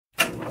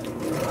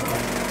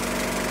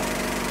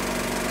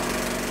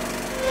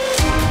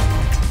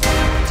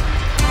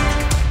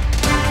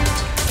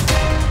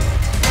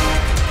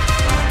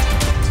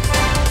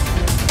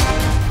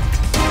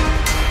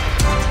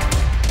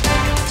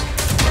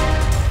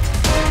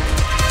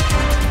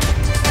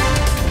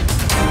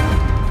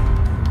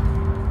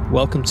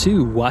Welcome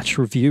to Watch,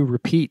 Review,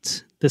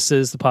 Repeat. This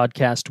is the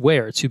podcast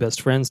where two best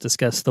friends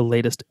discuss the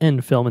latest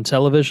in film and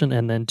television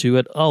and then do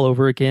it all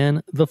over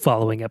again the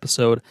following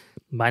episode.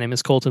 My name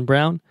is Colton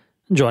Brown,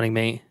 and joining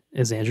me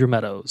is Andrew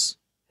Meadows.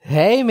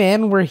 Hey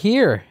man, we're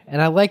here,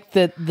 and I like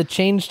the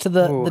change to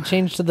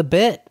the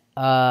bit.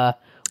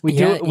 We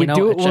do it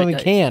when we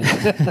can.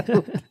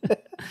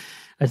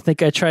 I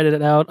think I tried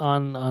it out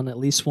on at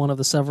least one of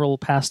the several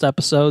past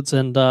episodes,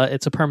 and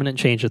it's a permanent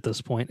change at this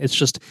point. It's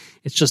just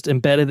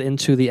embedded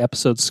into the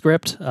episode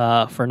script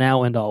for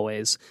now and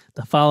always.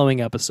 The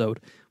following episode,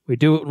 we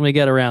do it when we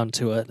get around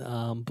to it.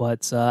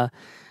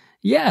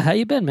 Yeah, how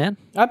you been, man?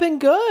 I've been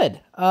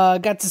good.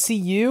 Got to see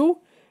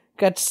you.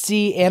 Got to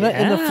see Anna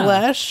in the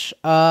flesh.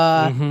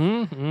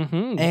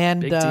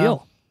 And big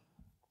deal.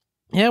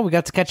 Yeah, we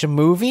got to catch a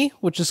movie,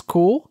 which is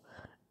cool.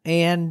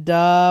 And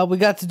we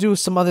got to do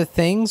some other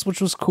things,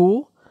 which was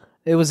cool.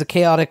 It was a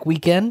chaotic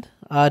weekend,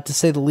 to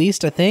say the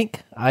least, I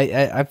think.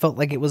 I felt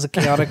like it was a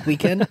chaotic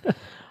weekend.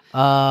 A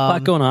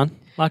lot going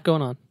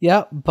on.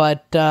 Yeah,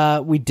 but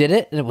we did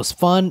it, and it was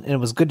fun, and it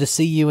was good to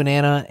see you and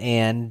Anna.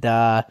 And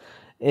I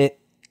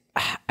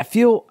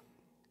feel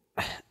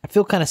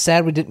kind of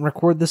sad we didn't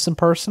record this in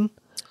person.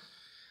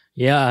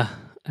 Yeah,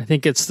 I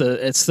think it's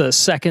the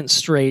second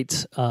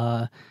straight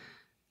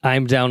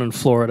I'm down in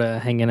Florida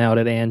hanging out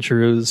at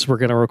Andrew's. We're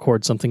going to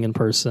record something in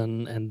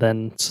person, and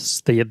then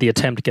the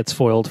attempt gets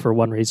foiled for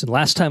one reason.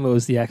 Last time it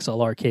was the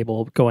XLR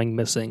cable going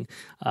missing.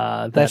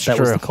 That was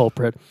the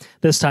culprit.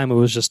 This time it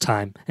was just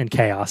time and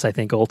chaos, I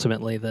think,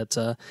 ultimately,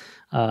 that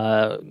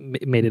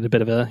made it a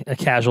bit of a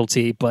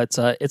casualty. But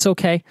it's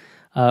okay.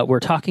 We're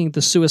talking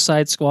The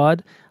Suicide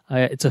Squad.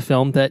 It's a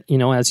film that,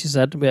 as you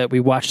said, we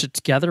watched it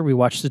together. We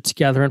watched it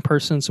together in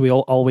person, so we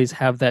always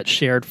have that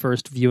shared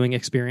first viewing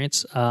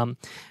experience.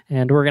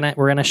 And we're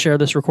gonna share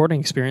this recording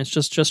experience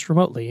just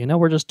remotely.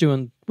 We're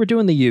doing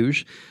the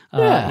usual.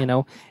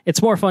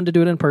 It's more fun to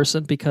do it in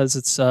person because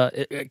it's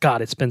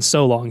been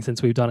so long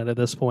since we've done it at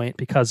this point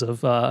because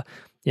of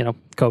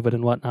COVID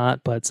and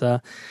whatnot. But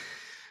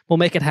we'll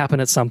make it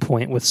happen at some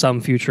point with some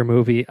future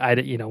movie. I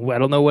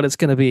don't know what it's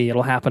going to be.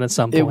 It'll happen at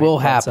some point. It will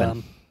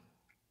happen.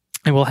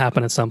 It will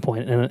happen at some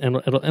point, and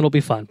it'll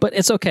be fun. But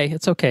it's okay.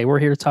 It's okay. We're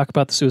here to talk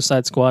about the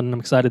Suicide Squad, and I'm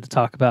excited to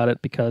talk about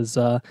it because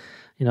I've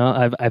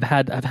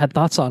had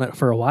thoughts on it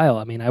for a while.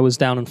 I mean, I was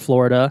down in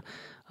Florida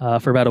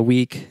for about a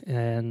week,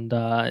 and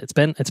it's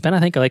been I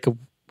think like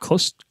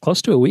close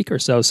to a week or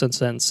so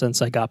since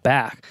I got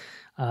back,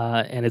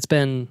 and it's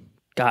been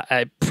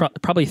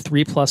probably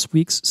 3+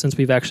 weeks since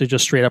we've actually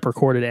just straight up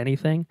recorded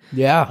anything.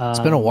 Yeah, it's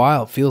been a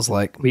while. It feels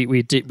like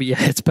we did. Yeah,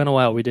 it's been a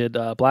while. We did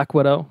Black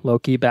Widow,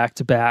 Loki back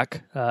to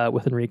back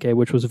with Enrique,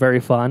 which was very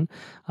fun.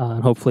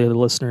 And hopefully the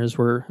listeners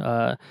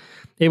were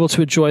able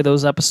to enjoy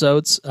those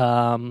episodes.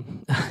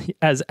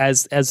 As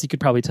you could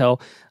probably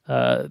tell,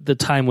 the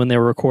time when they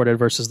were recorded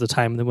versus the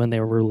time when they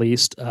were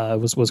released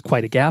was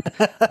quite a gap.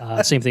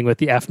 Same thing with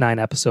the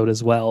F9 episode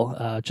as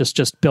well.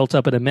 Just built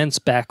up an immense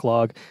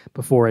backlog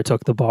before I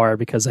took the bar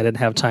because I didn't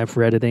have time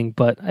for editing.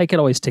 But I could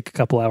always take a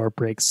couple hour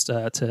breaks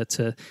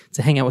to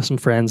hang out with some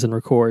friends and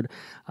record.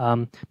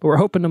 But we're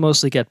hoping to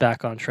mostly get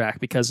back on track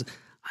because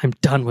I'm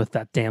done with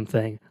that damn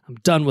thing. I'm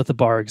done with the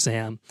bar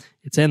exam.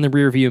 It's in the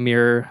rearview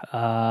mirror,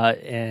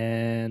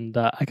 and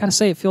I gotta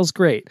say, it feels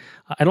great.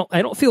 I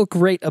don't feel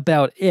great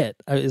about it.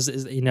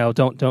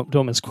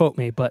 Don't misquote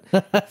me, but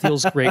it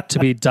feels great to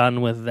be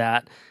done with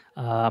that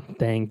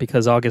thing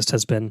because August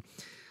has been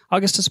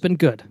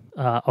good.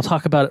 I'll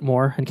talk about it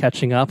more and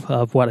catching up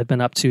of what I've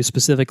been up to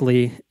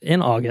specifically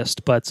in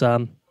August, but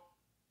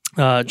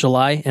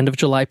July, end of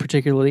July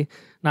particularly,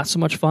 not so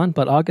much fun,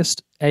 but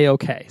August,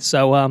 A-okay.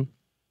 So.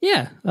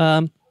 Yeah,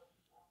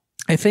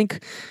 I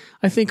think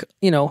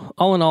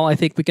all in all, I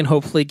think we can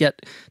hopefully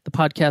get the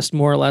podcast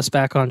more or less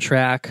back on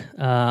track.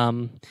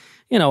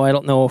 I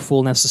don't know if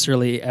we'll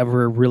necessarily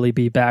ever really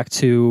be back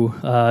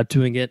to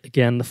doing it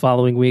again the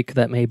following week.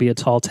 That may be a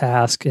tall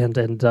task,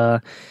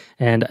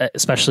 and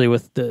especially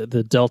with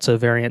the Delta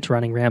variant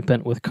running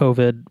rampant with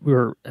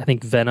COVID. I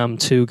think Venom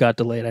 2 got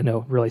delayed. I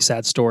know, really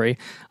sad story.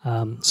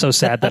 So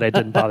sad that I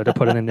didn't bother to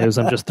put it in the news.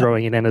 I'm just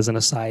throwing it in as an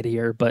aside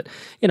here. But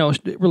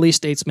release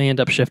dates may end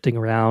up shifting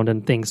around,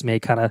 and things may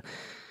kind of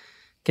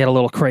get a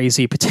little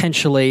crazy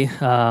potentially,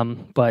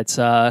 but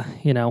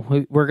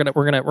we're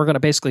gonna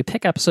basically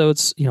pick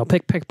episodes,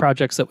 pick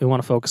projects that we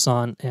want to focus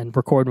on and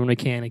record when we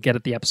can and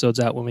get the episodes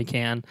out when we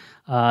can,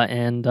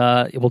 and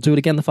we'll do it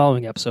again the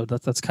following episode.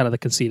 That's kind of the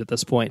conceit at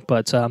this point.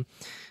 But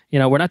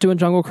we're not doing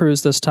Jungle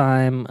Cruise this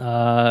time.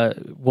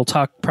 We'll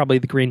talk probably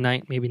the Green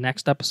Knight maybe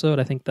next episode.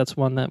 I think that's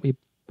one that we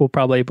will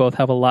probably both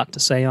have a lot to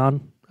say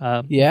on.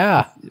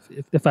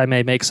 If I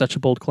may make such a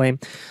bold claim,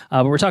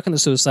 but we're talking the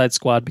Suicide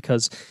Squad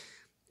because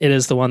it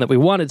is the one that we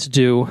wanted to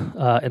do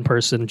in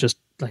person, just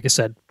like I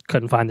said,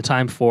 couldn't find the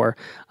time for.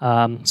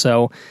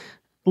 So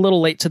a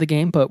little late to the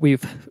game, but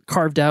we've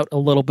carved out a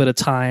little bit of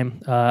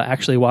time.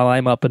 Actually, while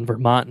I'm up in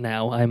Vermont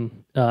now,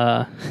 I'm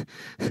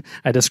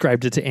I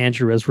described it to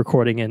Andrew as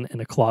recording in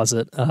a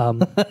closet.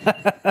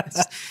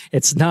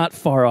 It's not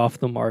far off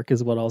the mark,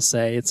 is what I'll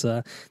say. It's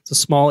a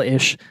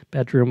small-ish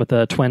bedroom with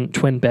a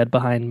twin bed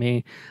behind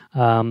me,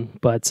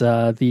 but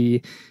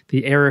the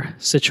air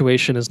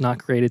situation is not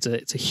great.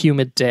 It's a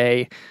humid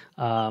day.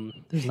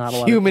 There's not a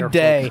lot humid of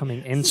day airflow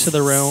coming into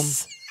the room.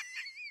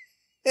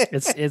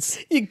 It's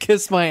you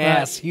kiss my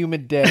ass.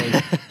 Humid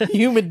day.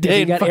 Humid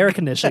day. You got air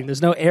conditioning.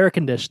 There's no air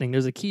conditioning.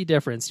 There's a key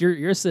difference.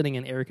 You're sitting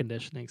in air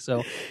conditioning,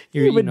 so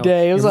you're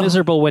you're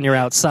miserable when you're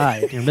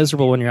outside. You're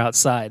miserable when you're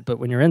outside, but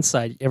when you're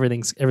inside,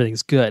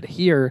 everything's good.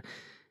 Here,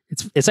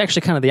 it's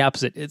actually kind of the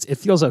opposite. It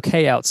feels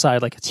okay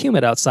outside, like it's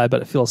humid outside,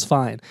 but it feels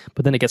fine.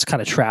 But then it gets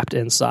kind of trapped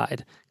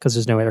inside because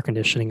there's no air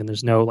conditioning and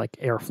there's no like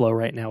airflow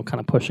right now,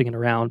 kind of pushing it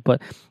around.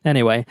 But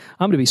anyway,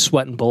 I'm gonna be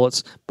sweating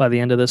bullets by the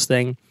end of this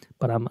thing.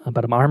 But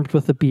I'm armed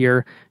with a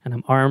beer and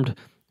I'm armed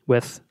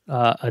with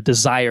a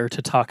desire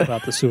to talk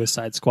about the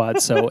Suicide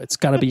Squad. So it's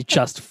gonna be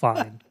just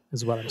fine,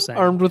 is what I'm saying.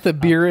 Armed with a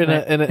beer in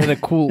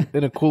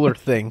a cooler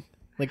thing,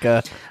 like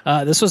a.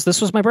 This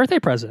was my birthday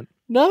present.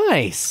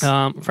 Nice.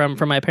 From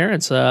my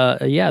parents.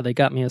 Yeah, they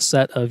got me a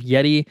set of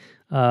Yeti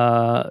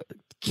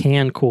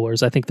can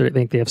coolers. I think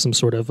they have some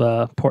sort of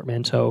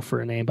portmanteau for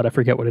a name, but I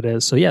forget what it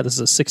is. So yeah, this is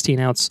a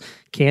 16-ounce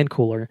can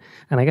cooler,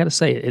 and I got to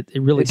say, it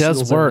really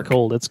does work. In the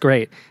cold. It's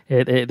great.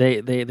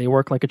 They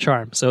work like a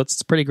charm. So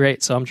it's pretty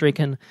great. So I'm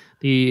drinking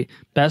the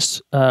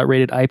best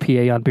rated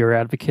IPA on Beer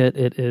Advocate.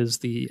 It is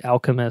the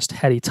Alchemist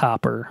Heady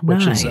Topper,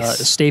 which is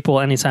a staple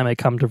anytime I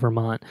come to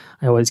Vermont.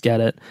 I always get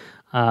it.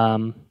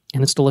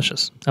 And it's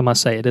delicious. I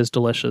must say, it is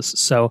delicious.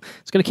 So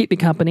it's going to keep me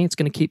company. It's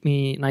going to keep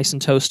me nice and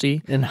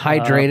toasty. And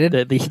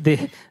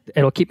hydrated.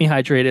 It'll keep me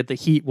hydrated. The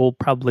heat will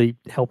probably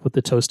help with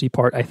the toasty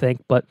part, I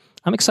think. But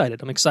I'm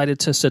excited. I'm excited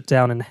to sit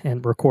down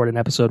and record an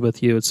episode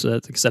with you. It's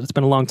like I said, it's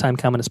been a long time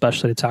coming,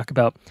 especially to talk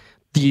about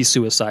the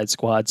Suicide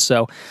Squad.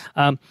 So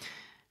I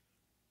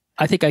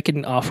think I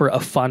can offer a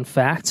fun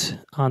fact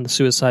on the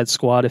Suicide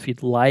Squad if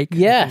you'd like.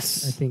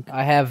 Yes. I think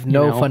I have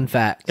no fun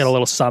facts. Got a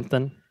little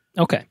something.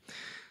 Okay.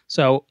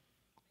 So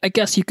I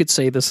guess you could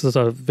say this is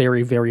a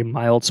very, very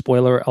mild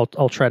spoiler.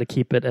 I'll try to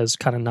keep it as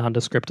kind of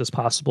nondescript as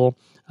possible.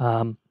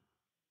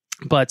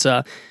 But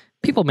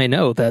people may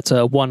know that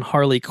one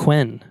Harley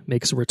Quinn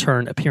makes a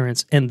return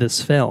appearance in this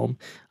film,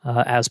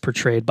 as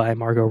portrayed by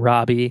Margot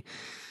Robbie.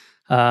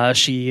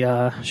 She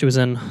was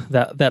in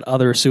that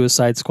other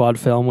Suicide Squad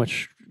film,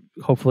 which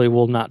hopefully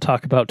we'll not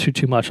talk about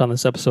too much on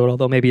this episode,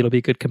 although maybe it'll be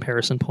a good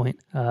comparison point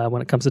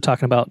when it comes to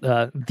talking about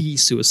the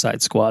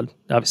Suicide Squad.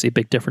 Obviously a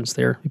big difference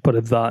there. You put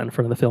a "the" in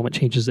front of the film, it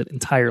changes it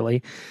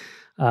entirely.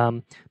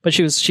 But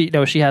she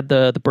had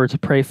the Birds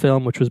of Prey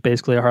film, which was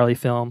basically a Harley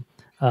film,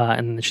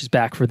 and then she's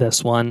back for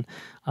this one.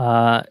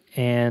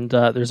 And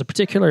there's a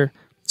particular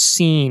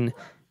scene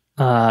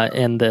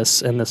in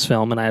this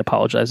film, and I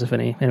apologize if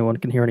anyone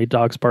can hear any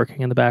dogs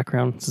barking in the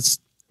background. It's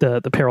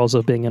the perils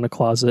of being in a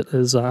closet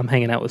is I'm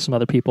hanging out with some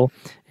other people,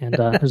 and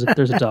there's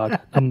a dog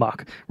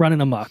running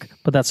amok,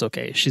 but that's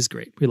okay. She's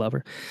great. We love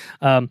her.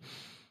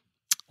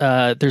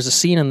 There's a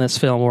scene in this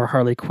film where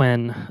Harley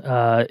Quinn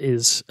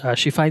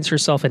she finds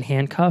herself in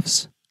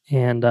handcuffs,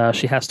 and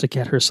she has to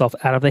get herself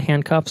out of the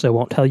handcuffs. I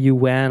won't tell you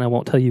when. I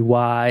won't tell you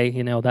why.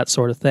 That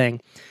sort of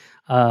thing.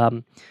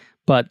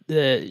 But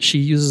she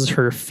uses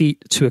her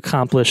feet to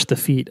accomplish the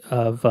feat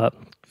of good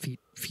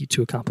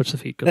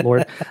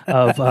Lord,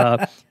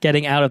 of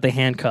getting out of the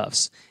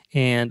handcuffs.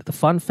 And the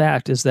fun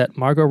fact is that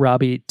Margot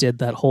Robbie did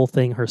that whole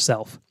thing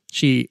herself.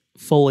 She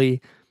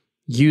fully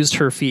used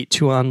her feet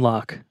to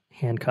unlock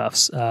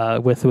handcuffs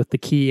with the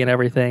key and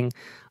everything,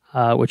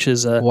 which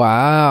is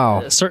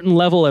a certain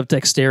level of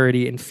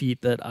dexterity in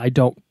feet that I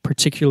don't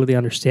particularly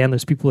understand.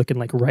 There's people that can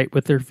write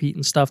with their feet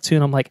and stuff too,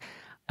 and I'm like,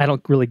 I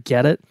don't really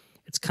get it.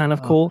 It's kind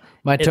of cool.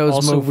 My toes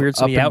also move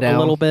weirds up me and out down. a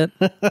little bit.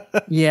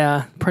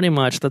 Yeah, pretty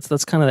much.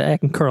 That's kind of I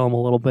can curl them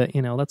a little bit.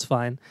 That's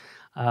fine.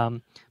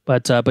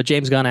 But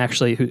James Gunn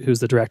actually,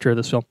 who's the director of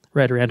this film,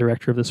 writer and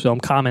director of this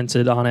film,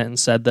 commented on it and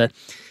said that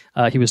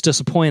he was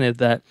disappointed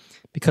that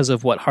because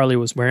of what Harley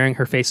was wearing,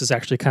 her face is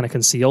actually kind of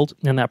concealed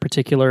in that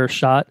particular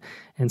shot,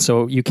 and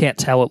so you can't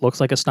tell it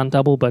looks like a stunt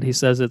double. But he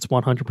says it's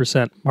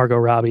 100% Margot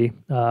Robbie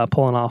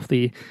pulling off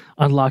the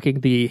unlocking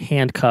the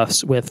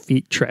handcuffs with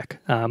feet trick,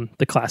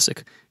 the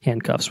classic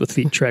handcuffs with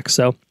feet trick.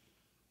 So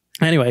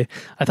anyway,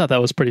 I thought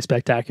that was pretty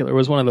spectacular. It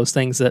was one of those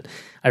things that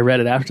I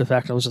read it after the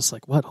fact. I was just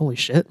like, "What? Holy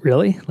shit!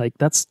 Really?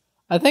 That's."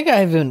 I think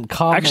I even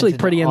commented actually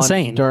pretty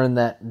insane during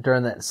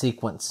that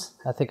sequence.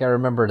 I think I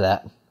remember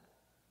that.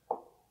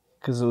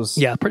 Because it was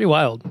pretty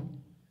wild.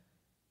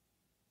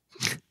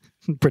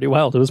 Pretty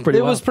wild. It was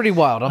pretty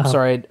wild. I'm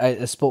sorry.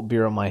 I spilt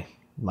beer on my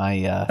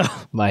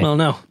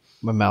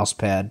mouse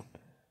pad.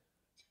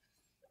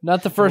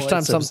 Not the first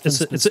time something's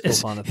been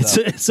spilled on it,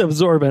 though. It's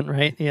absorbent,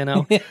 right?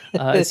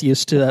 It's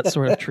used to that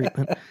sort of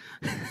treatment.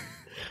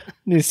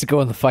 Needs to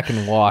go in the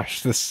fucking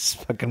wash. This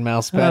fucking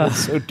mouse pad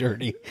is so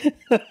dirty.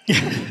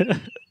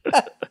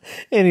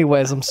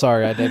 Anyways, I'm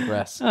sorry. I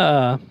digress.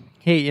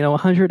 Hey,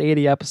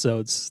 180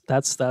 episodes.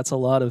 That's a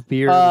lot of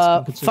beer.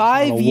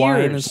 5 years.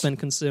 Wine that's been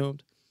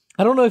consumed.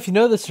 I don't know if you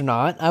know this or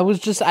not. I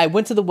went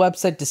to the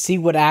website to see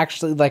what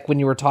actually, like when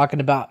you were talking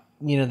about,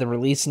 the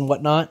release and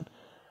whatnot.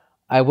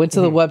 I went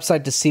to the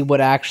website to see what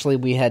actually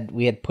we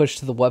had pushed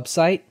to the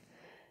website.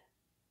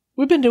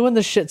 We've been doing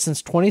this shit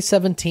since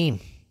 2017.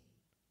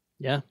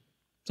 Yeah.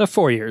 So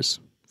 4 years.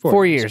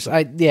 4 years.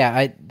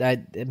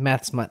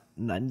 Math's my,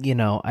 I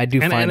do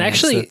finance. And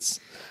actually,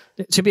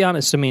 to be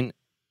honest, I mean,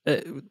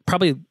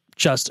 probably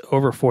just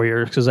over 4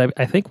 years, because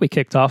I think we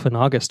kicked off in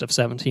August of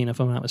 17, if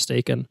I'm not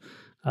mistaken.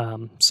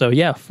 So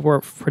yeah, we're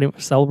pretty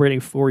much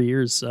celebrating 4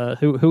 years.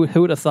 Who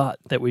would have thought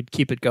that we'd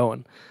keep it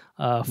going?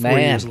 4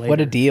 years later.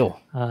 What a deal!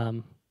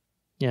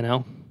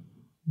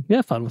 We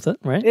have fun with it,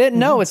 right?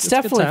 It's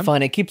definitely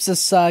fun. It keeps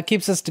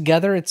us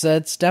together.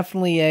 It's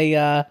definitely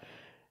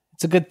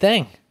it's a good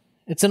thing.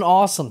 It's an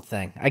awesome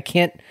thing. I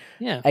can't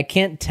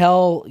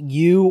tell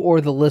you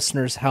or the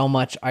listeners how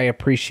much I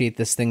appreciate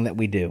this thing that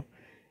we do.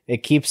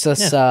 It keeps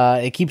us.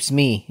 It keeps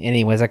me,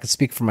 anyways. I can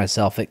speak for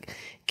myself. It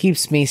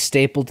keeps me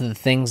stapled to the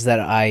things that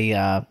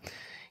I,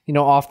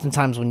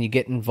 oftentimes when you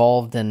get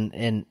involved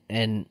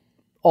in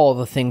all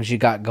the things you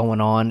got going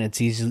on, it's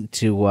easy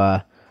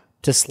to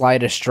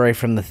slide astray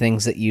from the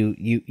things that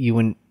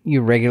you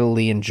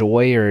regularly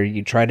enjoy or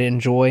you try to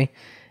enjoy,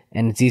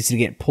 and it's easy to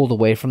get pulled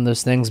away from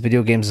those things.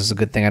 Video games is a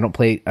good thing. I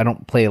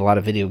don't play a lot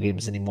of video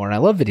games anymore, and I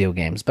love video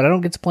games, but I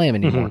don't get to play them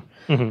anymore.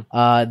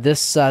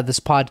 This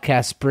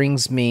podcast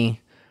brings me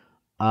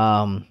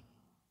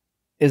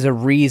is a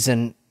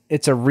reason.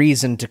 It's a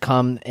reason to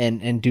come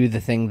and do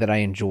the thing that I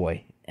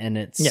enjoy. And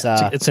it's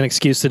an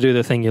excuse to do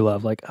the thing you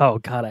love. Like, oh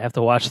God, I have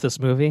to watch this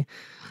movie.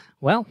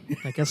 Well,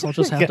 I guess I'll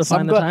just have to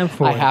find the time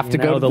for it. I have to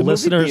go to the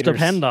listeners movie theaters.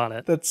 Depend on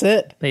it. That's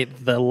it.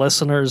 The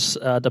listeners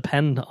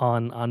depend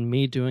on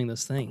me doing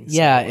this thing.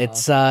 Yeah,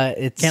 so,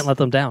 it's can't let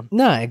them down.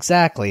 No,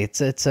 exactly.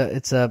 It's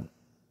a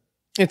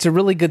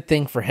really good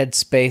thing for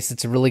headspace.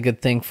 It's a really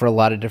good thing for a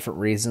lot of different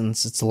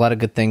reasons. It's a lot of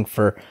good thing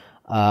for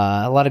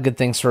a lot of good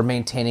things for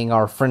maintaining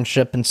our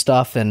friendship and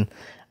stuff. And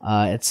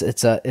it's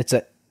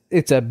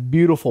a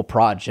beautiful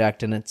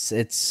project, and it's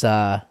there's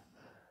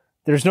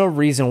no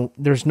reason,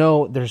 there's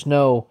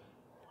no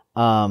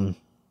it's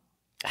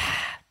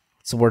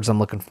the words I'm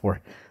looking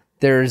for.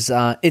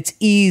 It's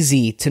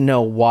easy to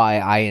know why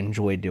I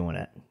enjoy doing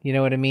it. You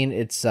know what I mean?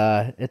 It's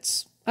I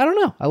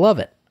don't know. I love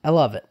it.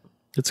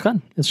 It's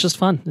fun. It's just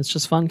fun. It's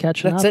just fun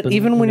catching up. That's it.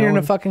 Even when you're in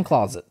a fucking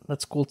closet,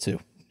 that's cool too.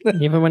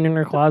 Even when you're in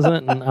your closet,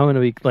 and I'm going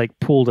to be like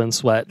pooled in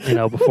sweat,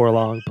 before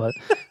long, but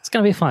it's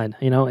going to be fine.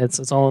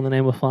 It's all in the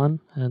name of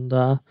fun, and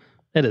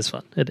it is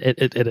fun.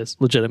 It is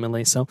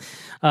legitimately so.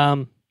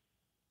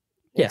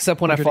 Yeah,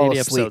 except when I fall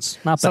asleep.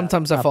 Not bad.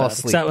 Sometimes I fall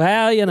asleep. Except,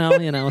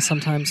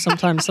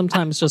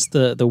 sometimes just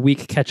the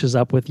week catches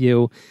up with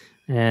you,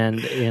 and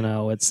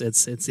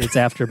it's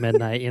after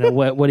midnight.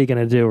 What are you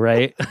going to do,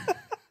 right?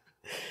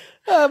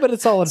 But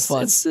it's all in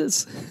fun.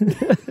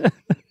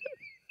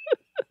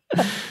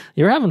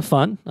 You're having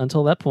fun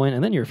until that point,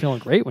 and then you're feeling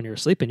great when you're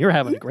sleeping. You're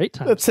having a great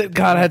time. That's it.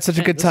 God, I had such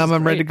a good time.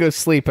 I'm ready to go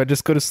sleep. I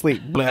just go to sleep.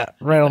 Blah,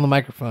 right on the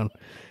microphone.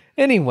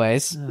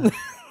 Anyways.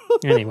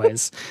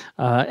 Anyways,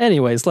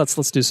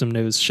 let's do some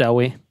news, shall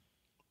we?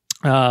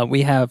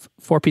 We have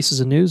 4 pieces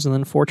of news and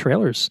then 4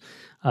 trailers.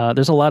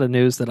 There's a lot of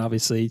news that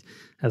obviously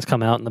has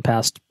come out in the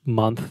past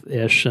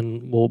month-ish,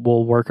 and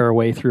we'll work our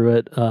way through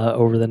it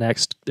over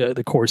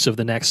the course of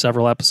the next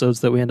several episodes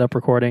that we end up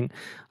recording.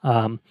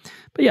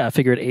 But yeah, I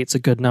figured 8's a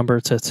good number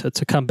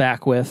to come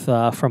back with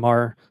from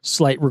our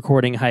slight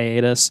recording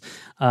hiatus.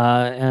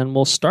 And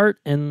we'll start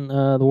in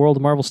the world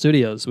of Marvel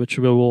Studios, which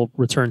we will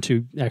return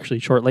to actually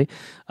shortly.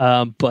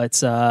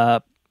 But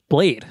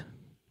Blade.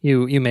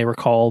 You may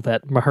recall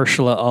that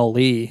Mahershala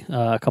Ali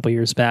a couple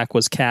years back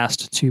was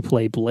cast to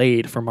play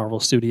Blade for Marvel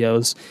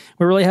Studios.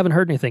 We really haven't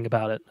heard anything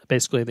about it.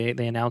 Basically,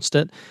 they announced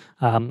it.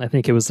 I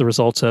think it was the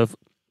result of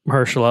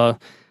Mahershala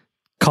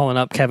calling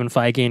up Kevin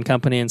Feige and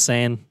company and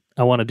saying,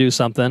 I want to do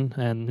something.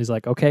 And he's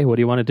like, okay, what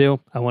do you want to do?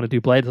 I want to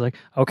do Blade. He's like,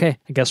 okay,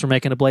 I guess we're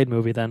making a Blade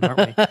movie then, aren't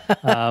we?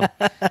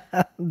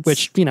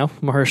 Which,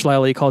 Mahershala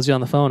Ali calls you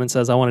on the phone and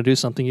says, I want to do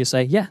something. You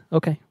say, yeah,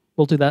 okay.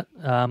 We'll do that.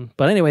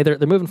 But anyway, they're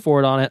moving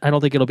forward on it. I don't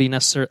think it'll be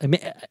necessary.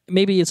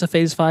 Maybe it's a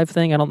Phase 5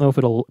 thing. I don't know if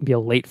it'll be a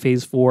late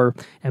Phase 4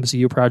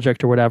 MCU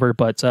project or whatever,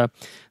 but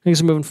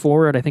things are moving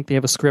forward. I think they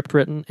have a script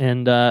written,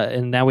 and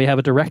now we have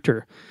a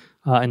director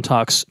in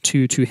talks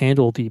to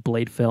handle the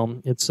Blade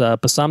film. It's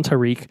Bassam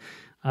Tariq.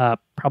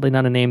 Probably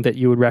not a name that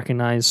you would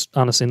recognize.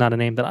 Honestly, not a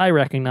name that I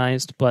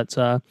recognized, but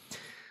I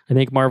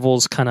think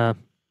Marvel's kind of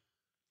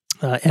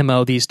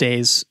MO these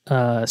days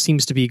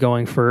seems to be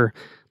going for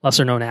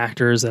lesser known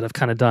actors that have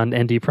kind of done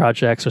indie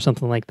projects or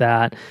something like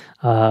that,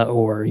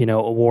 or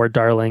award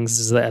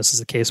darlings, as is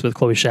the case with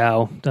Chloe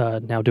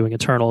Zhao, now doing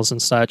Eternals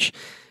and such.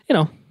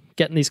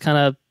 Getting these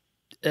kind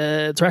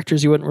of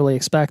directors you wouldn't really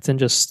expect, and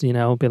just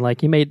being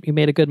like, you made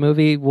a good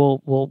movie.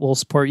 We'll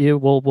support you.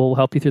 We'll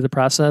help you through the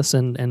process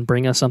and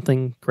bring us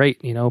something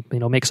great.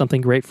 Make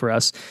something great for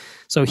us.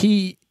 So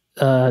he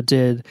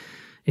did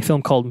a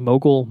film called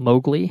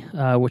Mowgli,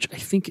 which I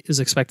think is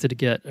expected to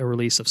get a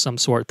release of some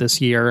sort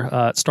this year.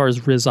 It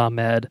stars Riz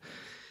Ahmed.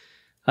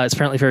 It's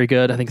apparently very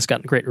good. I think it's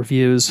gotten great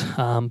reviews.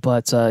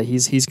 But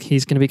he's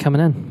going to be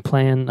coming in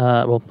playing.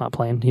 Well, not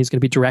playing. He's going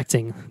to be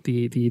directing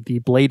the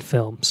Blade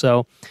film.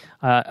 So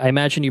I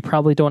imagine you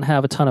probably don't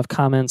have a ton of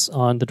comments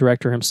on the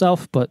director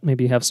himself, but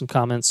maybe you have some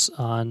comments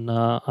on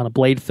a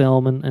Blade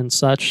film and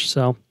such.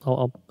 So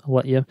I'll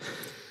let you.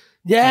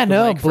 Yeah,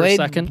 no,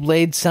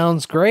 Blade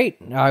sounds great.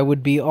 I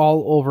would be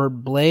all over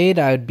Blade.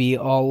 I would be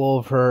all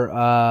over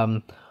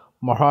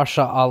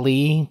Mahershala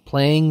Ali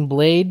playing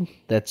Blade.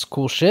 That's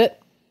cool shit.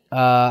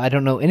 I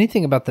don't know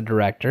anything about the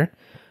director.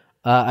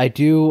 I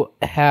do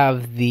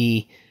have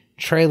the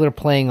trailer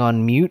playing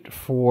on mute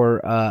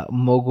for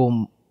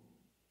Mowgli.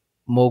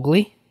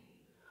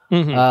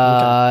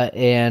 Mm-hmm.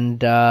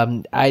 And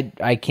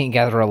I can't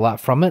gather a lot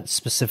from it,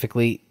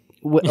 specifically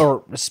with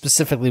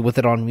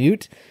it on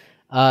mute.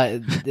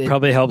 It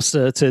probably helps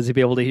to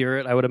be able to hear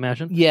it, I would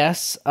imagine.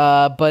 Yes,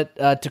 but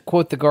to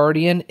quote The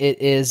Guardian,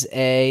 it is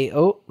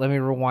let me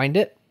rewind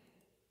it.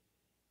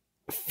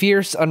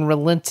 Fierce,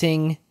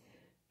 unrelenting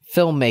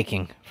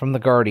filmmaking from The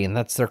Guardian.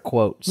 That's their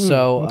quote.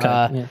 So,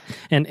 yeah.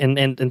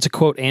 And to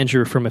quote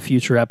Andrew from a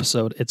future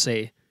episode, it's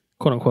a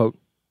quote unquote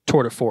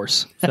tour de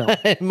force film.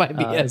 It might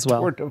be a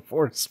tour de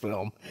force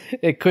film.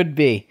 It could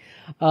be,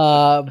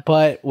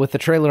 but with the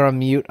trailer on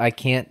mute, I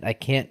can't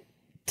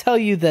tell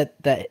you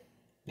that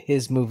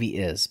his movie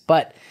is.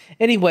 But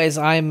anyways,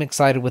 I'm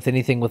excited with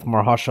anything with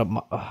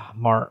Mahershala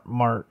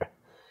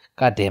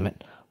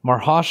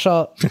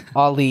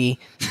Ali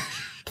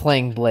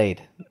playing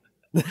Blade.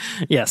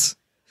 Yes.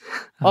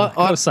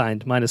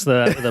 Co-signed minus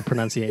the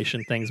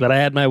pronunciation things, but I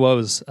had my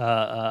woes.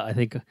 I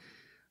think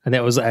I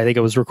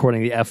was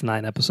recording the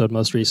F9 episode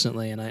most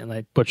recently, and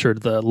I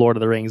butchered the Lord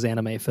of the Rings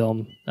anime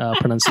film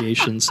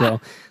pronunciation. so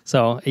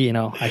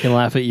I can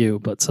laugh at you,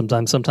 but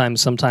sometimes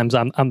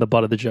I'm the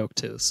butt of the joke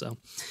too. So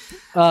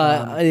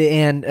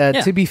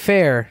to be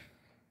fair,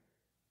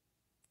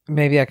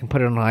 maybe I can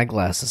put it on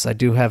eyeglasses. I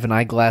do have an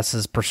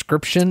eyeglasses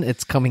prescription.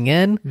 It's coming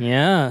in.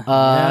 Yeah.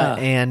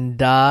 And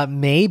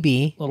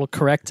maybe a little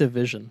corrective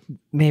vision.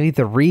 Maybe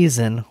the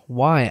reason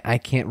why I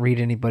can't read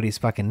anybody's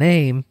fucking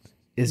name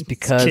is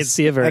because can't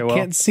see it very well. I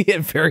can't see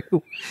it very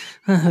well.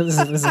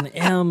 There's an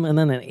M and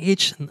then an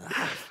H.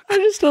 I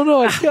just don't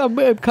know.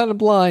 I'm kind of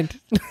blind.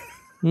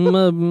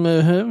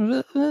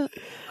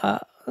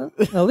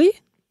 Ali?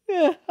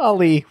 Yeah,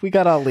 Ali. We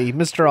got Ali.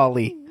 Mr.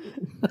 Ali.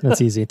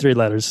 That's easy. 3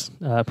 letters.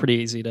 Pretty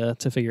easy to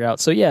figure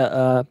out. So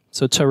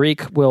so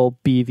Tariq will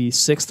be the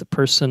 6th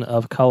person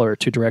of color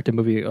to direct a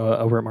movie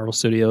over at Marvel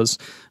Studios,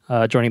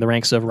 joining the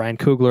ranks of Ryan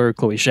Coogler,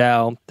 Chloe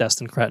Zhao,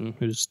 Destin Cretton,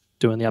 who's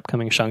doing the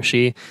upcoming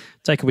Shang-Chi,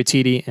 Taika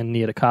Waititi, and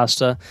Nia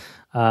DaCosta.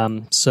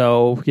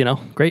 So,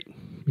 great.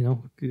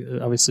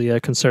 Obviously a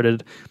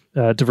concerted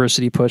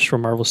diversity push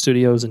from Marvel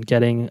Studios, and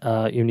getting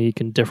unique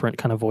and different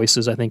kind of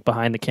voices, I think,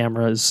 behind the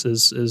camera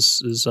is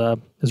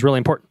really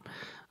important.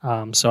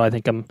 So I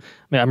think I'm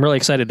really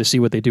excited to see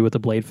what they do with the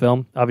Blade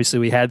film. Obviously,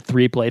 we had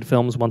 3 Blade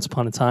films once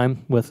upon a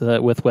time with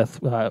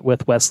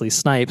Wesley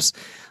Snipes.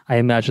 I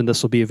imagine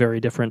this will be a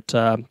very different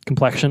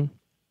complexion,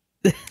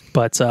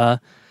 but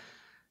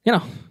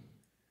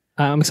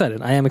I'm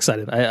excited. I am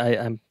excited.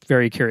 I'm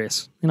very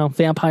curious.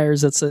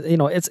 Vampires. It's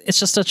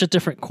just such a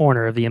different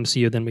corner of the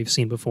MCU than we've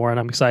seen before, and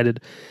I'm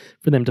excited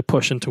for them to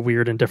push into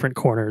weird and different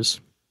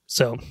corners.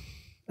 So.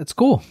 It's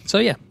cool. So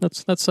yeah,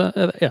 that's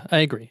I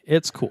agree.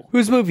 It's cool.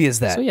 Whose movie is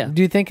that? So yeah,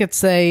 do you think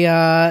it's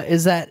a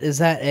is that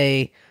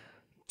a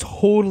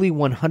totally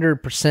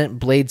 100%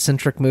 Blade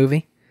centric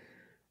movie,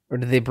 or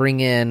do they bring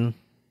in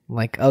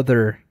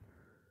other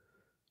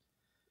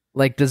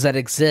does that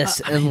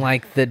exist in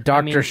the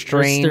Doctor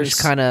Strange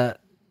kind of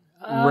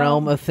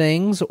realm of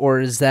things,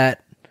 or is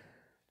that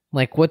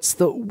what's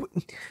the?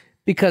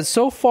 Because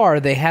so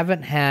far they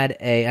haven't had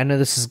a. I know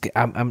this is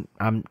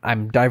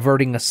I'm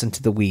diverting us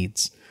into the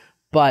weeds.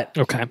 But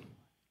okay.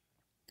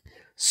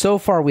 So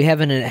far, we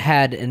haven't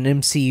had an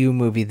MCU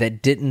movie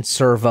that didn't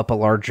serve up a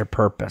larger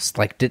purpose,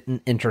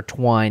 didn't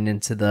intertwine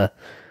into the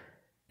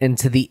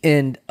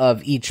end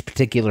of each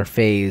particular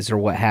phase or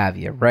what have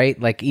you, right?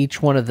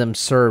 Each one of them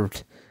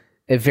served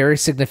a very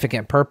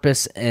significant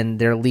purpose, and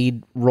their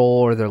lead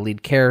role or their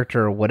lead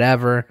character or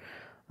whatever,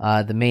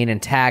 the main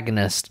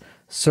antagonist,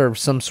 served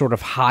some sort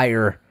of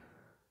higher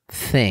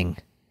thing,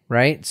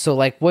 right? So,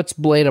 what's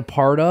Blade a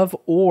part of,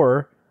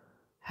 or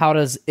how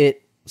does it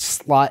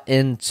slot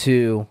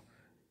into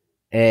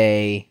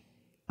a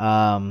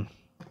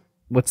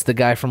what's the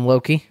guy from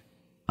Loki?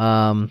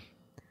 Not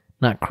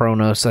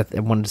Kronos. I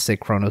wanted to say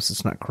Kronos.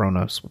 It's not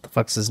Kronos. What the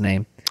fuck's his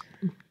name?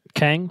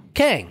 Kang?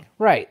 Kang,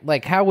 right.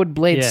 How would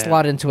Blade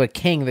slot into a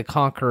Kang the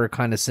Conqueror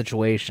kind of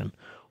situation?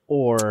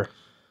 Or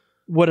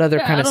what other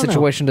kind of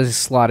situation does he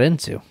slot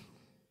into?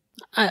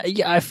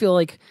 I feel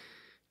like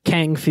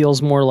Kang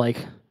feels more like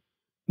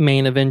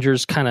main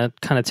Avengers kind of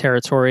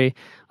territory.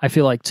 I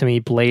feel like, to me,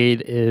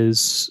 Blade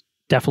is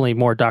definitely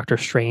more Doctor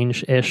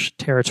Strange-ish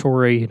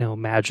territory,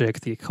 magic,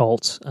 the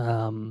occult,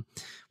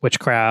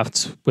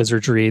 witchcraft,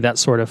 wizardry, that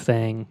sort of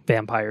thing.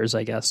 Vampires,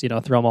 I guess, throw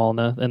them all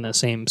in the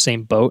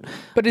same boat.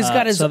 But he's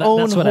got his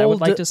own that's what I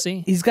would like to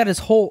see. He's got his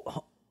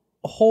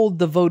whole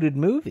devoted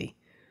movie.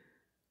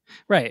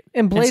 Right.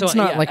 And Blade's so,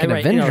 not like an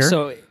right, Avenger,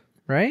 so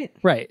right?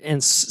 right.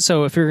 And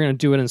so if you're going to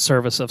do it in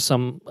service of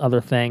some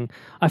other thing,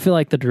 I feel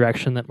like the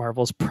direction that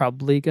Marvel's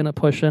probably going to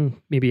push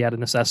in, maybe out of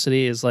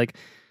necessity, is like,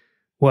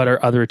 what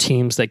are other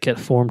teams that get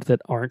formed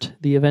that aren't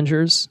the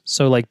Avengers?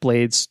 So like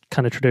Blade's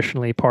kind of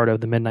traditionally part of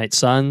the Midnight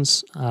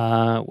Suns,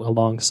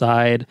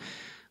 alongside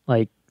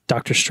like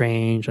Doctor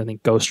Strange, I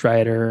think Ghost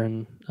Rider,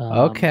 and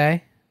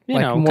okay,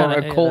 like more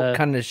kinda, occult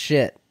kind of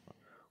shit.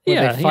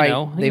 Yeah, they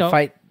fight. They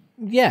fight.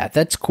 Yeah,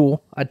 that's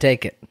cool. I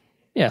take it.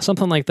 Yeah,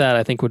 something like that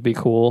I think would be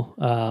cool.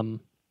 So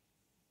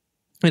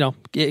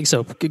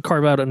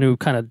carve out a new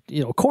kind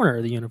of corner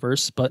of the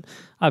universe, but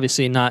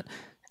obviously not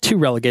too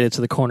relegated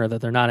to the corner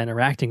that they're not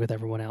interacting with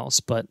everyone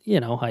else. But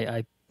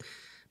I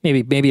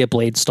maybe a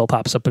Blade still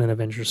pops up in an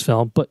Avengers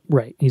film, but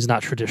right, he's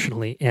not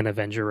traditionally an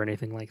Avenger or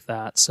anything like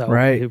that. So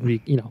right, it would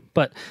be,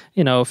 but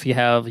if you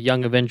have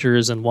Young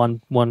Avengers in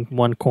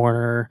one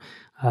corner,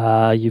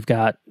 you've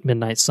got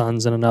Midnight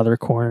Suns in another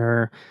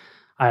corner.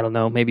 I don't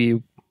know,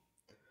 maybe.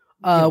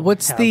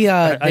 What's they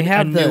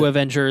have the new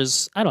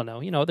Avengers? I don't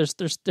know.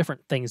 There's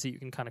different things that you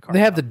can kind of carve. They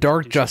have out the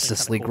Dark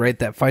Justice League, cool. right?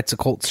 That fights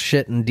occult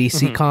shit in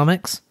DC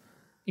Comics.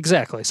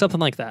 Exactly, something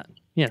like that.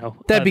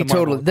 That'd be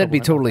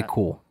totally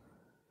cool.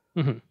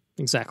 Mm-hmm.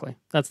 Exactly.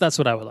 That's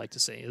what I would like to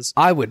see.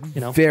 I would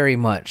very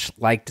much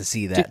like to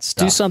see that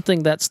stuff. Do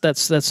something that's a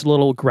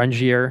little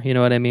grungier. You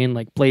know what I mean?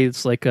 Like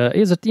Blade's like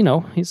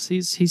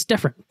he's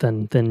different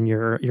than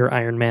your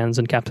Iron Mans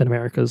and Captain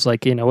Americas.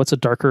 Like it's a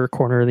darker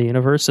corner of the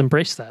universe.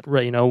 Embrace that,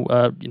 right?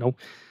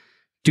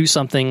 Do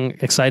something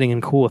exciting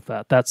and cool with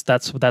that.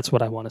 That's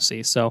what I want to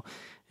see. So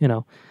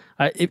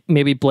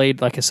maybe Blade,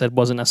 like I said,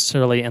 wasn't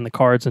necessarily in the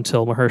cards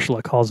until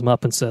Mahershala calls him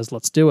up and says,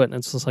 "Let's do it." And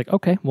it's just like,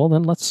 okay, well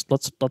then let's do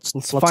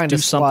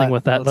something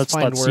with that. Let's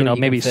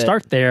maybe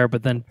start there,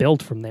 but then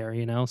build from there.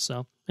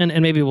 So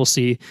and maybe we'll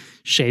see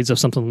shades of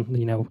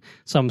something,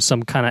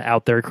 some kind of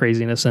out there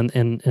craziness in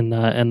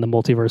the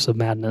multiverse of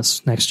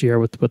madness next year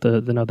with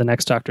the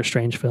next Doctor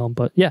Strange film.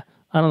 But yeah,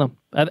 I don't know.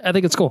 I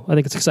think it's cool. I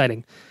think it's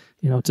exciting,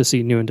 to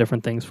see new and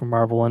different things from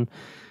Marvel, and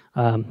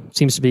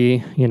seems to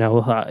be,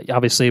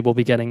 obviously we'll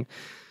be getting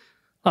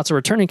lots of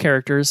returning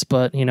characters,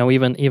 but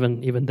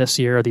even this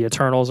year, the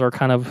Eternals are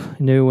kind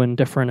of new and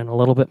different and a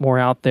little bit more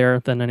out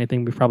there than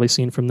anything we've probably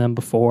seen from them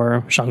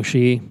before.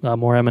 Shang-Chi,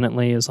 more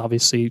eminently, is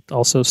obviously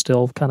also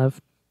still kind of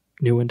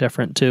new and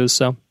different too.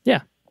 So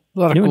yeah, a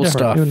lot of cool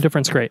stuff. New and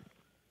different's great.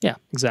 Yeah,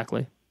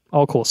 exactly.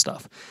 All cool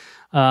stuff.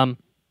 So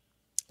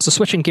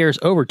switching gears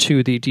over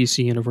to the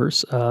DC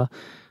universe.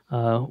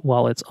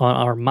 While it's on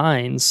our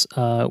minds,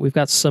 we've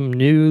got some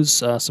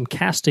news, some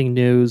casting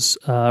news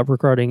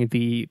regarding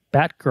the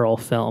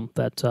Batgirl film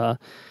that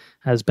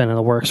has been in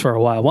the works for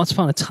a while. Once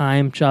upon a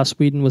time, Joss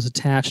Whedon was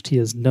attached. He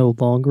is no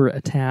longer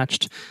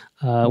attached,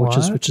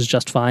 which is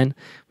just fine.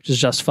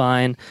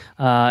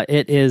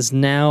 It is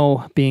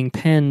now being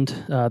penned.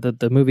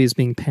 The movie is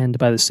being penned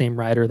by the same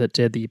writer that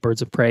did the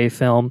Birds of Prey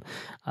film.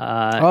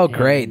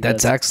 Great!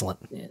 That's excellent.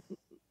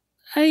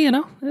 Hey,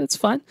 it's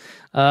fine.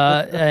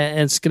 And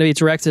it's going to be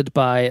directed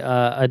by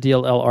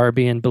Adil El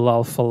Arbi and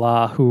Bilal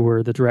Fallah, who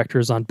were the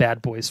directors on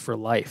Bad Boys for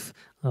Life,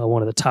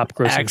 one of the top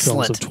grossing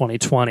films of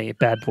 2020,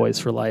 Bad Boys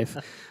for Life.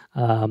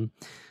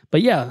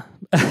 But yeah,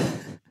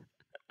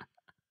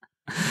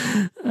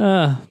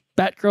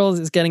 Batgirl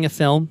is getting a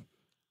film.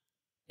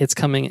 It's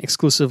coming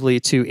exclusively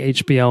to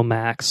HBO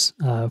Max,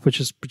 which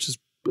is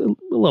a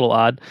little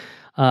odd.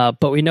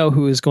 But we know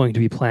who is going to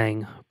be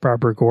playing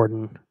Barbara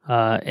Gordon,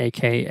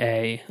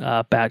 a.k.a.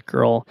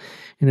 Batgirl,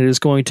 and it is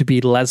going to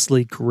be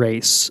Leslie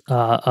Grace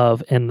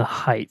of In the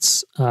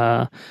Heights.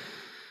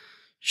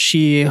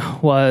 She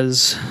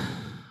was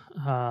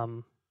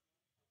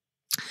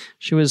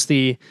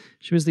the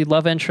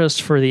love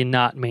interest for the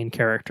not main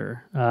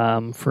character,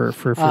 for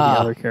the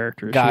other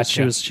characters.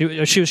 Gotcha.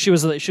 She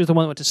was the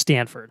one that went to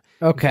Stanford.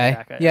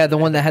 Okay. The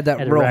one that had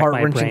that real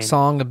heart-wrenching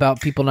song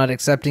about people not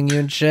accepting you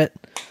and shit.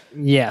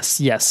 Yes,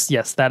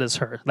 that is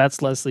her.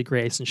 That's Leslie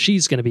Grace, and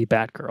she's going to be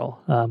Batgirl.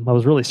 I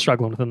was really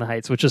struggling with In the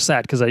Heights, which is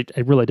sad because I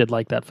really did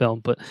like that film,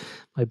 but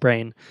my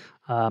brain,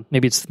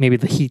 maybe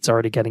the heat's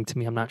already getting to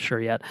me. I'm not sure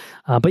yet.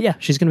 But yeah,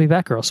 she's going to be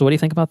Batgirl. So what do you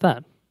think about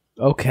that?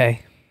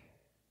 Okay.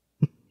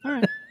 All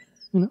right.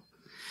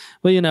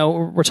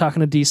 Well, we're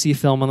talking a DC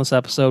film on this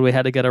episode. We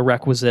had to get a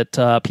requisite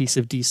piece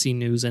of DC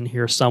news in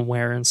here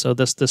somewhere, and so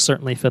this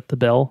certainly fit the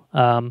bill.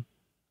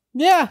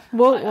 Yeah,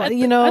 well, I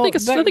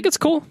think it's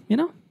cool.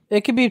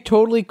 It could be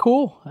totally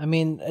cool. I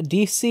mean,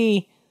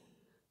 DC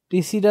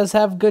does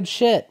have good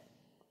shit.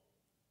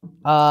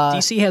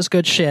 DC has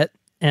good shit,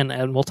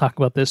 and we'll talk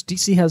about this.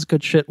 DC has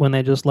good shit when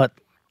they just let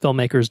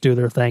filmmakers do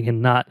their thing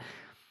and not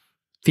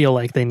feel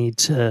like they need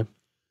to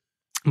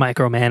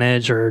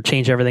micromanage or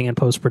change everything in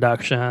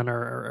post-production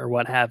or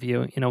what have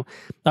you.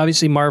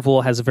 Obviously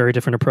Marvel has a very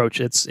different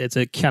approach. It's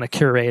a kind of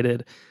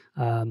curated,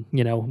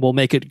 we'll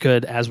make it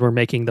good as we're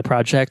making the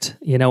project,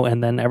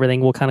 and then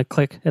everything will kind of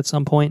click at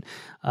some point.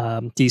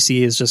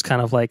 DC is just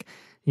kind of like,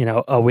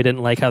 we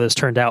didn't like how this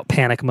turned out,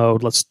 panic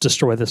mode, let's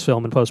destroy this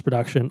film in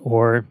post-production,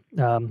 or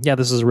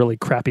this is a really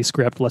crappy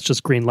script, let's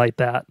just green light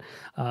that,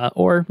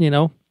 or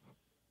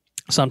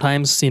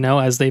sometimes,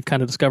 as they've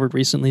kind of discovered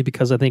recently,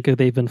 because I think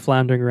they've been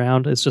floundering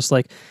around, it's just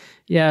like,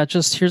 yeah,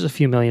 just here's a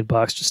few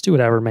 $1,000,000, just do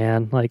whatever,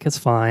 man. Like, it's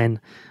fine.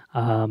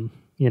 And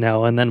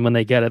then when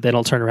they get it, they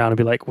don't turn around and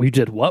be like, we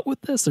did what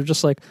with this? They're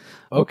just like,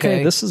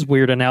 okay, this is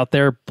weird and out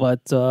there,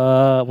 but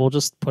we'll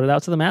just put it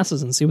out to the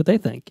masses and see what they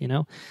think,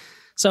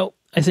 So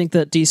I think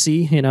that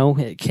DC,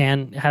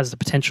 it has the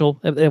potential.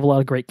 They have a lot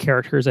of great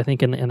characters, I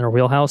think, in their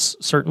wheelhouse,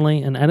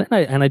 certainly. And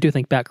I do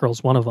think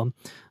Batgirl's one of them.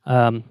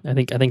 I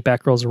think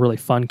Batgirl's a really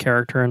fun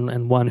character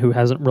and one who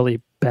hasn't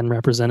really been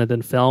represented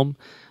in film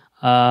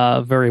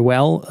very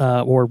well,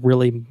 or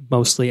really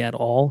mostly at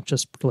all,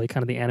 just really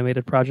kind of the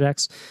animated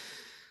projects.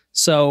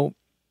 So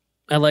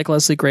I like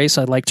Leslie Grace.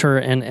 I liked her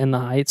in The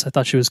Heights. I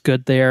thought she was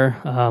good there.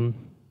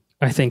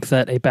 I think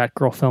that a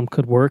Batgirl film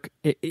could work.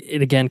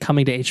 It again,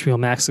 coming to HBO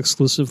Max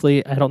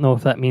exclusively, I don't know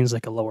if that means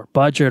like a lower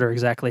budget or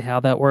exactly how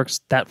that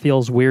works. That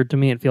feels weird to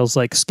me. It feels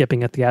like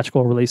skipping a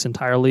theatrical release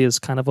entirely is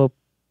kind of a,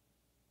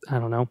 I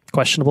don't know,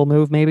 questionable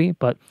move maybe,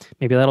 but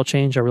maybe that'll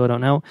change. I really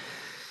don't know.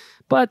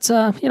 But,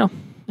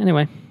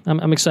 anyway,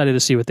 I'm excited to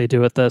see what they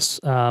do with this.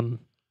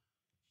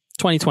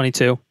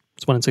 2022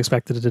 is when it's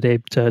expected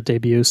to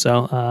debut.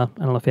 So I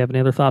don't know if you have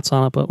any other thoughts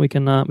on it, but we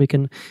can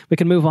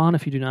move on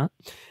if you do not.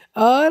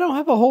 I don't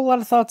have a whole lot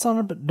of thoughts on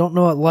it, but don't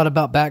know a lot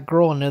about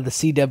Batgirl. I know the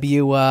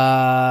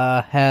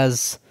CW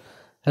has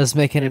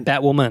making it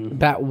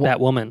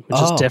Batwoman,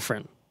 which is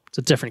different. It's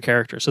a different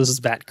character. So this is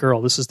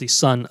Batgirl. This is the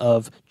son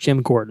of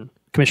Jim Gordon,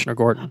 Commissioner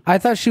Gordon. I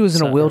thought she was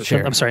in a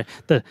wheelchair. I'm sorry,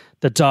 the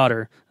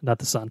daughter, not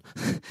the son,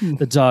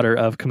 the daughter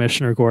of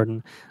Commissioner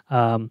Gordon.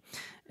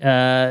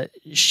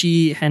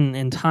 She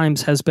in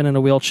times has been in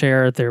a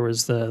wheelchair. There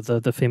was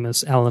the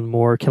famous Alan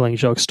Moore Killing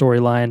Joke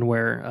storyline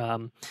where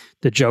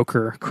the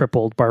Joker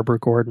crippled Barbara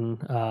Gordon,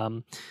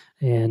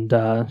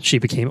 and she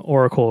became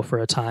Oracle for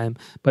a time.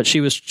 But she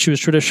was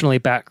traditionally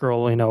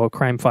Batgirl, a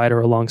crime fighter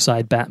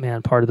alongside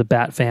Batman, part of the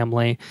Bat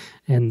family.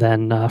 And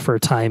then for a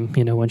time,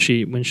 when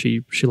she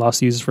lost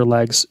the use of her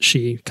legs,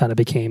 she kind of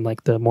became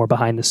like the more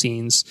behind the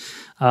scenes.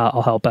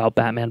 I'll help out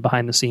Batman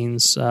behind the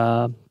scenes.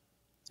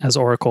 As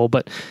Oracle,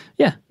 but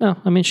yeah, no,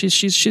 I mean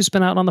she's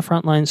been out on the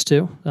front lines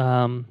too,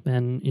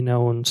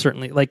 and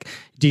certainly like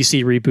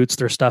DC reboots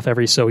their stuff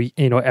every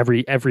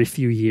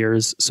few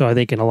years. So I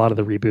think in a lot of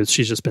the reboots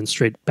she's just been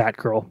straight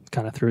Batgirl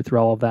kind of through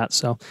all of that.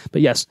 So,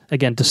 but yes,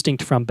 again,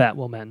 distinct from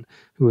Batwoman,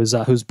 who's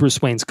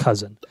Bruce Wayne's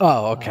cousin.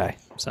 Oh, okay.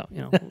 So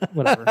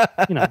whatever,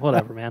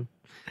 whatever, man.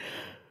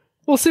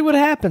 We'll see what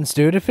happens,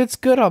 dude. If it's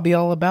good, I'll be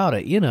all about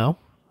it.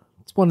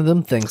 It's one of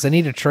them things. I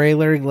need a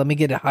trailer. Let me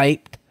get it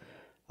hyped.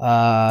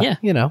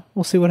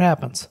 We'll see what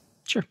happens.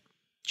 Sure.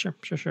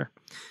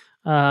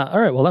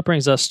 All right. Well, that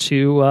brings us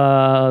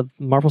to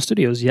Marvel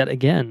Studios yet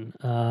again.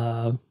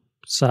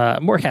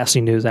 More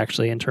casting news,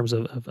 actually, in terms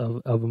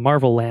of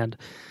Marvel land.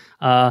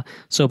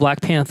 So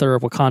Black Panther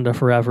of Wakanda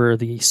Forever,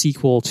 the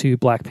sequel to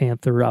Black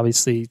Panther,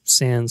 obviously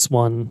sans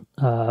one,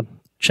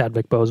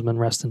 Chadwick Boseman,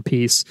 rest in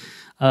peace.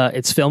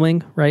 It's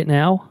filming right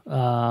now.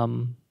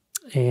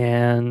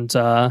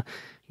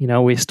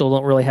 We still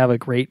don't really have a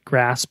great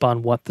grasp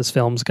on what this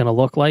film's going to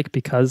look like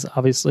because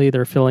obviously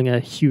they're filling a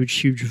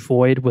huge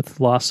void with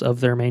the loss of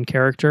their main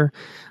character.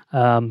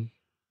 I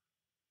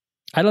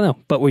don't know,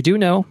 but we do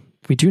know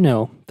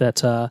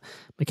that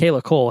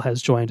Michaela Coel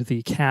has joined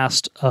the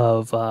cast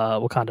of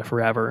Wakanda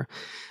Forever.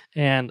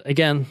 And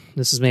again,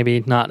 this is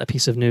maybe not a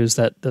piece of news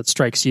that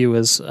strikes you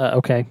as,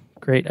 okay,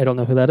 great, I don't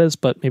know who that is,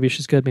 but maybe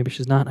she's good, maybe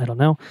she's not, I don't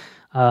know.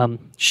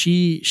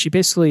 She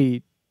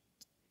basically,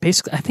 I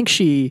think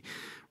she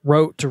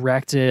wrote,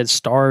 directed,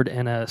 starred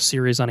in a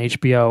series on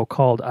HBO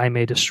called I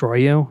May Destroy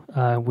You,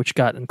 which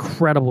got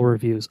incredible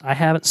reviews. I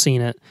haven't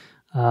seen it,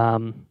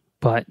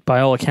 but by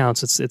all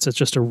accounts, it's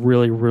just a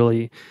really,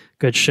 really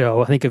good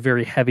show. I think a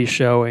very heavy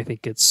show. I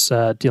think it's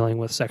dealing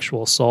with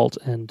sexual assault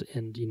and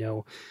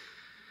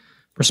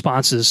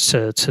responses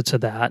to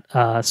that.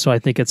 So I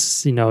think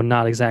it's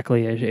not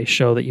exactly a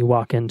show that you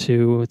walk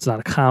into. It's not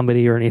a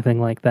comedy or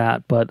anything like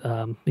that. But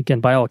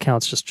again, by all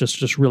accounts,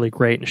 just really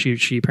great. And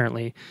she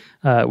apparently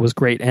was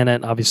great in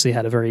it. Obviously,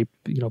 had a very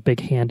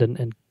big hand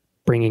in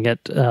bringing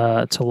it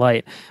to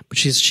light. But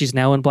she's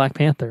now in Black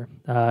Panther.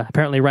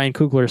 Apparently, Ryan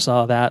Coogler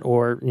saw that,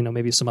 or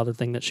maybe some other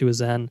thing that she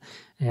was in,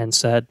 and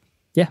said,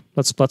 yeah,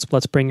 let's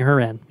bring her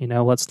in.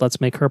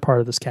 Let's make her part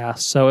of this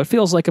cast. So it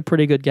feels like a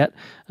pretty good get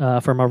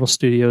for Marvel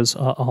Studios,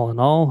 all in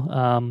all.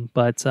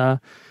 But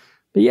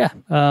yeah,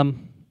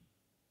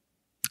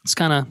 it's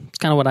kind of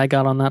what I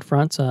got on that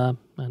front. And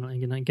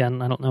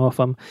again, I don't know if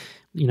I'm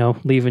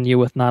leaving you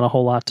with not a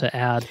whole lot to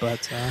add,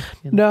 but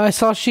no, I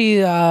saw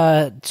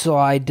so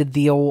I did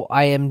the old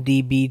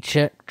IMDb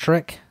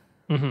trick.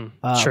 Mm-hmm.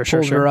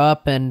 Pulled her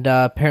up, and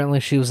apparently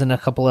she was in a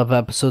couple of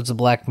episodes of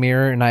Black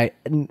Mirror, and I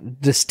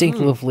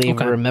distinctly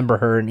remember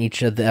her in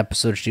each of the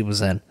episodes she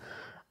was in.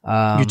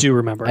 You do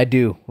remember? I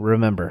do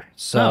remember.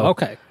 So,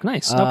 okay,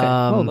 nice. Okay,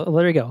 well,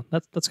 there you go.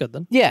 That's good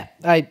then. Yeah,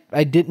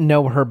 I didn't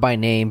know her by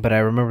name, but I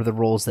remember the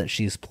roles that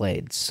she's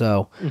played.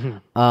 So,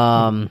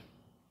 yeah,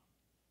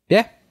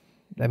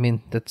 I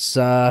mean that's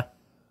I'm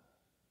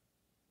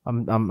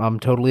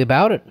totally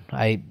about it.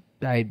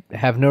 I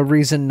have no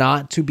reason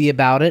not to be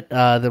about it.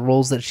 The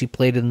roles that she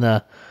played in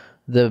the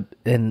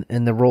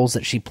roles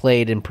that she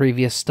played in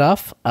previous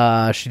stuff,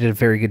 she did a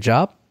very good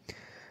job.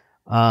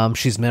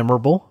 She's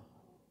memorable,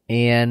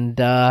 and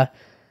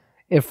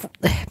if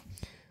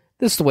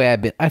this is the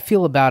way I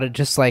feel about it,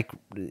 just like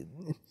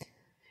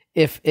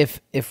if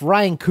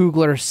Ryan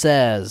Coogler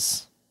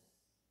says,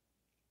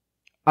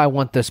 I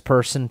want this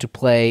person to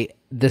play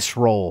this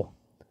role,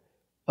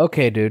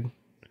 okay, dude.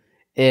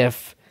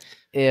 If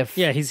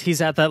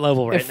he's at that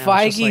level right if now.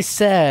 If Feige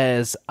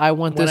says, I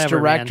want this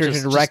director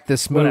to direct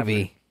this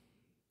movie,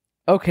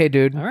 okay,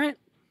 dude. All right.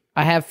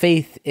 I have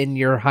faith in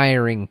your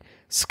hiring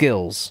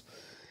skills.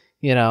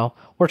 You know,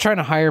 we're trying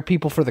to hire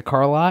people for the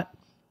car lot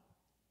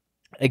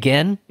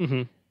again.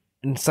 Mm-hmm.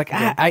 And it's like,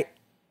 I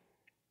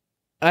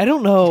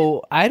don't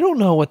know. I don't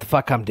know what the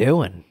fuck I'm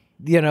doing.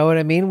 You know what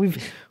I mean?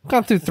 We've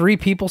gone through 3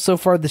 people so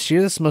far this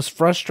year. This is the most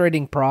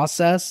frustrating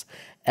process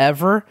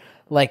ever.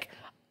 Like,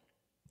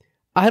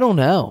 I don't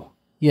know,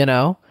 you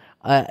know?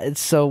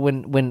 So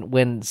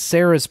when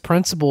Sarah's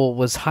principal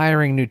was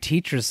hiring new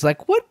teachers,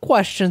 like, what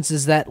questions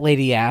is that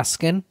lady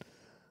asking?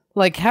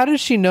 Like, how does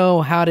she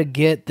know how to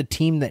get the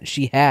team that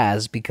she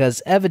has?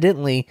 Because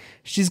evidently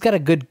she's got a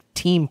good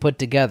team put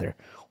together.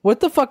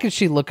 What the fuck is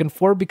she looking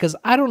for? Because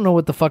I don't know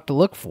what the fuck to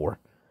look for.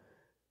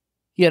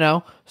 You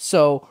know?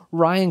 So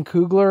Ryan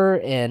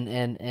Coogler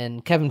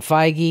and Kevin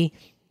Feige,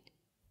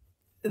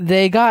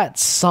 they got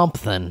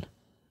something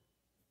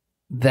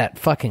that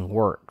fucking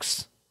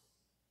works.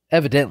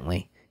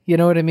 Evidently. You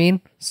know what I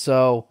mean?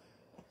 So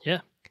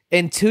yeah.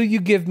 Until you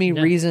give me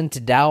reason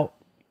to doubt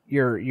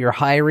your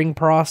hiring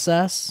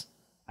process,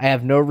 I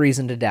have no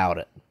reason to doubt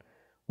it.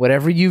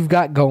 Whatever you've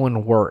got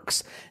going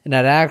works. And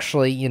that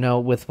actually, you know,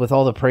 with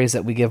all the praise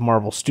that we give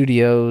Marvel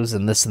Studios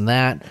and this and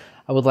that,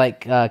 I would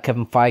like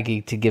Kevin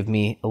Feige to give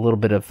me a little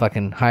bit of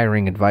fucking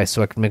hiring advice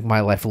so I can make my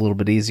life a little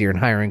bit easier in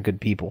hiring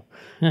good people.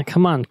 Yeah,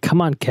 come on,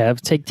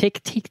 Kev. Take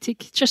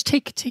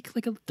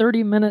like a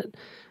 30-minute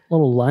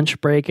little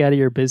lunch break out of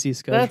your busy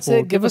schedule. That's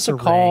it. Give us a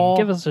call.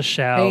 Give us a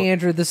shout. Hey,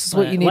 Andrew, this is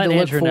what you need to look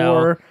Andrew for.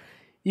 know.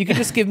 You can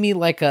just give me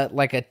like a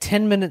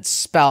 10-minute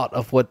spout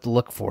of what to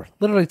look for.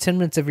 Literally 10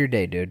 minutes of your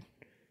day, dude.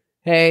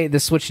 Hey,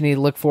 this is what you need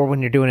to look for when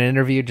you're doing an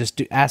interview.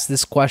 Just ask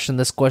this question,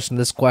 this question,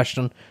 this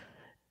question.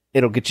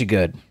 It'll get you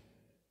good.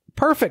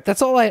 Perfect.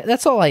 That's all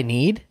I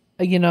need.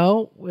 You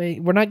know,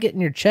 we're not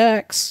getting your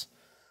checks,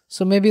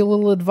 so maybe a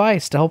little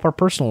advice to help our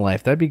personal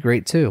life. That'd be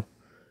great too.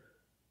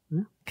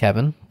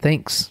 Kevin,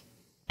 thanks,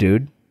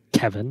 dude.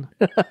 Kevin,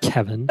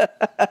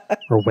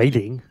 we're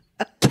waiting.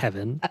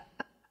 Kevin.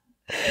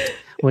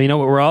 Well, you know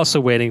what we're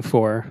also waiting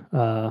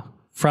for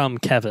from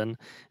Kevin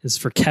is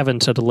for Kevin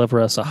to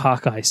deliver us a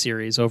Hawkeye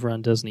series over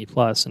on Disney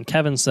Plus. And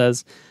Kevin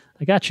says,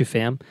 "I got you,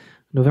 fam.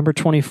 November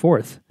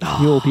 24th,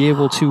 you'll be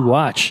able to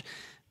watch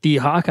the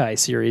Hawkeye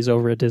series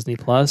over at Disney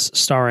Plus,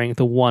 starring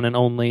the one and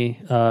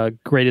only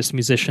greatest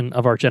musician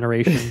of our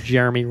generation,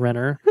 Jeremy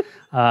Renner,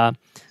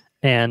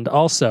 and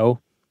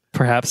also,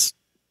 perhaps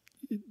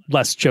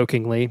less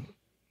jokingly,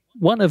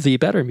 one of the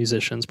better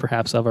musicians,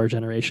 perhaps, of our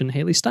generation,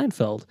 Haley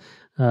Steinfeld,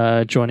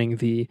 joining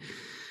the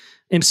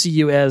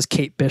MCU as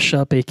Kate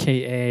Bishop,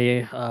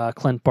 a.k.a.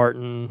 Clint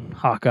Barton,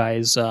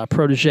 Hawkeye's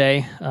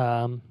protege.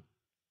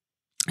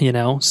 You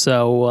know,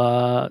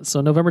 so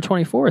November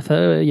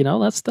 24th, you know,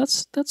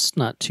 that's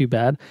not too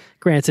bad.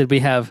 Granted, we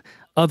have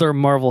other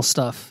Marvel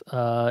stuff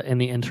in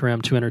the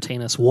interim to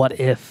entertain us. What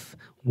if?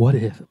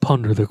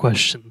 Ponder the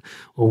question.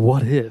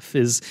 What if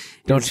is?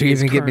 Don't you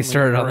even get me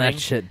started on that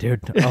shit, dude.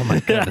 Oh my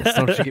goodness!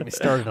 Don't you get me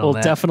started on that.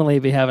 We'll definitely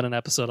be having an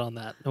episode on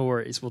that. No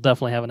worries. We'll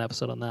definitely have an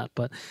episode on that.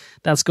 But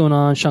that's going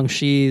on.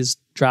 Shang-Chi's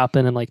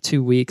dropping in like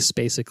 2 weeks,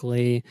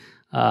 basically.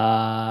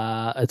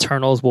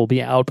 Eternals will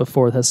be out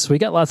before this. So we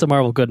got lots of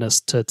Marvel goodness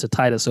to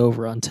tide us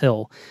over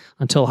until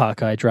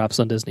Hawkeye drops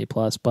on Disney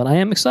Plus. But I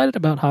am excited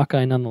about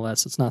Hawkeye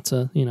nonetheless. It's not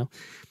to, you know,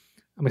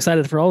 I'm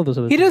excited for all of those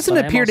other He things,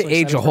 doesn't appear to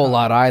age a whole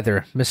lot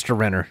either, Mr.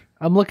 Renner.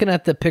 I'm looking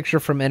at the picture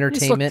from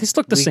Entertainment. He's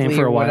looked the same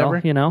for a while,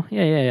 whatever. you know?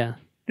 Yeah.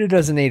 Dude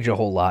doesn't age a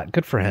whole lot.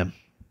 Good for him.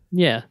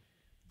 Yeah.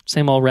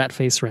 Same old rat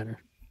face Renner.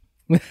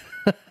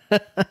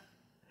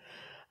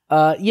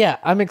 Yeah,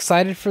 I'm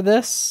excited for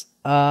this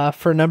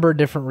for a number of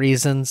different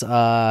reasons.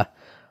 I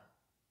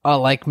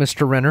like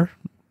Mr. Renner.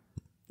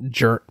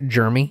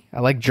 Jeremy.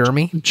 I like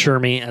Jeremy.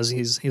 Jeremy, as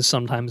he's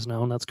sometimes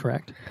known. That's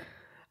correct.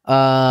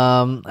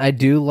 I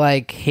do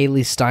like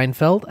Haley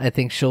Steinfeld. I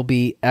think she'll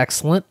be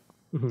excellent.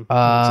 Mm-hmm.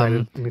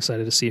 I'm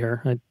excited to see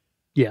her.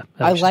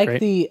 I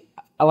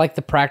like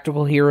the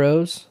practical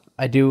heroes.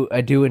 I do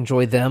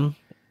enjoy them.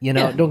 You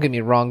know, Don't get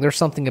me wrong. There's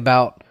something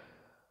about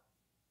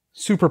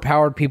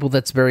superpowered people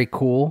that's very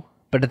cool,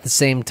 but at the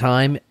same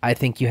time, I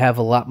think you have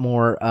a lot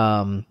more.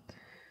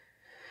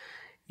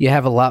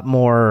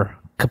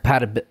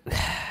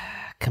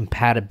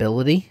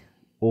 Compatibility,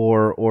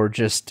 or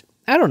just.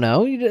 I don't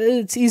know.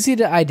 It's easy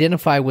to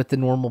identify with the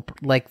normal,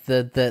 like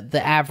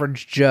the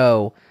average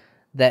Joe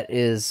that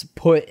is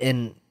put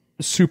in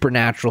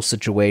supernatural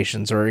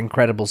situations or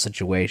incredible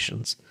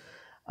situations,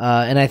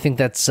 and I think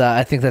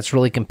that's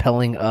really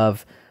compelling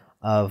of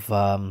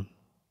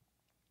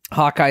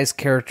Hawkeye's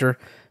character,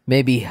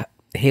 maybe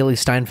Haley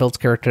Steinfeld's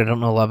character. I don't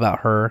know a lot about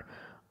her.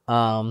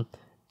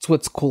 It's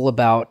what's cool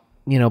about,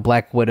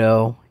 Black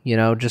Widow,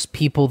 just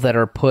people that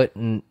are put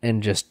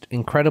in just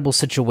incredible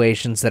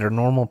situations that are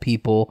normal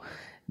people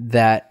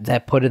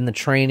that put in the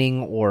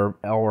training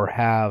or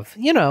have,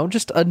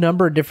 just a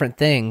number of different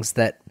things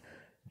that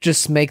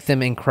just make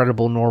them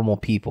incredible normal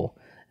people.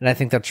 And I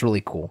think that's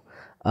really cool,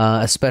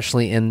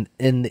 especially in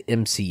the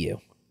MCU.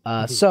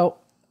 So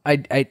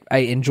I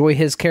enjoy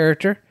his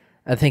character.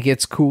 I think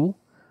it's cool.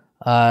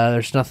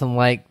 There's nothing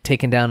like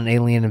taking down an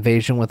alien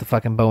invasion with a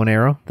fucking bow and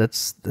arrow.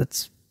 That's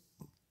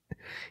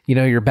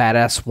your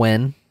badass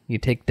when you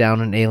take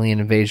down an alien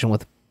invasion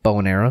with a bow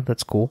and arrow.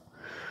 That's cool.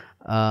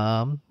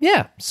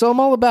 Yeah, so I'm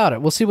all about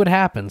it. We'll see what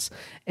happens.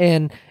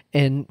 And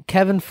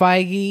Kevin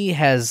Feige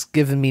has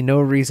given me no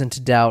reason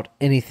to doubt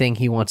anything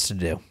he wants to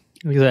do.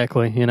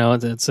 Exactly.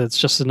 It's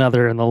just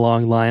another in the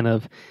long line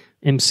of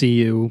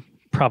MCU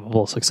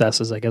probable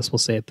successes, I guess we'll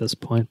say at this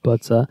point.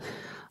 But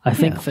I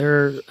think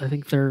they're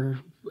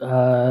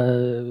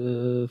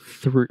 4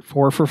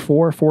 for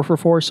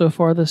 4 so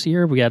far this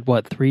year. We had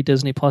 3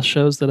 Disney Plus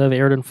shows that have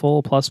aired in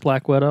full, plus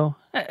Black Widow.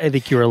 I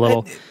think you were a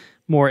little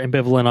more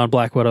ambivalent on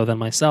Black Widow than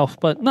myself,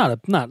 but not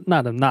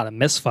a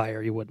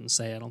misfire. You wouldn't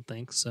say, I don't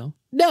think so.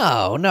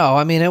 No.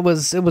 I mean, it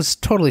was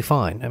totally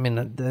fine. I mean,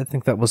 I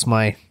think that was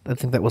my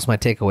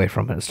takeaway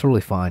from it. It's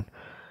totally fine.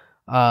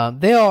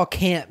 They all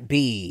can't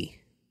be.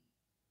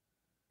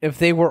 If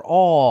they were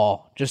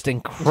all just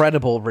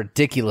incredible,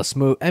 ridiculous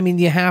movies, I mean,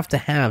 you have to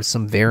have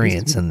some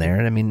variance in there.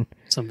 I mean,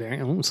 some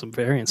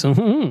variance.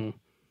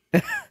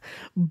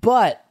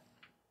 But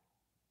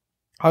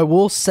I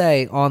will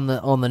say on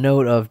the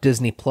note of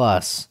Disney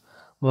Plus,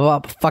 I'm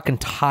about fucking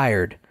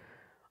tired.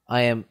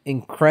 I am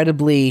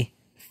incredibly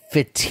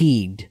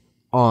fatigued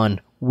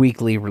on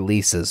weekly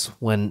releases.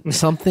 When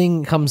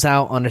something comes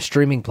out on a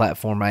streaming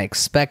platform, I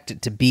expect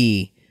it to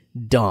be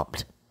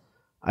dumped.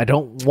 I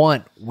don't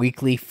want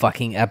weekly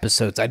fucking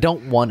episodes. I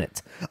don't want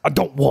it.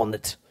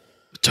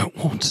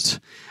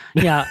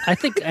 Yeah, I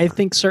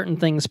think certain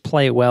things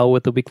play well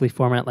with the weekly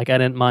format. Like, I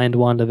didn't mind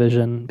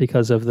WandaVision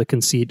because of the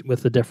conceit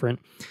with the different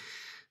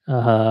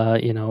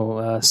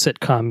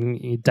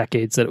sitcom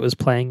decades that it was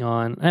playing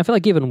on. And I feel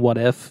like even What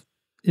If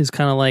is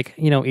kind of like,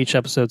 each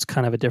episode's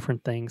kind of a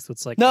different thing. So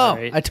it's like, no,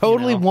 right, I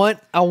totally want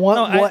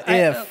What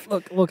If.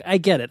 Look, I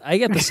get it. I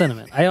get the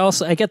sentiment.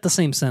 I get the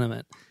same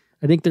sentiment.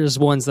 I think there's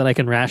ones that I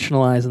can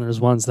rationalize and there's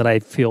ones that I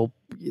feel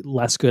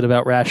less good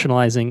about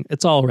rationalizing.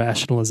 It's all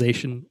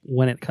rationalization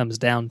when it comes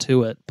down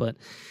to it. But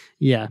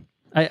yeah,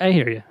 I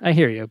hear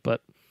you. But,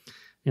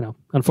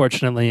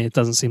 unfortunately, it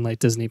doesn't seem like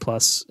Disney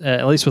Plus,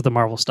 at least with the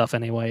Marvel stuff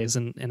anyway, is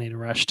in any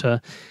rush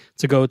to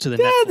go to the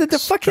Netflix the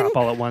fucking, drop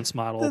all at once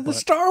model. The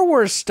Star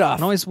Wars stuff.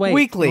 Can always wait.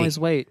 Weekly. Can always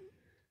wait.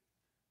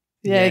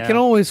 Yeah, you can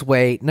always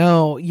wait.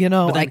 No,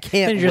 I can't.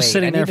 Then you're just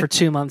sitting there for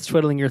 2 months,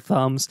 twiddling your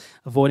thumbs,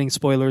 avoiding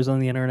spoilers on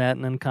the internet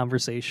and then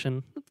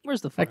conversation.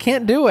 Where's the fun? I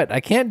can't do it.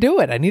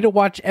 I need to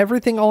watch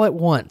everything all at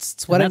once.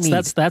 It's what I need.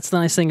 That's the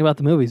nice thing about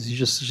the movies. You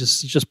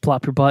just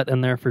plop your butt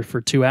in there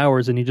for 2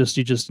 hours and you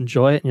just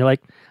enjoy it. And you're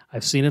like,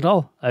 I've seen it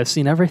all. I've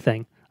seen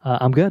everything.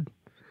 I'm good.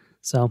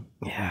 So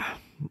yeah,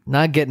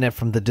 not getting it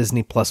from the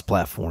Disney Plus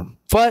platform,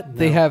 but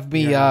they have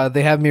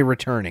me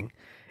returning.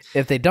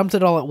 If they dumped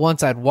it all at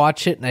once, I'd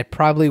watch it, and I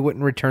probably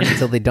wouldn't return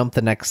until they dump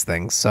the next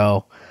thing.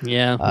 So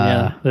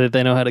yeah,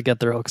 they know how to get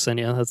their hooks in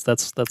you.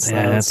 That's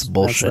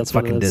bullshit. That's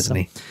fucking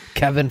Disney. So.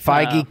 Kevin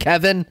Feige,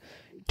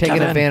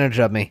 taking advantage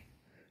of me.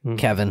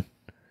 Kevin.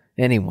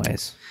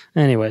 Anyways,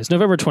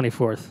 November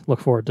 24th.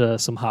 Look forward to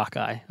some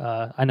Hawkeye.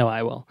 I know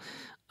I will.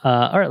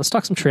 All right, let's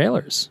talk some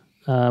trailers.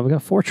 We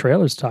got 4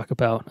 trailers to talk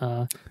about.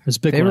 There's a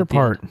big one at the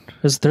end.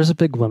 There's a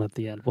big one at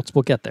the end.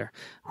 We'll get there.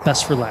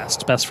 Best for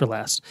last.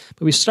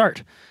 But we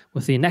start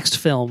with the next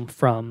film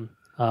from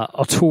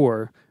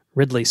auteur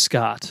Ridley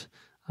Scott,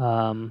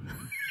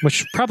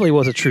 which probably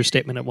was a true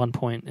statement at one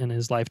point in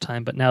his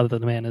lifetime, but now that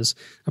the man is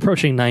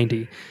approaching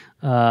 90,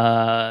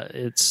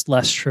 it's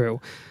less true.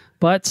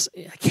 But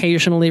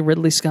occasionally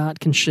Ridley Scott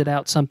can shit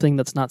out something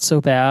that's not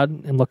so bad.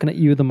 And looking at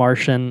you, The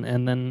Martian,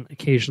 and then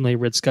occasionally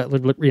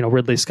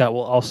Ridley Scott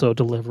will also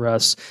deliver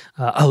us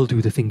I'll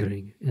Do the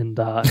Fingering and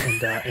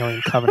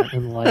Alien Covenant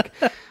and the like.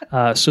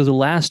 So The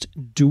Last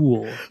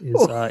Duel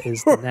is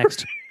the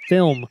next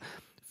film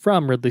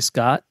from Ridley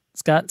Scott.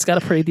 It's got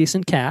a pretty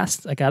decent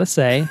cast, I gotta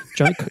say.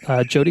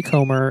 Jodie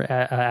Comer,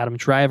 Adam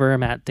Driver,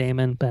 Matt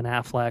Damon, Ben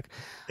Affleck.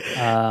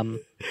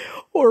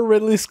 Or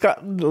Ridley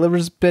Scott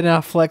delivers Ben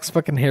Affleck's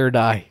fucking hair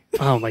dye.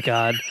 Oh my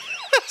god.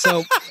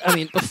 So, I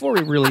mean, before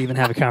we really even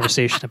have a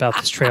conversation about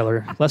this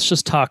trailer, let's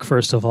just talk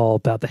first of all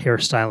about the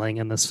hairstyling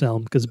in this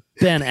film, because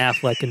Ben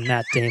Affleck and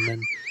Matt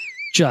Damon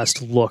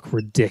just look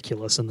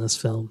ridiculous in this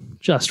film.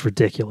 Just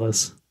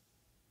ridiculous.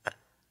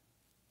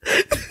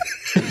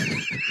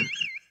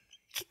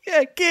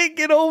 I can't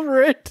get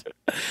over it.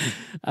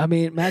 I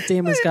mean, Matt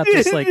Damon's got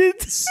this like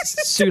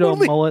pseudo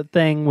mullet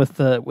thing with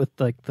the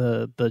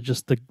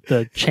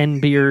chin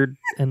beard,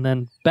 and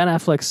then Ben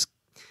Affleck's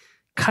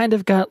kind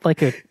of got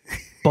like a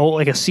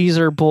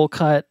Caesar bowl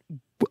cut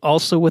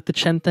also with the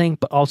chin thing,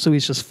 but also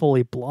he's just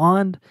fully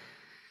blonde.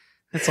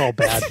 It's all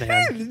bad,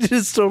 man. It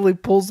just totally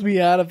pulls me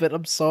out of it.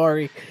 I'm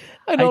sorry.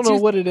 I don't know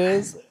what it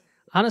is.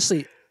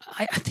 Honestly,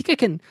 I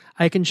think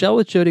I can gel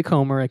with Jodie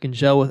Comer, I can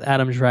gel with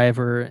Adam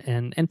Driver,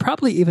 and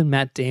probably even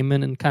Matt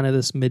Damon in kind of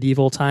this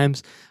medieval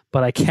times,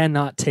 but I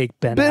cannot take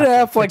Ben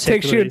Affleck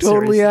takes you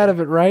totally seriously. out of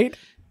it, right?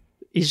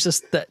 He's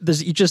just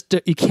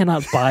you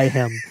cannot buy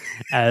him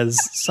as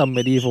some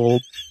medieval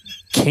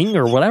king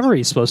or whatever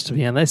he's supposed to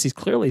be in this. He's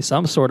clearly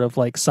some sort of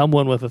like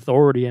someone with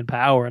authority and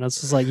power, and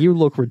it's just like, you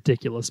look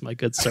ridiculous, my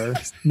good sir.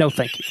 No,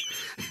 thank you.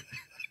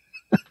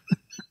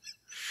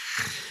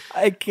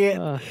 I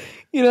can't.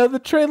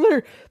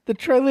 The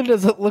trailer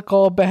doesn't look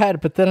all bad,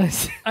 but then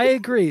I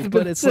agree,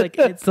 but it's like,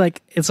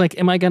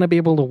 am I going to be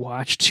able to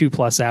watch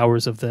 2+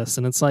 hours of this?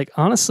 And it's like,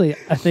 honestly,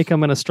 I think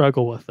I'm going to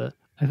struggle with it.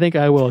 I think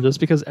I will,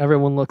 just because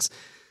everyone looks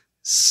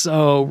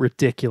so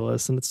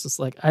ridiculous, and it's just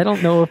like, I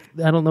don't know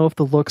if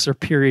the looks are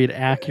period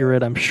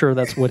accurate. I'm sure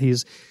that's what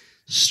he's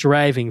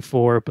striving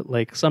for, but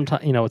like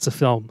sometimes, it's a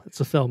film,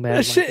 man.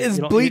 That shit is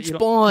bleach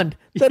blonde.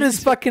 That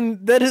is fucking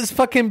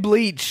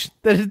bleach.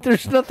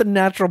 There's nothing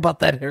natural about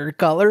that hair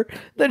color.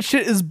 That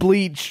shit is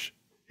bleach.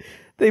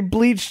 They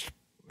bleached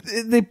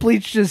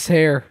his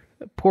hair.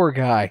 Poor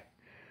guy.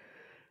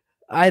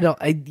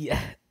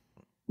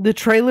 The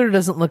trailer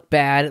doesn't look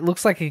bad. It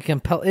looks like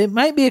it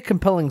might be a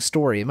compelling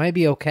story. It might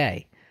be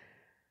okay.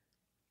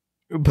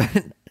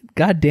 But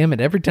God damn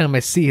it, every time I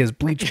see his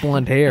bleach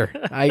blonde hair,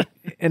 I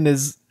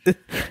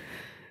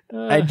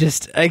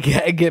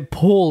get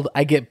pulled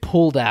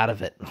out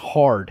of it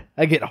hard.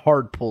 I get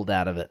hard pulled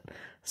out of it.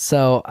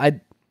 So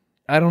I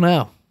don't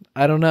know.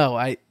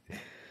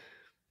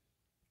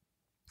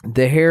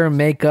 The hair and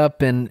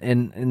makeup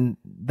and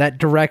that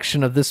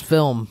direction of this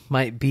film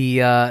might be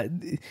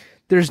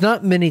there's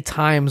not many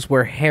times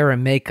where hair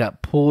and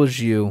makeup pulls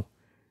you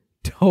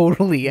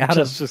totally out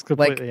just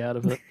completely out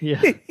of it.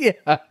 Yeah.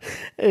 Yeah.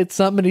 It's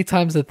not many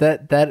times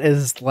that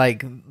is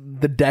like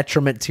the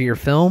detriment to your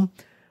film,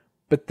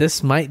 but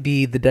this might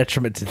be the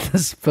detriment to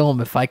this film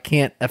if I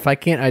can't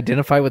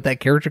identify with that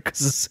character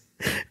because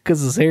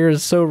his hair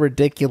is so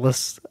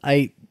ridiculous.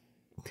 I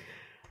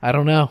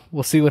don't know.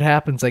 We'll see what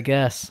happens, I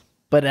guess.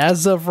 But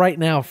as of right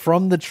now,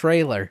 from the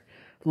trailer,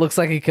 looks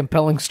like a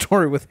compelling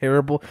story with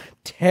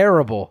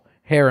terrible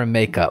hair and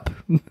makeup.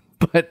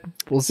 But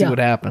we'll see what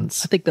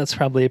happens. I think that's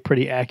probably a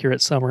pretty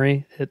accurate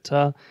summary. It,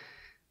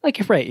 like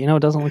you're right, it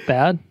doesn't look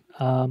bad.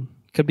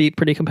 Could be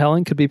pretty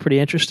compelling, could be pretty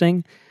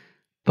interesting.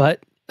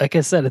 But like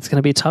I said, it's going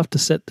to be tough to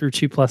sit through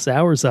 2+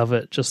 hours of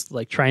it, just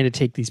like trying to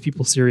take these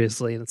people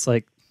seriously. And it's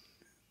like,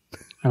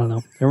 I don't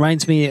know. It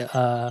reminds me,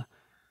 there's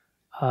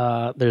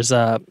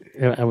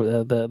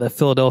the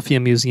Philadelphia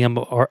Museum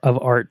of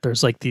Art.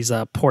 There's like these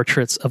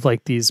portraits of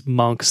like these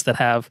monks that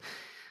have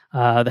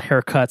the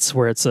haircuts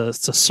where it's a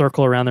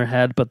circle around their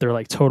head, but they're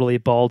like totally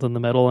bald in the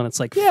middle, and it's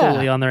like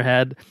fully on their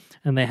head,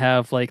 and they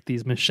have like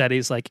these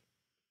machetes like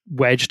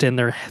wedged in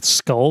their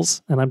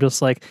skulls, and I'm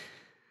just like,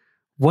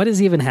 what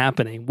is even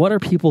happening? What are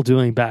people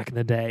doing back in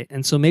the day?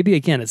 And so maybe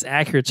again, it's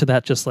accurate to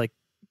that just like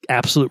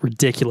absolute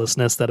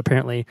ridiculousness that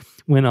apparently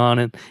went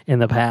on in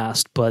the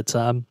past, but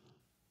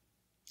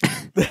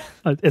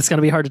it's going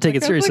to be hard to take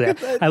it seriously.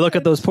 I look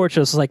at those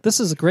portraits, like, this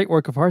is a great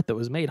work of art that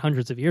was made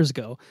hundreds of years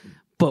ago,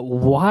 but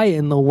why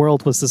in the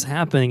world was this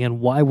happening, and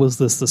why was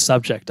this the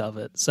subject of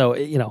it? So,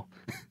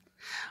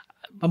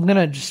 I'm going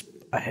to just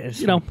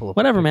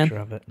whatever, man.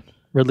 Of it.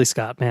 Ridley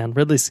Scott, man.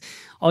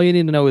 All you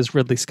need to know is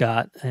Ridley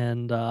Scott,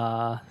 and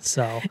And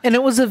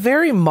it was a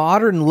very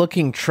modern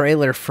looking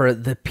trailer for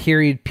the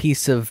period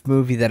piece of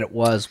movie that it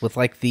was, with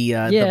like the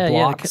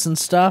blocks and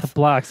stuff. The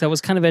blocks, that was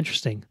kind of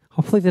interesting.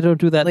 Hopefully they don't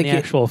do that in the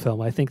actual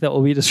film. I think that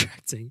will be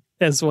distracting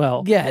as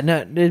well. Yeah, no,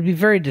 it'd be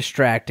very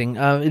distracting.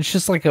 It's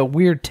just like a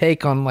weird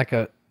take on like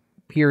a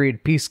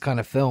period piece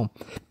kind of film.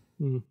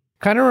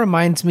 Kind of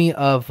reminds me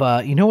of,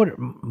 what it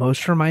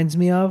most reminds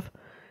me of?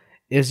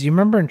 Is, you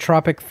remember in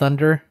Tropic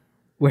Thunder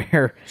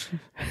where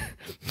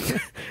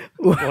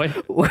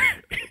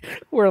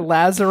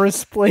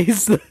Lazarus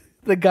plays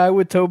the guy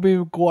with Tobey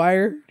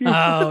Maguire?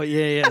 Oh,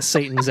 yeah,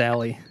 Satan's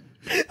Alley.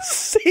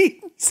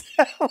 Satan's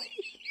Alley.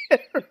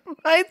 It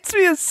reminds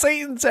me of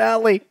Satan's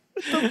Alley.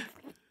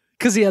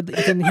 Because he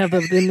didn't have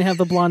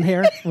the blonde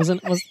hair. Was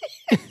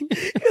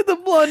the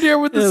blonde hair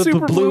with the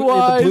super blue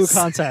eyes, the blue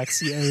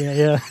contacts.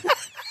 Yeah.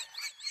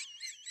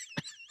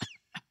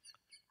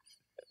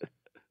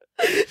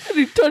 And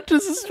he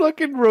touches his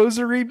fucking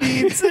rosary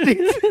beads, and he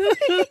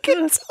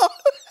gets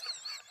off.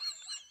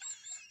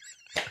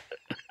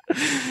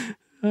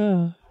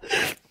 Oh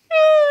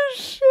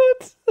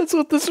shit! That's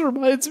what this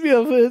reminds me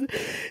of. It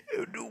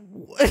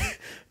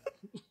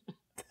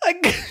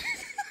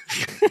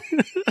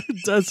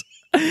does.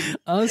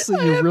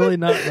 Honestly, you're really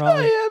not wrong.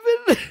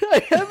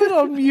 I have it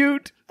on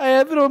mute. I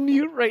have it on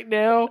mute right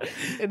now.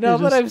 And now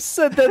that I've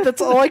said that,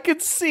 that's all I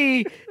can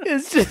see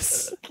is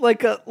just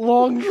like a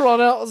long drawn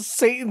out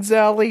Satan's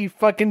Alley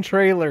fucking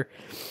trailer.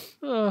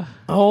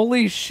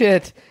 Holy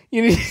shit.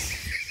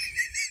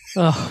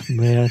 Oh,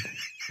 man.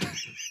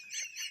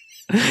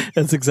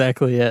 That's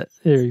exactly it.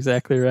 You're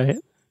exactly right.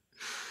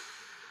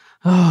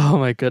 Oh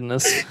my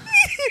goodness.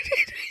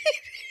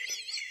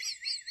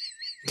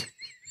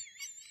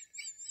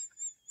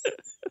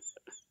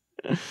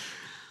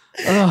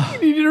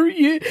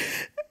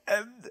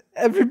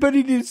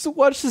 Everybody needs to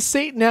watch the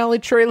Satan Alley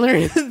trailer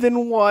and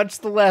then watch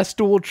the last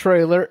Duel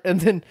trailer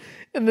and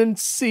then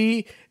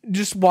see.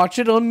 Just watch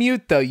it on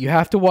mute though. You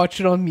have to watch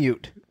it on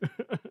mute.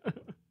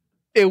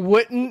 It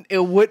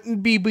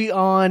wouldn't be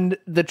beyond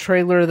the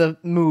trailer of the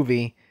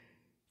movie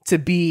to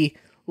be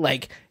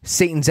like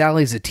Satan's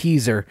Alley is a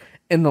teaser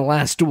and the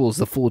last Duel is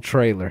the full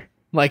trailer.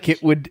 Like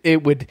it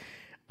would.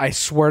 I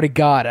swear to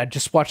God, I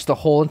just watched the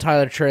whole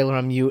entire trailer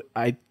on mute.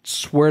 I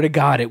swear to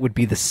God, it would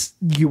be this.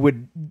 You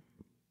would,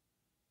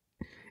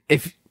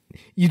 if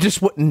you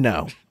just wouldn't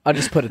know. I'll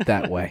just put it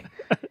that way.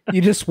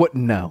 You just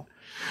wouldn't know.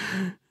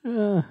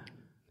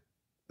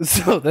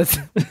 So that's.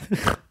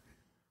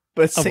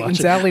 But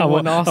Satan's Alley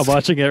went off. I'm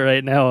watching it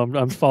right now.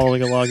 I'm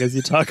following along as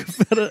you talk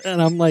about it,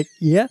 and I'm like,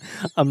 yeah.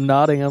 I'm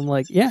nodding. I'm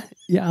like, yeah.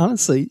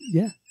 Honestly,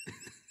 yeah.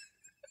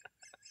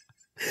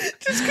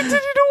 Just continue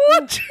to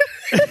watch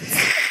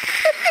it.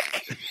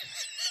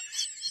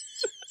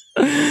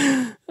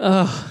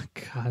 Oh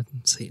God,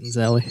 Satan's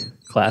Alley,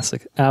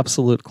 classic,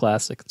 absolute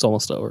classic. It's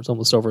almost over.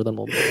 Then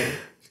we'll move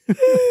on.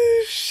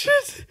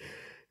 Shit,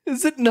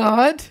 is it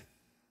not?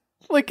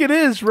 Like it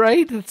is,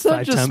 right? It's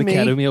not just me.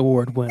 5-time Academy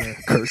Award winner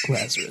Kirk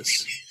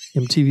Lazarus,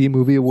 MTV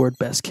Movie Award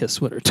Best Kiss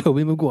winner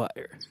Tobey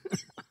Maguire.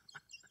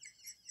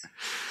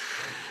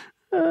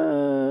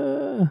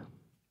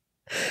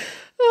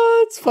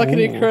 It's fucking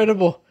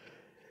incredible.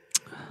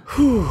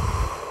 Whew.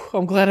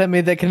 I'm glad I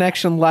made that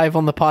connection live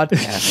on the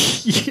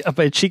podcast. Yeah,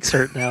 my cheeks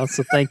hurt now,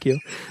 so thank you.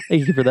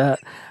 Thank you for that.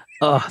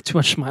 Too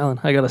much smiling.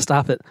 I gotta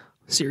stop it.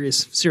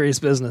 Serious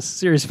business.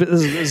 This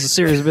is a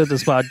serious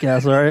business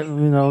podcast, all right?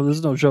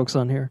 There's no jokes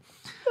on here.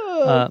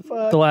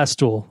 The Last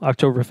Duel,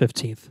 October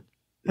 15th.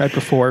 Right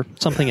before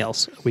something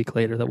else a week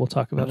later that we'll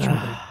talk about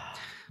shortly.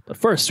 But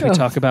first, we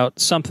talk about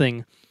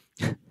something...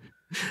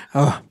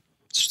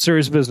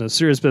 serious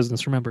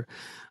business, remember.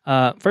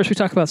 First, we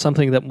talk about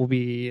something that will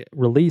be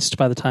released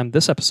by the time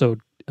this episode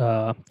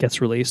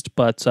gets released,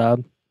 but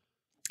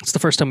it's the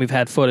first time we've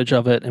had footage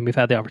of it, and we've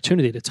had the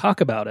opportunity to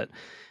talk about it.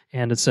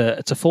 And it's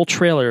a full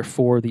trailer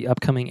for the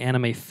upcoming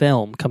anime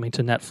film coming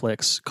to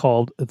Netflix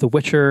called The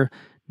Witcher: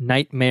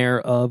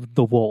 Nightmare of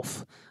the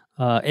Wolf,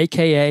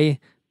 aka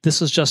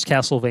This Is Just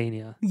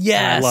Castlevania.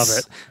 Yes, I love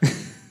it.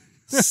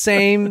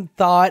 Same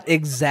thought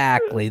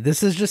exactly.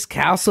 This is just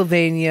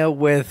Castlevania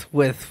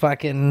with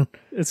fucking.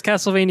 It's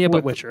Castlevania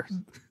but Witcher.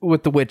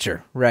 With The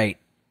Witcher, right?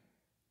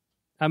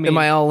 I mean, am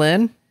I all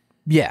in?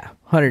 Yeah,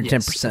 110%.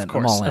 Yes, of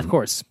course, I'm all in. Of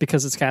course,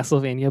 because it's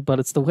Castlevania, but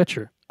it's The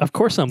Witcher. Of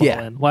course I'm all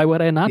in. Why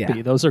would I not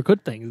be? Those are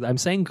good things. I'm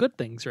saying good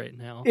things right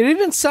now. It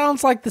even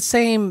sounds like the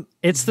same...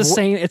 It's the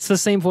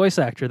same voice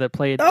actor that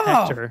played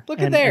Hector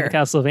in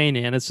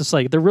Castlevania, and it's just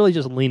like, they're really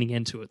just leaning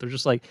into it. They're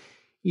just like,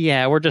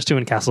 yeah, we're just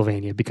doing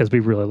Castlevania because we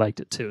really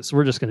liked it too, so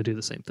we're just going to do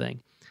the same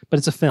thing. But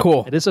it's a film.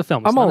 Cool. It is a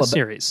film. It's not a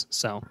series,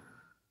 so...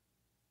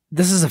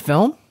 This is a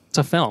film? It's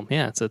a film,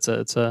 yeah. It's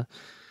an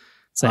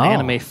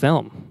anime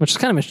film, which is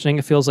kind of interesting.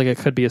 It feels like it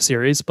could be a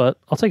series, but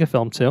I'll take a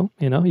film too.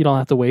 You don't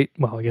have to wait.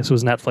 Well, I guess it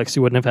was Netflix.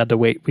 You wouldn't have had to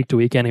wait week to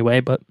week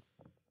anyway, but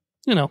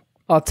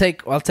I'll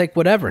take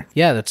whatever.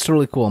 Yeah, that's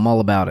totally cool. I'm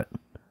all about it.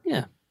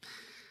 Yeah.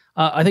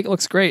 I think it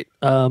looks great.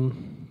 I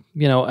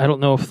don't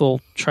know if they'll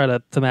try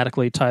to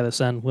thematically tie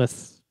this in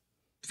with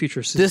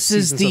future This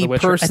is the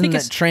person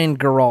that trained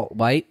Geralt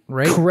White,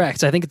 right?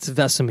 Correct. I think it's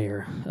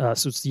Vesemir.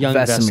 So it's young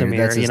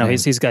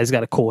Vesemir. He's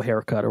got a cool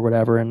haircut or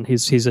whatever, and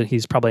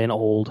he's probably an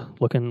old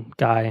looking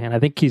guy. And I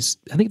think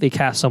they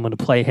cast someone to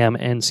play him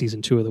in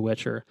season 2 of The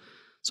Witcher.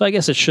 So I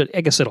guess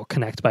it'll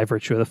connect by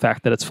virtue of the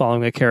fact that it's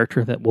following a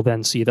character that we'll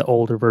then see the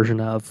older version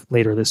of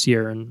later this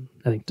year, and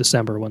I think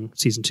December when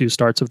season 2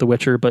 starts of The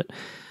Witcher. But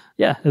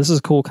yeah, this is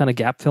a cool kind of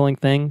gap filling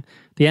thing.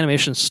 The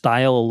animation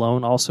style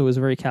alone also is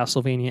very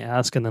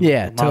Castlevania-esque, and then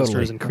the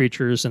monsters and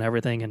creatures and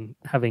everything, and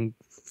having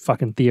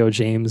fucking Theo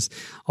James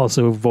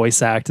also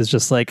voice act is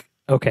just like,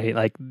 okay,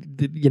 like,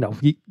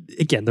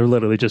 again, they're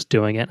literally just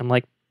doing it. I'm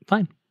like,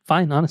 fine,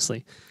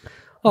 honestly.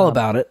 All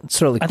about it.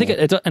 It's really cool. I think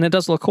it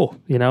does look cool,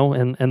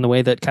 and the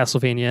way that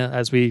Castlevania,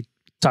 as we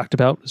talked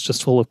about, is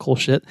just full of cool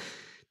shit.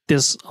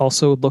 This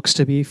also looks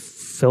to be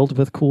filled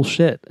with cool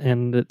shit,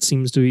 and it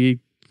seems to be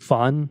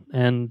fun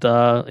and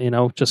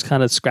just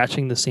kind of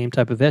scratching the same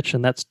type of itch,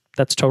 and that's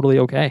totally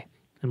okay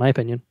in my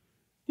opinion.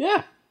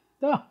 Yeah,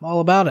 all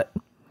about it.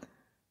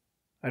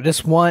 I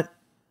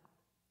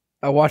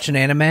watch an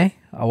anime,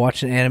 I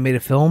watch an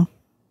animated film,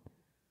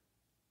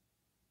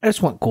 I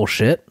just want cool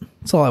shit.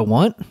 That's all I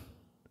want.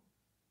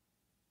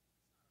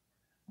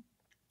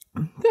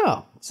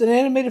 No, it's an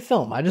animated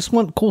film. I just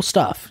want cool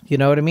stuff. You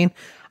know what I mean?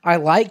 I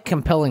like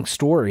compelling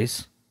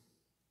stories.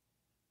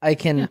 I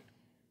can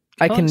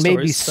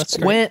maybe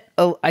squint.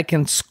 I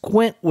can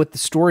squint with the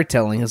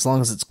storytelling as long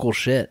as it's cool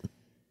shit.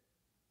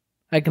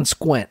 I can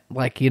squint.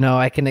 I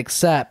can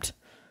accept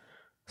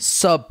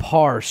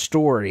subpar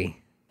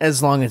story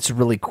as long as it's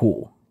really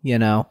cool.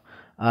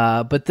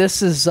 But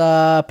this is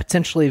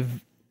potentially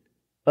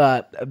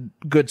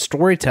good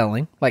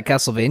storytelling, like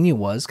Castlevania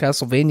was.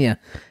 Castlevania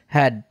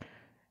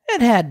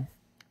had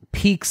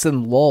peaks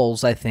and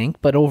lulls, I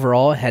think, but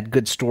overall it had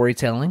good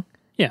storytelling.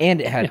 Yeah,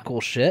 and it had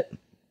cool shit.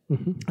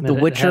 Mm-hmm. The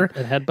Witcher,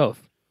 it had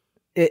both.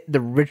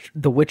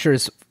 The Witcher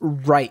is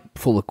right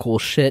full of cool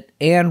shit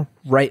and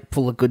right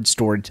full of good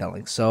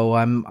storytelling. So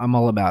I'm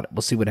all about it.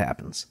 We'll see what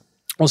happens.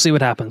 We'll see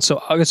what happens.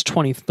 So August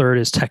 23rd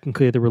is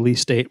technically the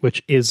release date,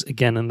 which is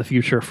again in the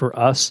future for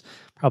us.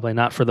 Probably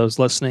not for those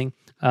listening.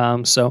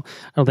 So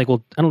I don't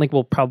think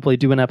we'll probably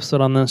do an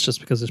episode on this,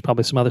 just because there's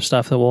probably some other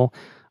stuff that we'll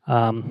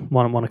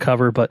want to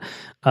cover. But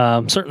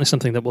certainly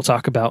something that we'll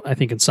talk about, I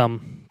think, in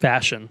some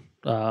fashion.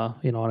 On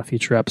a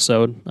future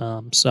episode.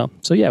 So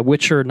yeah,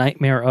 Witcher: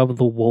 Nightmare of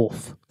the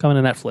Wolf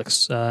coming to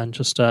Netflix in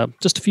just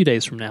a few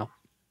days from now.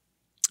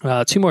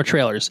 2 more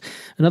trailers.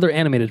 Another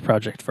animated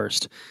project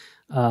first.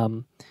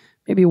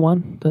 Maybe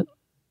one that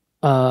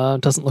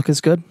doesn't look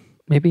as good.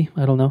 Maybe,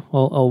 I don't know.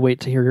 I'll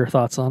wait to hear your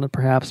thoughts on it,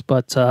 perhaps.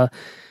 But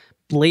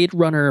Blade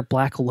Runner: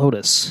 Black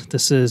Lotus.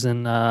 This is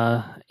an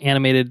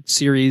animated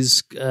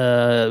series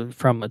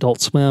from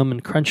Adult Swim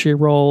and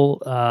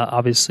Crunchyroll.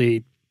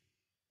 Obviously,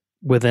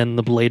 within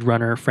the Blade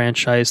Runner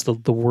franchise, the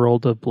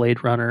world of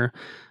Blade Runner,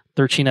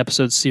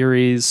 13-episode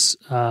series.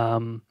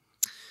 Not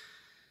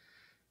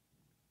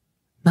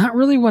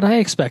really what I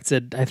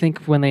expected. I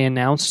think when they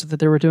announced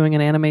that they were doing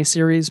an anime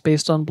series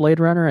based on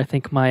Blade Runner, I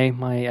think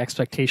my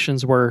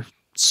expectations were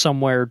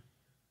somewhere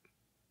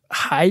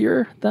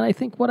higher than I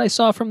think what I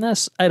saw from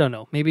this. I don't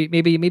know. Maybe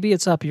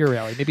it's up your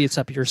alley. Maybe it's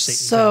up your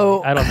Satan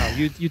alley. I don't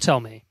know. You tell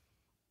me.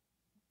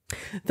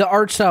 The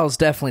art style is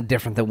definitely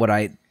different than what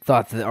I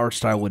thought the art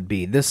style would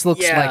be. This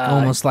looks like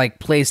almost like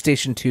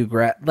PlayStation 2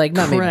 maybe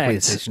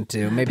PlayStation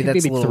 2. Maybe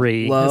that's a little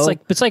 3. Low.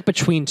 It's like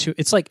between 2.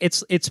 It's like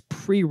it's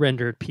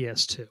pre-rendered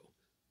PS2.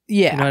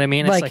 Yeah. You know what I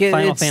mean? It's like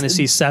Final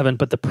Fantasy 7,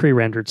 but the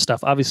pre-rendered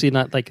stuff. Obviously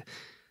not like,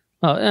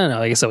 I don't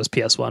know, I guess that was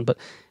PS1, but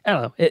I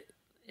don't know.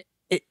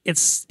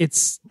 It's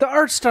the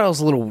art style is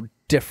a little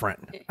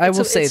different. I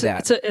will say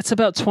that. It's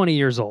about 20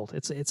 years old.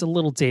 It's a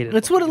little dated.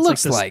 That's what it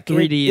looks like.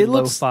 3D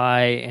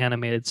lo-fi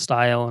animated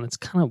style, and it's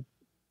kind of,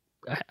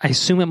 I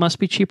assume it must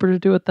be cheaper to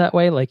do it that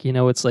way. Like,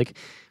 it's like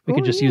we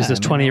could just use this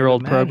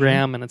 20-year-old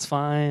program and it's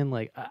fine.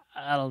 Like,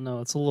 I don't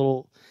know.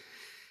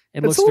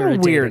 It looks very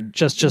weird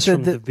just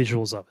from the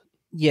visuals of it.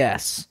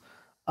 Yes.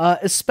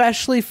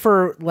 Especially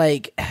for,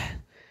 like,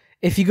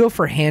 if you go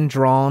for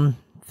hand-drawn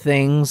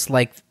things,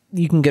 like,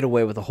 you can get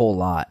away with a whole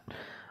lot.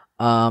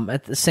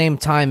 At the same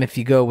time, if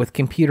you go with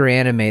computer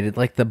animated,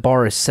 like, the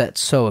bar is set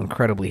so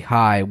incredibly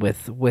high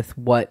with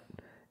what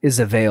is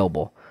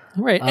available.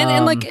 Right. And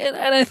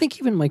I think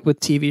even like with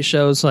TV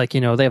shows, like,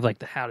 they have like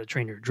the How to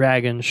Train Your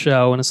Dragon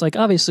show, and it's like,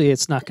 obviously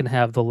it's not going to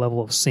have the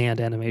level of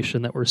sand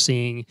animation that we're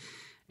seeing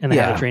in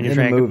the How to Train Your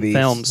Dragon movies,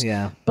 films.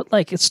 Yeah. But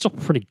like, it's still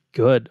pretty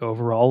good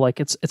overall. Like,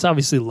 it's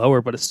obviously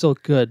lower, but it's still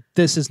good.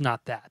 This is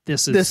not that.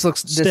 This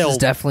is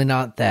definitely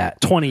not that.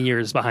 20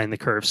 years behind the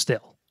curve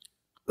still.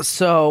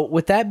 So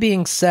with that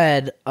being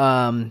said,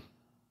 I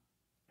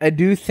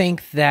do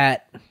think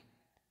that,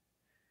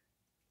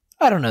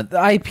 I don't know,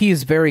 the IP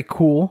is very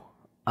cool.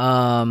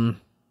 I'd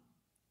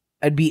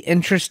be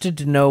interested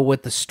to know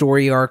what the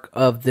story arc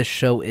of this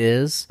show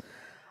is.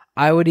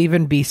 I would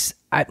even be,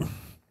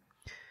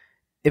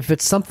 if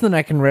it's something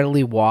I can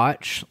readily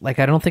watch. Like,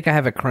 I don't think I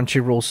have a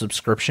Crunchyroll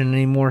subscription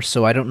anymore,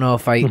 so I don't know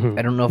if I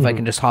don't know if I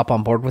can just hop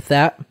on board with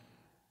that.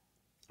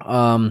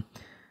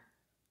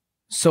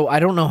 So I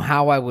don't know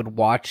how I would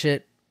watch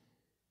it.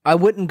 I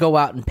wouldn't go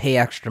out and pay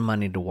extra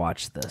money to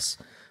watch this.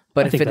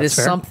 But if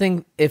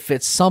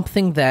it's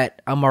something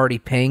that I'm already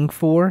paying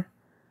for,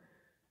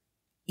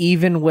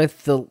 even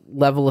with the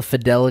level of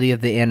fidelity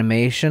of the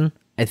animation,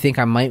 I think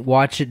I might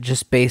watch it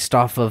just based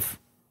off of,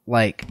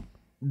 like,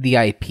 the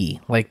IP,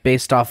 like,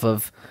 based off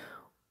of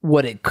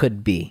what it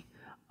could be.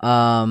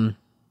 I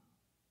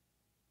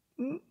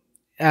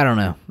don't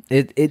know.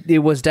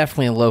 It was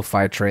definitely a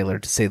lo-fi trailer,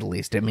 to say the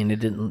least. I mean,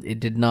 it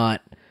did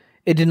not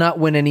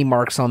win any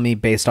marks on me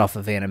based off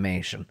of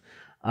animation.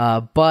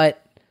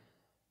 But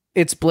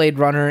it's Blade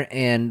Runner,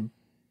 and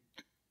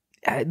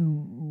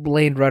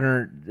Blade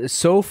Runner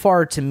so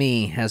far to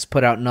me has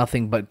put out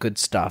nothing but good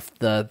stuff.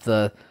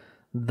 The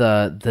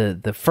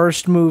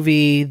first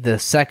movie, the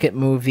second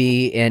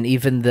movie, and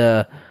even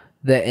the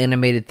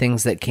animated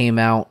things that came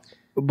out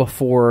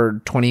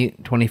before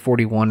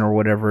 2041 or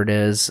whatever it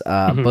is.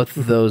 Both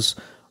of those,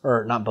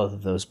 or not both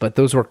of those, but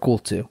those were cool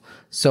too.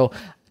 So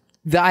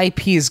the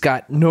IP's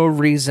got no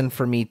reason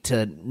for me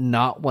to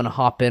not want to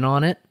hop in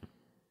on it.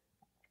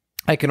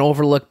 I can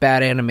overlook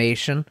bad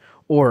animation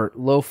or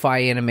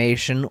lo-fi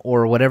animation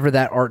or whatever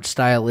that art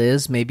style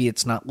is. Maybe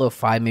it's not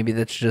lo-fi. Maybe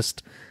that's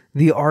just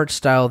the art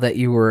style that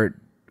you were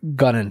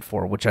gunning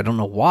for, which I don't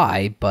know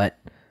why, but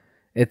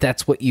if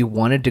that's what you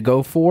wanted to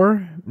go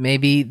for,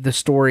 maybe the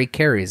story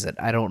carries it.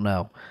 I don't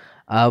know.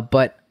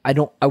 But I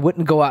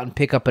wouldn't go out and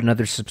pick up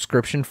another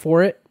subscription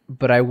for it,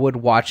 but I would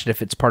watch it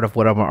if it's part of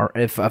what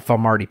if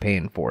I'm already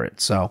paying for it.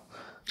 So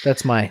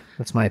that's my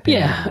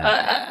opinion.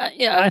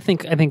 Yeah. I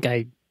think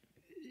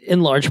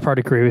in large part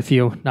agree with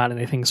you. Not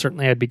anything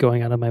certainly I'd be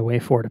going out of my way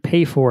for to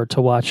pay for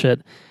to watch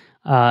it.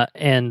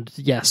 And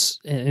yes,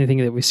 anything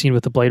that we've seen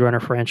with the Blade Runner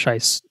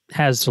franchise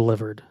has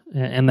delivered,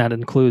 and that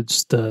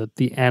includes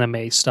the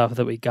anime stuff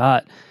that we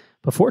got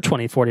before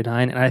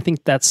 2049. And I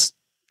think that's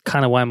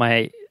kind of why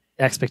my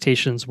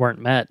expectations weren't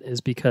met,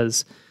 is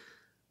because,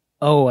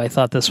 I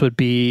thought this would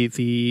be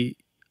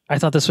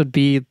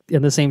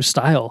in the same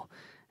style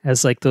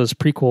as like those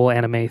prequel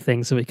anime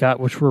things that we got,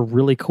 which were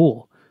really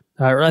cool.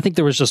 I think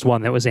there was just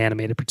one that was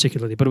animated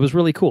particularly, but it was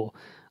really cool.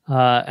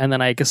 And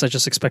then I guess I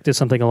just expected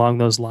something along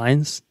those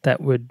lines that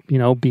would,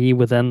 be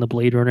within the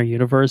Blade Runner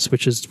universe,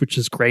 which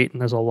is great.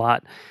 And there's a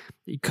lot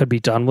that could be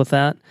done with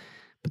that.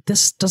 But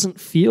this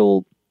doesn't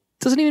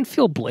even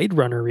feel Blade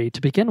Runner-y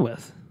to begin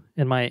with,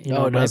 in my, it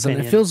my doesn't.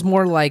 opinion. It feels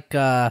more like,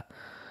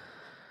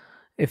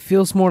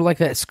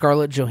 that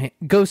Scarlett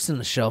Johansson Ghost in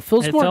the Shell.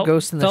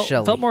 Ghost in the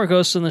Shell. Felt more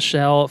Ghost in the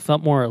Shell.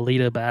 Felt more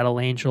Alita Battle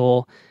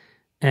Angel.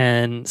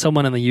 And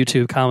someone in the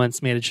YouTube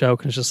comments made a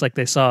joke, and it's just like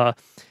they saw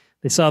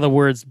the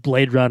words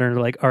Blade Runner and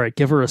they're like, all right,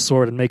 give her a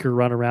sword and make her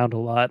run around a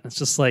lot. And it's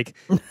just like,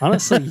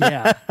 honestly,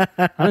 yeah.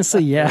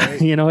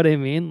 Right. You know what I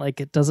mean? Like,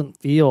 it doesn't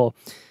feel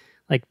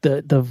like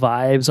the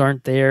vibes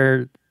aren't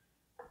there.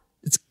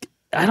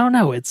 I don't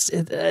know.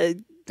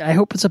 I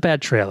hope it's a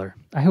bad trailer.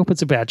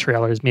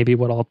 Is maybe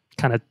what I'll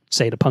kind of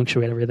say to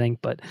punctuate everything,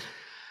 but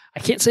I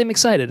can't say I'm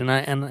excited.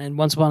 And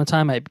once upon a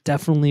time, I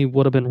definitely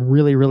would have been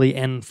really, really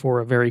in for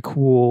a very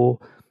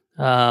cool,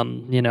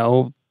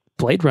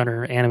 Blade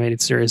Runner animated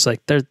series.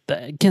 Like there's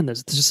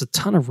just a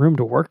ton of room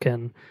to work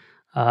in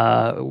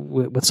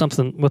with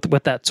something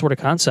with that sort of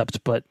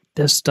concept, but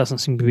this doesn't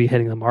seem to be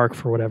hitting the mark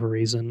for whatever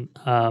reason.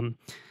 And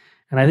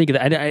I think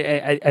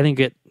I think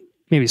it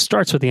maybe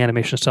starts with the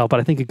animation style, but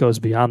I think it goes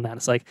beyond that.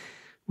 It's like,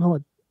 well,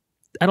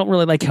 I don't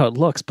really like how it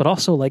looks, but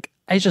also like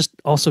I just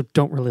also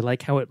don't really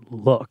like how it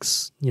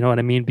looks. You know what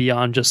I mean?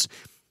 Beyond just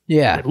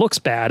it looks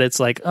bad. It's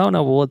like, oh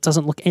no, well, it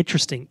doesn't look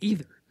interesting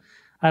either.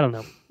 I don't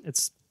know.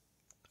 It's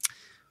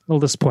a little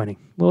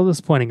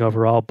disappointing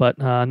overall, but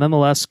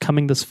nonetheless,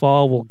 coming this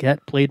fall, we'll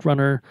get Blade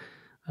Runner,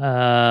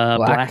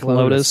 Black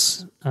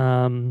Lotus,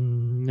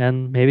 and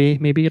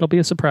maybe it'll be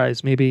a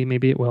surprise. Maybe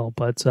it will,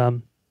 but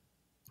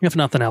if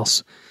nothing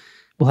else,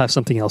 we'll have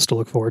something else to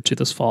look forward to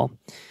this fall,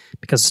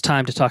 because it's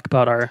time to talk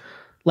about our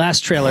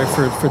last trailer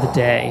for the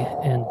day,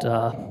 and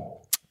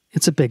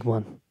it's a big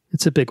one.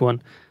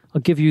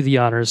 I'll give you the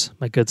honors,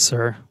 my good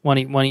sir.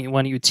 Why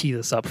don't you tee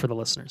this up for the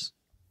listeners?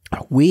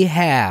 We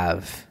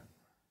have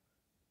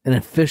an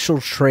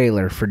official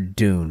trailer for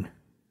Dune.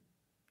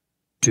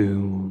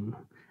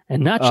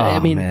 And not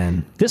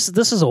man. This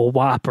is a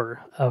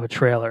whopper of a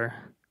trailer.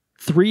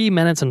 3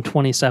 minutes and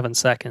 27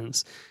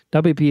 seconds.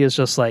 WB is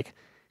just like,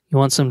 you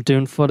want some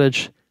Dune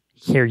footage?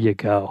 Here you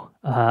go.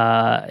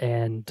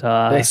 And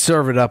they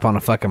serve it up on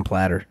a fucking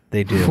platter.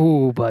 They do.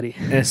 Ooh, buddy.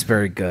 And it's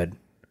very good.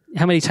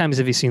 How many times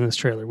have you seen this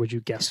trailer? Would you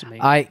guess to me?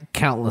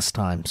 Countless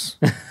times.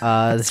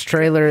 This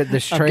trailer I'm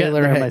getting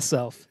there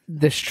myself.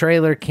 This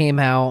trailer came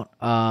out.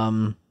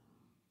 I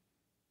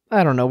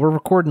don't know. We're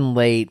recording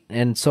late,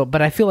 and so,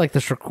 but I feel like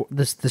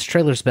this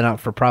trailer's been out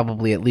for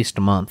probably at least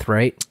a month,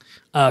 right?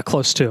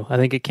 Close to. I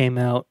think it came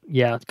out,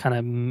 kind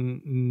of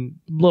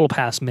little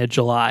past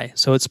mid-July.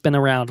 So it's been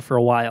around for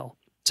a while.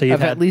 So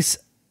you've had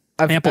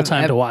ample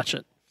time to watch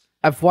it.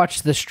 I've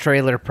watched this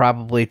trailer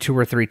probably 2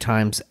 or 3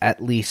 times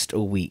at least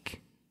a week.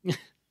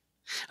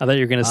 I thought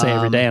you were going to say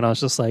every day, and I was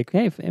just like,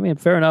 hey, I mean,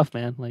 fair enough,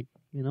 man. Like,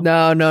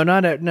 No,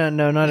 not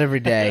every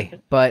day,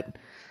 but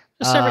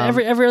just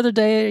every other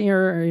day,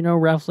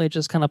 roughly it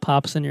just kind of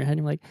pops in your head. And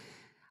you're like,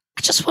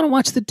 I just want to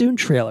watch the Dune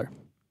trailer.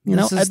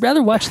 I'd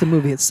rather watch the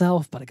movie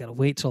itself, but I got to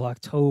wait till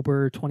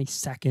October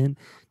 22nd.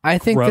 I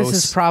think this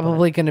is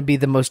probably going to be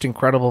the most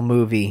incredible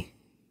movie.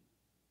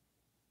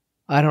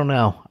 I don't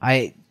know.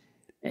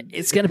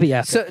 It's going to be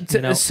epic.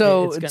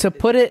 To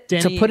put it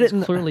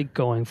in clearly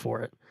going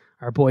for it.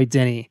 Our boy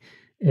Denny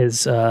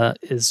is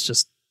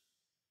just,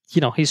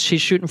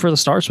 she's shooting for the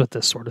stars with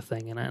this sort of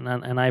thing,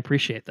 and I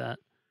appreciate that.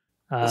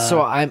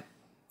 So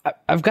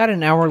I've got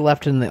an hour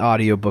left in the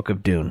audiobook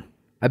of Dune.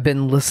 I've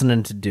been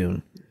listening to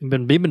Dune. You've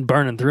been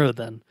burning through it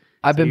then.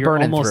 I've been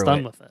burning through it. Almost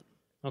done with it.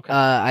 Okay.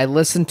 I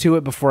listen to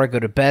it before I go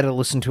to bed. I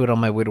listen to it on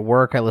my way to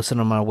work. I listen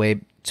on my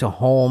way to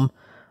home.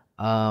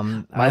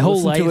 My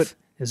whole life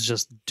is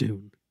just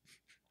Dune.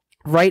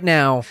 Right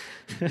now,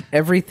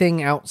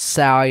 everything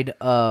outside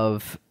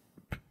of...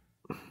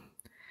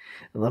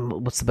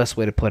 What's the best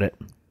way to put it?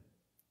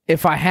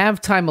 If I have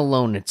time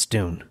alone, it's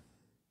Dune.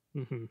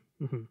 Mm-hmm.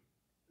 Mm-hmm.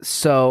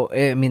 So,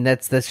 I mean,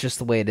 that's just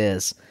the way it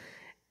is.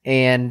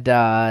 And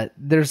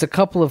there's a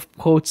couple of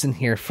quotes in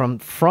here from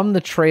the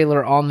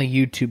trailer on the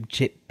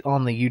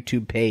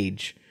YouTube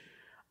page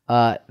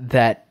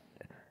that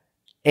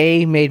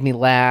made me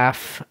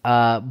laugh,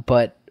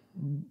 but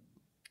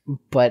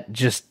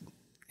just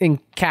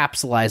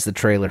encapsulates the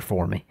trailer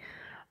for me.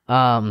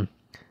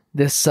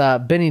 This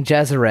Benny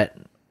Gesserit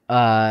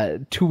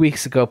 2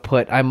 weeks ago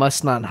put, "I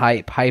must not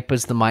hype. Hype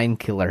is the mind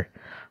killer.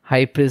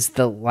 Hype is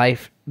the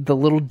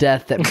little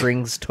death that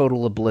brings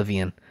total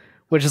oblivion,"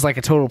 which is like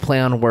a total play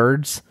on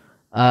words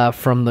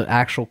from the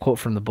actual quote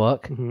from the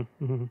book.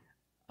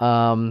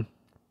 And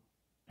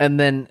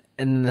then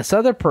this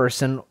other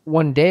person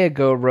one day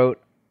ago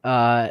wrote,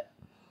 and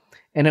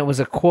it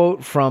was a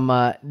quote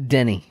from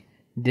Denny,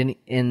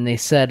 and they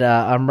said,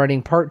 "I'm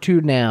writing part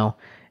 2 now,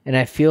 and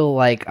I feel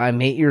like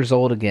I'm 8 years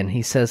old again."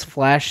 He says,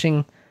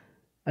 flashing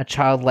a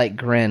childlike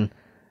grin.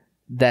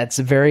 "That's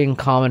very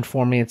uncommon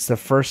for me. It's the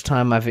first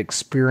time I've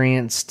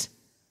experienced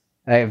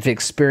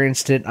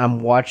it. I'm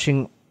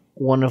watching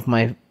one of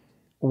my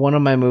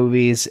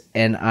movies,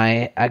 and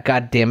I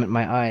God damn it,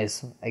 my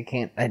eyes. My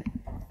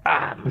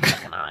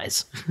fucking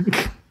eyes."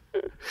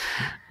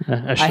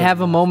 I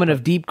have a moment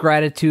of deep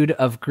gratitude,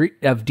 of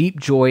deep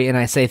joy, and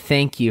I say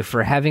thank you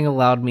for having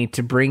allowed me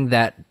to bring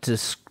that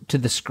to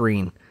the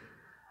screen.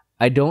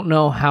 I don't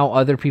know how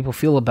other people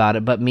feel about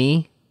it, but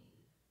me,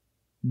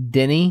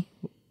 Denny,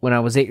 when I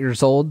was 8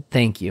 years old,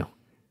 thank you.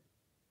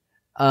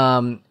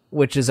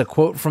 Which is a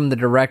quote from the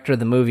director of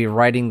the movie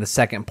writing the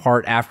second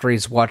part after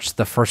he's watched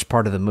the first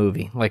part of the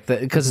movie,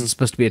 because it's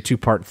supposed to be a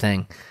 2-part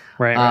thing.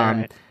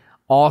 Right.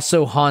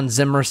 Also, Hans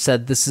Zimmer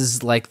said this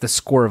is like the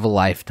score of a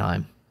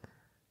lifetime.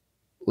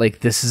 Like,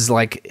 this is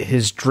like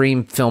his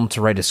dream film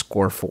to write a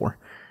score for.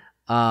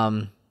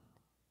 And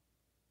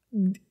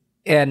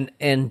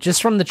just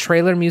from the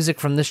trailer music,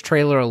 from this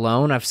trailer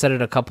alone, I've said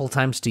it a couple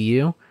times to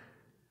you,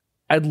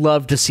 I'd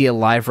love to see a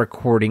live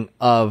recording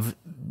of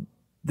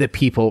the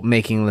people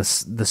making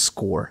the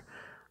score.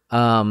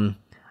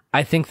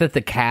 I think that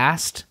the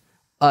cast,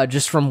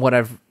 just from what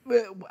I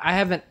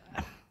haven't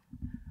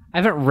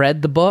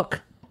read the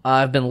book.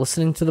 I've been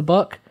listening to the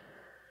book,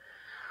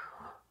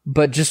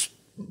 but just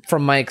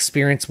from my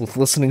experience with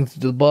listening to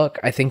the book,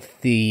 I think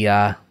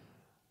that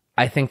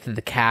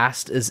the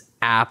cast is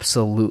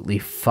absolutely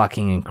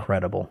fucking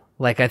incredible.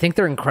 Like, I think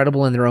they're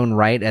incredible in their own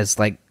right as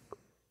like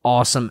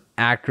awesome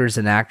actors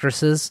and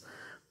actresses,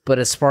 but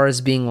as far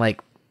as being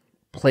like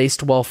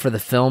placed well for the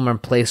film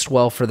and placed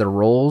well for their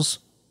roles,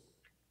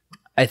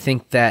 I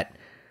think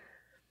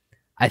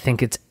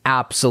it's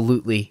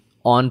absolutely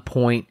on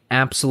point,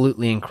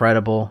 absolutely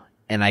incredible,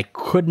 and I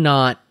could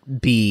not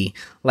be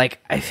like,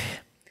 I'm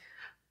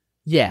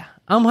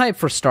hyped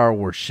for Star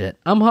Wars shit.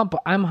 I'm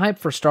hyped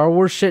for Star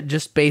Wars shit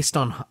just based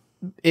on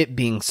it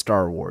being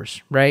Star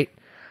Wars, right?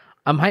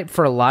 I'm hyped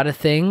for a lot of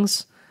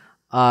things,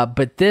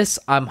 but this,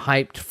 I'm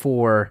hyped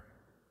for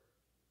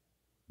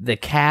the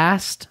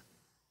cast.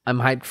 I'm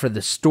hyped for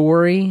the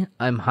story.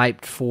 I'm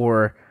hyped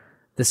for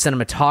the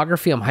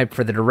cinematography. I'm hyped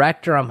for the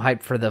director. I'm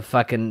hyped for the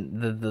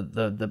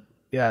fucking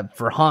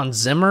for Hans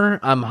Zimmer.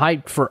 I'm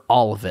hyped for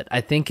all of it. I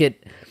think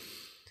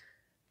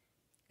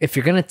if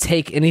you're going to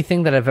take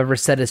anything that I've ever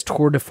said as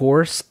tour de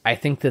force, I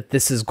think that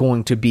this is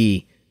going to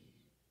be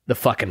the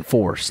fucking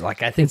force.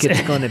 Like, I think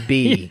it's going to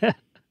be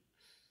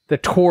the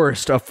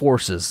tourist of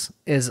forces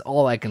is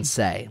all I can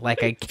say.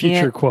 Like, I can't...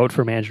 Future quote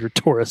from Andrew,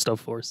 tourist of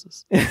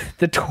forces.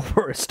 The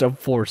tourist of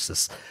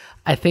forces.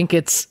 I think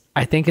it's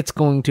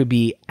going to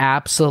be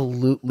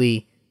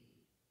absolutely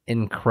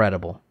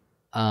incredible.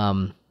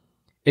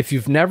 If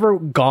you've never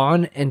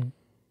gone and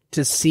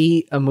to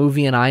see a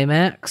movie in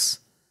IMAX,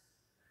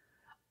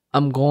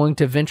 I'm going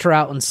to venture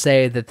out and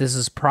say that this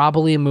is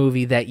probably a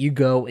movie that you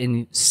go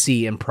and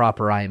see in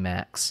proper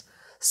IMAX.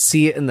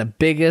 See it in the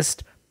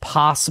biggest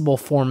possible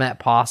format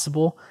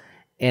possible.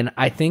 And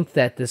I think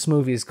that this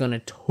movie is going to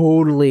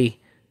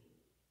totally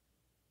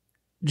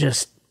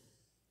just...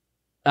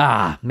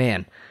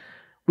 man.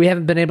 We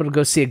haven't been able to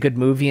go see a good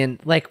movie, and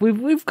like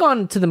we've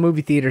gone to the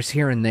movie theaters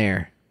here and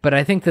there, but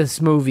I think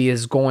this movie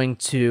is going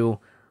to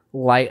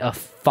light a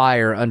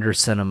fire under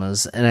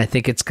cinemas, and I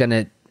think it's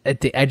gonna.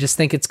 I just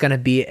think it's gonna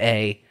be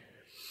It's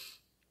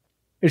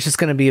just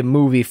gonna be a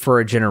movie for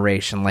a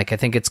generation. Like, I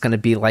think it's gonna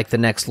be like the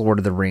next Lord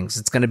of the Rings.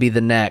 It's gonna be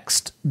the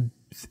next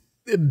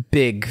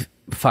big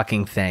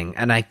fucking thing,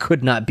 and I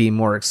could not be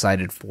more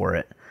excited for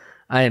it.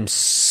 I am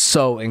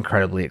so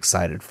incredibly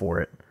excited for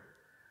it.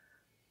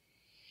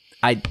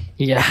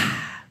 Yeah,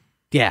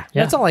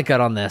 that's all I got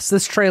on this.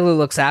 This trailer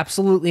looks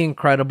absolutely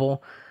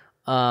incredible.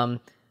 I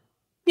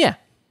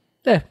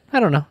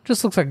don't know.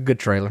 Just looks like a good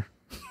trailer.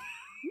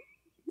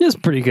 It's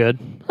pretty good.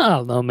 I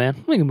don't know,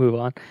 man. We can move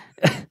on.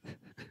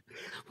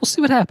 We'll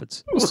see what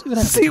happens. We'll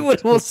see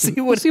what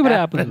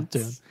happens with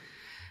Dune.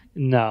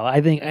 No,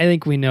 I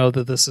think we know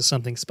that this is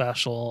something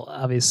special.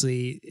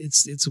 Obviously,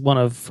 it's one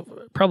of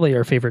probably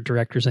our favorite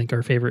directors. I think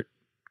our favorite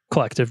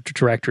collective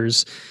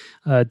directors,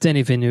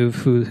 Denis Villeneuve,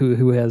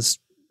 who has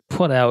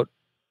put out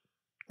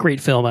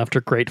great film after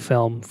great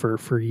film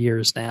for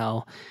years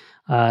now,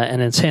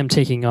 and it's him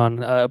taking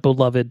on a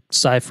beloved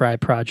sci-fi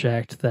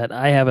project that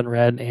I haven't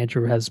read.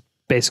 Andrew has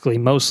basically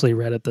mostly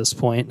read at this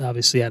point,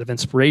 obviously out of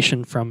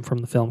inspiration from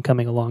the film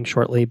coming along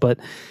shortly. But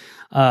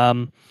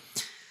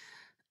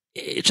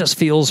it just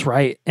feels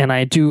right. And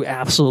I do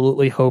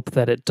absolutely hope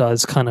that it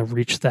does kind of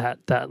reach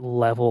that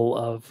level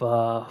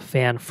of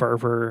fan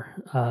fervor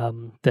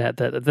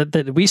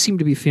that we seem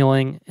to be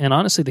feeling. And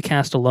honestly, the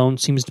cast alone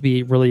seems to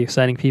be really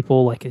exciting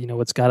people. Like,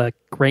 it's got a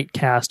great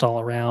cast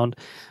all around,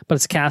 but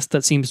it's a cast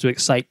that seems to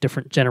excite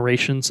different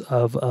generations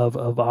of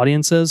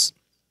audiences.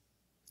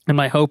 And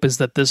my hope is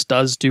that this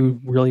does do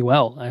really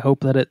well. I hope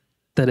that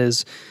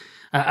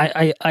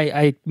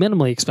I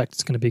minimally expect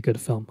it's going to be a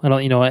good film. I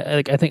don't,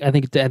 I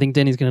think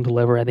Denny's going to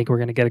deliver. I think we're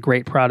going to get a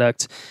great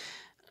product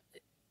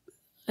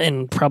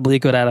and probably a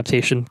good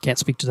adaptation. Can't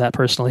speak to that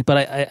personally, but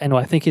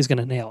I think he's going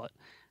to nail it.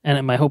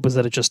 And my hope is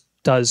that it just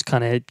does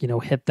kind of,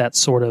 hit that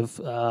sort of,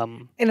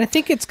 and I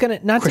think it's going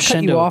to, not to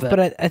cut you off, but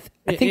I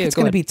think it's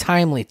going to be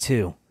timely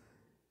too.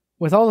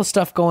 With all the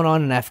stuff going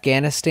on in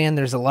Afghanistan,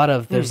 there's a lot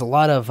of,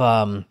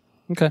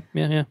 okay.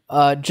 Yeah.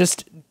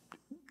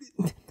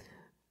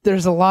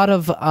 There's a lot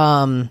of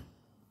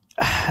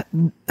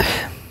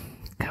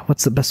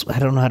what's the best? I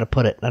don't know how to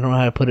put it. I don't know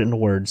how to put it into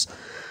words.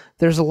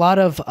 There's a lot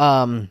of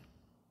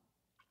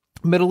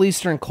Middle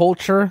Eastern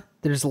culture.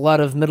 There's a lot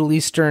of Middle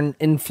Eastern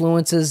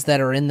influences that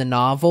are in the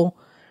novel.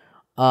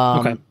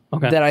 Okay.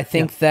 That I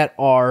think that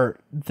are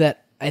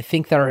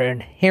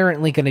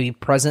inherently going to be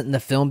present in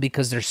the film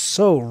because they're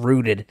so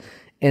rooted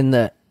in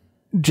the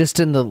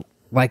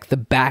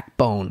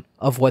backbone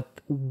of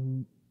what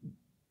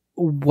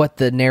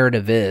the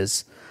narrative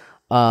is.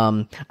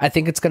 I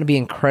think it's going to be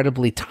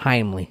incredibly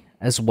timely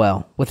as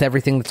well with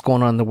everything that's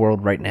going on in the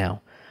world right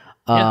now.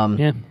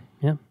 Yeah.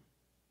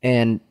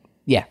 And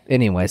yeah,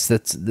 anyways,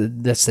 that's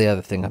the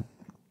other thing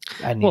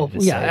I needed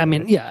to say.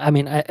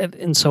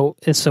 So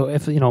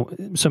if,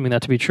 assuming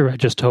that to be true, I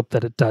just hope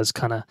that it does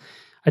I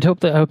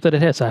hope that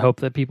it hits. I hope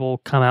that people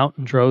come out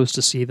in droves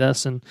to see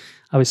this. And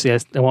obviously I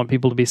want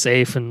people to be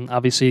safe. And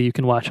obviously you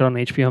can watch it on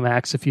HBO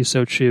Max if you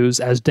so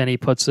choose. As Denny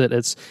puts it,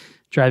 it's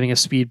driving a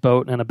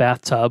speedboat and a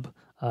bathtub.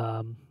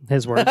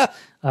 His words.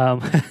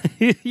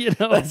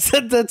 That's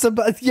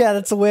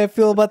the way I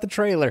feel about the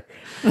trailer.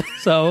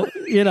 So,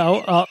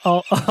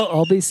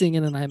 I'll be seeing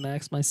it in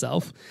IMAX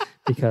myself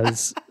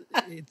because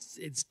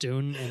it's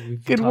Dune, and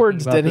we've been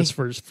talking about Denny. this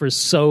for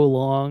so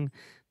long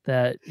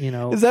that,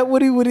 Is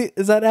that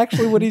is that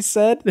actually what he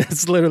said?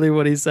 That's literally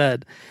what he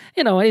said.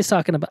 He's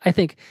talking about, I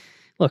think,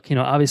 look,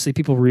 obviously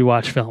people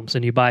rewatch films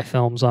and you buy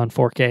films on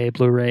 4K,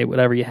 Blu-ray,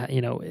 whatever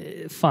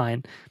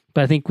fine.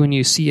 But I think when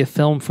you see a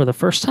film for the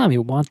first time,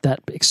 you want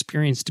that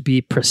experience to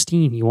be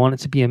pristine. You want it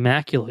to be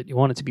immaculate. You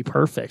want it to be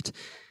perfect.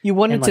 You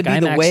want it to be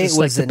IMAX the way is it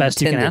was the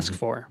best intended. you can ask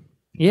for.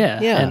 Yeah.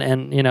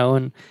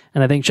 And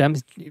I think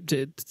James,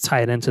 to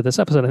tie it into this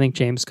episode, I think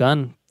James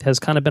Gunn has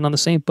kind of been on the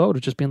same boat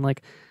of just being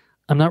like,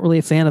 I'm not really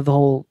a fan of the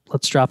whole,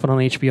 let's drop it on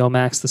HBO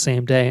Max the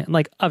same day.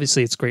 And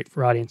obviously it's great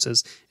for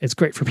audiences. It's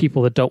great for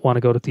people that don't want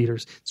to go to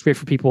theaters. It's great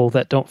for people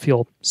that don't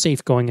feel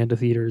safe going into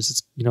theaters.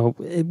 It's,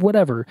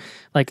 whatever.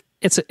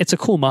 It's a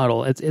cool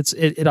model.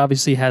 It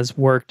obviously has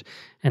worked,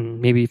 and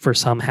maybe for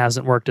some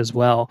hasn't worked as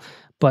well.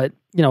 But,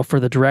 for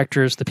the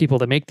directors, the people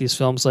that make these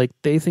films,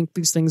 they think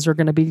these things are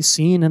going to be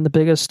seen in the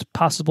biggest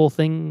possible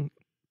thing.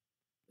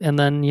 And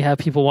then you have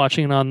people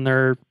watching it on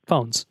their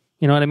phones.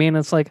 You know what I mean?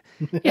 It's that's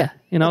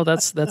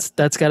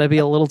got to be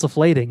a little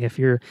deflating if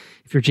you're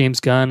James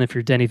Gunn, if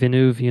you're Denis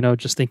Villeneuve,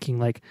 just thinking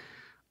we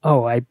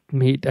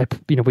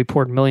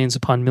poured millions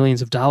upon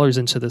millions of dollars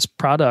into this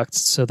product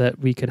so that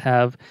we could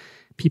have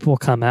people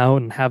come out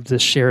and have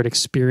this shared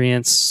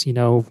experience,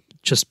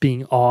 just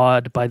being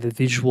awed by the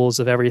visuals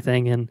of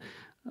everything. And,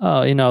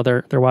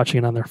 they're watching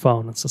it on their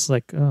phone. It's just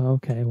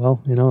okay,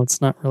 well,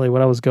 it's not really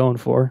what I was going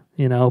for,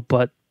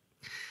 but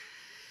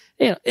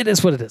it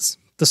is what it is.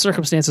 The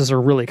circumstances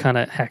are really kind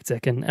of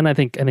hectic. And I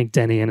think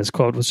Denny in his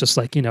quote was just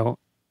I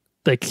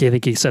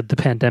think he said the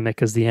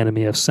pandemic is the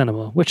enemy of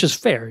cinema, which is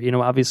fair.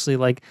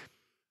 Obviously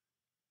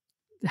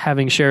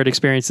having shared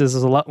experiences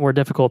is a lot more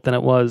difficult than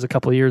it was a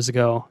couple of years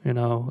ago,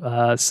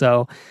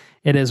 so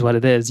it is what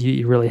it is.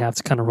 You really have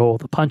to kind of roll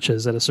the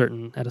punches at a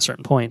certain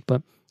point,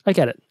 but I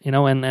get it,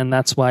 and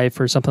that's why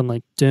for something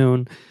like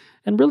Dune,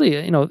 and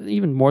really,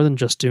 even more than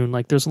just Dune,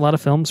 there's a lot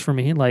of films for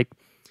me,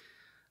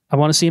 I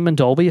want to see him in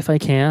Dolby if I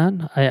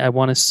can. I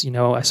want to,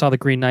 I saw The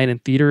Green Knight in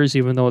theaters,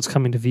 even though it's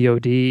coming to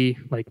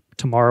VOD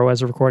tomorrow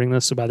as we're recording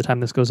this. So by the time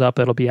this goes up,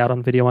 it'll be out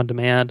on video on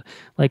demand.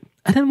 I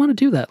didn't want to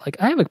do that.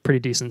 I have a pretty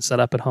decent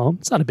setup at home.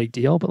 It's not a big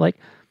deal, but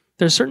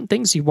there's certain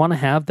things you want to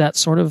have that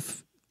sort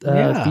of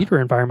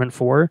theater environment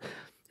for.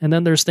 And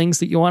then there's things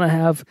that you want to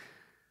have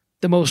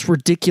the most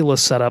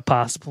ridiculous setup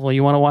possible.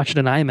 You want to watch it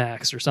in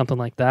IMAX or something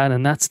like that.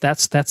 And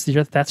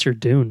that's your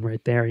Dune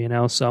right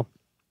there, So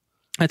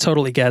I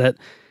totally get it.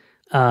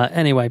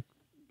 Anyway,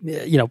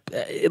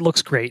 it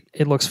looks great.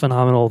 It looks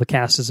phenomenal. The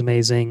cast is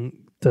amazing.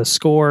 The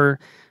score,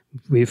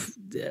 we've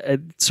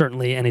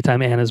certainly,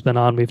 anytime Anna's been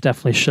on, we've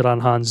definitely shit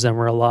on Hans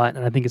Zimmer a lot.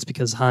 And I think it's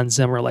because Hans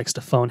Zimmer likes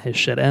to phone his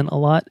shit in a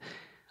lot.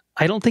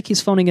 I don't think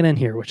he's phoning it in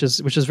here, which is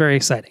very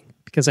exciting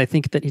because I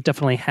think that he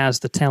definitely has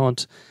the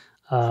talent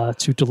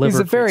to deliver. He's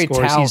a very great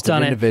scores. He's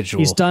done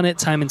individual. He's done it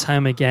time and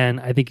time again.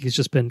 I think he's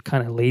just been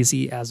kind of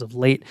lazy as of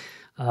late.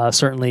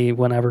 Certainly,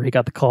 whenever he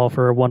got the call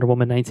for Wonder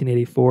Woman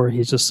 1984,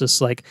 he's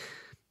just like,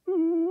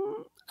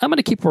 I'm going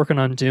to keep working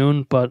on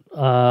Dune, but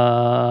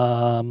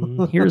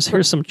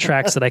here's some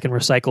tracks that I can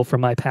recycle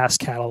from my past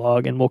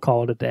catalog, and we'll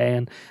call it a day.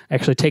 And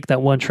actually take that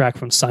one track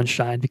from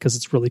Sunshine because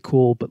it's really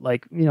cool, but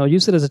like,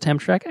 use it as a temp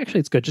track.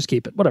 Actually, it's good. Just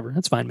keep it. Whatever.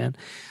 That's fine, man.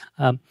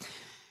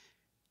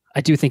 I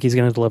do think he's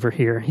going to deliver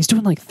here. He's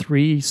doing like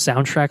 3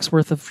 soundtracks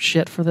worth of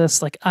shit for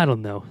this. Like, I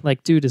don't know.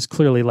 Like, dude is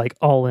clearly like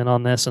all in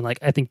on this, and like,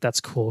 I think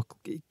that's cool.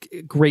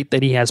 Great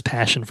that he has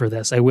passion for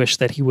this. I wish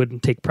that he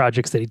wouldn't take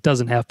projects that he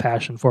doesn't have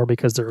passion for,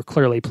 because there are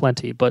clearly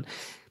plenty. But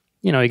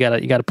you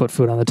gotta put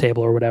food on the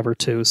table or whatever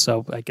too.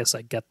 So I guess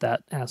I get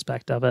that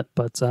aspect of it.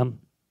 But I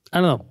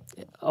don't know.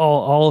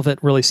 All of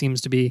it really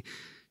seems to be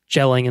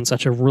gelling in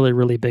such a really,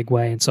 really big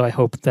way. And so I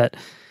hope that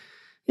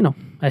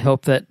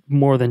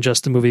more than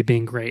just the movie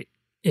being great,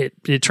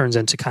 it turns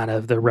into kind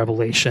of the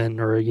revelation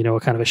or, a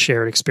kind of a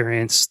shared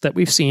experience that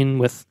we've seen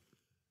with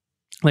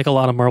like a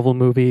lot of Marvel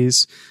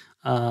movies.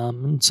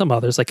 And some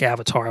others like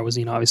Avatar was,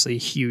 obviously a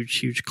huge,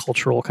 huge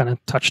cultural kind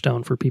of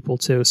touchstone for people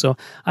too. So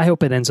I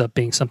hope it ends up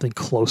being something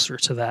closer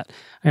to that.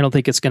 I don't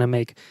think it's going to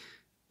make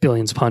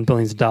billions upon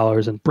billions of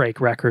dollars and break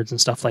records and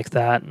stuff like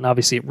that. And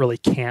obviously it really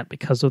can't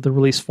because of the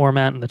release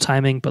format and the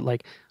timing, but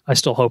like, I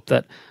still hope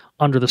that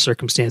under the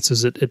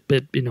circumstances, it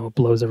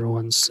blows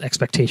everyone's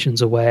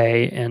expectations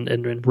away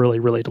and really,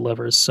 really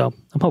delivers. So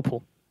I'm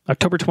hopeful.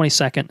 October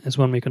 22nd is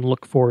when we can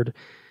look forward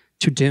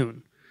to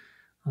Dune.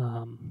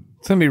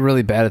 It's gonna be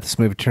really bad if this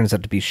movie turns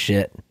out to be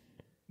shit.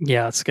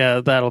 Yeah,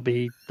 that'll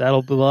be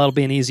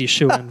an easy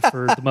shoe-in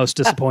for the most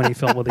disappointing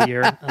film of the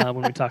year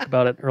when we talk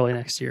about it early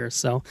next year.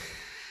 So,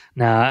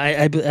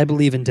 I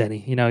believe in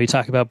Denny. You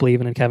talk about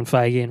believing in Kevin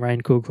Feige and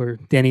Ryan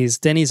Coogler.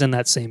 Denny's in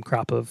that same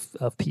crop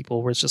of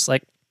people where it's just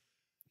like,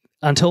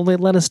 until they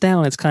let us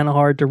down, it's kind of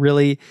hard to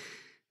really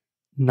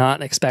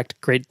not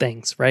expect great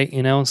things, right?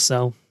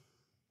 So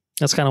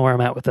that's kind of where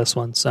I'm at with this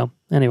one. So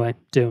anyway,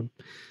 Dune,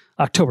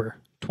 October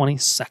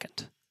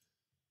 22nd.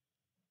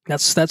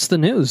 That's the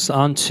news.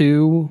 On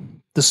to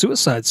the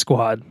Suicide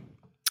Squad.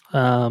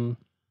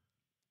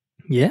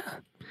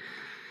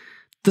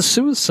 The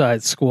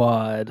Suicide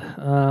Squad.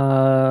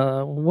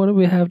 What do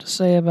we have to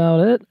say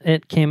about it?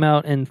 It came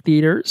out in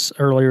theaters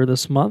earlier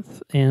this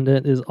month, and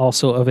it is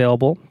also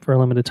available for a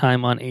limited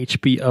time on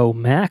HBO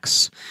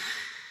Max.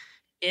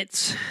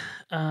 It's, if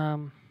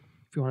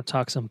you want to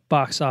talk some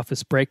box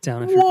office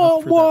breakdown, if you're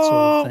up for that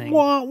sort of thing.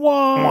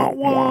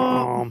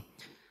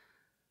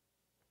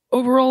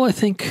 Overall, I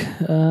think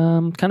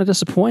kind of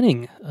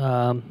disappointing,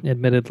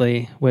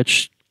 admittedly,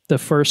 which the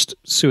first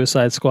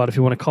Suicide Squad, if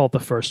you want to call it the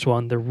first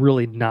one, they're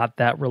really not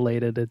that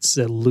related. It's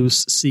a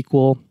loose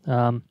sequel.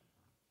 The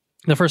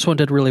first one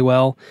did really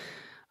well.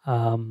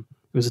 It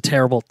was a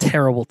terrible,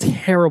 terrible,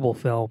 terrible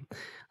film.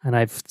 And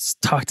I've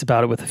talked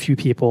about it with a few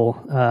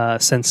people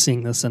since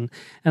seeing this. And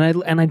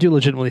I do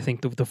legitimately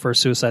think that the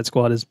first Suicide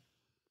Squad is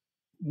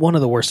one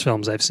of the worst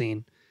films I've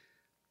seen.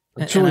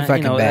 It's really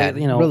fucking bad.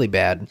 Really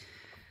bad.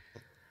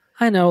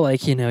 I know,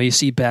 you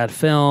see bad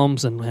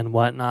films and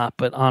whatnot,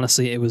 but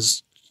honestly, it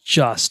was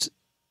just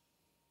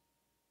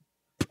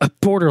a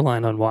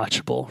borderline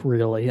unwatchable,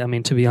 really. I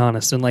mean, to be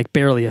honest, and like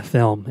barely a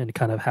film in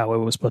kind of how it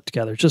was put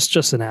together.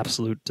 Just an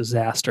absolute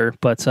disaster.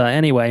 But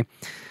anyway,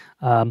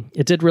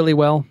 it did really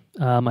well.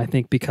 I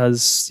think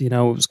because, it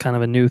was kind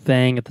of a new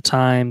thing at the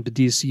time. The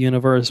DC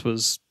universe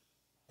was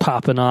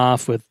popping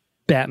off with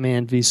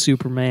Batman v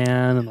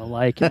Superman and the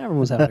like, and everyone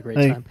was having a great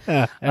time.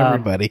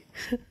 Everybody.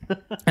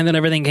 And then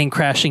everything came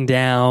crashing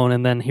down,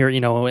 and then here,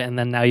 and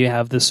then now you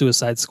have the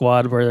Suicide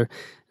Squad where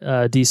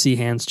DC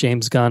hands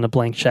James Gunn a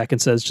blank check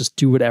and says, just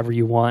do whatever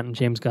you want. And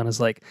James Gunn is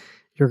like,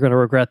 you're going to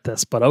regret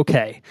this, but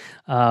okay.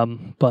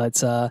 But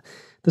the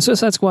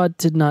Suicide Squad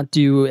did not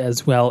do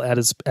as well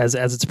as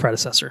its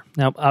predecessor.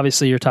 Now,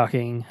 obviously, you're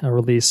talking a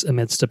release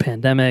amidst a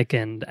pandemic,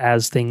 and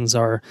as things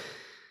are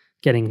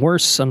getting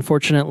worse,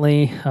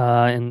 unfortunately,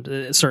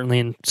 and certainly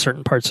in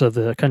certain parts of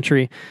the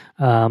country,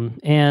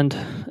 and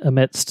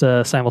amidst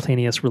a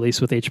simultaneous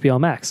release with HBO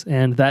Max.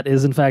 And that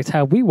is, in fact,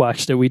 how we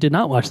watched it. We did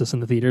not watch this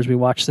in the theaters. We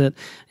watched it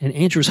in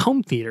Andrew's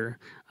home theater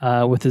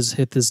with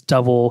his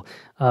double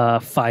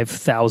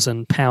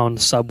 5,000-pound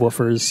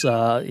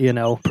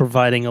subwoofers,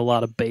 providing a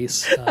lot of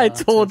bass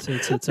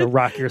to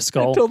rock your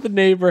skull. I told the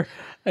neighbor,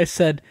 I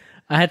said,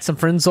 I had some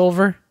friends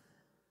over,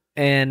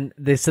 and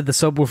they said the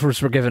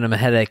subwoofers were giving him a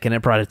headache, and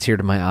it brought a tear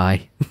to my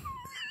eye.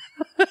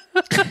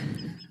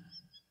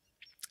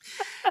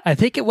 I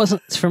think it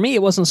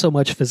wasn't so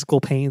much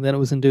physical pain that it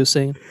was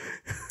inducing,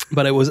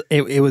 but it was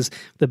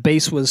the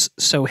bass was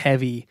so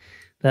heavy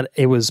that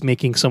it was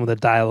making some of the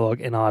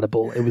dialogue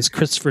inaudible. It was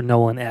Christopher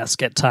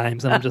Nolan-esque at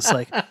times, and I'm just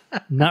like,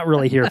 not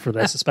really here for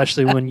this,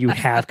 especially when you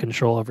have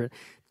control over it.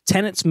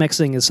 Tenant's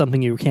mixing is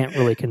something you can't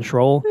really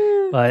control,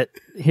 but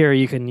here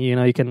you can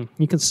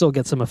still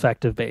get some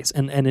effective bass.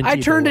 And I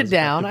turned it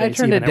down. It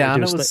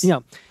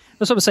was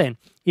That's what I'm saying.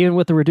 Even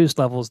with the reduced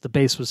levels, the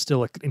bass was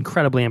still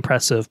incredibly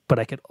impressive, but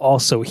I could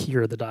also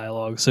hear the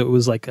dialogue. So it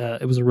was like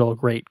it was a real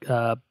great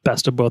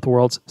best of both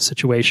worlds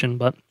situation.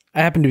 But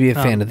I happen to be a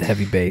fan of the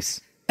heavy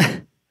bass.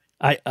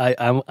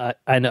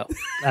 I know.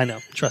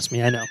 Trust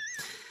me, I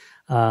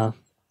know.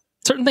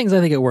 Certain things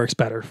I think it works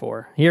better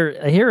for.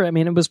 Here, I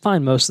mean, it was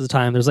fine most of the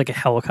time. There's like a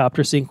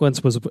helicopter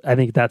sequence. I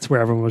think that's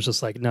where everyone was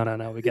just like, no,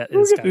 it's got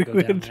to go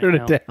down. Turn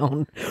it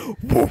down.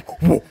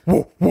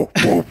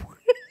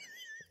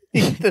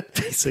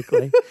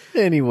 Basically.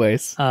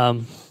 Anyways.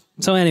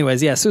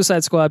 Yeah,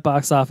 Suicide Squad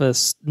box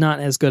office, not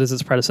as good as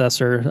its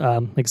predecessor.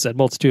 Like I said,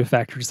 multitude of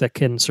factors that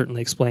can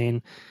certainly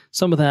explain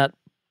some of that.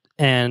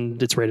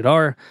 And it's rated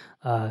R,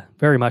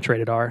 very much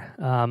rated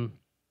R.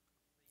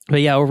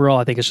 But yeah, overall,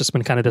 I think it's just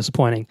been kind of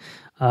disappointing.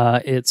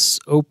 Its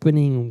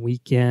opening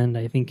weekend,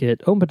 I think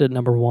it opened at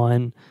number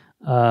one,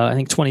 I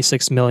think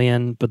 26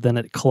 million, but then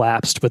it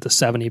collapsed with a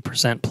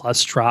 70%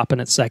 plus drop in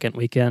its second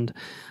weekend,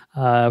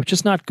 which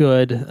is not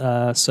good.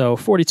 So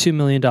 $42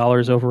 million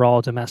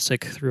overall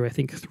domestic through, I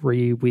think,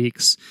 3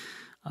 weeks.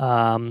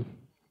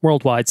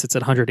 Worldwide sits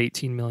at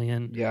 118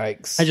 million.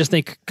 Yikes. I just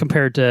think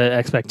compared to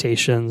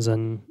expectations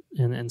and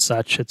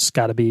such, it's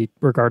got to be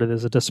regarded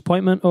as a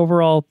disappointment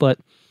overall, but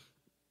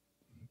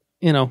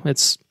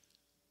there's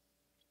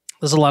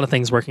a lot of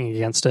things working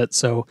against it,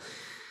 so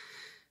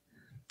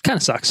kind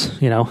of sucks,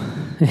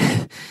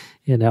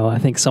 I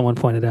think someone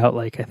pointed out,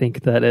 I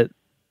think that it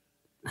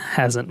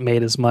hasn't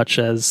made as much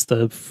as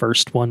the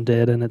first one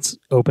did in its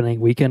opening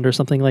weekend or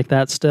something like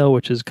that still,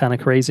 which is kind of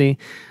crazy.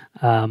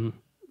 And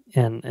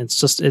it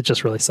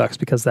just really sucks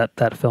because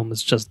that film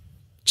is just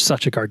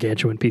such a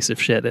gargantuan piece of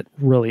shit. It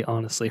really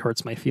honestly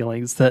hurts my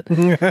feelings that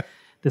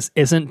this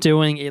isn't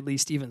doing at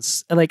least even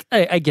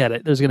I get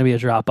it. There's going to be a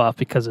drop off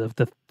because of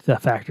the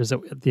factors that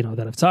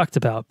that I've talked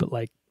about, but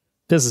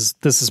this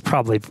is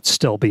probably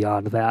still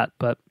beyond that.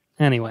 But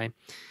anyway,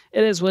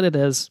 it is what it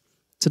is.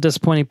 It's a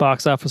disappointing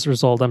box office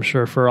result, I'm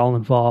sure, for all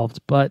involved.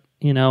 But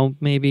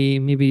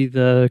maybe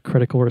the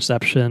critical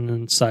reception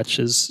and such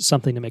is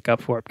something to make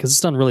up for it because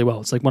it's done really well.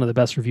 It's like one of the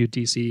best reviewed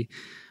DC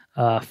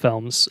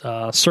films,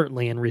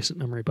 certainly in recent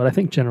memory, but I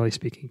think generally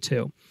speaking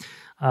too.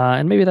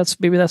 And maybe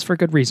that's for a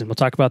good reason. We'll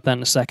talk about that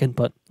in a second,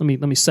 but let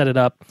me set it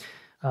up.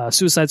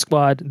 Suicide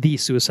Squad, The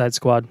Suicide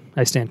Squad.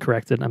 I stand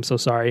corrected. I'm so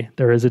sorry.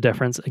 There is a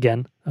difference.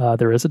 Again,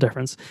 there is a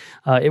difference.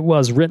 It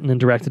was written and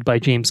directed by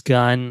James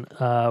Gunn,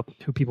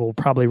 who people will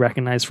probably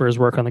recognize for his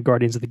work on the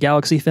Guardians of the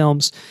Galaxy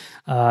films.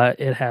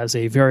 It has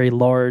a very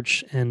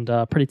large and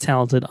pretty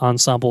talented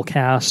ensemble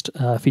cast,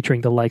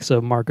 featuring the likes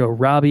of Margot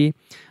Robbie,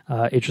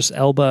 Idris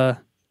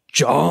Elba,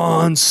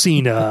 John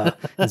Cena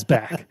is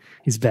back.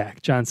 He's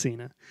back. John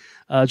Cena.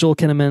 Joel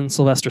Kinnaman,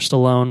 Sylvester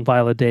Stallone,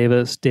 Viola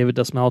Davis, David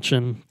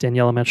Dastmalchian,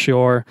 Daniela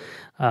Melchior,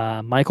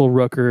 Michael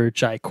Rooker,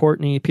 Jai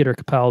Courtney, Peter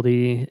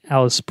Capaldi,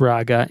 Alice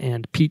Braga,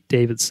 and Pete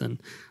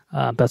Davidson.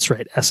 That's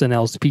right.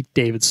 SNL's Pete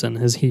Davidson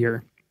is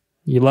here.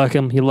 You like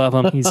him, you love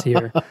him, he's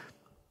here.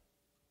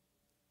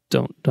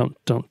 Don't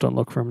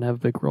look for him to have a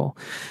big role.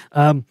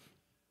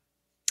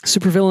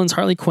 Supervillains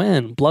Harley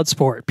Quinn,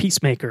 Bloodsport,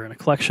 Peacemaker, and a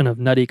collection of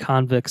nutty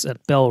convicts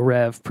at Belle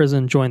Rev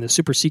prison join the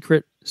super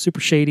secret,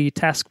 super shady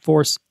Task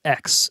Force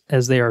X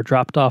as they are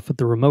dropped off at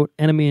the remote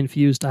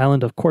enemy-infused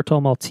island of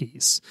Corto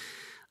Maltese.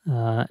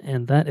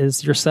 And that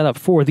is your setup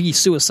for The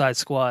Suicide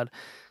Squad.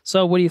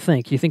 So what do you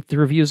think? You think the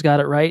reviews got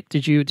it right?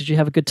 Did you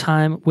have a good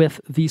time with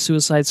The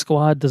Suicide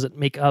Squad? Does it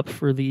make up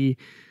for the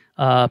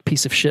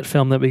piece of shit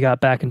film that we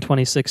got back in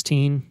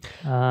 2016?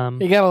 You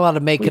got a lot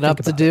of making up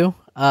to do.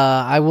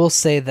 I will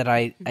say that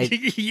I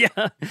yeah,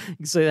 you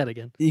can say that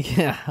again.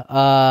 Yeah,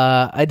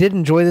 I did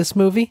enjoy this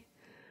movie.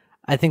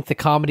 I think the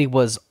comedy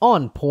was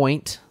on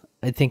point.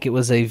 I think it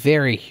was a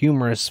very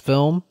humorous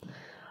film.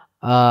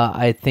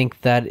 I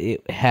think that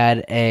it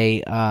had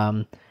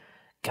I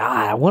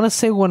want to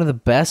say one of the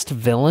best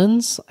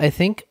villains, I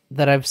think,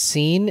 that I've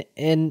seen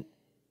in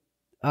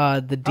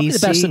the DC. The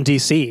best in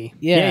DC.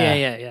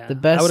 Yeah. The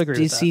best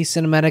DC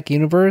cinematic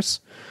universe,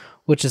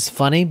 which is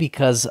funny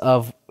because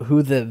of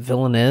who the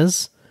villain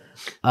is.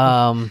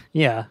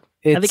 Yeah.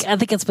 I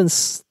think it's been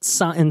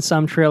in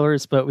some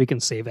trailers, but we can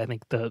save, I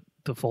think, the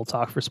full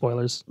talk for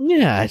spoilers.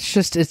 Yeah,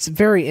 it's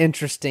very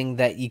interesting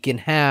that you can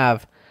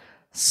have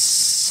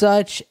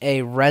such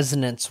a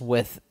resonance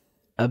with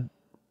a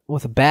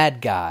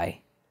bad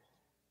guy,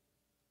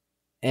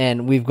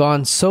 and we've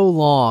gone so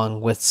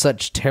long with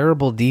such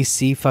terrible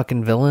DC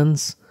fucking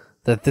villains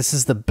that this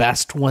is the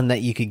best one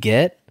that you could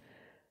get,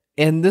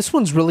 and this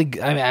one's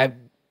really. I mean,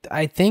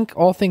 I think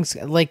all things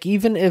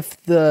even if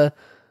the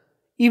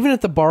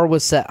bar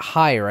was set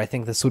higher, I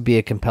think this would be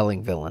a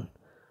compelling villain.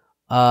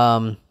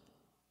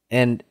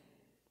 And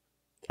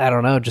I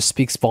don't know, just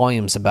speaks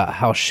volumes about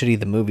how shitty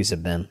the movies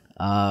have been.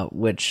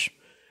 Which,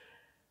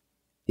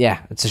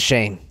 yeah, it's a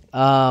shame.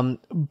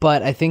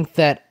 But I think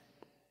that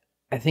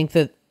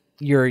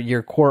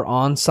your core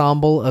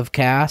ensemble of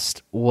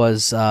cast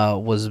was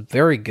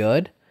very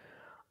good.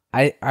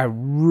 I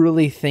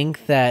really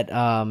think that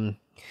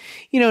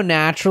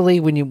naturally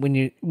when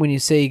you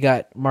say you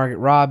got Margaret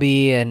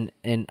Robbie and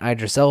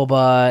Idris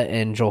Elba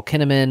and Joel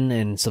Kinnaman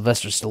and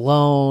Sylvester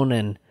Stallone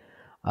and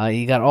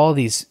you got all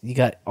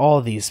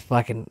these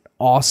fucking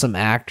awesome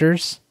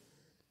actors,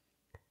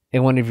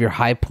 and one of your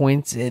high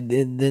points,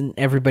 then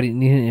everybody,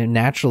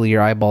 naturally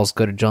your eyeballs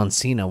go to John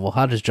Cena. Well,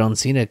 how does John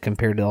Cena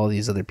compare to all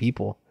these other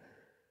people?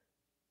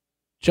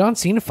 John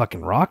Cena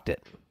fucking rocked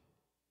it.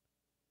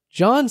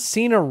 John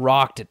Cena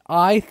rocked it.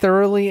 I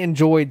thoroughly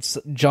enjoyed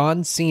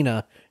John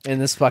Cena in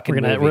this fucking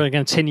movie. We're gonna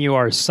continue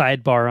our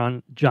sidebar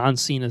on John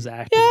Cena's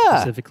acting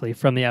specifically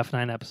from the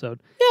F9 episode.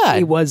 Yeah,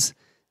 he was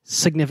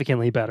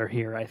significantly better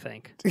here, I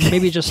think.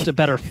 Maybe just a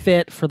better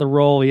fit for the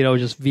role,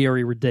 just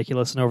very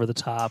ridiculous and over the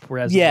top.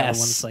 Whereas the other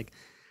one's like,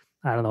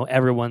 I don't know,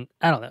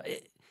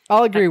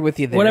 I'll agree with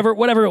you there.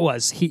 Whatever it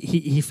was,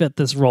 he fit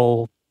this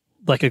role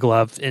like a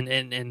glove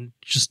and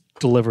just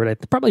delivered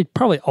it.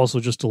 Probably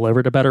also just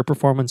delivered a better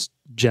performance,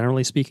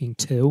 generally speaking,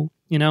 too,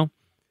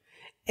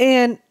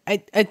 And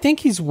I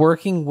think he's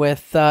working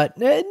with, not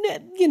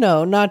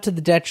to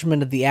the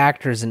detriment of the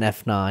actors in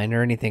F9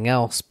 or anything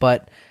else,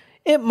 but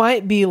it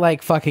might be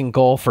like fucking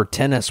golf or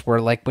tennis, where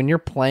like when you're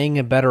playing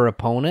a better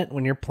opponent,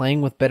 when you're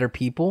playing with better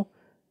people,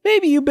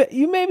 maybe you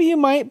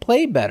might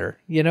play better.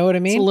 You know what I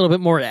mean? It's a little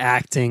bit more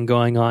acting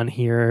going on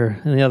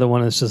here, and the other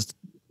one is just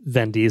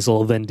Vin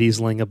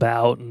Dieseling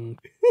about, and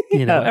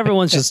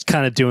everyone's just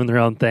kind of doing their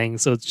own thing.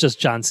 So it's just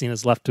John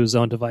Cena's left to his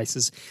own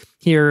devices.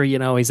 Here,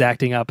 he's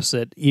acting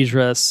opposite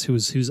Idris,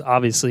 who's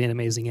obviously an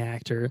amazing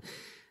actor,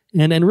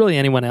 and really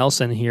anyone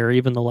else in here,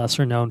 even the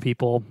lesser known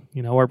people,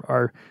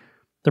 are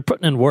they're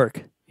putting in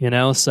work.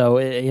 So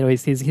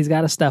he's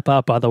got to step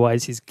up,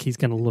 otherwise he's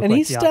going to look. And like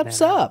he steps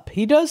up.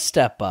 He does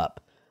step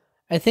up.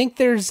 I think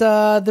there's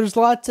a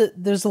lot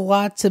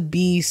to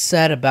be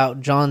said about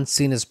John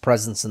Cena's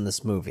presence in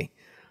this movie.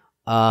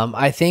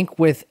 I think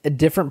with a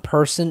different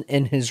person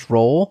in his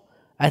role,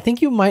 I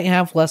think you might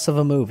have less of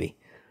a movie.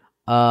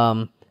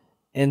 And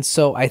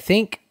so I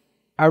think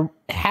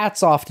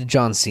hats off to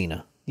John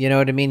Cena. You know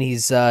what I mean?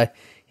 He's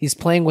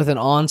playing with an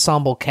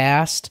ensemble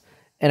cast,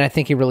 and I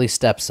think he really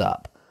steps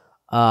up.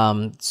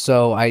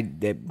 So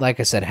like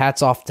I said,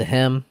 hats off to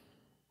him.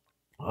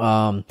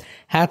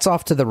 Hats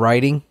off to the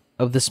writing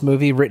of this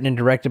movie, written and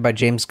directed by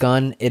James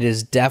Gunn. It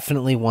is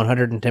definitely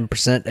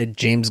 110% a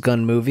James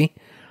Gunn movie.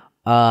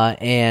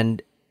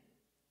 And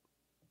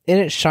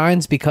it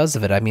shines because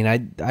of it. I mean,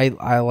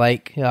 I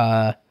like,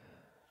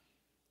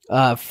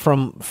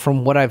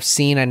 from what I've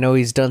seen, I know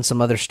he's done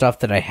some other stuff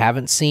that I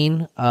haven't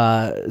seen,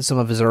 some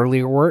of his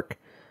earlier work.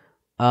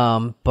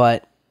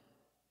 But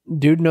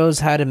dude knows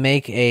how to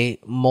make a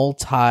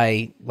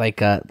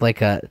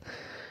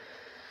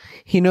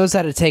he knows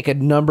how to take a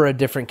number of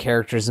different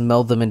characters and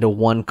meld them into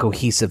one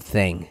cohesive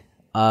thing.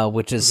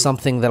 Which is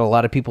something that a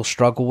lot of people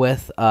struggle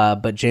with,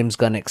 but James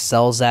Gunn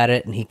excels at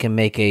it, and I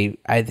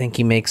think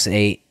he makes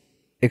a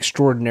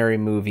extraordinary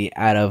movie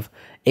out of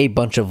a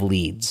bunch of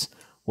leads,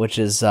 which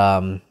is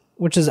apparently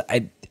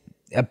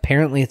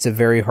it's a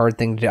very hard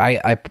thing to do.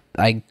 I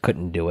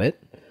couldn't do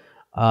it,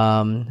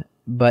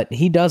 but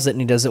he does it, and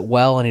he does it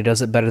well, and he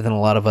does it better than a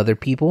lot of other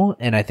people,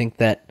 and I think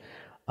that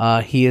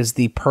he is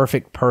the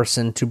perfect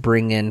person to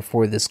bring in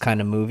for this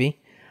kind of movie.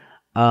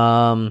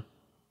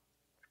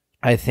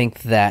 I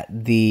think that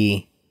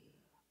it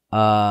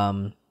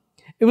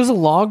was a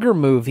longer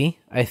movie.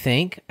 I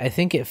think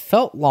it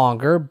felt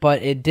longer,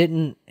 but it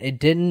didn't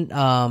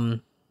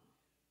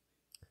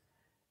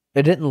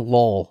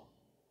lull,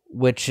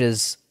 which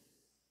is,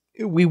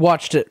 we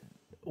watched it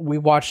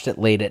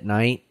late at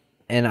night,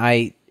 and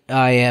I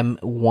am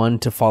one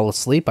to fall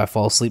asleep. I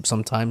fall asleep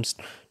sometimes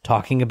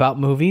talking about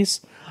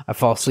movies. I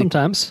fall asleep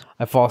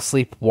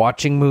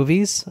watching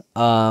movies.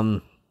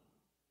 And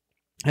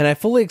I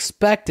fully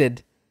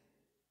expected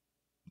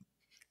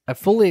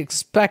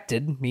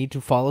me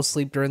to fall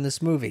asleep during this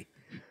movie.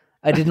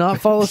 I did not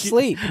fall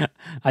asleep.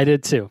 I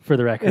did too, for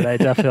the record. I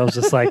definitely was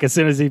just like, as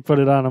soon as he put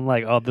it on, I'm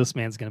like, oh, this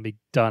man's going to be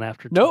done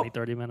after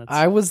 30 minutes.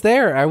 I was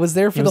there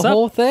for the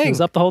whole thing. He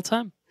was up the whole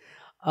time.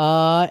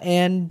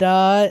 And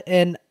there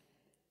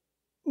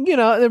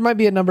might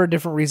be a number of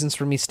different reasons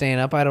for me staying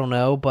up. I don't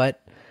know,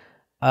 but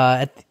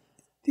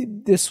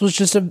this was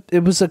just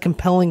it was a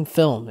compelling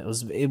film. It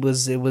was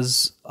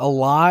a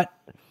lot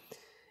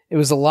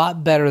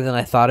better than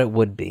I thought it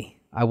would be.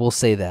 I will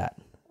say that.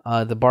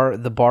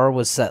 The bar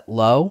was set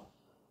low,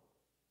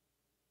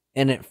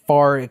 and it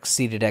far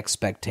exceeded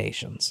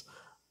expectations.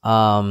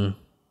 And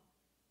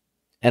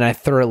I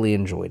thoroughly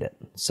enjoyed it.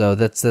 So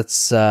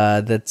that's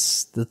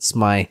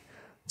my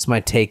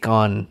take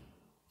on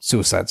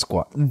Suicide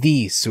Squad.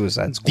 The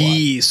Suicide Squad.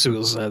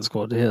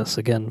 Yes,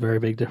 again, very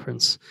big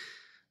difference.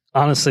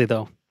 Honestly,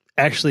 though,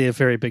 actually a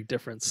very big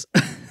difference.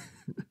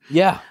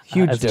 Yeah,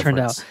 huge as difference. It turned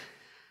out.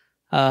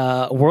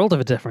 A world of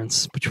a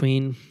difference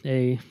between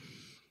a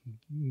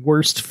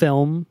worst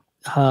film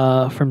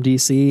from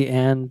DC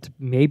and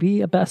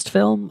maybe a best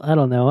film. I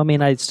don't know. I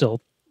mean, I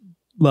still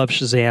love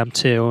Shazam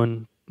too,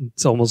 and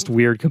it's almost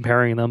weird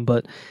comparing them,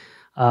 but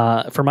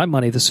for my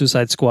money, the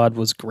Suicide Squad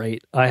was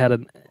great. I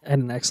had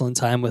an excellent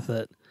time with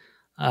it.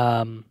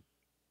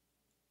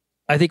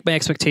 I think my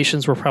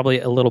expectations were probably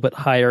a little bit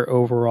higher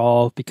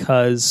overall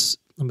because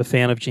I'm a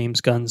fan of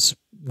James Gunn's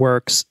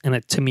works, and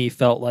it to me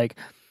felt like,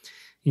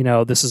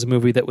 this is a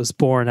movie that was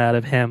born out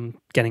of him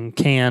getting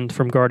canned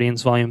from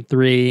Guardians Volume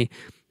 3,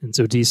 and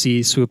so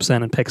DC swoops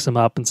in and picks him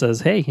up and says,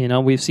 hey,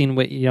 we've seen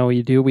what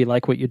you do, we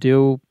like what you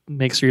do,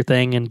 makes your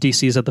thing, and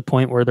DC's at the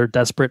point where they're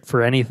desperate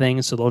for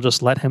anything, so they'll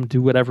just let him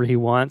do whatever he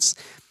wants.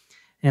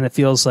 And it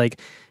feels like,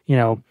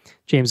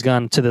 James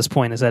Gunn to this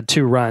point has had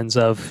 2 runs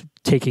of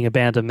taking a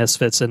band of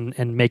misfits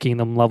and making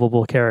them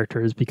lovable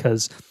characters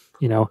because,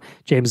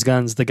 James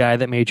Gunn's the guy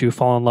that made you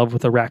fall in love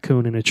with a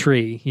raccoon in a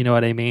tree. You know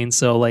what I mean?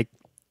 So like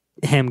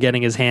him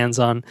getting his hands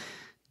on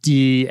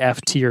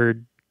DF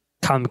tiered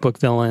comic book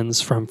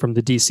villains from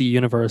the DC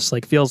universe,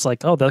 like feels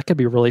like, oh, that could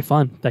be really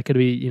fun. That could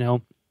be,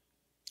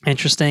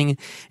 interesting.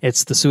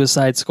 It's the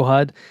Suicide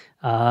Squad.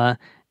 And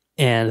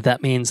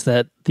that means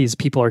that these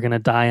people are going to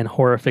die in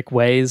horrific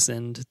ways.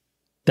 And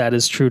that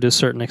is true to a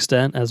certain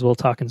extent, as we'll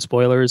talk in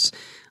spoilers.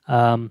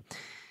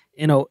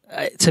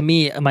 To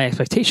me, my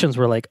expectations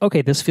were like,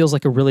 okay, this feels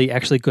like a really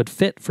actually good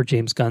fit for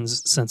James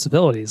Gunn's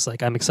sensibilities.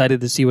 Like, I'm excited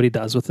to see what he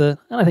does with it.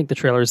 And I think the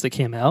trailers that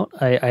came out,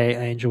 I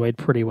enjoyed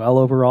pretty well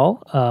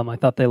overall. I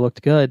thought they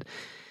looked good.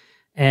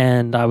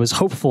 And I was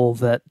hopeful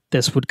that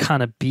this would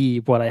kind of be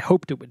what I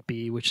hoped it would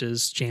be, which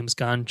is James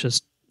Gunn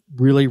just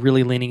really,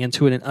 really leaning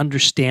into it and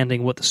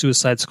understanding what the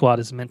Suicide Squad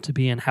is meant to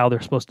be and how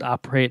they're supposed to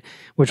operate,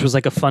 which was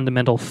like a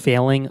fundamental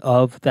failing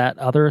of that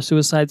other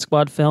Suicide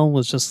Squad film.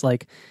 Was just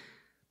like,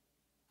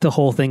 the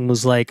whole thing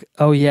was like,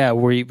 oh yeah,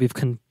 we've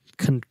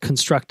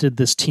constructed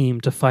this team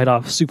to fight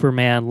off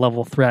Superman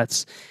level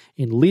threats,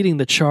 and leading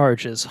the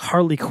charge is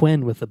Harley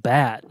Quinn with a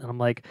bat. And I'm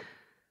like,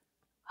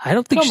 I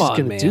don't think she's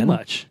going to do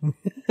much.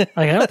 Like,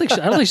 I don't think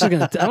she's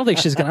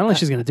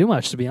going to do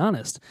much, to be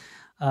honest.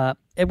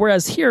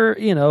 Whereas here,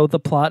 the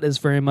plot is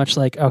very much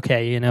like,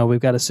 okay, we've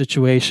got a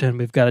situation,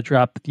 we've got to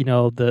drop,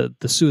 the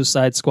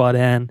Suicide Squad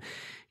in,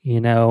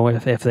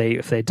 if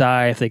they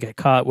die, if they get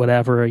caught,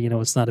 whatever,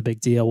 it's not a big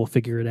deal. We'll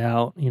figure it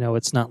out.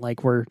 It's not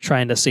like we're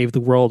trying to save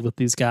the world with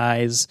these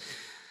guys.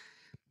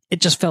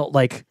 It just felt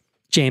like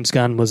James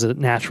Gunn was a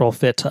natural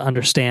fit to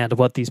understand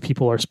what these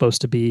people are supposed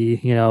to be.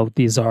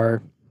 These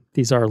are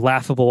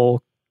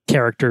laughable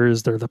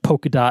characters. They're the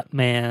polka dot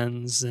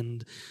mans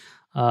and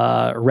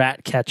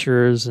rat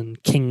catchers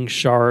and king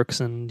sharks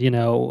and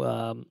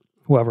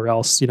whoever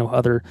else,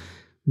 other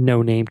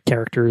no-named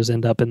characters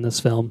end up in this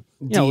film.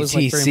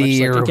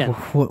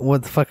 DTC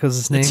what the fuck was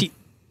his name?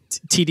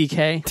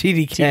 TDK.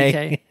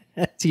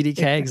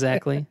 TDK,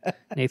 exactly.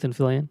 Nathan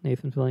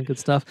Fillion, good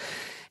stuff.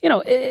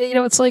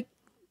 It's like,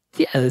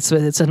 yeah,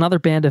 it's another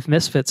band of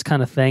misfits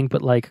kind of thing,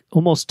 but like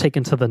almost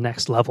taken to the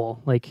next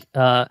level. Like,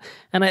 and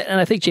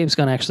I think James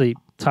Gunn actually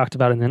talked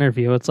about in the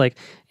interview. It's like,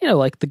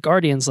 like the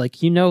Guardians, like,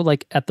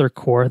 like at their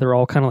core, they're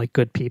all kind of like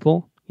good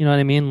people. You know what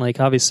I mean? Like,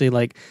 obviously,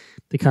 like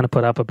they kind of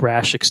put up a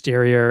brash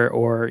exterior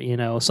or,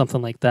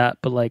 something like that.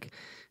 But like,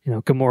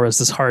 Gamora's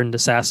this hardened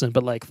assassin,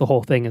 but like the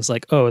whole thing is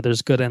like, oh,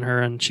 there's good in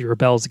her and she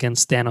rebels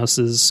against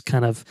Thanos's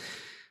kind of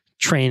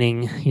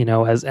training,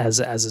 as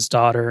his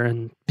daughter,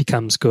 and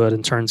becomes good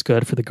and turns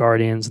good for the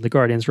Guardians. And the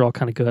Guardians are all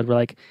kind of good. We're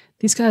like,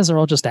 these guys are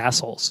all just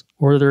assholes,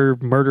 or they're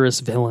murderous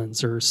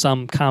villains, or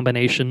some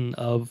combination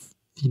of,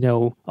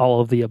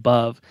 all of the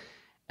above.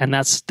 And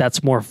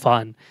that's more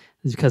fun,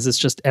 because it's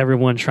just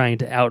everyone trying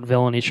to out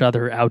villain each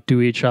other,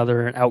 outdo each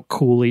other, and out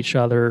cool each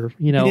other.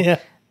 Yeah.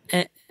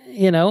 And,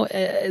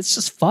 it's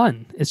just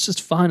fun. It's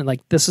just fun. And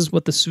like, this is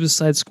what the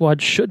Suicide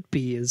Squad should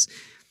be, is,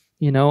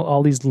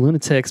 all these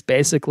lunatics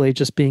basically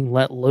just being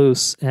let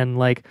loose. And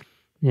like,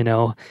 you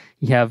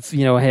have,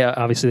 hey,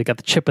 obviously they got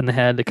the chip in the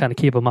head to kind of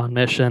keep them on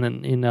mission,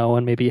 and,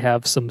 and maybe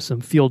have some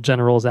field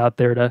generals out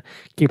there to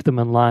keep them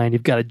in line.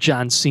 You've got a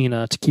John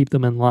Cena to keep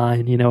them in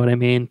line. You know what I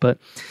mean? But,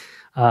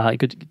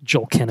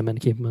 Joel Kinnaman to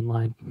keep them in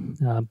line.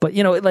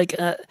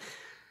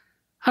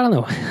 I don't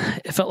know.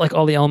 It felt like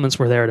all the elements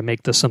were there to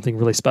make this something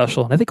really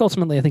special. And I think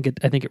ultimately, I think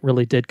it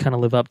really did kind of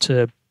live up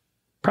to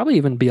probably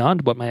even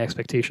beyond what my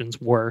expectations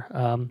were.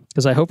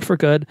 Because I hoped for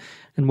good,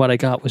 and what I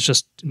got was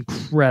just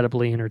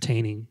incredibly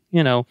entertaining.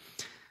 I'm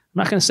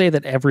not going to say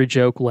that every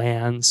joke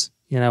lands.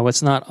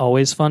 It's not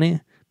always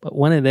funny, but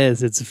when it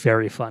is, it's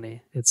very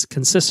funny. It's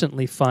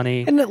consistently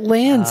funny. And it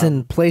lands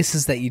in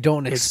places that you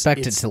don't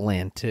expect it to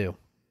land too.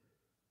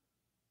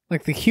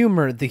 Like the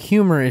humor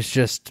is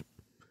just,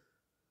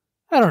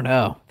 I don't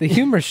know. The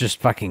humor is just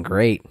fucking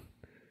great,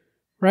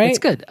 right? It's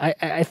good.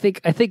 I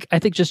think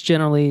just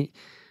generally,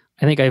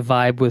 I think I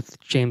vibe with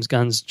James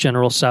Gunn's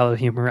general style of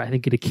humor. I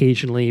think it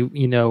occasionally,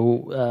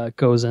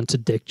 goes into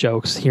dick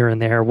jokes here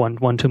and there,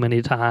 one too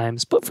many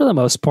times, but for the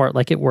most part,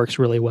 like, it works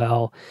really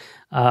well.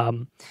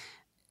 And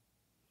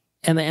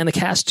the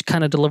cast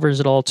kind of delivers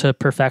it all to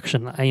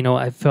perfection.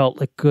 I felt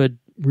like good,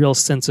 real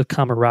sense of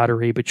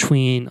camaraderie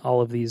between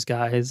all of these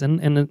guys,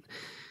 and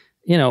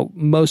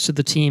most of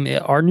the team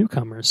are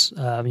newcomers.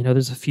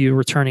 There's a few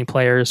returning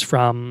players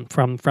from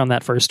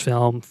that first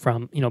film,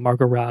 from,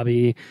 Margot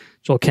Robbie,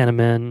 Joel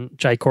Kinnaman,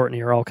 Jai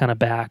Courtney are all kind of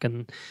back,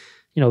 and,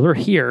 they're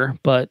here,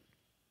 but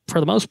for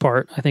the most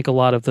part, I think a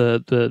lot of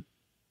the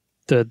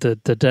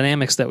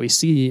dynamics that we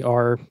see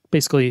are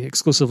basically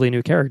exclusively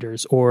new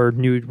characters or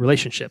new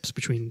relationships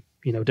between,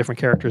 different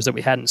characters that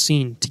we hadn't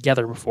seen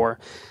together before.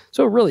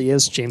 So it really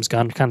is James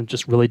Gunn kind of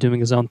just really doing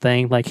his own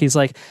thing. Like, he's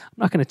like, I'm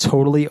not going to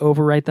totally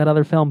overwrite that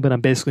other film, but I'm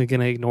basically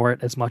going to ignore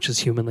it as much as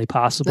humanly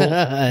possible. And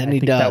I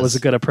think that was a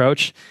good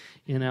approach,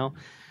 it's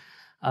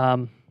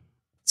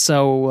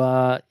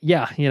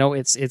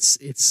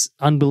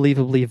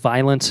unbelievably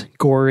violent,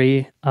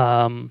 gory.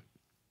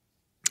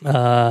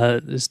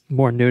 There's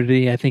more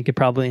nudity, I think,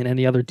 probably in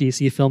any other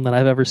DC film that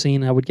I've ever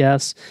seen, I would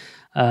guess.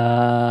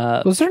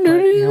 Was there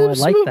nudity in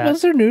this movie?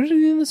 Was there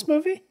nudity in this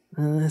movie?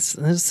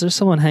 There's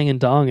someone hanging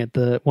dong at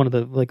one of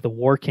the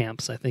war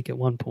camps, I think, at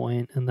one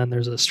point, and then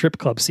there's a strip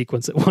club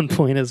sequence at one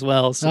point as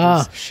well.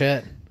 So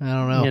shit! I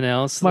don't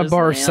know. So my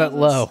bar set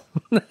low.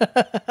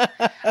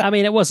 I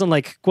mean, it wasn't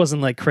like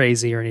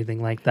crazy or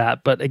anything like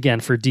that, but again,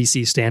 for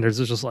DC standards,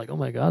 it's just like, oh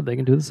my god, they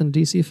can do this in a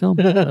DC film.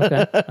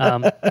 Okay.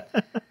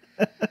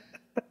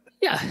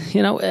 Yeah,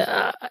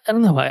 I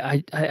don't know.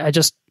 I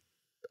just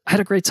had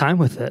a great time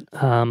with it.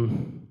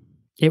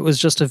 It was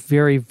just a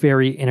very,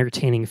 very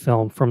entertaining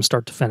film from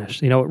start to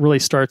finish. It really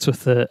starts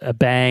with a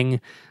bang,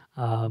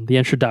 the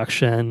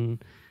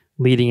introduction,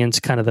 leading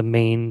into kind of the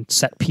main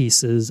set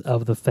pieces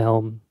of the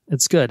film.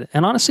 It's good.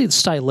 And honestly,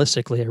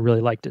 stylistically, I really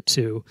liked it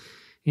too.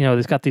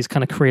 It's got these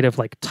kind of creative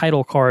like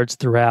title cards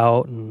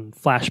throughout and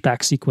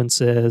flashback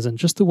sequences, and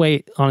just the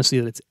way,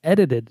 honestly, that it's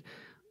edited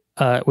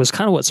was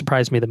kind of what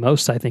surprised me the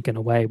most, I think, in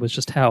a way, was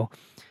just how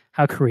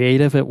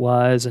creative it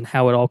was and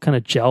how it all kind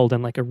of gelled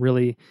in like a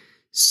really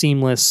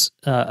seamless,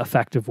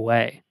 effective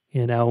way.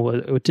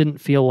 It didn't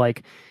feel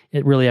like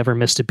it really ever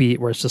missed a beat,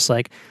 where it's just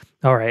like,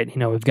 all right,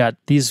 we've got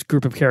these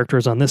group of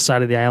characters on this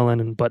side of the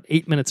island, but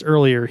 8 minutes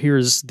earlier,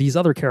 here's these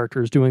other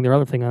characters doing their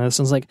other thing on this.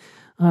 And it's like,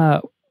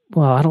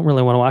 well, I don't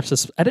really want to watch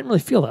this. I didn't really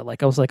feel that.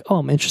 Like, I was like, oh,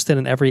 I'm interested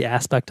in every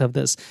aspect of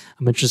this.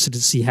 I'm interested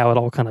to see how it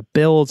all kind of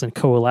builds and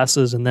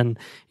coalesces. And then,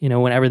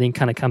 when everything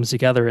kind of comes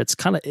together, it's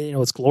kind of,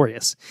 it's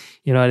glorious.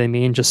 You know what I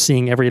mean? Just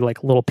seeing every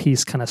like little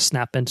piece kind of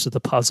snap into the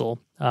puzzle.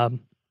 I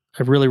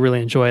really,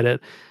 really enjoyed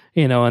it,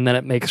 and then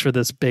it makes for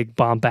this big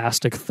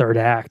bombastic third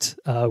act,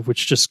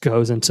 which just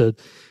goes into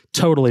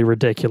totally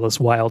ridiculous,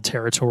 wild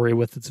territory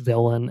with its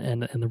villain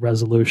and the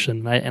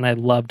resolution. I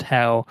loved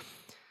how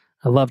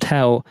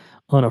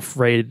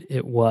unafraid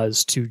it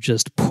was to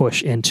just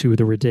push into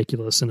the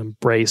ridiculous and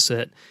embrace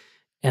it,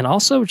 and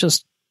also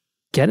just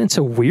get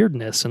into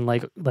weirdness and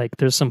like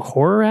there's some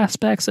horror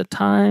aspects at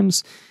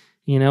times.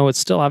 It's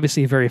still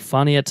obviously very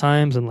funny at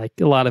times, and like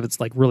a lot of it's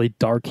like really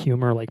dark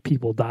humor, like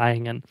people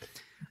dying and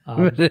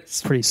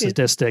it's pretty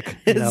sadistic,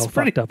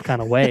 fucked up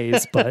kind of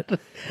ways. But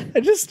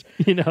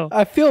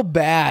I feel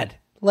bad.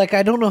 Like,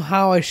 I don't know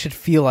how I should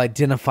feel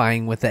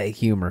identifying with that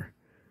humor,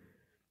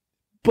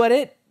 but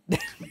it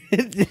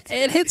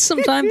hits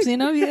sometimes,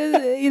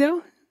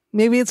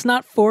 maybe it's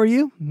not for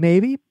you,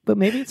 but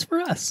maybe it's for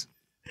us,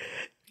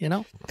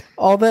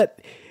 all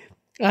that.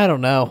 I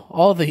don't know.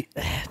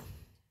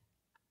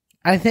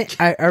 I think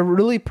I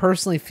really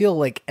personally feel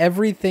like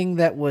everything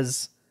that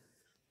was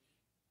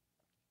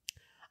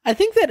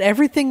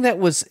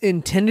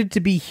intended to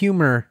be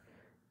humor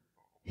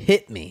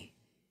hit me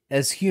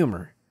as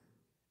humor.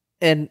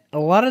 And a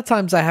lot of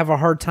times I have a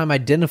hard time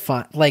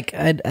identifying, like,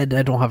 I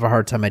don't have a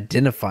hard time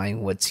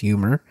identifying what's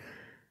humor.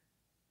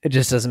 It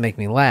just doesn't make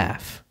me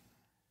laugh.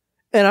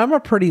 And I'm a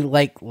pretty,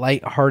 like,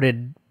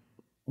 lighthearted,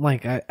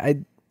 like,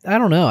 I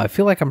don't know. I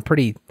feel like I'm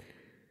pretty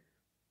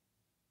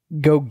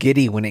go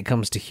giddy when it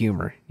comes to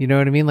humor. You know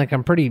what I mean? Like,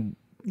 I'm pretty,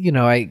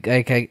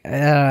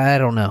 I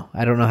don't know.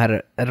 I don't know how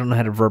to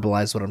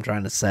verbalize what I'm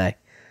trying to say.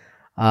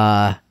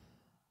 But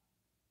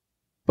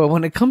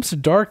when it comes to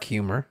dark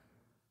humor,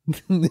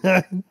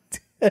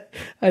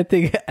 I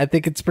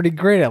think it's pretty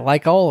great. I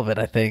like all of it,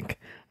 I think.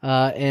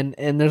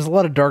 And there's a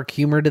lot of dark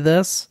humor to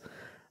this.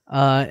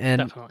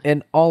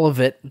 And all of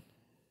it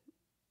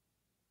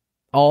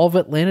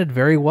landed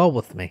very well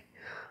with me.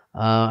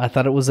 I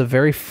thought it was a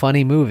very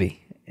funny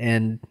movie,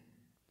 and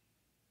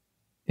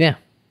yeah,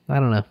 I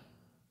don't know.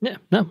 Yeah,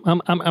 no,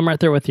 I'm right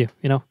there with you.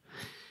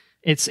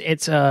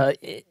 It's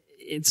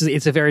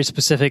a very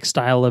specific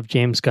style of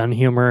James Gunn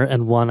humor,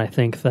 and one I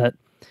think that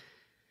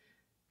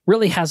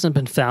really hasn't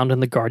been found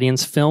in the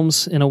Guardians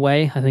films in a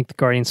way. I think the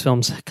Guardians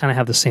films kind of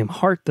have the same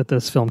heart that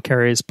this film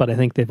carries, but I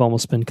think they've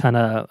almost been kind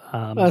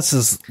of... this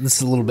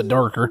is a little bit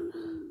darker.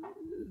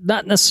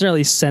 Not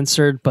necessarily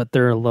censored, but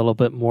they're a little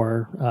bit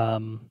more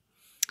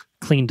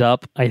cleaned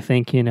up, I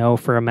think,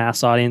 for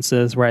mass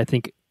audiences, where I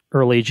think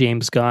early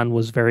James Gunn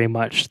was very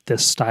much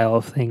this style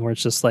of thing where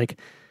it's just like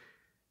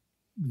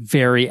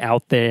very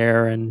out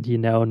there and,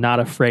 not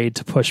afraid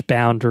to push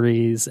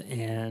boundaries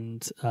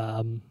and,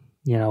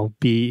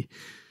 be...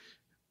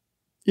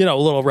 a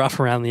little rough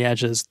around the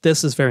edges.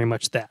 This is very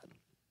much that,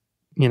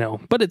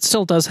 but it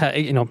still does have,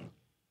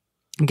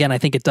 again, I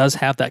think it does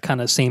have that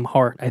kind of same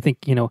heart. I think,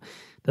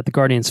 that the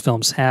Guardians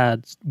films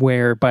had,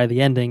 where by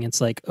the ending,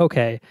 it's like,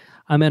 okay,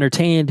 I'm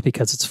entertained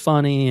because it's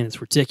funny and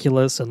it's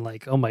ridiculous and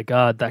like, oh my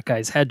God, that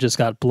guy's head just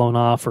got blown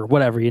off or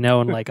whatever,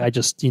 and like I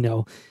just,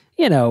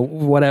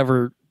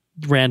 whatever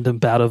random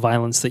bout of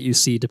violence that you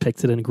see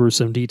depicted in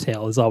gruesome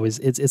detail is always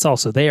it's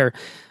also there.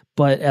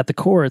 But at the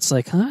core, it's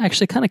like, I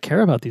actually kind of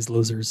care about these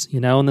losers,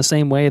 in the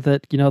same way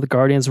that, the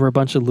Guardians were a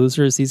bunch of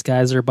losers. These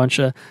guys are a bunch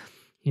of,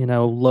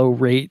 low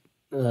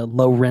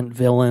rent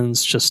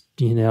villains, just,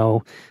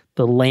 the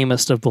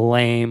lamest of the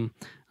lame.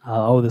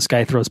 This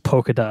guy throws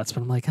polka dots,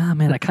 but I'm like,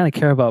 man, I kind of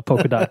care about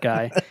polka dot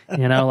guy,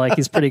 like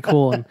he's pretty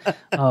cool. And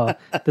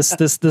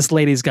this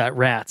lady's got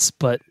rats,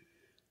 but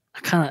I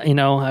kind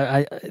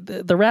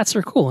of, the rats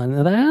are cool,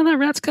 and that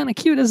rat's kind of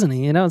cute, isn't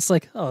he? It's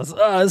like,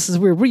 this is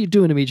weird. What are you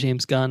doing to me,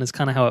 James Gunn? Is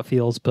kind of how it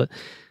feels, but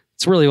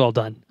it's really well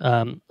done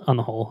on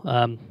the whole.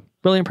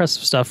 Really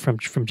impressive stuff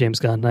from James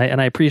Gunn, and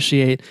I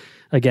appreciate.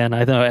 Again,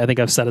 I think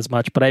I've said as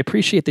much, but I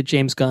appreciate that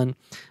James Gunn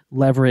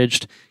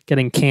leveraged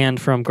getting canned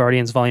from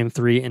Guardians Volume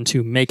 3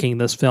 into making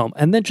this film,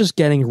 and then just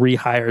getting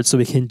rehired so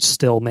we can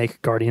still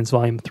make Guardians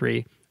Volume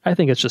 3. I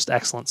think it's just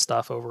excellent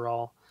stuff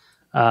overall.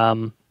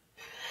 And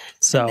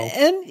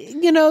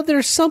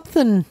there's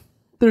something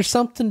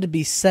to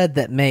be said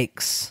that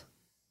makes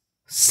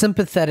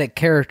sympathetic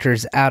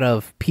characters out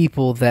of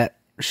people that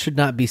should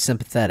not be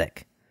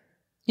sympathetic.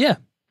 Yeah.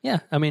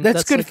 Yeah, I mean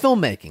that's good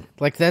filmmaking.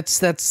 Like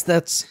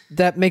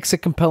that makes a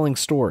compelling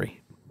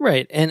story,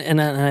 right?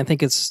 And I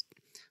think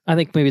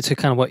maybe to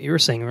kind of what you were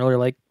saying earlier,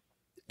 like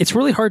it's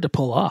really hard to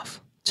pull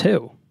off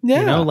too.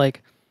 Yeah,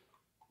 like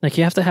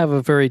you have to have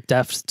a very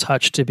deft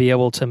touch to be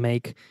able to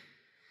make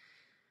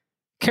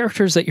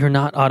characters that you're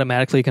not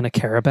automatically going to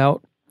care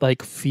about,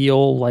 like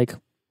feel like,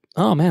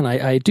 oh man,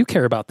 I do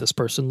care about this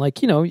person.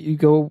 Like you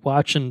go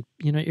watch and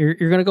you're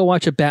going to go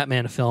watch a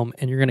Batman film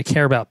and you're going to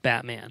care about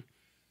Batman.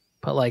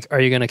 But like, are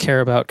you going to care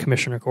about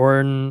Commissioner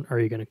Gordon? Are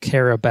you going to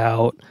care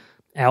about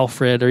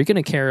Alfred? Are you going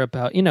to care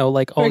about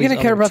like all? Are you going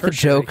to care about the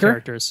Joker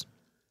characters?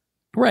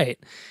 Right.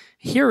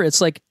 Here,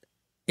 it's like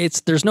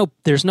there's no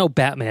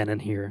Batman in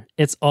here.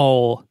 It's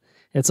all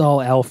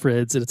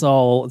Alfreds. It's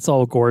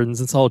all Gordons.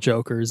 It's all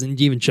Jokers,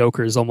 and even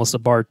Joker is almost a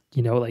bar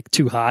like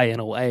too high in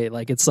a way.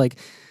 Like it's like,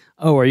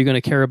 oh, are you going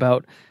to care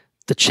about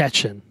the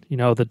Chechen,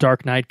 the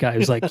Dark Knight guy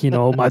who's like,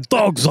 my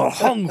dogs are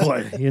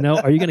hungry,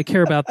 are you going to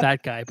care about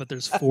that guy? But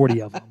there's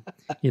 40 of them.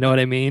 You know what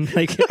I mean?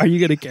 Like, are you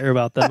going to care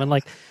about them? And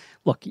like,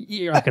 look,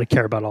 you're not going to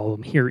care about all of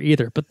them here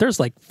either, but there's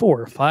like 4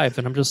 or 5.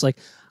 And I'm just like,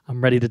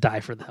 I'm ready to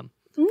die for them.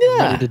 Yeah. I'm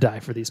ready to die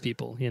for these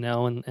people,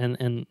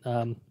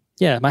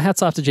 my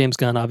hat's off to James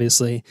Gunn,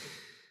 obviously.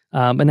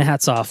 And the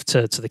hats off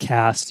to the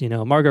cast.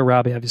 Margot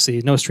Robbie,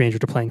 obviously no stranger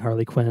to playing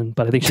Harley Quinn,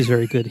 but I think she's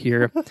very good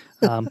here.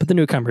 But the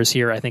newcomers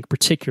here, I think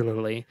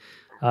particularly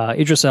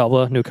Idris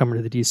Elba, newcomer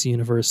to the DC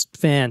universe,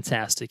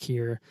 fantastic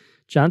here.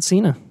 John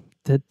Cena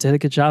did a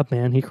good job,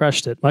 man. He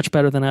crushed it. Much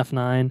better than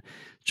F9.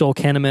 Joel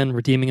Kinnaman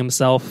redeeming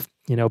himself,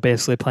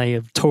 basically playing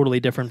a totally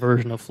different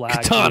version of Flag.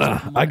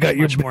 Katana, I got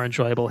you. Much more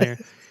enjoyable here.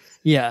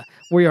 Yeah,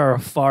 we are a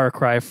far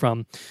cry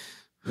from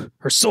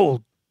her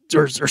soul.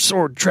 Her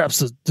sword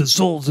traps the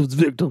souls of its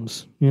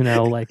victims.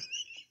 Like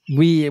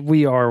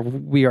we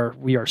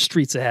are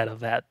streets ahead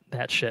of that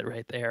shit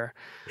right there.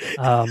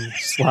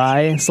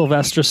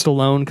 Sylvester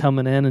Stallone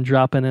coming in and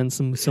dropping in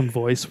some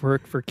voice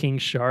work for King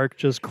Shark,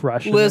 just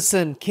crushing.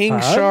 Listen,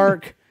 King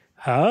Shark,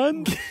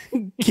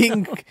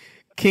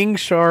 King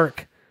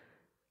Shark,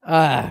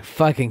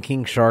 fucking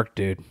King Shark,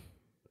 dude.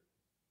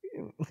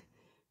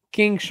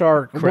 King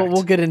Shark.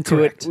 We'll get into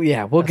it.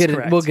 Yeah, we'll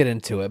get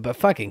into it. But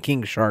fucking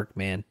King Shark,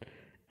 man.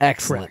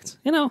 Excellent.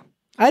 Correct.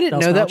 I didn't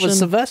know that was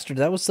Sylvester.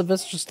 That was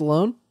Sylvester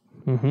Stallone.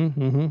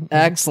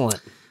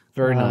 Excellent.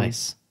 Very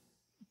nice.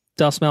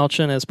 Dos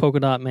Malchin as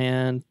Polka Dot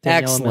Man.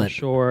 Daniela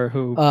Shore,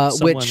 who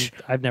which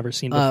I've never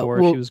seen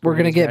before. We're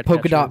going to get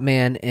Polka Dot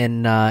Man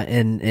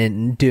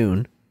in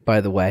Dune,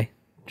 by the way,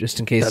 just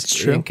in case. That's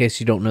true. In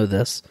case you don't know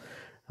this.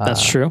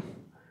 That's true.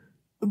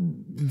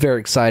 Very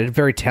excited.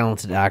 Very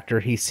talented actor.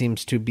 He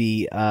seems to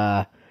be.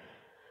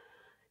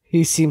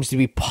 He seems to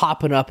be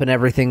popping up in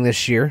everything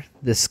this year.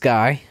 This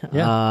guy,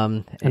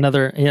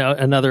 another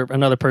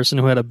person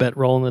who had a bit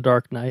role in The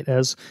Dark Knight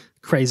as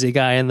crazy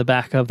guy in the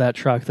back of that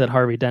truck that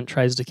Harvey Dent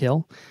tries to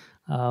kill.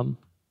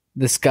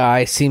 This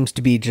guy seems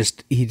to be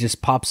he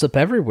just pops up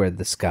everywhere.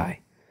 This guy,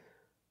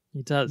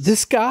 he does.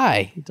 This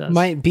guy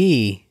might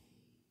be,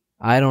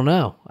 I don't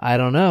know,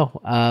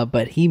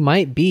 but he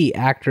might be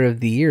Actor of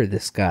the Year.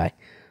 This guy,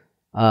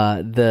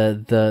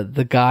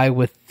 the guy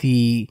with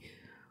the.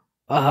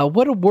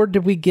 What award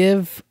did we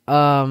give?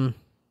 The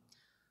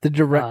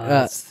direct.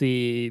 It's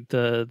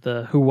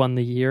the Who Won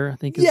the Year? I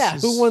think.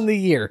 Who won the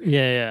year?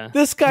 Yeah.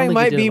 This guy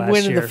might be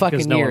winning the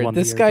fucking year.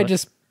 This guy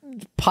just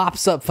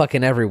pops up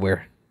fucking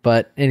everywhere.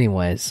 But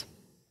anyways,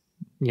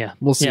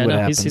 we'll see what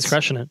happens. He's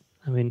crushing it.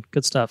 I mean,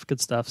 good stuff.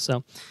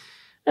 So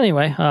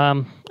anyway,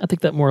 I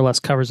think that more or less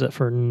covers it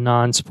for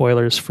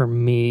non-spoilers for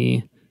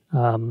me.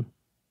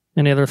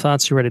 Any other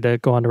thoughts? You ready to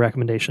go on to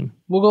recommendation?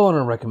 We'll go on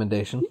a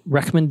recommendation.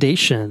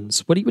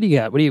 Recommendations. What do you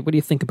got? What do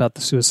you think about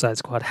the Suicide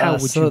Squad? How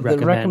would you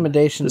recommend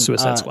the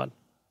Suicide Squad?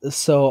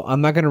 So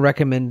I'm not going to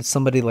recommend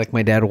somebody like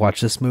my dad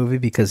watch this movie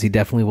because he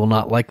definitely will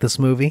not like this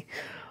movie.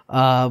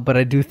 But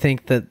I do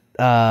think that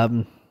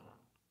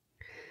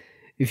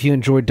if you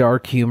enjoy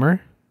dark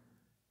humor,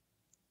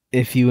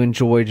 if you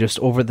enjoy just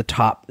over the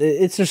top,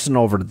 it's just an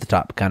over the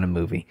top kind of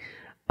movie.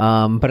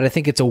 But I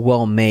think it's a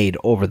well made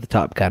over the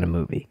top kind of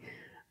movie.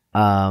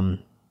 I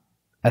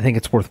think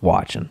it's worth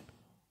watching.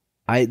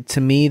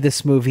 To me,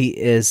 this movie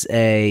is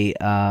a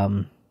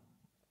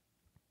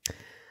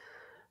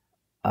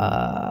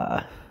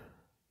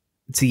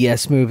it's a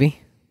yes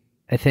movie,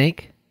 I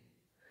think.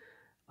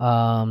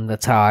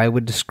 That's how I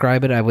would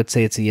describe it. I would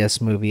say it's a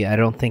yes movie. I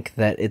don't think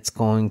that it's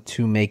going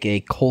to make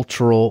a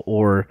cultural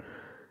or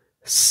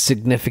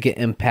significant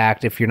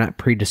impact if you're not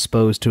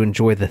predisposed to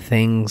enjoy the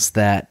things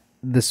that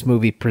this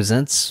movie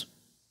presents.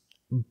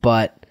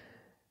 But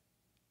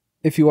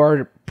if you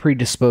are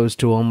predisposed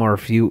to them, or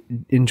if you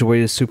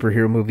enjoy a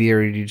superhero movie,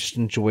 or you just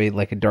enjoy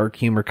like a dark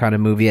humor kind of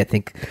movie, I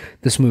think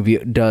this movie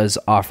does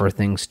offer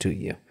things to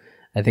you.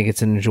 I think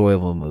it's an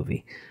enjoyable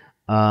movie.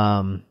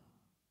 And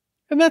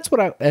that's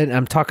what and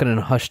I'm talking in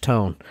a hushed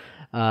tone.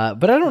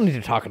 But I don't need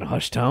to talk in a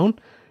hushed tone.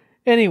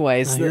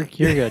 Anyways. No, you're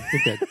good.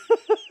 You're good.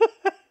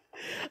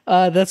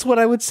 That's what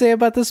I would say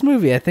about this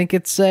movie. I think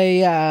it's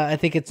I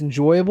think it's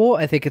enjoyable.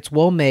 I think it's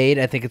well made.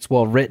 I think it's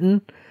well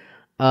written.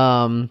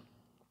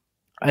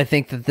 I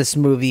think that this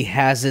movie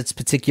has its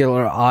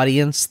particular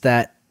audience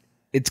that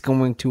it's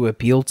going to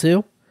appeal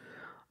to.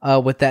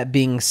 With that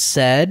being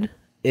said,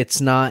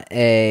 this is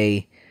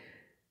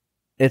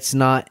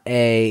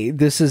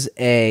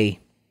a,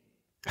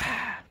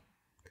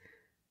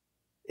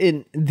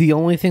 the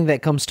only thing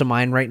that comes to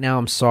mind right now,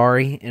 I'm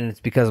sorry, and it's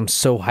because I'm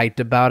so hyped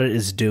about it,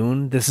 is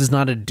Dune. This is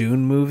not a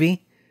Dune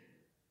movie.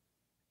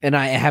 And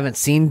I haven't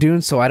seen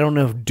Dune, so I don't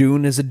know if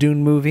Dune is a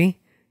Dune movie,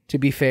 to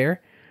be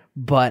fair.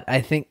 But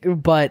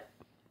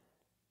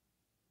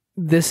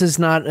this is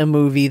not a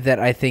movie that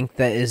I think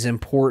that is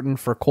important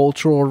for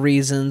cultural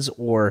reasons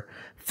or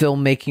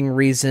filmmaking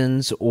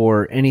reasons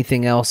or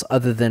anything else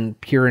other than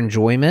pure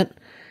enjoyment.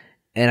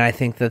 And I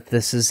think that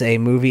this is a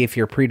movie, if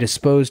you're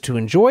predisposed to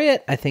enjoy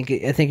it, I think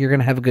you're going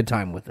to have a good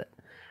time with it.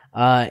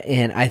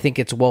 And I think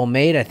it's well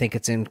made. I think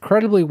it's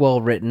incredibly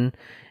well written.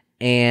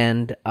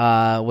 And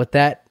with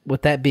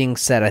that being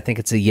said, I think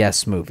it's a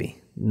yes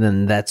movie.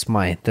 Then that's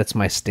my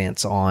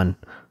stance on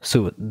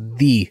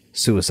the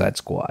Suicide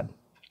Squad.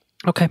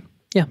 Okay.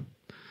 Yeah.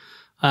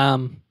 I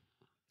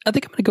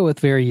think I'm going to go with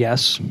very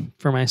yes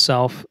for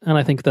myself. And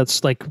I think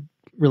that's like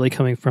really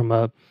coming from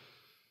a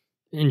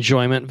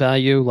enjoyment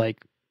value.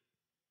 Like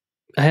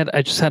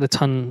I just had a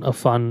ton of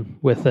fun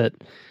with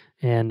it,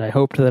 and I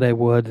hoped that I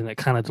would, and it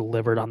kind of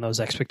delivered on those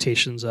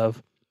expectations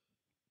of,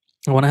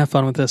 I want to have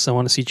fun with this. I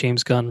want to see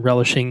James Gunn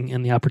relishing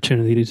in the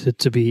opportunity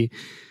to be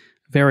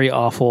very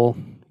awful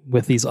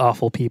with these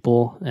awful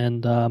people.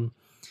 And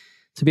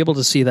to be able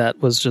to see that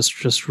was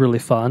just really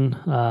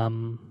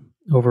fun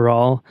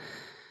overall.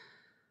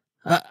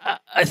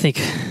 I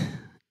think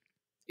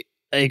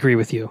I agree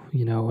with you,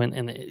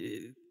 and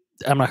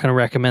I'm not going to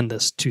recommend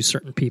this to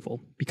certain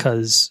people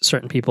because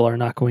certain people are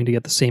not going to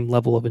get the same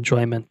level of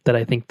enjoyment that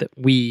I think that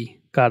we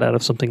got out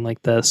of something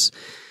like this.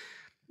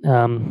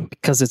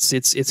 Because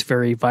it's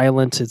very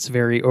violent, it's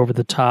very over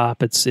the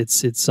top, it's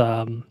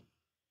I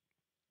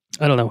don't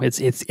know,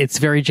 it's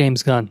very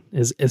James Gunn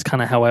is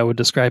kind of how I would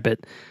describe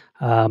it.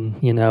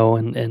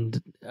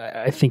 And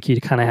I think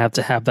you kind of have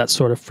to have that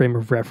sort of frame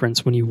of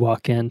reference when you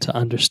walk in to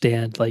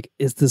understand, like,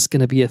 is this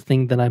going to be a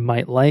thing that I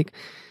might like?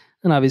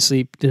 And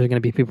obviously there are going to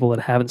be people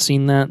that haven't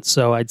seen that.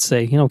 So I'd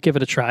say, give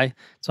it a try.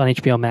 It's on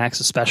HBO Max,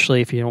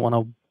 especially if you don't want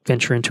to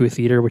venture into a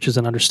theater, which is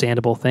an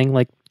understandable thing.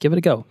 Like, give it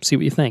a go, see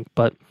what you think.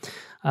 But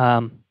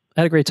I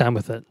had a great time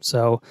with it.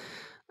 So,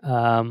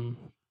 minor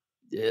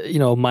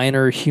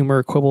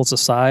humor quibbles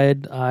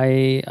aside,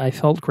 I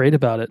felt great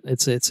about it.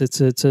 It's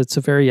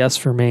a very yes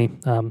for me.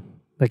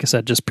 Like I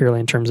said, just purely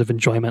in terms of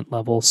enjoyment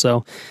level.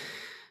 So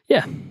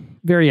yeah,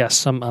 very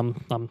yes.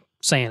 I'm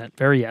saying it.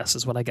 Very yes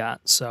is what I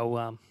got.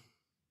 So,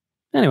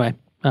 anyway,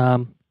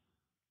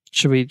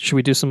 should we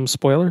do some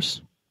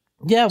spoilers?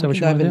 Yeah, we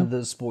can dive into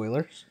the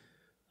spoilers.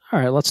 All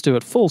right, let's do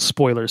it. Full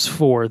spoilers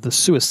for the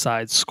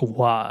Suicide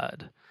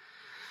Squad.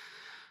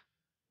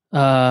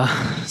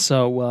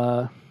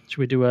 Should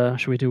we do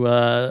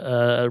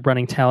a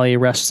running tally?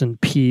 Rest in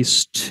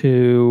peace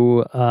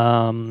to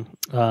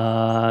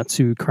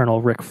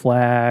Colonel Rick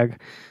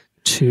Flag,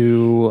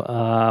 to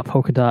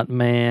Polka Dot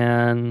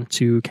Man,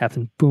 to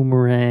Captain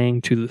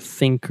Boomerang, to the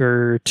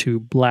Thinker, to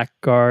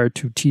Blackguard,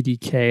 to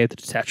TDK, the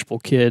Detachable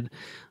Kid,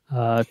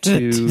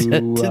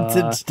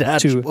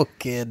 Detachable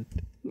Kid.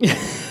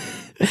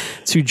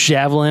 To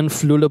Javelin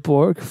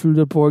Fluleborg.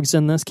 Fluleborg's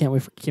in this.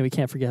 We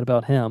can't forget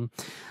about him.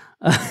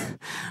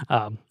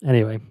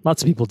 Anyway,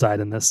 lots of people died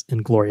in this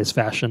in glorious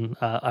fashion,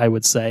 I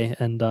would say,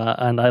 and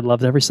I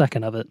loved every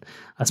second of it,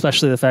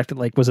 especially the fact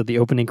that, was it the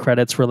opening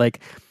credits were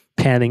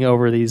panning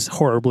over these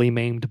horribly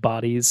maimed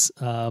bodies,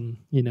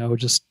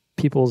 just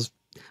people's.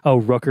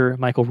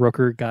 Michael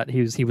Rooker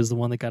he was the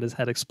one that got his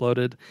head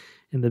exploded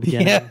in the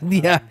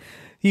beginning. Yeah.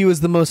 he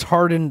was the most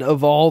hardened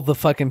of all the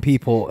fucking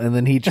people, and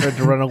then he tried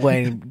to run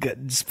away and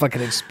just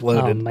fucking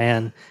exploded. Oh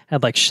man,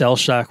 had like shell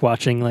shock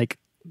watching like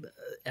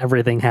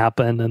everything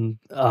happen, and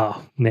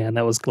oh man,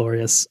 that was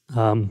glorious.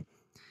 So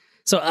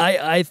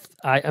I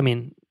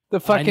mean, the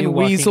fucking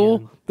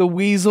weasel,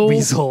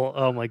 weasel.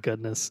 Oh my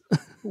goodness,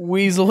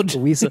 weasel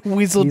drowns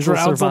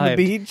survived. on the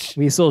beach.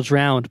 Weasel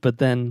drowned, but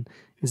then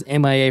he's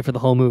MIA for the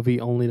whole movie,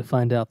 only to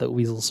find out that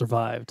Weasel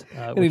survived.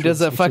 And he does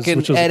that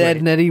fucking Ed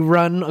and Eddie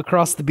run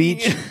across the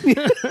beach.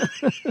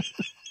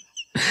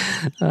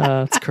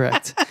 That's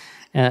correct.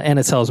 And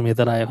it tells me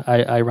that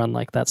I run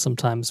like that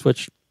sometimes,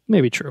 which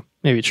may be true.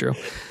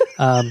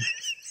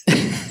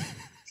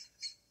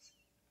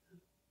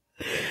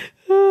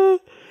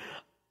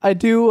 I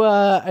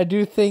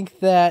do think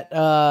that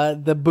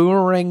the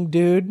boomerang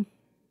dude,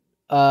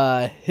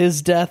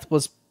 his death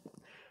was.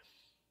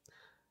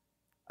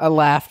 I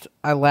laughed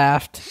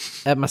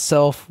at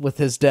myself with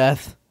his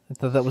death. I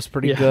thought that was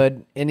pretty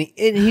good, and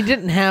he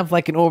didn't have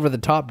like an over the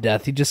top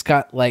death. He just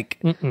got like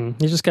he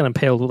just got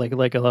impaled with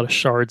like a lot of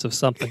shards of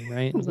something,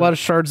 right? Lot of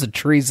shards of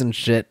trees and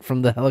shit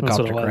from the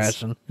helicopter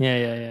crashing.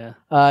 Yeah.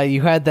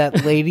 You had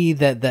that lady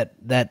that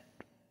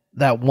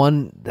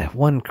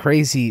one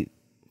crazy.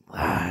 She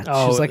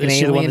was like an is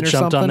she the one alien that or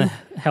jumped something. on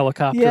the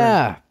helicopter?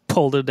 Yeah, and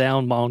pulled it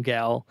down,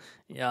 Mongal.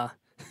 Yeah,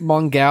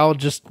 Mongal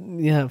just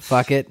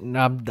fuck it.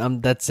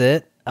 That's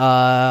it.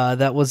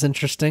 That was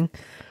interesting.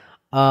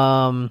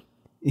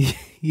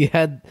 You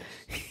had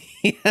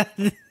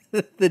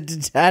the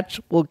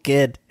detachable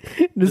kid.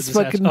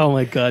 Oh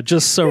my god,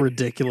 just so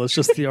ridiculous.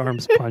 Just the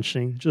arms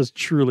punching, just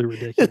truly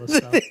ridiculous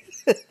stuff.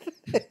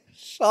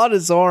 Shot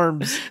his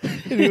arms,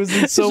 and he was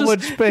in so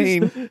much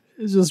pain.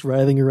 He's just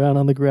writhing around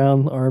on the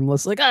ground,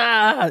 armless, like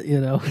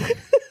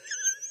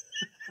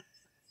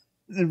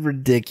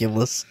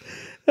ridiculous.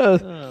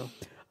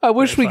 I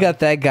wish we got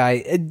that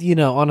guy.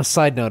 On a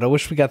side note, I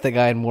wish we got that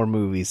guy in more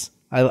movies.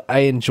 I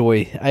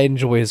enjoy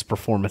his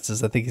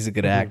performances. I think he's a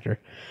good actor.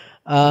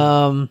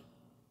 The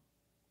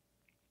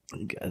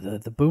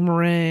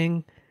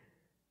boomerang,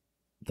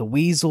 the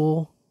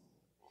weasel.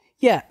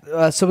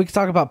 Yeah, so we could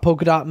talk about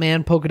Polka Dot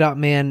Man. Polka Dot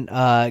Man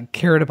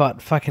cared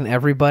about fucking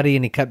everybody,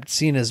 and he kept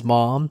seeing his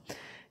mom.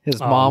 His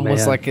mom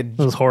was like it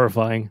was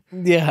horrifying.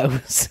 Yeah, it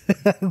was.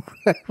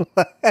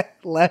 I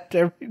laughed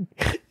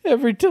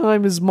every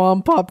time his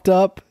mom popped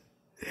up.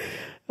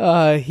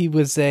 He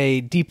was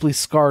a deeply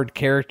scarred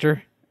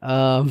character,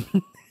 and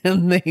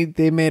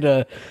they made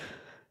a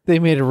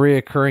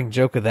reoccurring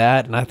joke of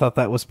that, and I thought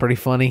that was pretty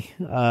funny.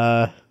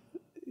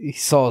 He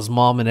saw his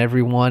mom in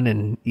everyone,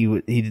 and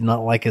he did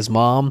not like his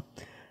mom.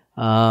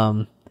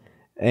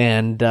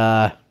 Anyways,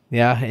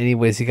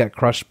 he got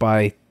crushed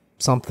by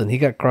something. He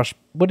got crushed.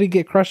 What did he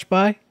get crushed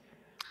by?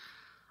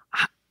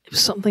 It was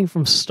something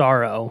from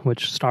Starro,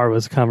 which Starro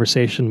was a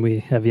conversation we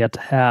have yet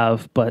to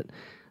have, but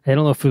I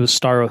don't know if it was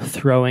Starro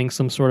throwing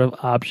some sort of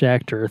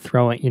object or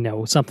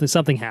throwing,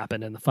 something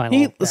happened in the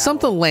final battle.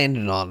 Something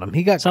landed on him.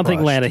 He got something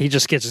crushed. landed. He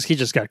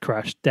just got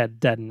crushed, dead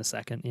in a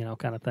second,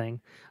 kind of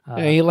thing.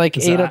 He ate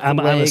up I'm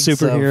a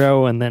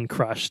superhero and then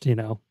crushed, He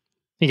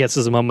gets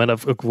his moment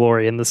of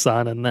glory in the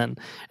sun, and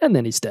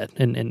then he's dead.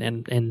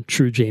 In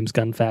true James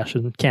Gunn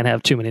fashion, can't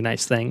have too many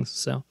nice things.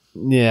 So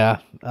yeah,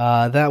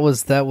 that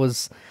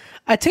was.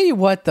 I tell you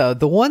what, though,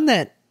 the one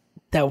that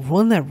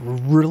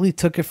really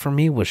took it for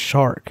me was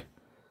Shark,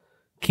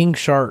 King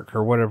Shark,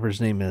 or whatever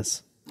his name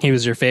is. He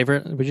was your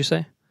favorite, would you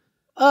say?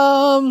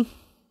 Or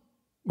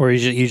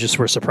you just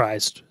were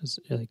surprised?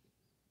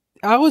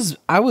 I was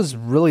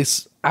really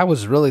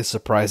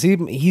surprised.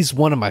 He's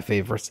one of my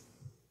favorites.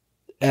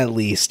 At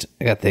least.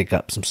 I got the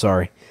hiccups. I'm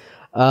sorry.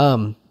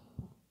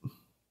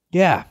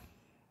 Yeah.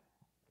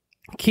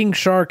 King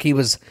Shark,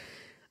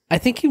 I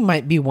think he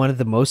might be one of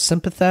the most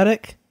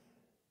sympathetic.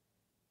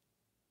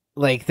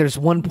 Like, there's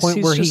one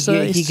point where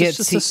he gets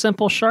just a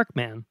simple shark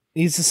man.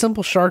 He's a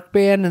simple shark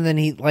man, and then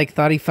he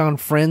thought he found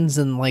friends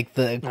in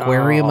the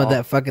aquarium of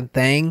that fucking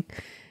thing.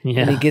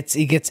 Yeah. And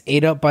he gets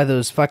ate up by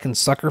those fucking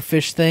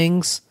suckerfish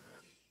things.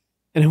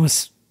 And it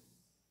was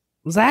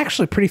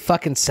actually pretty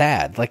fucking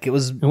sad. Like it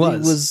was. And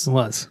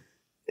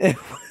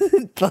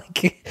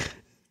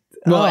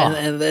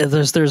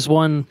there's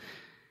one,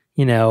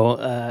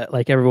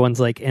 like everyone's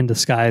like in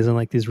disguise in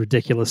like these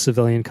ridiculous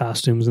civilian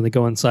costumes, and they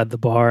go inside the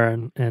bar,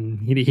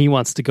 and he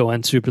wants to go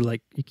in super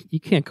like you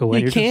can't go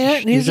in. You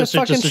can't. He's just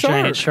a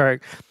giant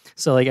shark.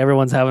 So like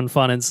everyone's having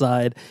fun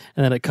inside,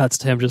 and then it cuts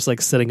to him just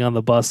like sitting on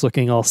the bus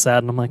looking all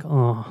sad, and I'm like,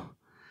 oh.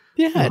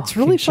 Yeah, it's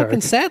really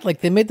fucking sad.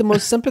 Like, they made the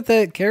most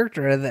sympathetic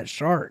character out of that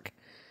shark.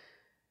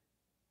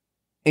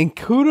 And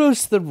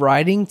kudos to the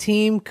writing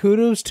team.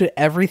 Kudos to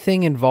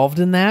everything involved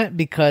in that,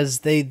 because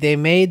they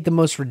made the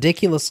most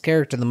ridiculous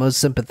character the most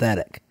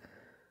sympathetic.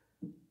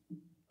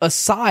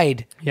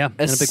 Aside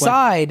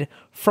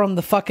from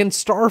the fucking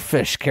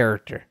starfish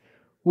character,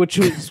 which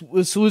was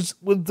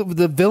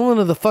the villain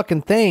of the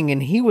fucking thing,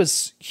 and he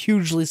was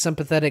hugely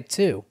sympathetic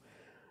too.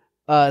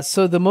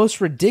 So the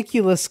most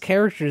ridiculous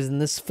characters in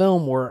this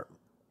film were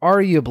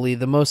arguably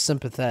the most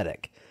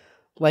sympathetic.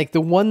 Like,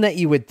 the one that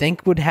you would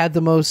think would have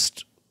the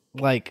most,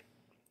 like,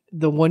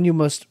 the one you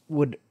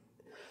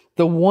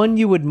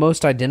would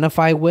most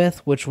identify with,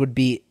 which would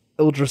be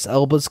Idris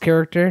Elba's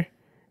character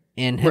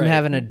and him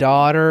having a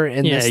daughter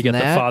and this you get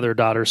and that. the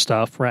father-daughter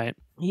stuff, right?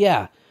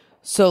 Yeah.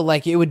 So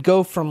like it would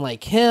go from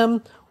like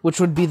him, which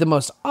would be the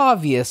most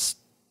obvious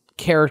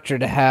character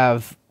to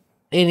have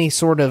any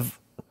sort of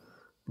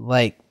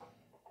like,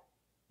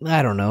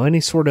 I don't know,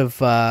 any sort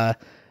of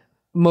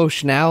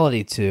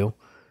emotionality to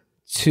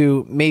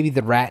maybe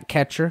the rat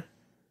catcher.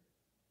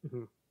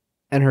 Mm-hmm.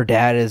 And her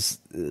dad is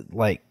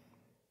like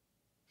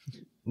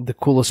the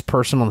coolest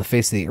person on the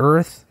face of the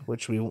earth,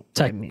 which we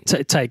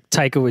Taika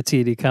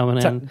Waititi coming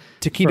in.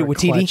 Taquita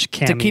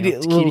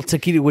Waititi, little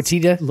Taquita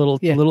Waititi,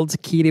 little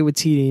Taquita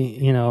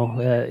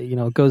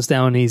Waititi. Goes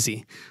down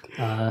easy.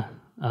 It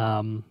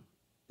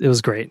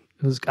was great.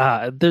 It was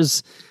I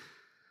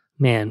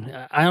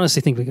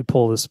honestly think we could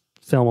pull this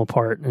film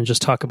apart and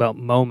just talk about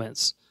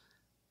moments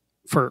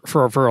for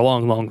a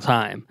long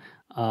time.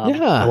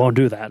 I won't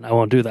do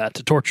that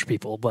to torture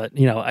people, but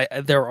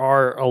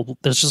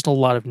there's just a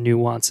lot of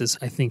nuances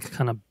I think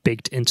kind of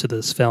baked into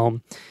this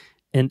film,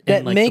 and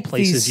like the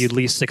places you'd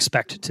least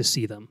expect to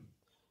see them.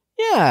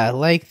 Yeah,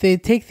 like they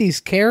take these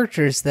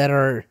characters that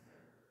are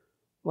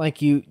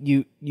like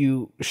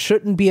you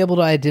shouldn't be able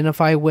to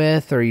identify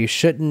with, or you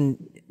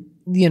shouldn't,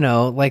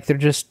 like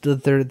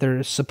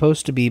they're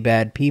supposed to be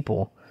bad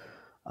people,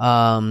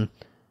 and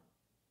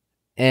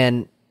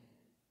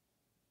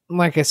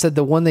like I said,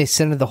 the one they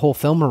centered the whole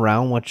film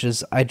around, which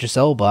is Idris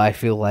Elba, I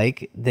feel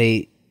like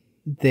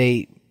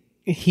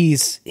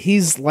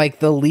he's like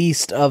the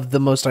least of the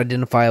most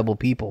identifiable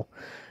people.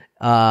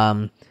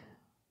 Ratcatcher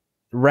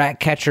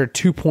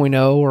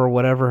 2.0 or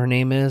whatever her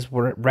name is,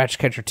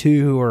 Ratcatcher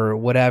 2 or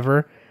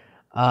whatever.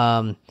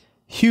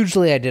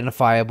 Hugely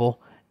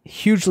identifiable,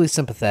 hugely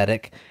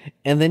sympathetic.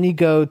 And then you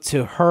go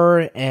to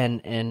her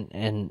and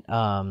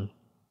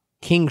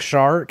King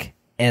Shark,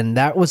 and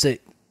that was a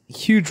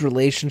huge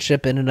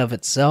relationship in and of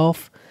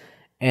itself,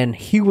 and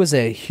he was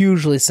a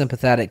hugely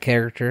sympathetic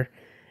character.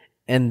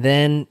 And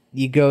then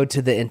you go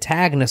to the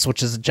antagonist,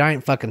 which is a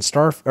giant fucking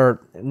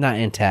not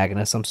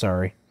antagonist, I'm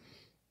sorry.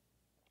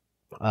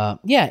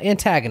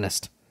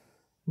 Antagonist.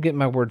 I'm getting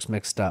my words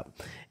mixed up.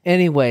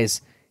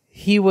 Anyways,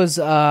 he was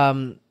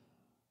the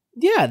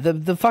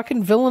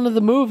fucking villain of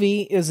the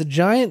movie is a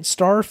giant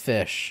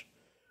starfish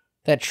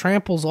that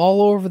tramples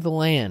all over the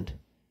land.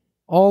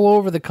 All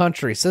over the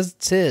country. Says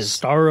it's his.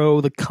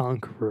 Starro the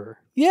Conqueror.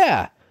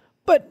 Yeah.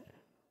 But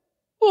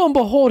lo and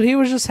behold, he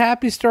was just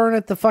happy staring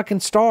at the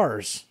fucking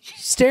stars.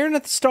 Staring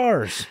at the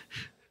stars.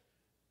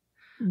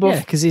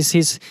 Because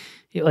he's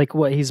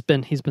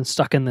been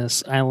stuck in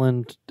this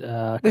island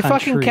they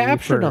fucking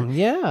captured him,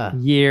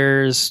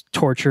 years,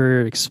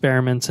 tortured,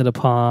 experimented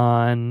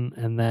upon,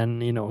 and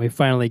then, he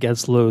finally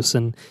gets loose,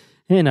 and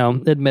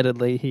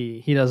admittedly,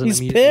 he doesn't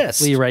immediately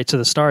flee right to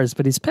the stars,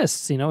 but he's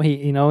pissed. So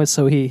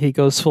he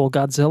goes full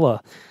Godzilla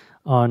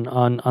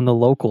on the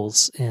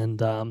locals,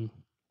 and in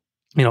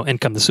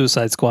come the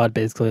Suicide Squad,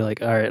 basically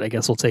like, all right, I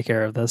guess we'll take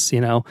care of this.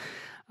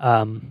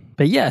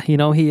 But yeah,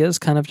 he is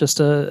kind of just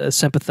a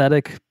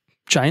sympathetic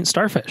giant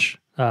starfish.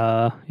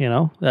 As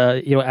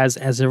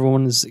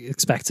everyone is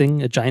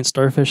expecting a giant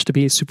starfish to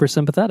be super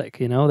sympathetic.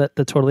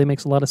 That totally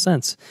makes a lot of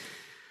sense.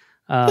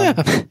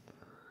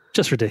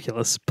 Just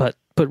ridiculous, but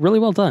really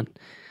well done.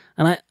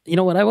 And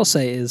what I will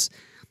say is,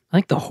 I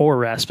think the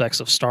horror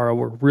aspects of Starro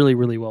were really,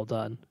 really well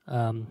done.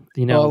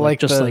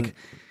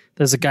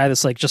 There's a guy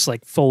that's just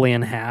fully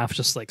in half,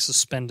 just like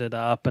suspended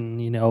up, and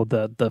the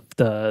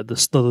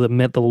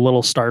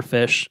little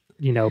starfish,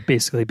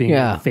 basically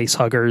being face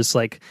huggers,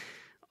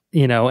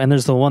 and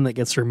there's the one that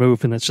gets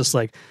removed, and it's just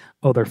like,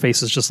 oh, their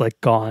face is just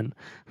like gone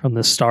from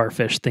the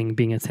starfish thing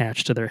being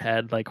attached to their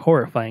head, like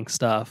horrifying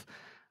stuff.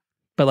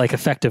 But like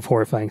effective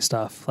horrifying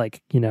stuff,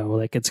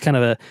 it's kind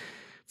of a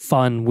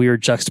fun,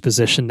 weird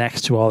juxtaposition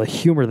next to all the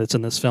humor that's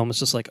in this film. It's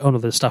just like, oh no,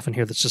 there's stuff in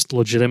here that's just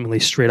legitimately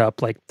straight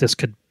up like this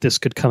could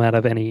come out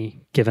of any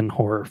given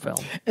horror film.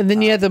 And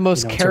then you had the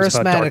most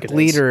charismatic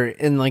leader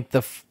in like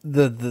the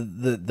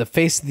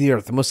face of the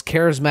earth, the most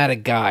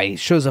charismatic guy. He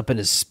shows up in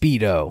his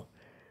Speedo,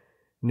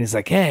 and he's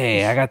like,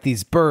 "Hey, I got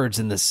these birds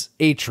in this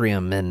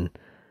atrium, and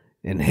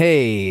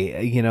hey,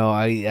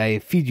 I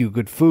feed you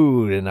good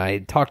food, and I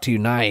talk to you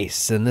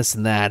nice, and this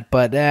and that,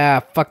 but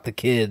fuck the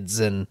kids,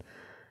 and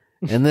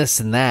this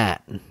and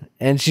that."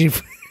 And she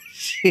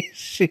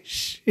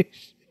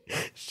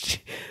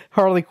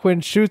Harley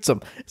Quinn shoots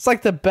him. It's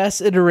like the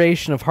best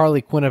iteration of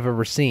Harley Quinn I've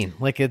ever seen.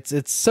 Like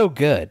it's so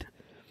good.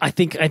 I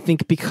think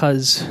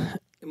because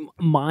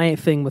my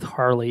thing with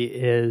Harley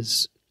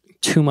is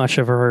too much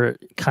of her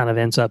kind of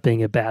ends up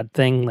being a bad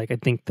thing. Like, I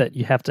think that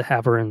you have to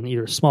have her in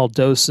either small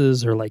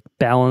doses or like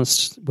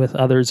balanced with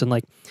others. And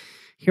like,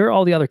 here,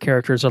 all the other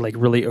characters are like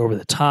really over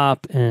the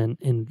top and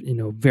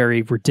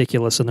very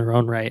ridiculous in their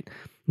own right.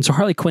 And so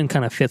Harley Quinn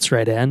kind of fits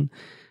right in.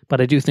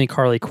 But I do think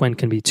Harley Quinn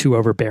can be too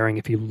overbearing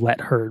if you let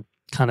her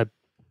kind of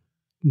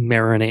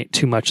marinate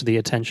too much of the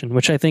attention,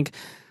 which I think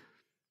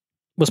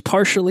was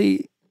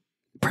partially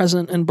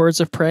present in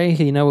Birds of Prey.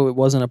 You know, it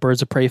wasn't a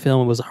Birds of Prey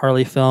film; it was a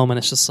Harley film, and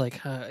it's just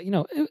like,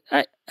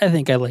 I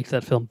think I liked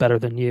that film better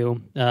than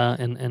you,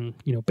 and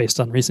based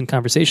on recent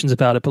conversations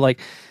about it. But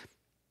like,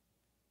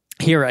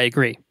 here I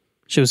agree,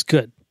 she was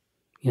good,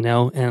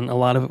 and a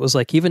lot of it was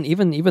like,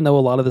 even though a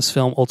lot of this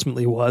film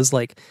ultimately was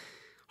like,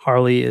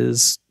 Harley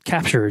is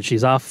captured,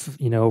 she's off,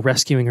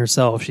 rescuing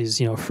herself,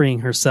 she's freeing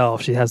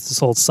herself. She has this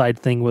whole side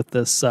thing with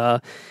this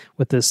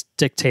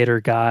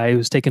dictator guy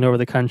who's taken over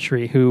the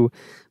country, who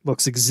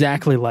looks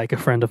exactly like a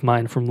friend of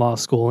mine from law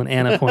school, and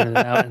Anna pointed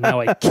it out, and now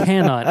I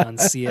cannot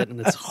unsee it, and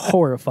it's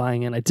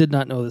horrifying. And I did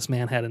not know this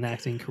man had an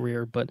acting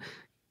career, but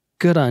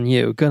good on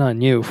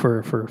you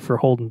for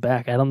holding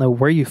back. I don't know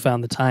where you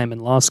found the time in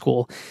law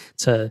school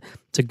to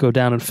go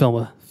down and film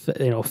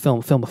a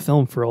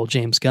film for old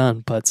James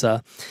Gunn, but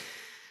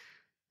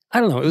I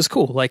don't know. It was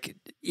cool. Like,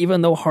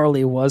 even though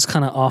Harley was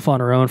kind of off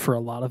on her own for a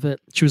lot of it,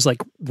 she was like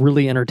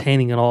really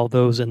entertaining in all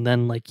those, and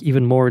then like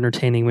even more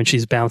entertaining when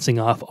she's bouncing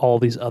off all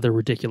these other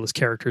ridiculous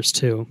characters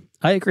too.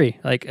 I agree.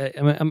 Like,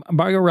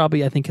 Margot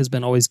Robbie, I think, has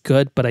been always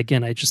good, but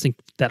again, I just think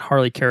that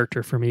Harley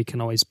character for me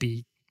can always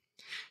be,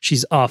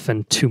 she's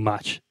often too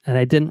much, and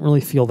I didn't really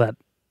feel that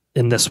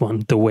in this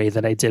one the way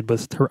that I did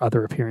with her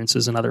other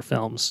appearances in other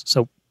films.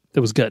 So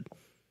it was good.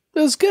 It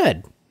was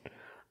good.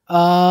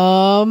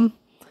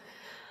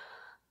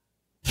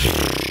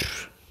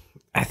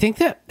 I think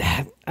that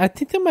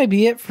might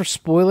be it for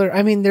spoiler.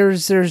 I mean,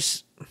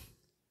 there's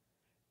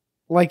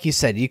like you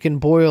said, you can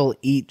boil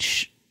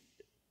each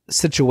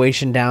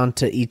situation down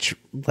to each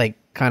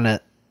kind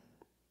of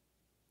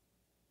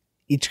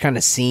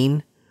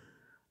scene.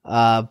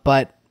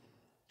 But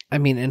I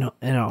mean,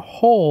 in a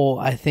whole,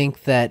 I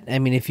think that, I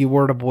mean, if you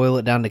were to boil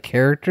it down to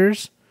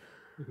characters,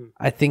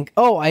 I think.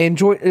 Oh, I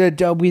enjoyed.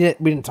 We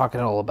didn't talk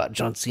at all about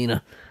John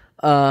Cena.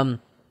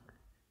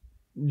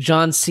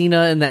 John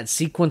Cena in that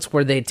sequence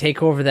where they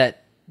take over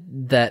that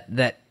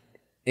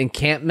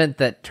encampment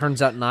that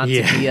turns out not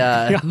to be.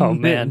 Oh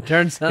man,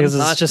 turns out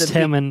it's just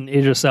him and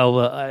Idris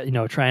Elba,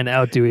 trying to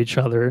outdo each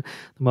other,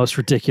 the most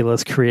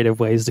ridiculous, creative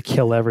ways to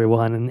kill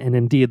everyone, and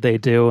indeed they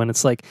do. And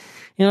it's like,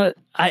 I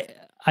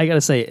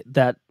gotta say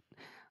that.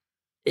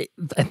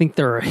 I think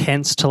there are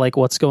hints to like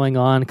what's going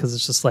on, because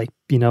it's just like,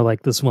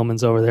 like this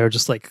woman's over there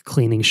just like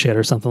cleaning shit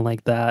or something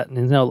like that,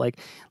 and like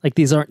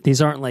these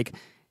aren't like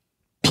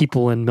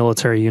people in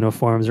military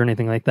uniforms or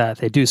anything like that.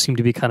 They do seem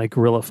to be kind of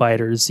guerrilla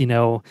fighters,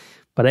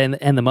 but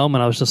in the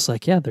moment I was just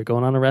like, yeah, they're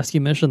going on a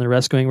rescue mission, they're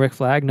rescuing Rick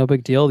Flag, no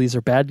big deal, these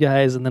are bad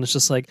guys. And then it's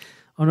just like,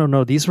 oh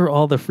no, these were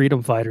all the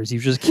freedom fighters,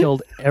 you've just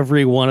killed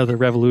every one of the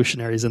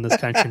revolutionaries in this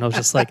country. And I was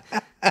just like,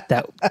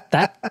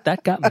 that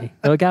got me.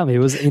 It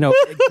was, a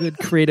good,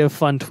 creative,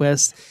 fun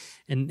twist,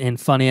 and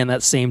funny in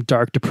that same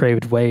dark,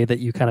 depraved way that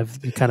you kind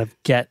of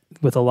get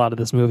with a lot of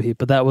this movie.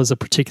 But that was a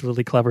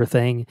particularly clever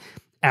thing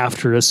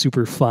after a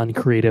super fun,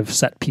 creative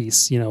set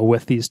piece,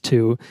 with these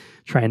two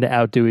trying to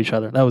outdo each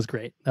other. That was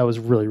great. That was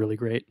really, really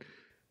great.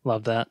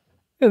 Love that.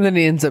 And then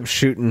he ends up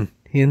shooting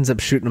him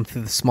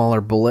through the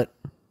smaller bullet,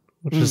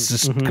 which is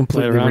just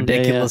completely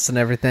ridiculous and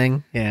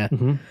everything. Yeah.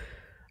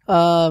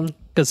 Mm-hmm.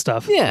 Good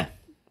stuff. Yeah.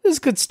 It was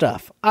good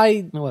stuff.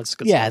 It was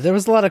good stuff. There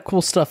was a lot of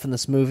cool stuff in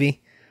this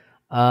movie.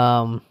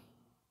 That's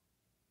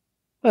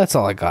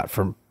all I got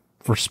for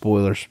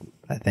spoilers,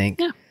 I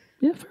think.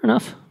 Yeah, fair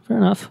enough.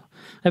 I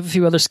have a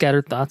few other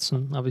scattered thoughts,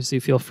 and obviously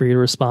feel free to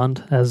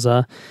respond as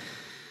you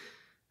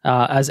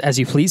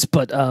please.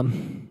 But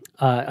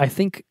I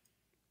think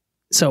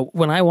so.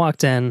 When I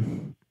walked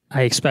in,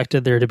 I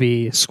expected there to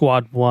be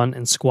Squad 1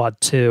 and Squad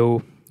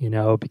 2,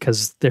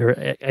 because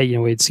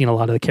we'd seen a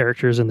lot of the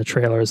characters in the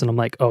trailers, and I'm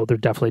like, oh, they're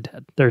definitely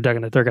dead. They're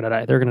gonna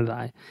die. They're gonna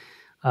die.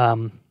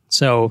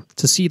 So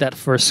to see that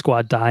first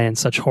squad die in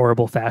such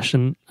horrible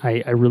fashion,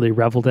 I really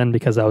reveled in,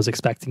 because I was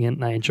expecting it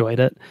and I enjoyed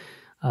it.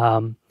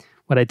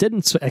 What I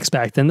didn't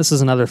expect, and this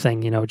is another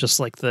thing, just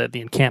like the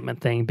encampment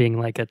thing being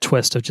like a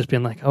twist of just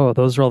being like, oh,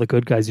 those are all the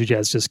good guys you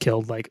guys just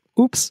killed. Like,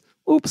 oops,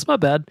 my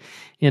bad.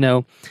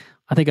 I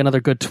think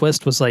another good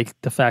twist was like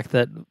the fact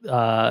that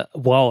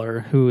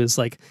Waller, who is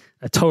like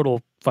a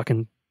total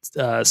fucking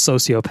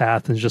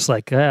sociopath, and just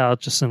like, I'll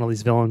just send all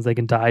these villains, they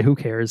can die, who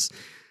cares?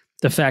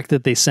 The fact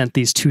that they sent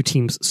these two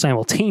teams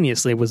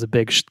simultaneously was a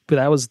big. But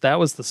that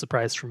was the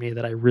surprise for me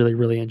that I really,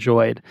 really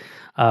enjoyed.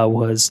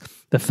 Was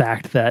the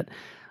fact that,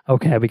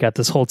 okay, we got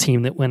this whole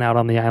team that went out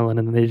on the island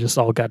and they just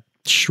all got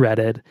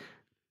shredded.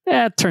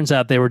 It turns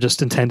out they were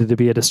just intended to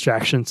be a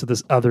distraction, so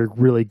this other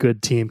really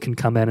good team can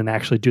come in and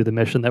actually do the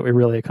mission that we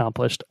really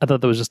accomplished. I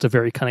thought that was just a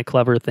very kind of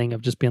clever thing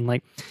of just being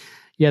like,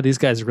 yeah, these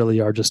guys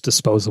really are just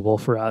disposable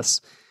for us.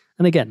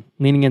 And again,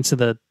 leaning into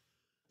the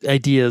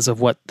ideas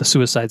of what the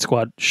Suicide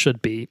Squad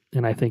should be,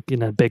 and I think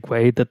in a big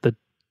way that the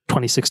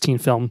 2016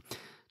 film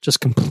just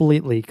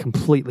completely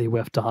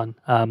whiffed on.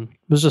 It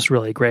was just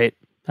really great.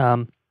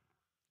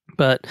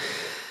 But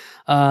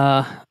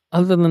other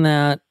than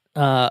that,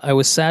 I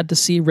was sad to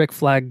see Rick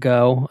Flag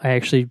go. I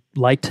actually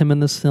liked him in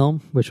this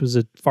film, which was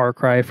a far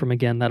cry from,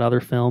 again, that other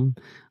film.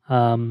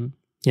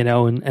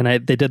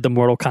 They did the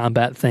Mortal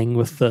Kombat thing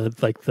with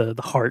the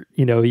heart,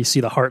 you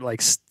see the heart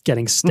like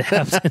getting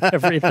stabbed and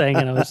everything.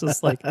 And I was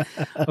just like,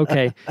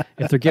 okay,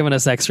 if they're giving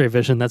us X-ray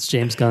vision, that's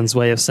James Gunn's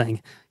way of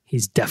saying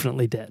he's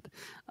definitely dead.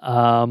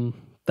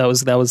 That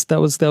was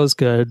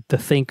good. The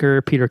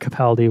Thinker, Peter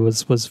Capaldi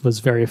was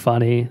very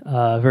funny,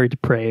 very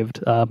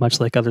depraved,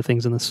 much like other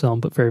things in this film,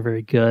 but very,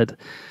 very good.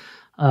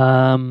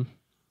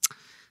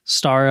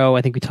 Starro,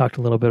 I think we talked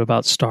a little bit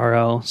about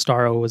Starro.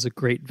 Starro was a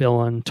great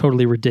villain,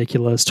 totally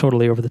ridiculous,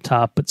 totally over the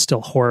top, but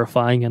still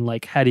horrifying. And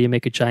like, how do you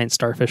make a giant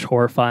starfish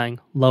horrifying?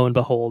 Lo and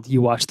behold, you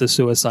watch the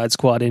Suicide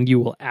Squad and you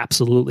will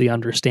absolutely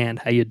understand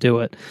how you do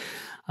it.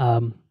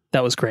 That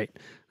was great.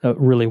 That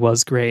really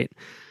was great.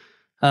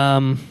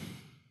 I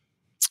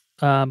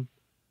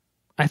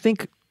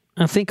think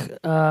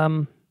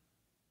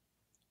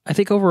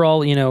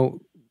overall,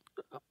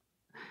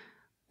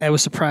 I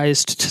was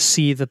surprised to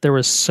see that there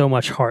was so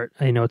much heart.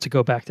 To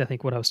go back to, I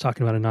think, what I was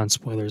talking about in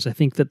non-spoilers, I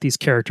think that these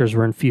characters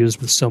were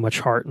infused with so much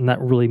heart, and that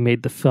really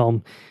made the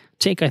film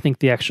take, I think,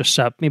 the extra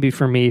step. Maybe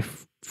for me,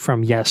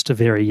 from yes to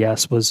very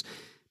yes, was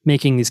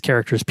making these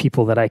characters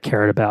people that I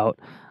cared about.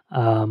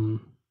 I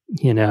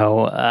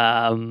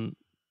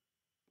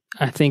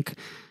think,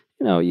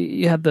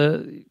 you had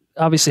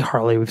obviously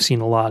Harley, we've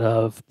seen a lot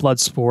of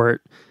Bloodsport,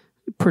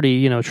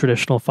 pretty,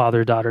 traditional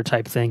father-daughter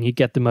type thing. You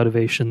get the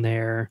motivation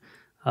there.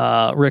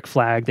 Rick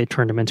Flag, they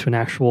turned him into an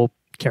actual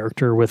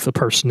character with a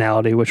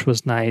personality, which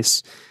was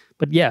nice.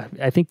 But yeah,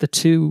 I think the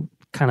two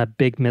kind of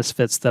big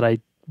misfits that I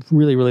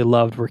really, really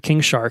loved were King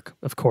Shark,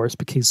 of course,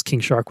 because King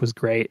Shark was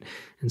great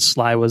and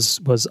Sly was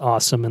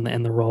awesome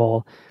in the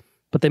role.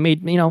 But they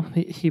made,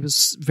 he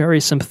was very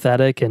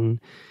sympathetic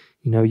and,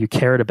 you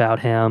cared about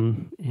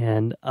him.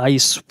 And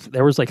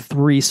there was like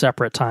 3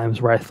 separate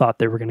times where I thought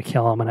they were going to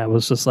kill him. And I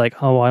was just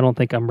like, oh, I don't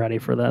think I'm ready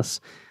for this.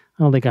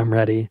 I don't think I'm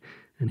ready.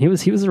 And he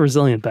was a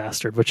resilient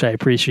bastard, which I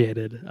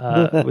appreciated.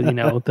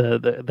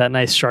 That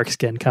nice shark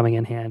skin coming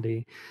in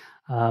handy.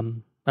 But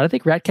I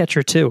think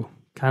Ratcatcher too,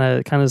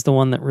 kind of is the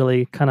one that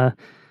really kind of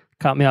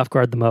caught me off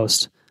guard the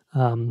most.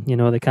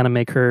 They kind of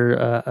make her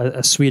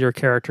a sweeter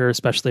character,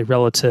 especially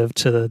relative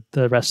to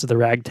the rest of the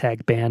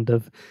ragtag band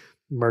of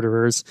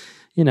murderers.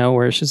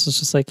 Where she's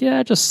just like,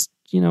 yeah, just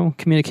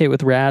communicate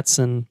with rats,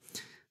 and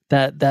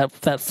that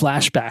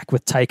flashback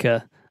with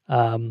Taika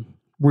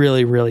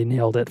really, really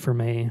nailed it for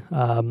me.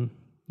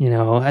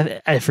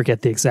 I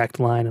forget the exact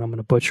line and I'm going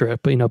to butcher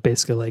it, but,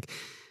 basically like,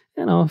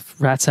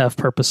 if rats have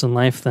purpose in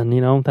life, then,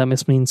 that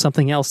must mean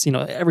something else.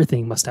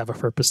 Everything must have a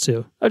purpose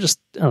too. I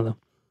don't know.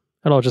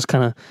 It all just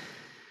kind of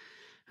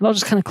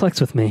clicked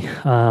with me.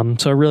 So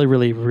I really,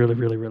 really, really,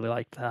 really, really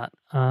liked that.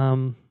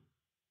 And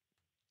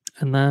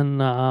then,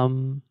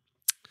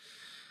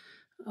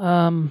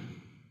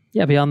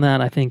 beyond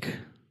that, I think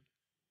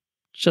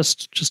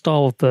just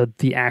all of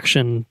the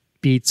action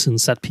beats and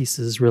set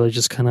pieces really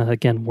just kind of,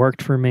 again,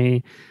 worked for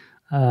me,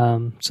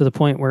 to the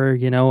point where,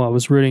 I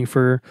was rooting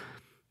for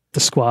the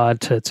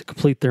squad to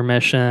complete their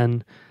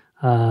mission.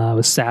 I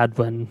was sad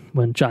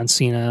when John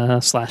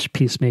Cena /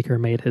 Peacemaker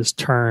made his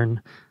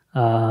turn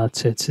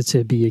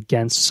to be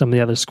against some of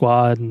the other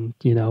squad, and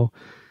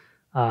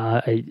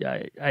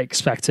I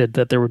expected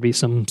that there would be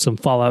some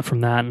fallout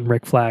from that, and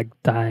Rick Flag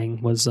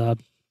dying was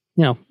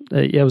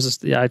it was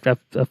just, I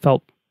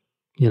felt,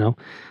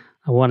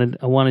 I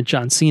wanted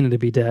John Cena to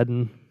be dead,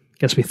 and I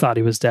guess we thought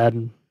he was dead,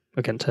 and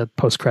we'll get into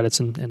post credits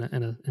in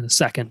a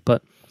second.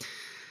 But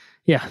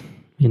yeah,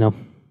 I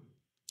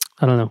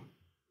don't know.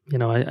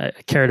 I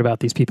cared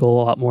about these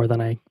people a lot more than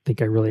I think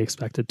I really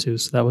expected to.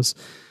 So that was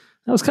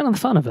kind of the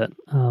fun of it.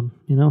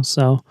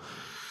 So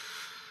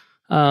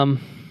I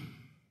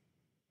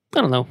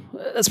don't know.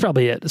 That's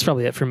probably it. That's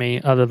probably it for me.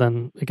 Other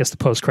than, I guess, the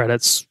post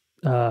credits.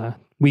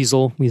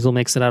 Weasel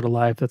makes it out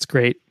alive. That's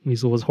great.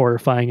 Weasel was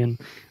horrifying, and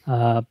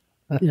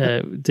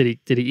did he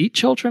eat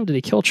children? Did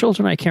he kill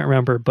children? I can't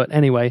remember. But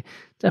anyway,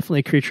 definitely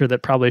a creature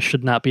that probably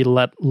should not be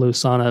let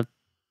loose on an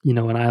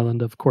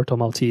island of Corto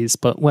Maltese.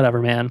 But whatever,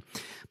 man.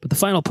 But the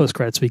final post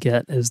credits we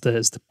get is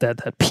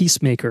that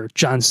Peacemaker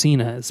John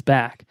Cena is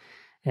back,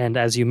 and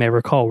as you may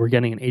recall, we're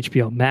getting an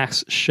HBO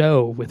Max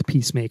show with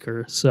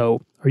Peacemaker.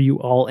 So are you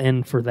all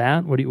in for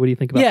that? What do you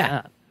think about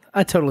that?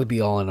 I'd totally be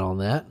all in on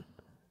that.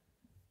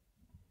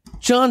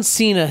 John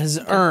Cena has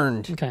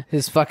earned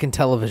his fucking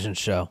television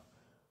show.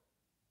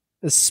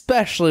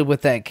 Especially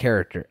with that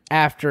character.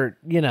 After,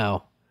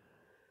 I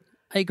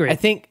agree. I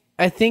think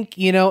if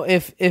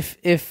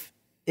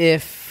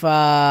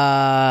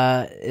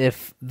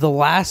The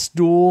Last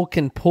Duel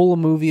can pull a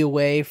movie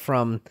away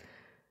from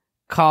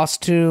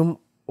costume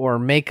or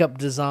makeup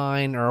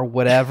design or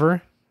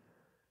whatever,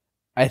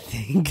 I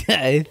think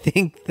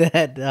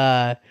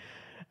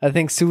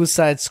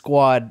Suicide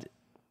Squad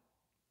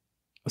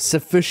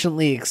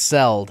sufficiently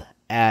excelled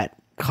at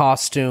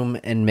costume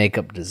and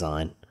makeup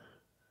design.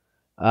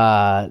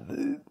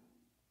 The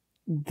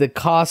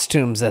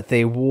costumes that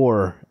they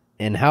wore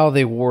and how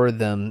they wore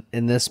them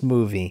in this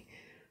movie,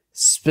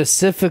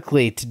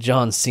 specifically to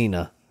John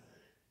Cena,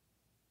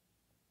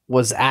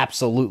 was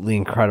absolutely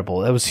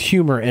incredible. It was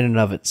humor in and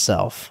of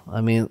itself.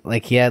 I mean,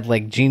 like he had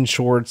like Gene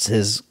Schwartz,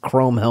 his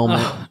chrome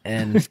helmet,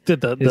 and his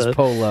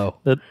polo.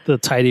 The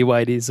tidy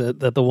whities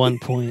at the one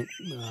point.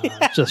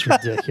 Just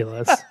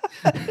ridiculous.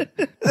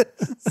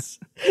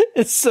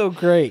 It's so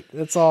great.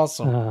 It's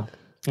awesome.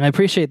 I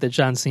appreciate that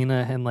John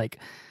Cena and like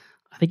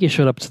I think he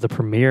showed up to the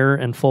premiere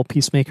in full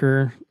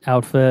Peacemaker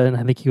outfit, and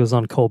I think he was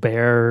on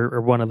Colbert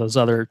or one of those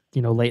other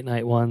late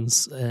night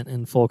ones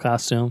in full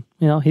costume.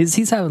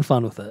 He's having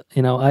fun with it.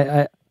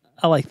 I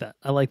like that.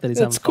 I like that he's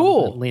having fun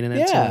with it, leaning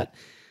into it.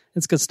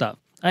 It's good stuff.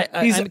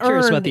 I'm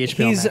curious about the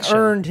HBO Max show.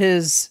 Earned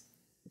his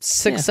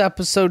 6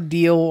 episode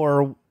deal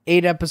or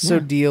 8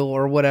 episode deal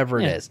or whatever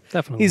it is.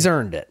 Definitely, he's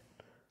earned it.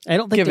 I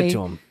don't think give it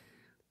to him.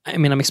 I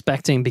mean, I'm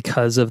expecting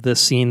because of this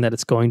scene that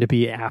it's going to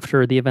be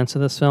after the events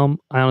of this film.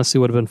 I honestly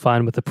would have been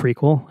fine with the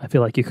prequel. I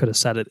feel like you could have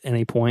said at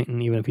any point,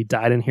 and even if he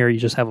died in here, you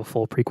just have a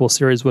full prequel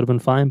series would have been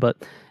fine. But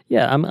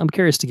yeah, I'm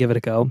curious to give it a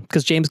go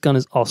because James Gunn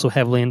is also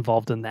heavily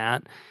involved in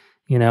that.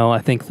 I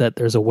think that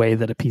there's a way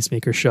that a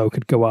Peacemaker show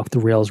could go off the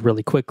rails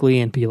really quickly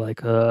and be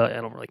like, I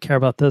don't really care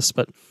about this.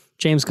 But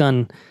James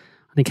Gunn,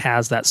 I think,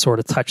 has that sort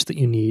of touch that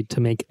you need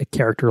to make a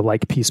character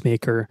like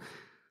Peacemaker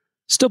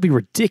still be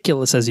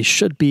ridiculous as he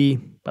should be,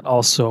 but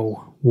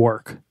also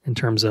work in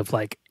terms of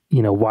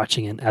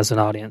watching it as an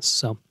audience.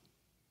 So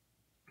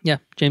yeah,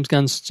 James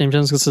Gunn's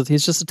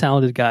he's just a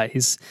talented guy.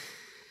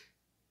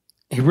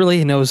 He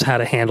really knows how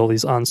to handle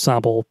these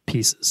ensemble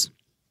pieces,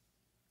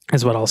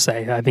 is what I'll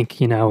say. I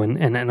think, in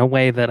a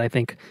way that I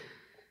think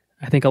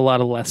a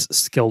lot of less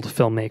skilled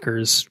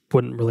filmmakers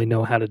wouldn't really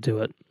know how to do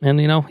it. And,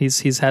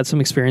 he's had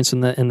some experience in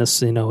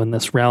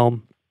this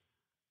realm.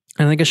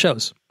 And I think it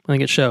shows. I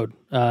think it showed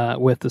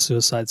with the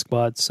Suicide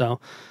Squad.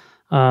 So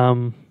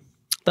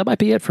that might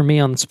be it for me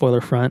on the spoiler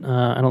front.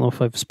 I don't know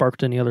if I've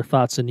sparked any other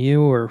thoughts in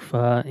you or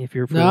if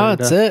you're no,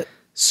 that's it.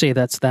 Say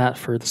that's that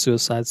for the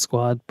Suicide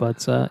Squad.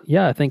 But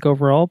yeah, I think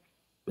overall,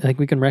 I think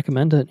we can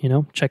recommend it.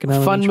 Check it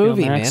out. Fun on HBO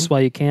movie, Max man.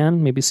 While you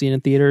can. Maybe see it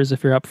in theaters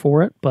if you're up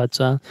for it. But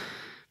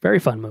very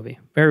fun movie.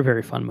 Very,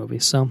 very fun movie.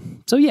 So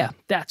yeah,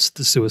 that's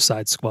the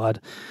Suicide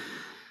Squad.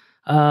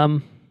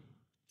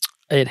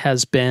 It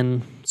has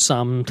been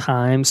some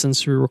time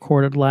since we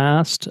recorded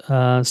last.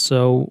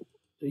 So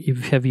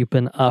have you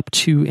been up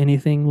to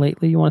anything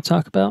lately you want to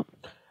talk about?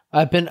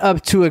 I've been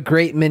up to a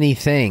great many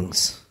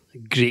things.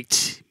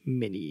 Great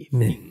many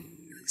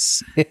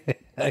things.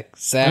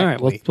 Exactly. All right.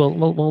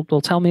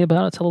 Well, tell me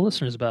about it. Tell the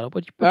listeners about it.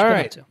 What you been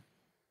up to?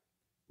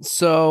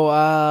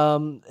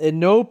 So, in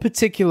no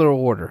particular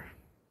order,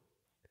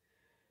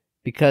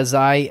 because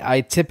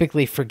I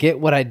typically forget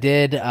what I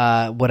did,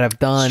 what I've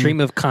done.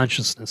 Stream of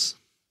consciousness.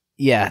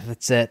 Yeah,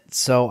 that's it.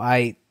 So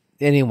while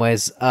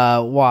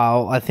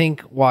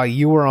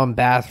you were on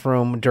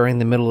bathroom during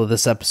the middle of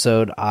this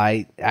episode,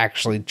 I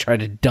actually tried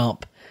to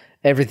dump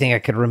everything I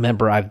could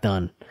remember I've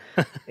done.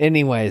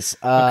 Anyways,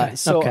 I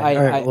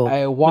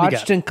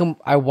watched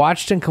I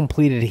watched and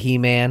completed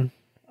He-Man,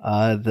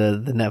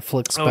 the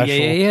Netflix special.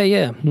 Oh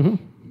yeah. Mm-hmm.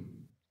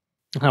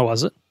 How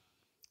was it?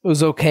 It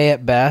was okay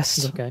at best.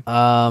 It was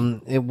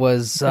okay. It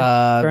was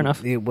fair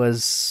enough. It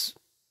was.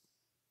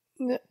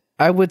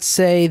 I would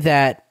say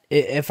that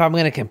if I'm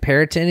going to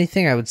compare it to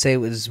anything, I would say it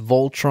was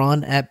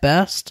Voltron at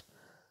best.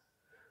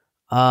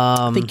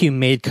 I think you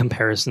made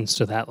comparisons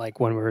to that, like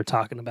when we were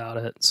talking about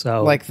it.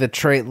 So, like the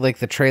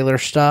trailer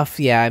stuff.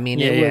 Yeah, I mean,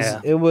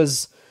 it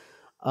was.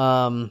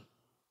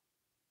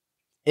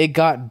 It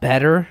got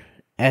better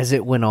as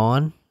it went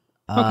on.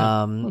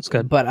 Okay, that's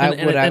good. But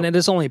and it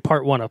is only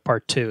part 1 of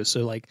part 2, so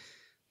like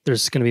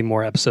there's going to be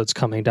more episodes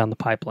coming down the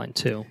pipeline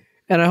too.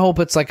 And I hope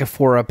it's like a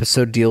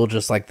 4-episode deal,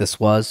 just like this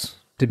was.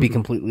 To be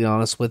completely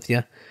honest with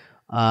you,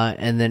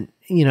 and then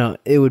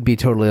it would be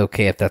totally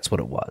okay if that's what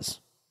it was.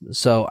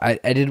 So I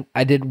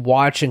did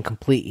watch and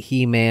complete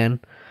He-Man.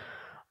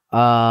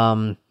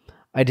 I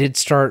did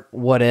start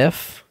What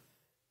If.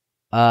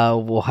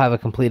 We'll have a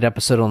complete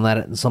episode on that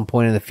at some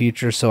point in the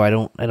future. So I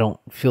don't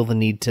feel the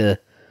need to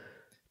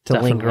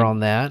linger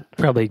on that.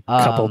 Probably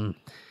a couple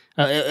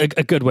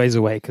a good ways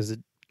away because it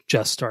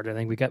just started. I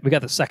think we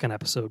got the second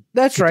episode.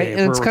 That's right,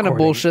 and it's kind of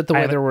bullshit the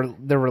way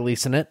they're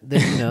releasing it.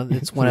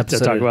 It's one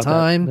episode at a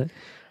time. That,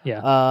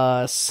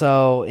 yeah.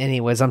 So,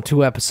 anyways, I'm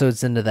 2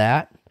 episodes into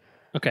that.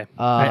 Okay.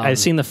 I've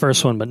seen the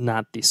first one, but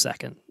not the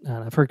second.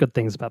 And I've heard good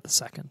things about the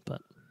second,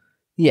 but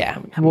yeah,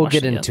 we'll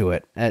get into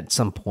it at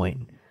some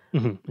point.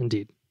 Mm-hmm,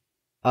 indeed.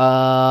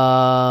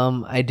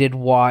 I did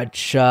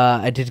watch.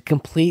 I did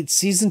complete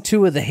season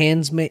 2 of The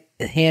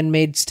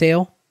Handmaid's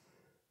Tale.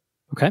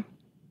 Okay.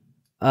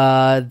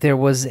 There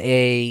was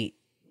a,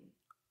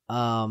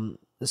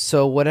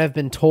 so what I've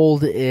been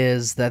told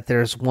is that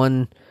there's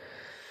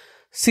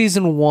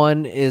season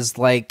 1 is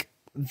like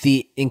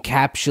the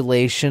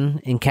encapsulation,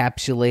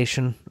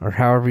 or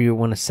however you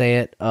want to say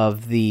it,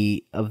 of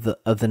the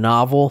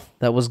novel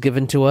that was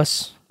given to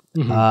us.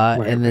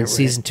 Mm-hmm. And then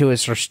season 2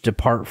 is supposed to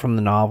depart from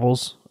the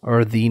novels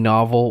or the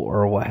novel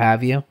or what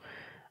have you.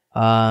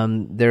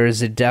 There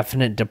is a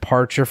definite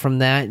departure from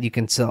that. You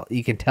can tell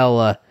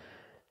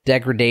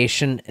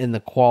degradation in the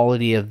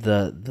quality of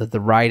the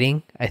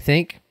writing, I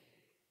think.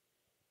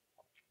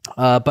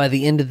 By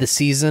the end of the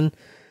season,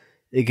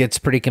 it gets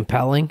pretty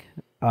compelling.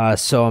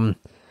 So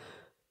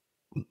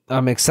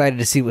I'm excited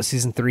to see what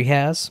season 3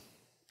 has.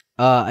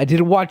 I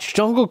did watch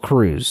Jungle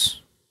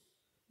Cruise.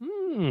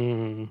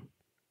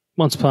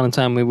 Once upon a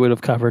time, we would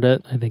have covered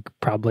it. I think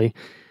probably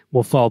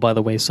will fall by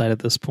the wayside at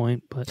this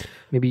point. But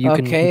maybe you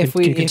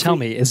can tell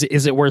me: is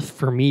it worth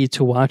for me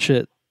to watch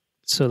it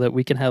so that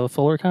we can have a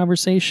fuller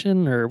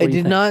conversation? Or I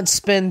did not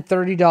spend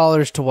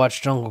 $30 to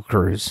watch Jungle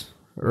Cruise.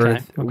 Or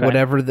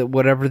whatever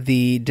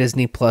the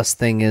Disney Plus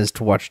thing is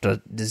to watch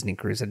the Disney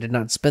Cruise. I did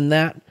not spend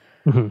that.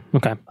 Mm-hmm.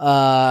 Okay.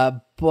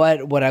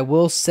 But what I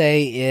will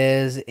say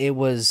is it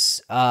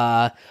was,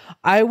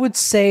 I would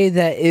say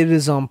that it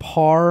is on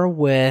par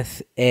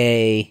with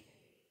the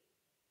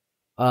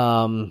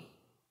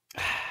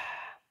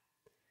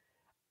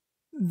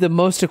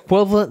most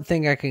equivalent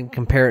thing I can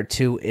compare it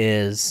to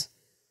is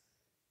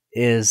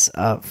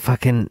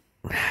fucking,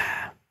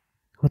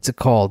 what's it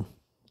called?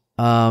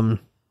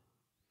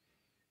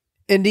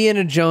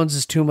 Indiana Jones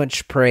is too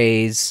much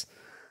praise.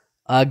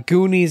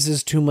 Goonies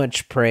is too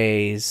much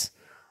praise.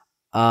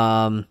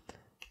 Johnny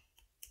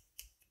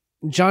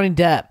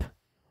Depp.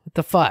 What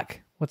the fuck?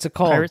 What's it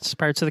called?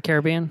 Pirates of the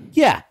Caribbean?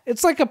 Yeah,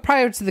 it's like a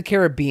Pirates of the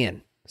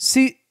Caribbean.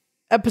 See,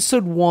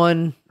 episode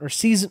 1, or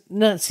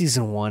not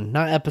season 1,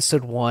 not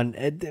episode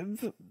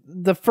 1.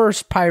 The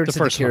first Pirates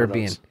of the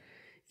Caribbean.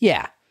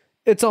 Yeah,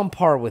 it's on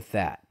par with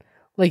that.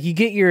 Like, you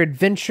get your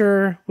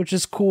adventure, which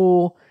is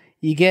cool.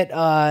 You get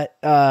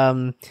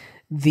the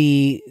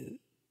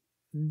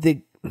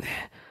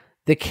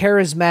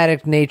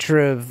charismatic nature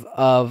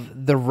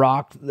of The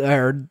Rock,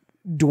 or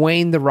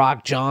Dwayne The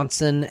Rock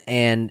Johnson,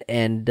 and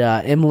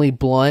Emily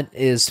Blunt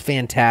is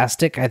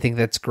fantastic. I think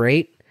that's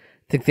great. I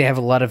think they have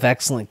a lot of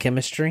excellent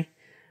chemistry,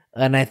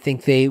 and I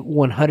think they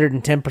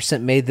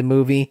 110% made the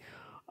movie.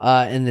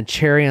 And the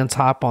cherry on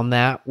top on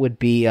that would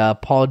be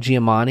Paul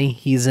Giamatti.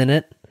 He's in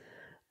it,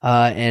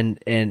 and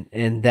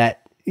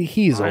that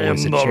he's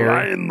always a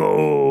cherry.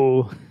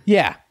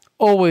 Yeah,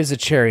 always a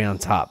cherry on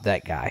top.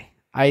 That guy.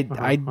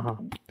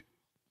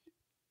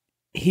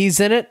 He's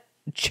in it,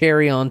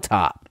 cherry on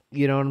top.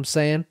 You know what I'm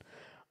saying?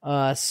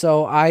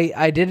 So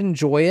I did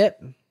enjoy it.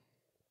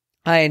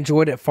 I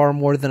enjoyed it far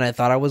more than I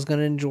thought I was going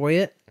to enjoy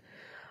it.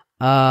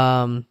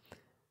 Run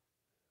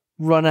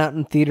out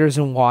in theaters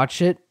and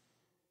watch it.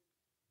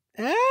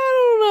 I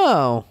don't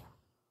know.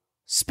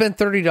 Spend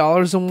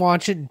 $30 and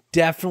watch it.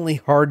 Definitely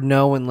hard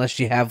no unless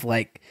you have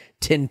like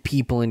 10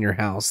 people in your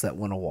house that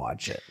want to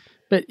watch it.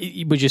 But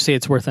would you say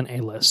it's worth an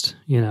A-list?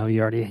 You know,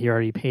 you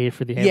already paid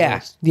for the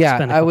A-list. Yeah.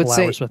 Spend a I would couple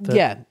say, hours with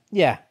it.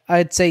 yeah.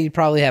 I'd say you'd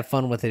probably have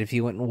fun with it if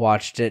you went and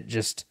watched it.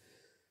 Just,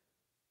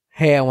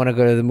 hey, I want to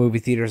go to the movie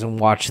theaters and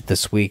watch it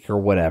this week or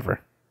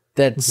whatever.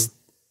 That's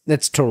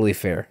totally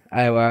fair.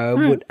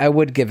 I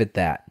would give it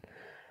that.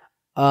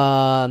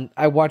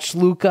 I watched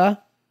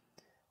Luca.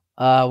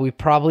 We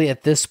probably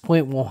at this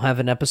point won't have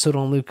an episode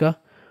on Luca.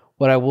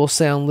 What I will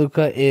say on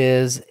Luca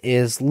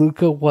is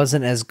Luca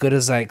wasn't as good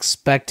as I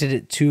expected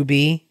it to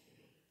be.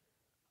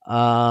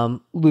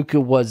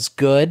 Luca was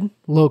good.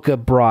 Luca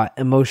brought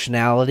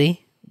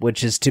emotionality,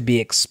 which is to be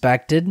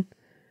expected,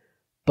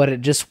 but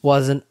it just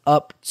wasn't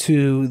up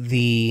to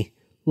the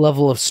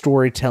level of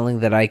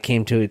storytelling that I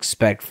came to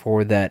expect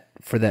for that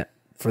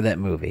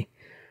movie.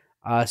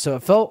 So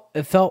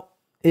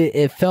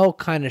it fell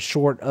kind of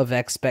short of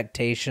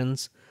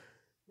expectations.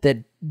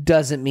 That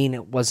doesn't mean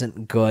it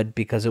wasn't good,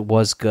 because it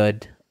was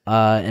good.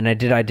 And I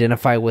did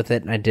identify with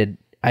it, and I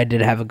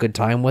did have a good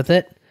time with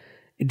it.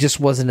 It just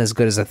wasn't as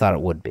good as I thought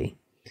it would be.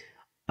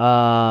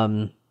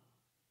 I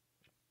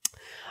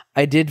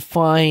did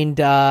find,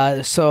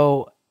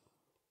 so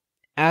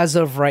as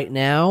of right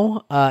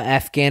now,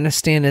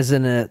 Afghanistan is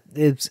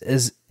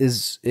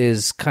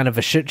is kind of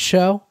a shit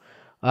show,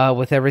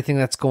 with everything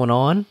that's going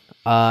on.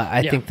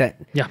 I think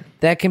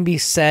that can be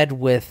said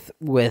with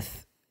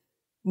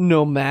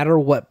no matter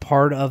what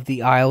part of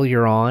the aisle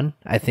you're on.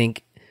 I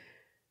think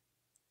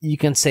you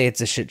can say it's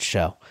a shit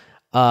show.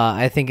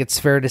 I think it's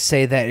fair to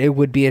say that it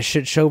would be a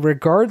shit show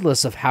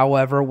regardless of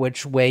however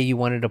which way you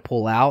wanted to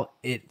pull out.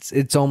 It's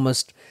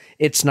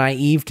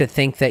naive to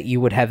think that you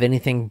would have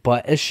anything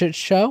but a shit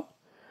show.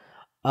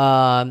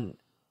 With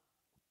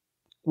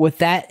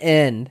that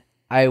end,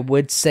 I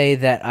would say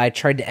that I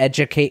tried to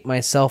educate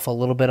myself a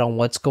little bit on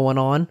what's going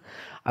on.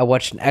 I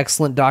watched an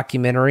excellent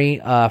documentary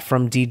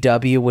from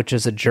DW, which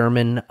is a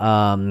German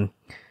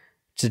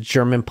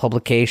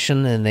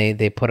publication, and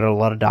they put out a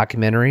lot of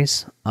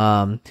documentaries.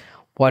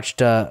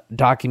 Watched a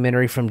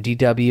documentary from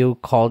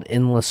DW called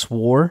Endless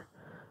War.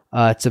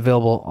 It's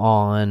available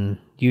on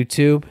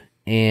YouTube,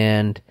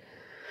 and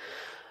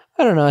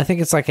I don't know, I think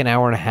it's like an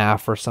hour and a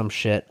half or some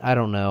shit. I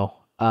don't know.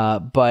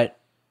 But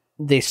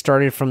they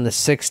started from the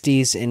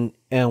 60s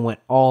and went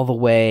all the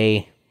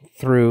way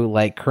through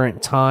like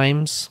current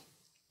times.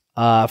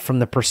 From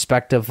the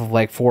perspective of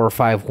like 4 or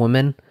 5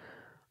 women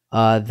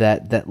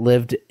that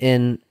lived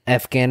in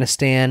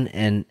Afghanistan,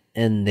 and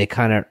they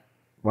kind of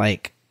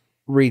like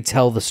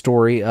retell the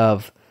story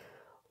of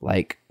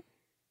like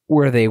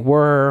where they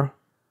were,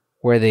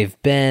 where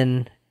they've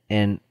been,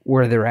 and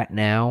where they're at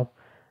now.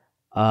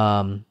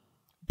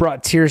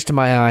 Brought tears to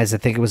my eyes. I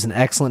think it was an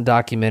excellent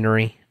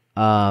documentary.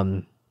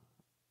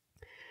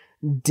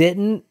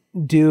 Didn't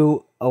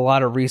do a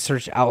lot of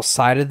research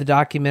outside of the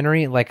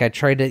documentary. Like I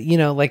tried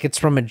to, like it's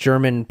from a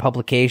German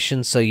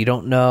publication, so you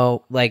don't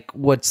know like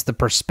what's the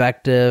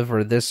perspective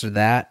or this or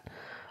that.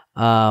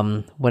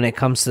 When it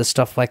comes to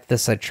stuff like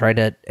this, I try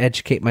to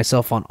educate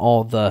myself on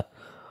all the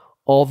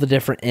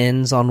different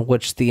ends on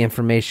which the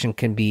information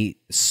can be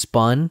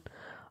spun.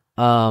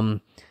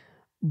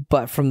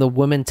 But from the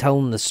women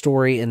telling the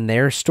story and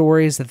their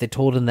stories that they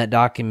told in that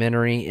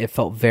documentary, it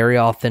felt very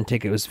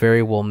authentic. It was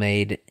very well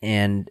made,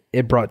 and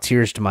it brought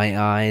tears to my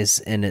eyes.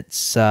 And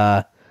it's,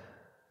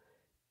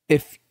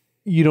 if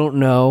you don't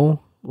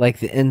know like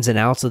the ins and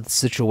outs of the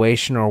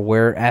situation or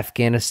where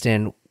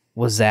Afghanistan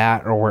was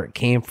at or where it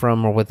came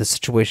from or what the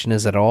situation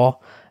is at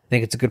all, I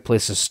think it's a good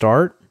place to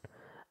start.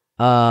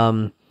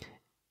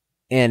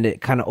 And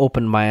it kind of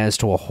opened my eyes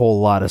to a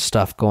whole lot of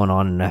stuff going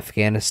on in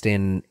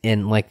Afghanistan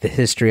and like the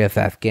history of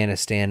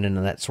Afghanistan and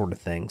that sort of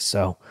thing.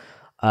 So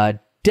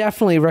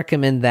definitely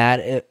recommend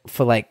that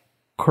for like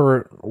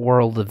current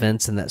world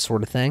events and that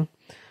sort of thing.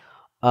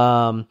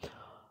 I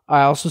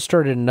also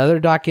started another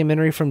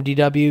documentary from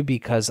DW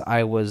because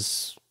I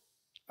was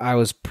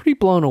pretty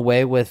blown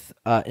away with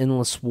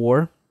Endless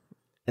War.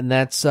 And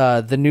that's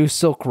The New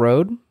Silk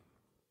Road,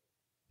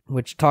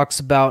 which talks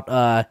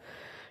about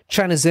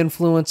China's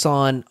influence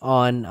on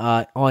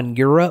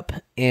Europe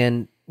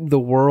and the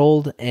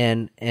world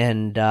and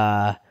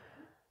the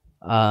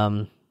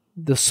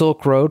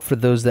Silk Road. For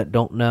those that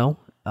don't know,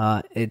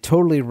 it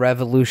totally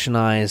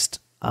revolutionized,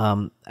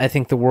 I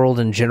think, the world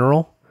in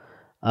general.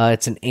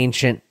 It's an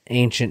ancient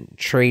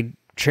trade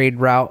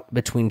route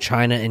between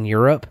China and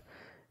Europe,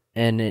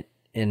 and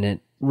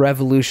it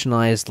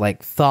revolutionized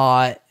like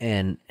thought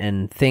and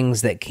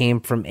things that came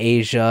from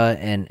Asia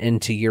and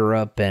into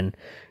Europe, and it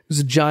was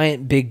a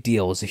giant big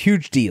deal. It was a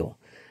huge deal.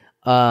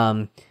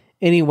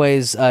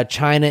 Anyways,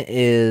 China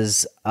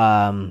is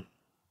in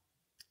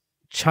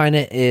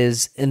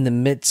the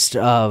midst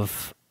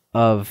of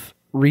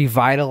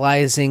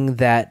revitalizing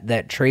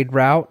that trade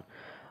route.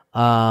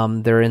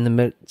 They're in the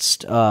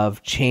midst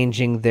of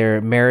changing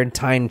their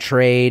maritime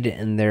trade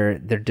and their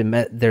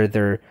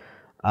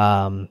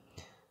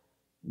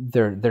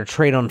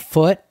trade on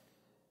foot,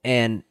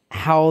 and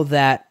how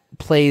that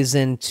plays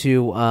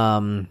into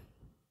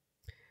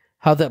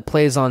how that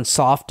plays on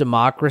soft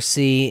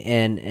democracy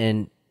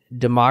and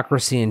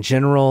democracy in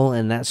general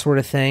and that sort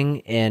of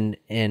thing,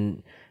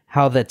 and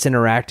how that's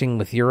interacting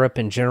with Europe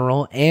in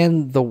general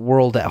and the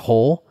world at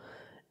whole,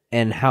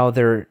 and how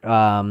they're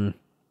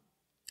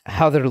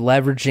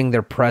leveraging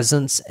their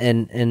presence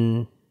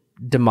in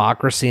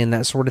democracy and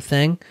that sort of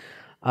thing.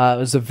 It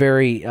was a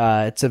very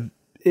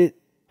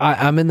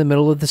I'm in the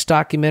middle of this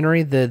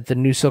documentary, the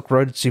New Silk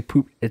Road. It's a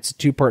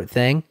 2-part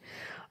thing,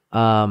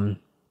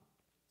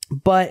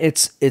 but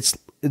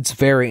it's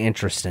very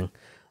interesting,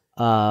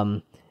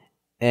 and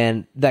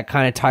that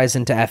kind of ties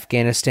into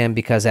Afghanistan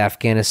because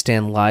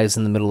Afghanistan lies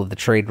in the middle of the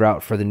trade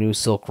route for the New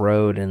Silk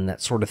Road and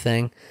that sort of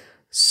thing.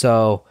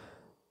 So,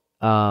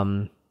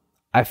 I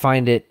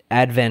find it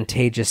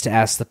advantageous to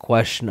ask the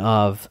question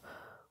of,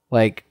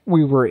 like,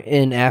 we were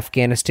in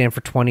Afghanistan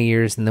for 20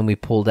 years and then we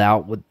pulled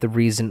out. With the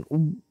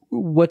reason.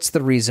 What's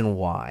the reason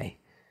why?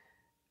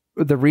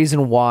 The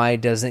reason why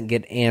doesn't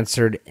get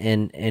answered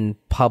in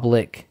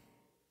public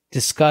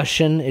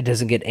discussion. It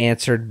doesn't get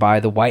answered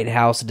by the White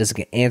House. It doesn't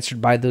get answered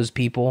by those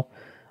people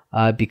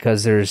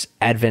because there's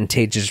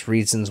advantageous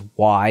reasons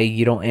why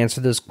you don't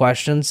answer those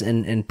questions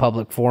in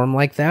public forum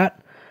like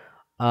that.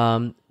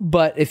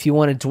 But if you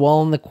want to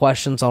dwell on the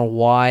questions on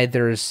why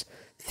there's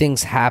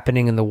things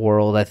happening in the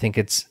world, I think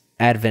it's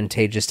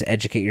advantageous to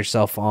educate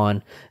yourself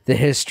on the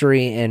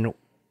history and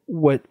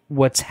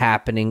what's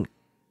happening,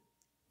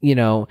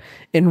 in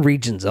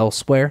regions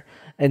elsewhere.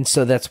 And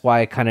so that's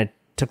why I kind of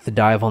took the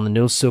dive on the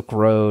New Silk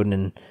Road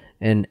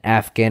and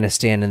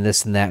Afghanistan and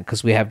this and that,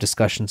 because we have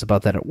discussions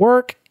about that at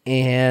work,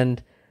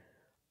 and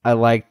I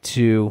like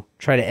to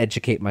try to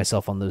educate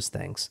myself on those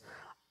things.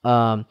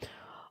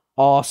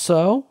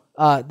 Also,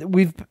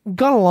 we've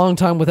gone a long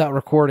time without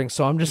recording,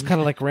 so I'm just kind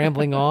of like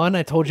rambling on.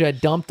 I told you I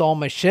dumped all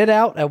my shit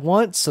out at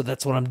once, so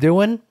that's what I'm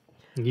doing.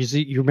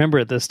 You remember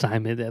it this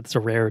time. It's a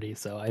rarity,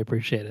 so I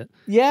appreciate it.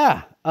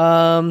 Yeah.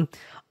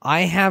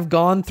 I have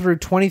gone through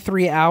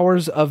 23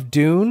 hours of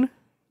Dune.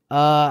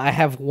 I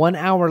have 1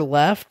 hour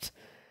left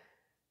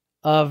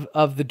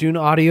of the Dune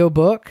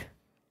audiobook.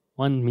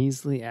 One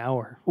measly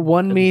hour.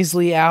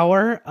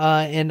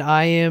 And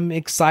I am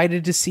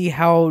excited to see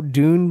how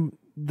Dune,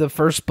 the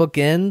first book,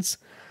 ends.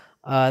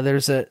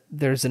 There's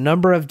a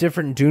number of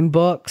different Dune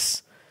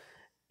books,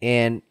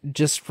 and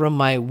just from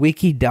my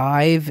wiki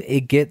dive,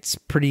 it gets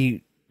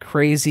pretty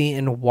crazy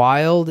and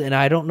wild, and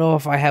I don't know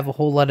if I have a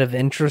whole lot of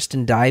interest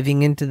in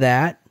diving into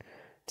that,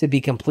 to be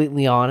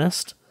completely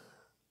honest.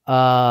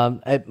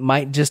 It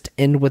might just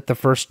end with the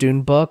first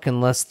Dune book,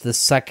 unless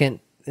this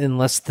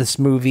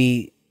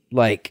movie,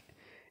 like,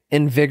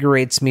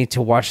 invigorates me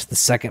to watch the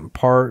second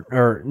part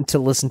or to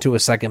listen to a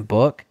second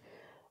book.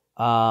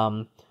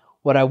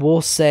 What I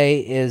will say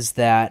is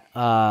that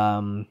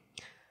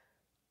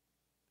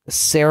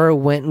Sarah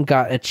went and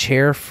got a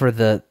chair for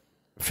the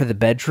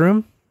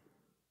bedroom,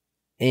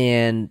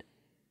 and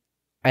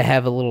I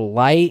have a little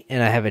light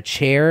and I have a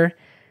chair,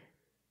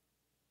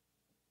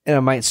 and I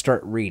might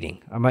start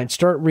reading. I might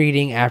start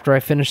reading after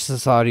I finish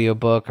this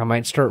audiobook. I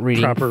might start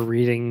reading. Proper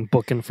reading,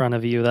 book in front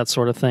of you, that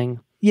sort of thing.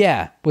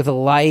 Yeah, with a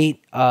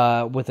light,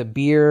 with a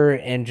beer,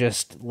 and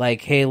just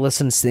like, hey,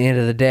 listen, it's the end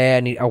of the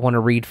day. I want to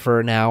read for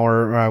an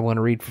hour, or I want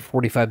to read for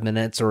 45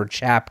 minutes, or a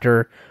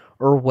chapter,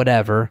 or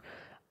whatever.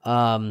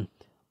 I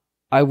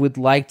would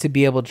like to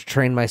be able to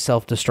train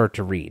myself to start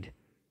to read.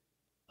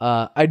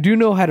 I do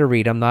know how to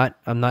read. I'm not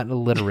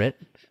illiterate.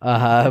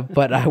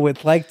 But I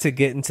would like to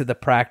get into the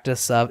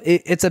practice of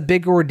it. It's a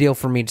big ordeal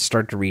for me to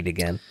start to read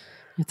again.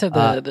 You have to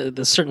have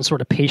the certain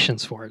sort of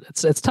patience for it.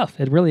 It's tough.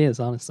 It really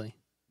is, honestly.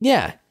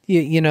 Yeah.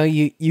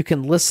 You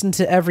can listen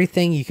to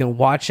everything. You can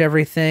watch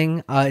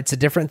everything. It's a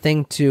different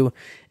thing to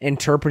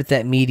interpret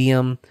that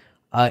medium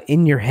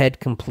in your head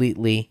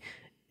completely.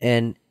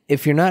 And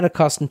if you're not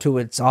accustomed to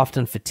it, it's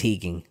often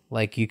fatiguing.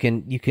 Like you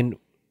can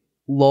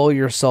lull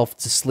yourself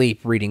to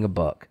sleep reading a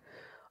book,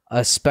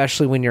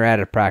 especially when you're out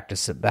of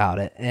practice about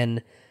it.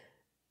 And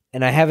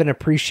I have an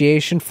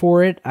appreciation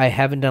for it. I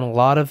haven't done a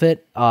lot of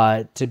it.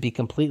 To be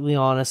completely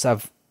honest,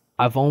 I've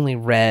only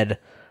read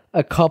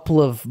a couple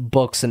of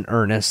books in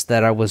earnest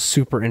that I was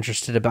super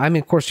interested about. I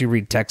mean, of course you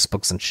read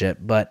textbooks and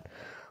shit, but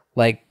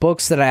like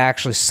books that I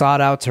actually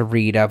sought out to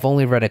read, I've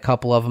only read a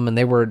couple of them, and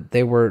they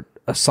were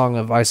A Song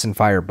of Ice and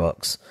Fire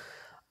books.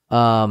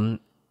 And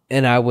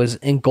I was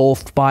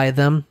engulfed by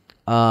them.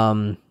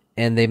 And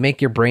they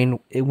make your brain,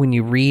 when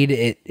you read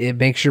it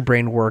makes your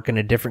brain work in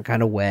a different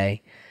kind of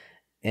way.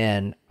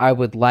 And I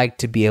would like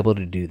to be able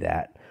to do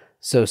that.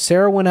 So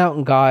Sarah went out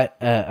and got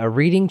a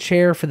reading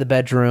chair for the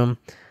bedroom.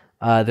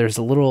 There's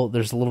a little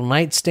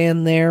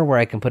nightstand there where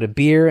I can put a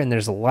beer, and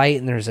there's a light,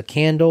 and there's a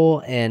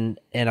candle, and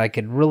I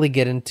could really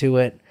get into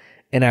it.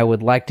 And I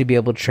would like to be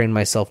able to train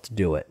myself to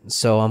do it.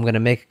 So I'm going to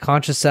make a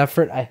conscious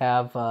effort. I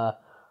have A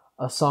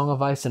Song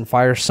of Ice and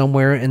Fire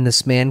somewhere in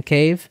this man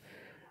cave.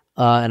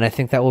 And I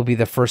think that will be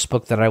the first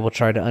book that I will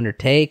try to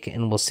undertake,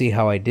 and we'll see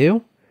how I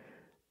do.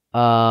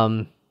 But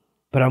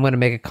I'm going to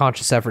make a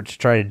conscious effort to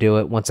try to do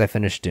it once I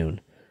finish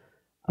Dune.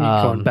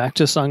 Going back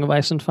to Song of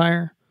Ice and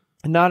Fire?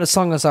 Not A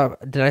Song of...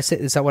 Did I say...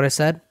 Is that what I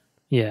said?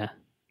 Yeah.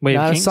 Way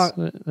of Kings?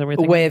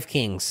 Way of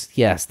Kings.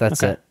 Yes,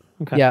 that's it.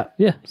 Okay. Yeah.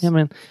 Yeah,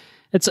 man.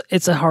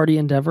 It's a hardy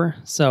endeavor,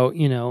 so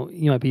you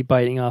might be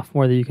biting off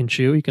more than you can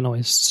chew. You can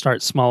always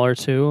start smaller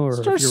too, or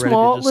start if you're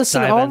small. ready to just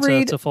dive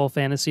into full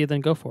fantasy, then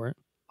go for it.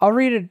 I'll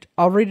read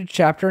a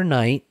chapter a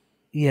night.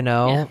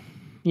 Yeah.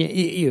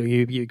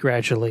 You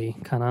gradually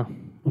kind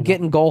of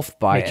get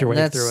engulfed by it. Make your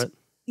way through it.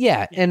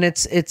 Yeah, and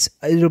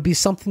it'll be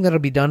something that'll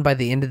be done by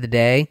the end of the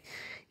day.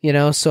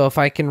 So if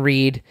I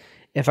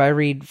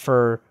read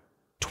for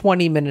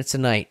 20 minutes a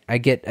night, I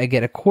get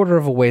a quarter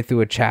of a way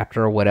through a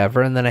chapter or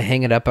whatever, and then I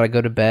hang it up and I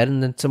go to bed,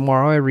 and then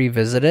tomorrow I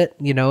revisit it,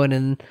 and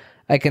then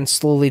I can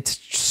slowly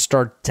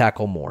start to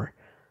tackle more.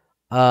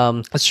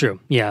 That's true.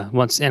 Yeah.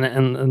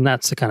 And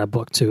that's the kind of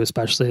book too,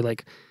 especially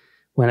like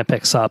when it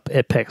picks up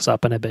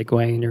in a big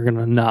way, and you're going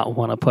to not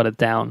want to put it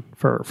down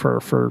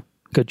for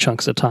good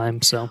chunks of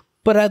time. So,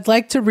 but I'd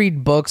like to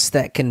read books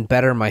that can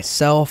better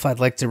myself. I'd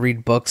like to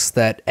read books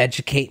that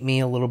educate me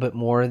a little bit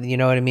more. You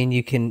know what I mean?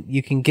 You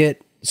can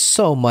get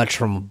so much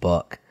from a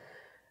book.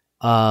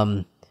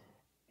 And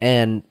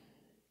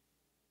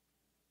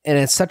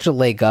it's such a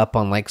leg up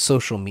on like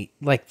social media,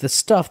 like the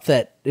stuff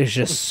that is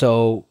just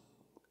so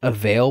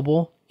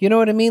available. You know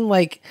what I mean?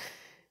 Like,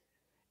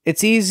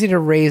 it's easy to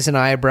raise an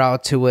eyebrow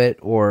to it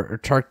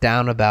or talk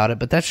down about it,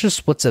 but that's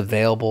just what's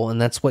available,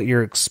 and that's what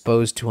you're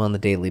exposed to on the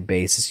daily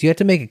basis. You have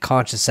to make a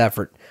conscious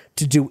effort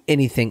to do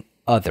anything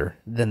other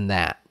than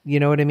that. You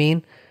know what I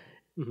mean?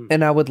 Mm-hmm.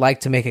 And I would like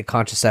to make a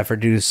conscious effort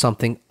to do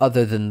something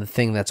other than the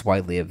thing that's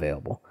widely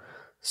available.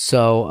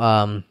 So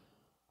I'm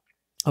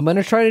going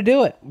to try to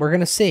do it. We're going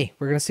to see.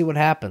 We're going to see what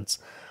happens.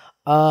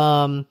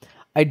 I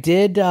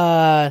did...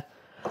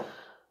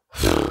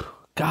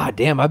 God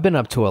damn, I've been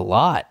up to a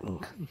lot.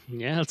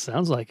 Yeah, it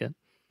sounds like it.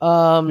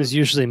 It's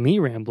usually me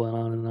rambling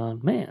on and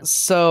on, man.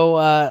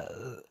 So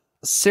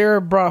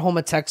Sarah brought home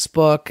a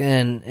textbook,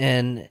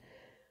 and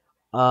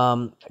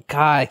God,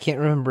 I can't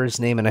remember his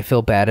name, and I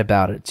feel bad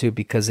about it too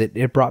because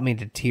it brought me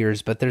to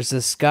tears. But there's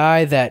this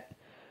guy that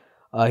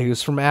he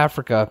was from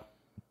Africa,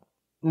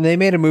 and they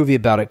made a movie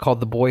about it called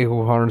 "The Boy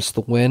Who Harnessed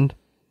the Wind."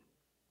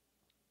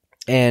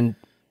 And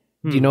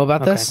do you know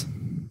about this?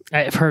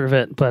 I've heard of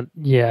it, but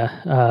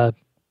yeah.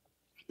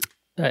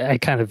 I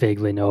kind of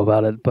vaguely know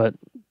about it, but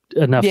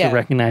enough to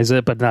recognize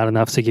it, but not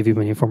enough to give you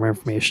any more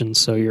information.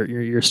 So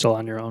you're still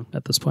on your own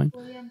at this point.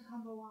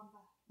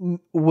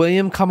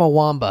 William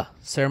Kamawamba.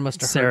 Sarah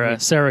must have heard me.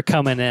 Sarah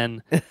coming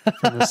in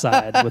from the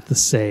side with the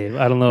save.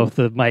 I don't know if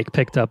the mic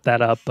picked up,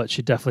 but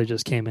she definitely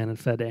just came in and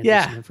fed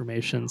Andrew some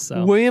information.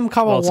 So William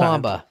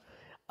Kamawamba.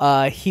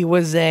 He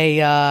was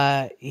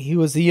a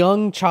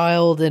young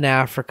child in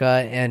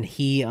Africa,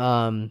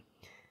 and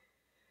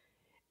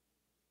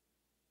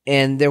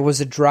and there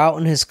was a drought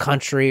in his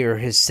country or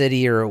his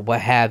city or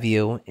what have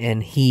you,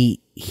 and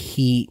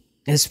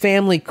his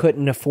family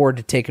couldn't afford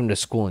to take him to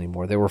school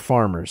anymore. They were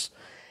farmers,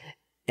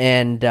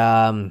 and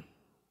as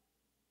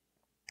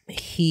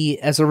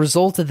a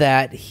result of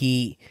that,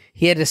 he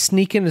had to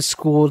sneak into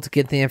school to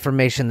get the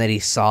information that he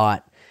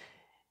sought.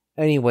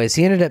 Anyways,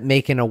 he ended up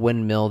making a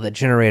windmill that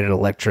generated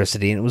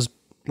electricity, and it was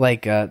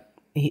like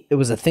it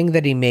was a thing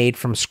that he made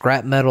from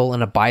scrap metal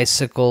and a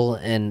bicycle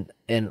and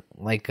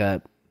like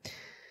it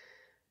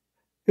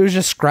was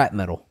just scrap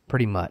metal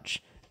pretty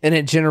much, and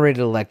it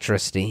generated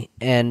electricity.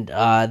 And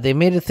they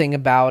made a thing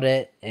about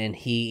it, and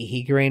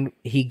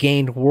he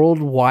gained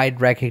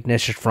worldwide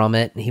recognition from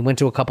it. He went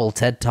to a couple of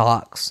TED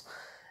Talks,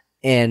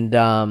 and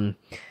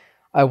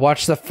I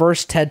watched the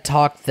first TED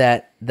Talk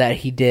that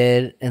he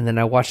did, and then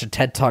I watched a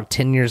TED Talk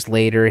 10 years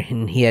later,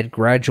 and he had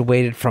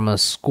graduated from a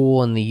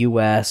school in the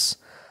U.S.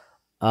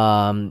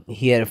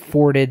 He had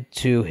afforded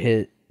to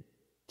his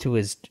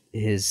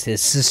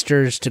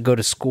sisters to go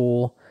to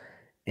school,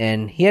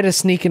 and he had to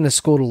sneak into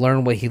school to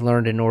learn what he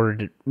learned in order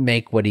to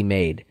make what he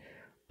made.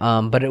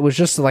 But it was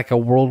just like a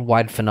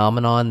worldwide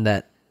phenomenon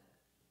that,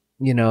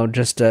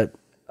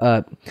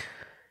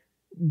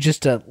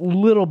 just a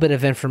little bit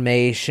of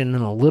information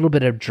and a little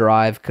bit of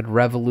drive could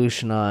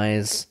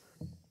revolutionize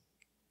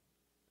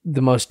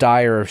the most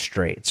dire of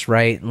straits,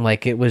 right? And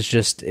like it was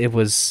just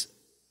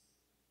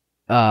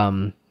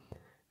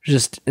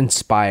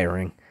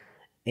inspiring.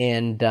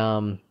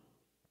 And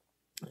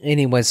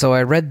anyway, so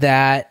I read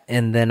that,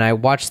 and then I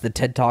watched the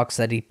TED Talks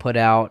that he put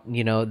out,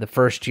 the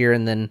first year,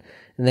 and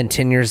then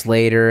 10 years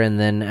later, and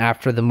then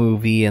after the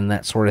movie and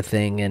that sort of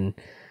thing. And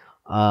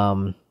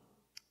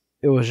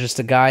it was just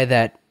a guy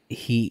that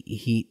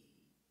he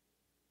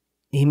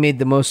made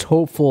the most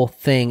hopeful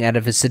thing out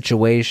of his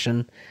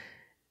situation,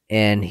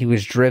 and he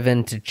was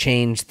driven to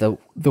change the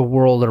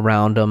world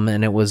around him.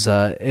 And it was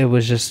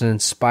just an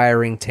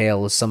inspiring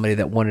tale of somebody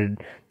that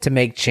wanted to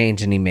make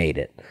change, and he made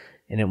it,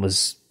 and it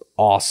was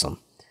awesome.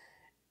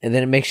 And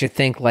then it makes you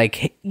think,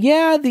 like,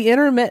 yeah, the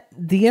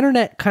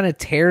internet kind of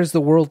tears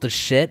the world to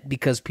shit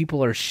because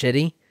people are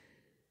shitty.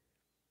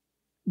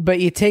 But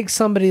you take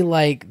somebody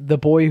like The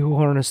Boy Who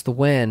Harnessed the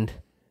Wind,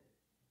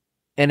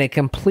 and it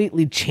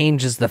completely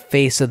changes the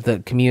face of the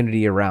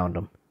community around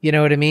them. You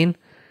know what I mean?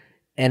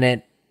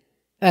 And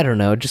I don't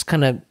know, just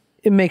kind of,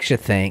 it makes you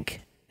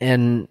think.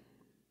 And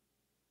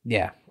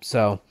yeah,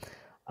 so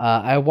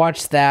I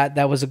watched that.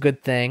 That was a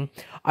good thing.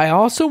 I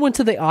also went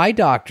to the eye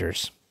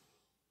doctors.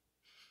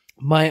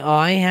 My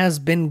eye has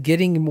been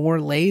getting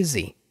more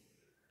lazy.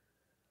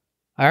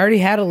 I already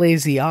had a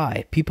lazy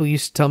eye. People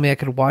used to tell me I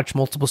could watch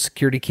multiple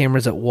security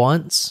cameras at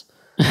once.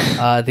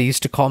 They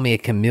used to call me a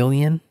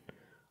chameleon.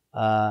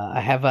 I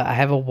have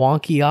a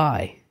wonky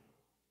eye.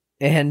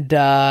 And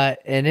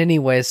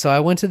anyway, so I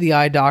went to the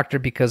eye doctor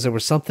because there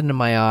was something in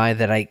my eye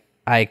that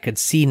I could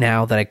see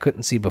now that I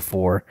couldn't see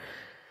before.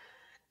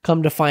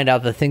 Come to find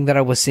out, the thing that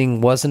I was seeing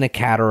wasn't a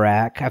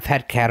cataract. I've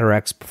had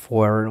cataracts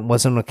before. It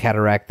wasn't a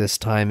cataract this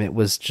time. It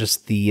was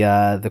just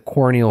the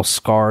corneal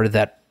scar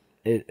that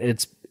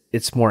it's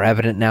more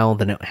evident now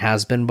than it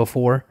has been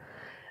before.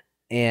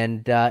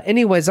 And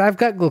anyways, I've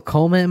got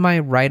glaucoma in my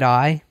right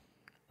eye,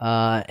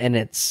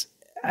 and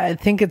I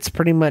think it's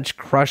pretty much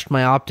crushed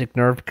my optic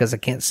nerve because I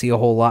can't see a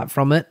whole lot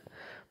from it.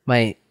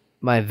 My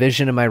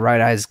vision in my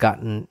right eye has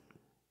gotten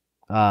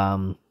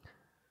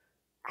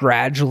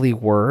gradually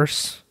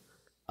worse.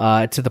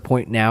 To the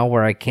point now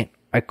where I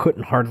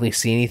couldn't hardly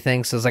see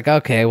anything. So I was like,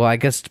 okay, well, I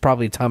guess it's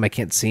probably time I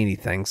can't see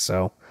anything.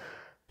 So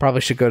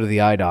probably should go to the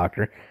eye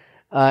doctor.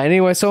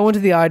 Anyway, so I went to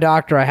the eye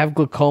doctor. I have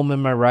glaucoma in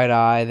my right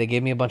eye. They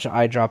gave me a bunch of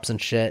eye drops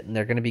and shit, and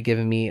they're going to be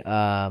giving me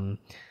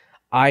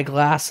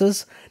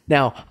eyeglasses.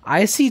 Now,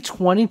 I see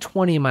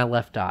 20/20 in my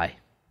left eye.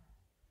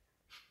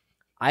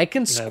 I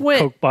can squint.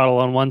 Coke bottle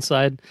on one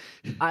side.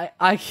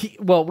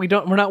 Well, we're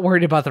not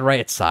worried about the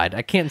right side.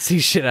 I can't see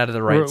shit out of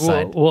the right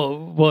side.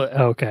 Well,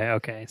 okay,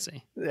 I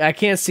see. I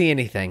can't see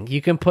anything.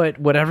 You can put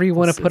whatever you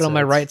want to put on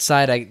my right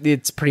side.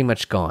 It's pretty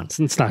much gone.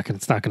 It's not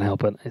gonna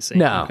help it. I see.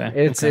 No, okay.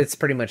 It's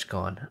pretty much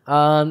gone.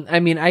 I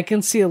mean, I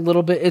can see a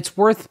little bit. It's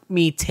worth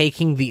me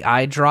taking the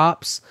eye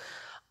drops.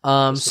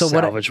 So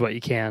salvage what you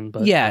can.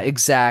 But yeah,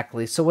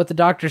 exactly. So what the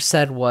doctor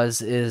said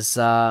is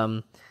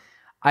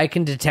I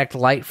can detect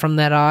light from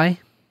that eye.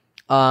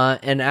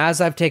 And as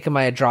I've taken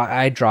my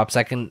eye drops,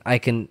 I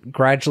can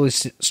gradually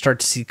start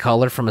to see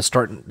color from a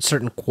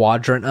certain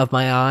quadrant of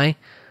my eye.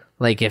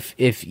 Like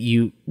if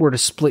you were to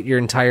split your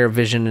entire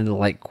vision into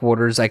like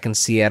quarters, I can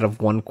see out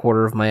of one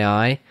quarter of my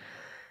eye,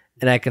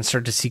 and I can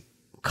start to see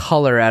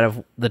color out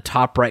of the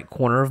top right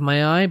corner of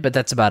my eye. But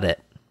that's about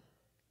it.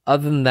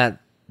 Other than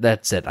that,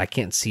 that's it. I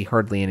can't see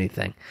hardly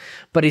anything.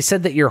 But he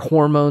said that your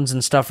hormones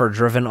and stuff are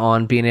driven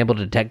on being able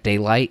to detect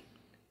daylight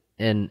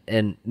and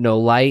no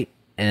light.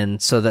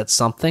 And so that's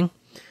something.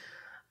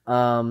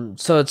 So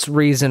it's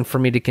reason for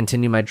me to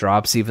continue my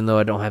drops, even though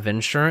I don't have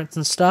insurance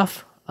and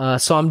stuff.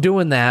 So I'm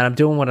doing that. I'm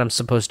doing what I'm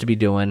supposed to be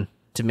doing.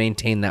 to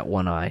maintain that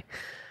one eye.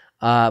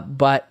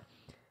 But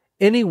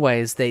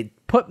anyways, they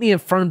put me in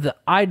front of the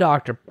eye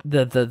doctor,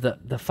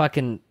 the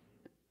fucking,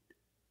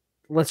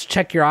 let's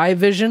check your eye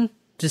vision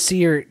to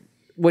see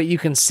what you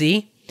can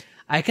see.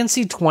 I can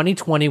see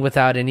 20/20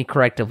 without any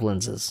corrective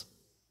lenses.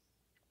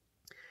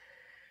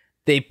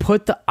 They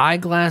put the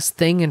eyeglass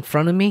thing in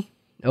front of me.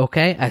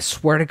 Okay, I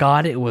swear to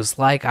God, it was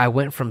like I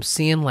went from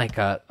seeing like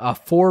a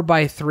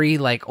 4x3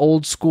 like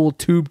old school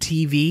tube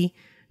TV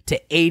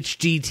to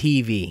HD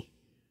TV,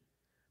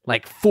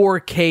 like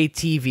 4K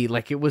TV.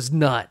 Like, it was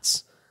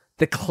nuts.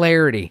 The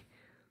clarity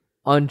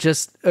on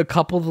just a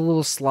couple of the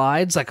little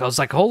slides, like I was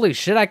like, holy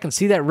shit, I can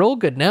see that real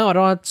good now. I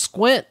don't have to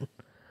squint.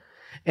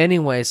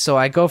 Anyway, so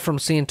I go from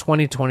seeing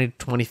 20/20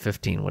 to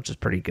 20/15, which is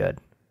pretty good.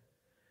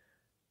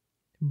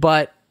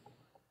 But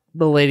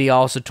the lady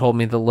also told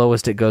me the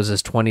lowest it goes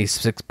is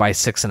 26 by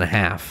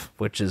 6.5,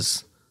 which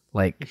is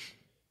like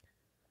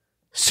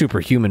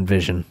superhuman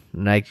vision.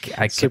 And I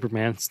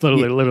Superman. It's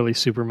literally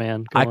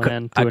Superman going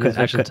in doing his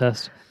vision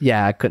test.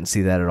 Yeah, I couldn't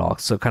see that at all.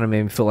 So it kind of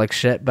made me feel like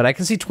shit. But I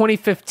can see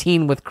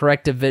 20/15 with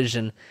corrective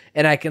vision,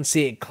 and I can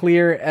see it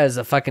clear as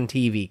a fucking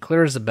TV,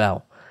 clear as a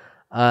bell.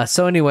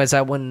 So anyways,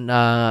 I went.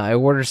 I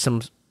ordered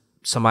some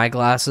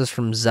eyeglasses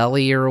from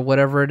Zelly or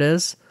whatever it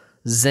is.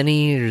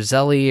 Zenny or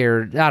Zelly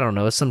or I don't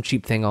know, some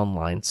cheap thing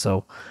online.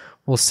 So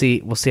we'll see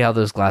how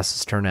those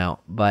glasses turn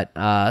out. But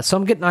so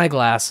I'm getting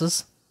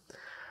eyeglasses.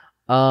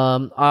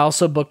 I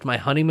also booked my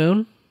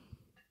honeymoon.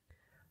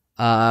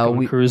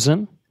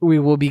 Cruising. We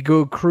will be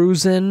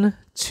cruising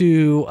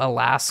to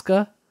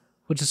Alaska,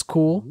 which is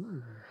cool.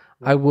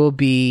 I will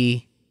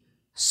be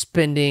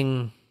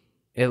spending,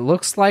 it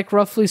looks like,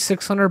 roughly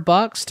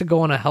 $600 to go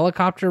on a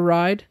helicopter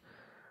ride.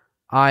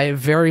 I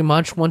very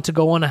much want to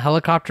go on a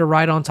helicopter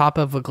ride on top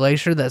of a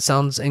glacier. That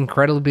sounds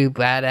incredibly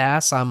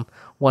badass. I'm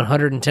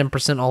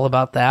 110% all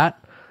about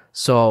that.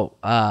 So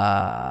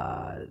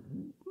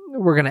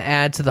we're going to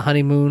add to the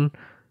honeymoon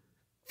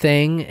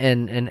thing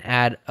and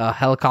add a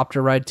helicopter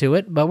ride to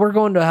it. But we're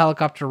going to a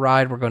helicopter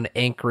ride. We're going to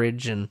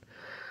Anchorage and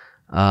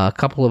a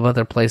couple of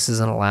other places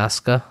in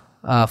Alaska.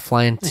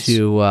 Flying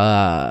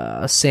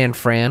to San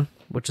Fran,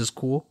 which is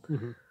cool.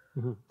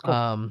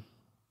 Cool.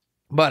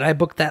 But I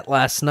booked that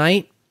last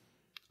night.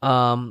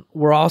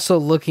 We're also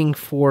looking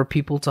for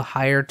people to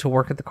hire to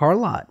work at the car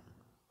lot.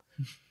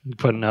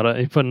 Putting out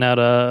a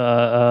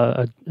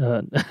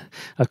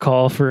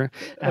call for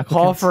a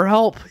call for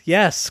help.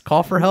 Yes,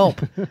 call for help.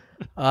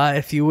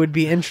 If you would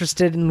be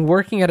interested in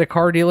working at a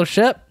car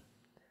dealership,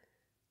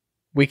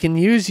 we can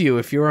use you.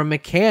 If you're a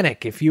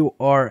mechanic, if you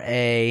are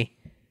a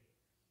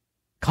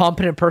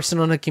competent person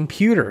on a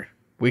computer,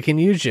 we can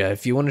use you.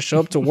 If you want to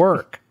show up to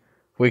work,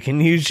 we can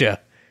use you.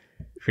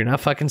 If you're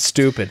not fucking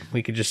stupid,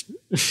 we could just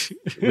use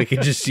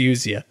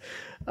you.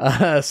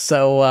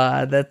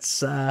 So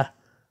that's all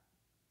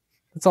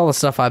the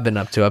stuff I've been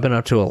up to. I've been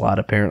up to a lot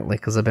apparently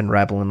because I've been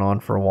rambling on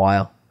for a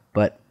while.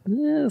 But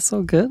yeah, it's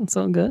all good. It's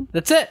all good.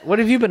 That's it. What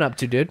have you been up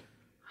to, dude?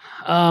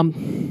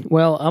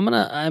 Well, I'm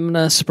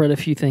gonna spread a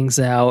few things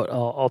out.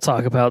 I'll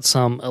talk about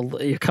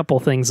a couple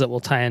things that will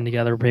tie in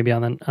together, maybe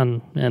on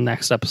the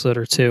next episode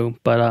or two.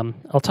 But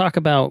I'll talk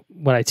about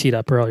what I teed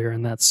up earlier,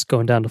 and that's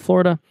going down to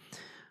Florida.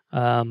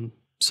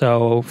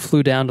 So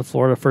flew down to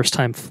Florida, first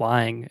time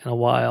flying in a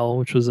while,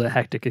 which was a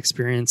hectic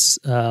experience.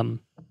 Flight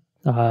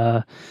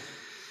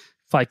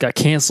got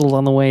canceled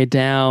on the way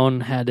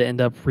down, had to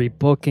end up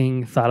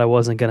rebooking, thought I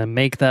wasn't going to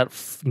make that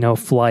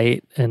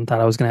flight, and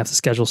thought I was going to have to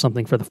schedule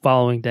something for the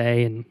following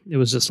day. And it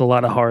was just a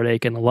lot of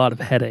heartache and a lot of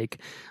headache.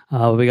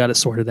 We got it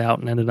sorted out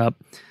and ended up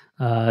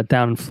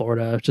down in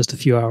Florida just a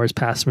few hours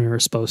past when we were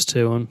supposed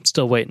to, and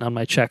still waiting on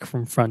my check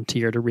from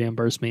Frontier to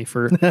reimburse me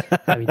for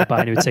having to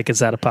buy new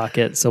tickets out of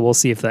pocket. So we'll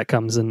see if that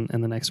comes in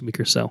the next week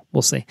or so.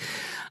 We'll see.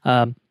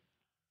 But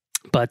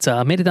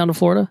made it down to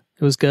Florida.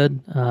 It was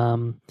good.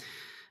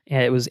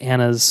 And it was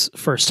Anna's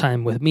first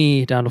time with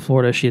me down to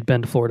Florida. She had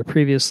been to Florida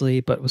previously,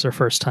 but it was her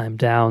first time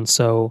down.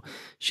 So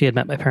she had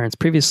met my parents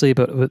previously,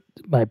 but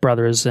my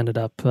brothers ended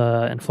up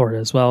in Florida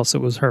as well. So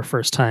it was her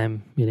first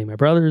time meeting my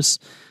brothers,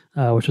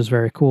 which was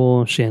very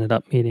cool. She ended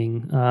up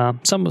meeting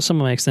some of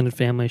my extended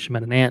family. She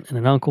met an aunt and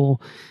an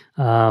uncle.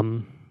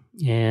 And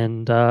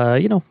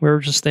we were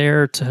just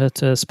there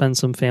to spend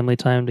some family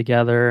time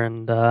together.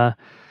 And it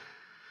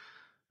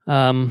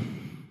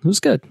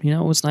was good. It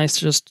was nice to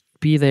just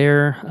be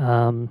there.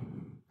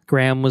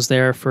 Graham was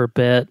there for a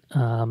bit,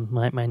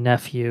 my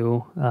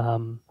nephew,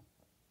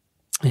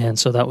 and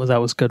so that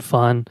was good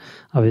fun.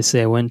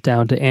 Obviously, I went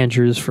down to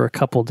Andrew's for a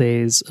couple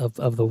days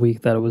of the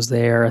week that I was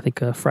there. I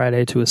think a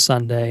Friday to a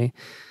Sunday.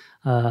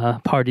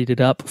 Partied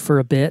it up for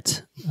a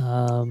bit,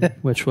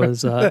 which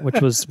was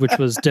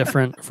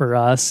different for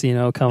us.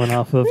 Coming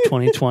off of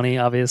 2020,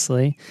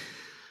 obviously.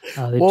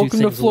 They Welcome do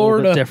things to Florida.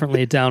 a little bit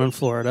differently down in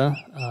Florida.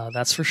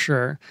 That's for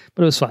sure.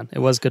 But it was fun. It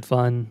was good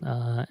fun.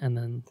 And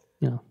then,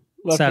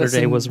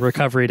 Saturday was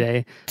recovery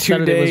day.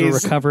 Saturday was a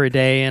recovery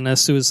day and a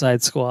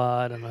Suicide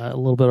Squad and a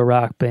little bit of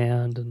rock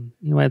band. And,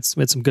 we had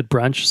some good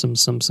brunch,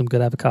 some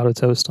good avocado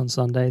toast on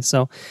Sunday.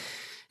 So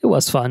it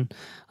was fun.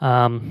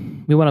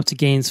 We went up to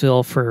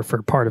Gainesville for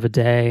part of a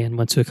day and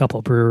went to a couple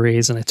of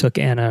breweries, and I took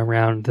Anna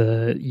around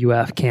the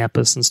UF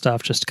campus and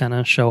stuff just to kind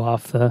of show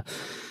off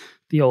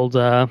the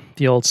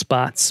old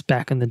spots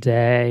back in the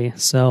day.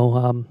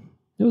 So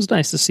it was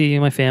nice to see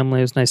my family.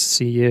 It was nice to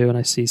see you, and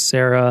I see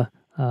Sarah.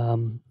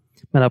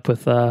 Met up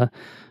with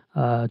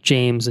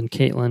James and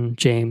Caitlin.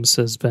 James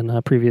has been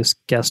a previous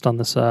guest on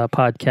this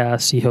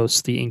podcast. He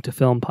hosts the Ink to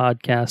Film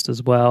podcast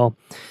as well.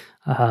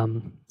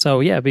 So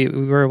yeah, we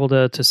were able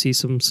to see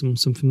some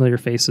familiar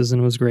faces,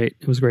 and it was great.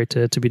 It was great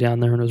to be down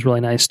there, and it was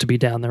really nice to be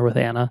down there with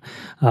Anna,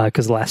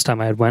 because the last time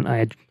I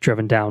had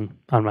driven down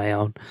on my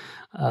own,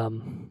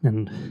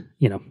 and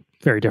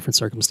very different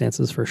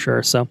circumstances for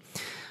sure. So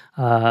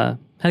had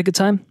a good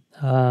time.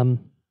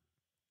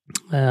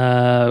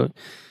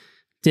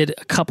 Did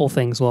a couple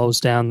things while I was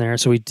down there.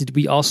 So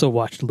we also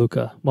watched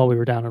Luca while we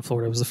were down in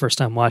Florida. It was the first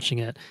time watching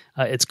it.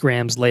 It's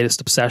Graham's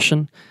latest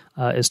obsession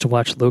is to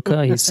watch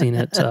Luca. He's seen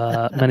it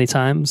many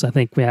times. I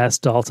think we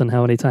asked Dalton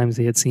how many times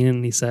he had seen it,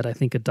 and he said, I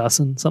think a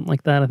dozen, something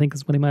like that, I think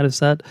is what he might have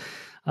said.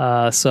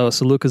 So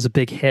Luca's a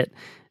big hit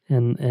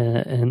in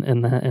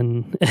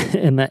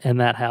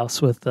that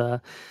house with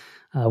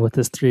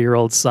his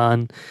 3-year-old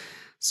son.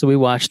 So we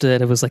watched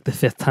it. It was like the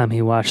 5th time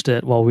he watched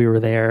it while we were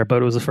there,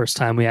 but it was the first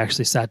time we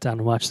actually sat down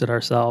and watched it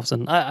ourselves.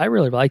 And I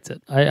really liked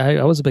it.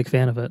 I was a big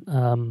fan of it.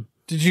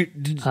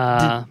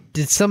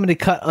 Did somebody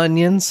cut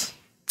onions?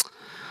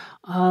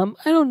 I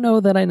don't know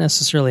that I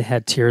necessarily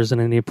had tears at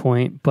any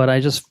point, but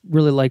I just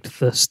really liked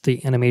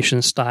the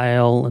animation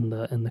style and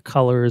the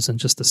colors and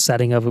just the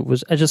setting of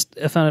it.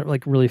 I found it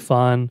like really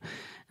fun,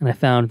 and I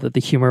found that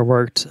the humor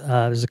worked.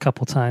 There's a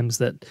couple times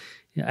that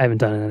I haven't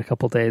done it in a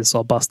couple of days, so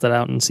I'll bust it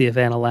out and see if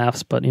Anna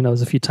laughs. But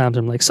there's a few times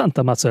I'm like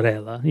Santa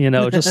Mozzarella,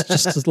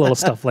 just little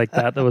stuff like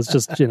that. That was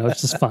just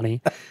it's just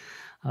funny.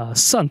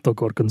 Santo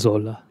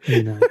Gorgonzola,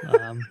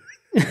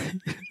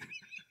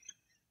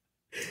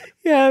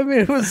 Yeah, I mean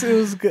it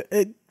was good.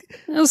 It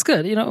was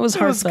good. It was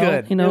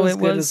heartfelt. Good. It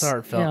was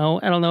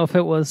heartfelt. I don't know if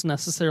it was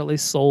necessarily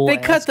soul. They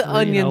cut the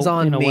onions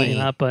on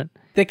me. But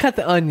they cut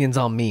the onions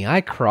on me. I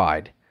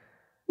cried.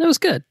 It was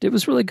good. It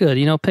was really good.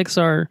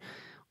 Pixar,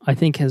 I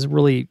think, has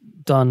really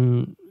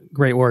done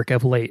great work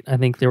of late. I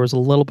think there was a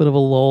little bit of a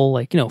lull,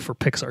 for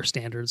Pixar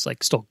standards,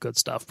 still good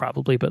stuff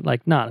probably, but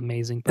not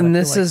amazing. But and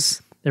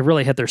they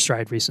really hit their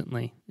stride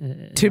recently.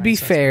 To be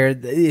fair,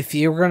 if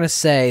you were going to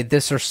say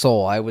this or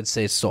Soul, I would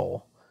say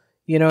Soul.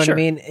 You know what I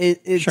mean?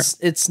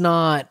 It's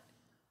not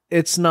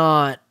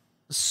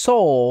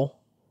Soul.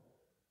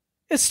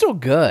 It's still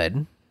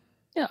good.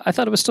 Yeah, I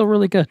thought it was still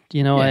really good.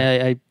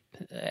 I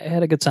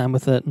had a good time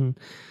with it, and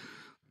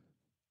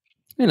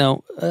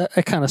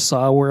I kind of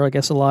saw where I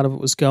guess a lot of it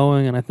was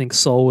going, and I think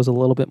Soul was a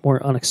little bit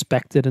more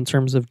unexpected in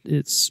terms of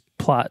its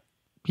plot,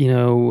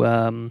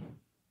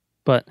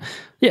 but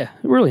yeah,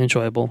 really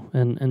enjoyable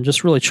and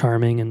just really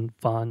charming and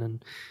fun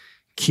and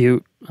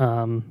cute,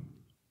 and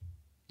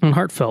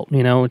heartfelt.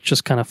 It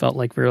just kind of felt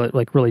like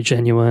really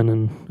genuine,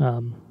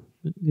 and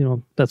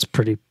that's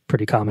pretty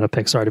common at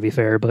Pixar, to be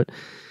fair, but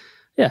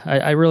yeah,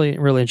 I really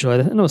enjoyed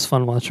it, and it was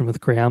fun watching with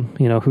Graham,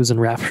 who's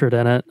enraptured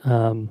in it.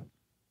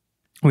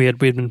 We'd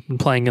been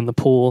playing in the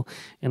pool,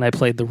 and I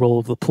played the role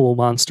of the pool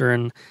monster,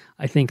 and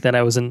I think that I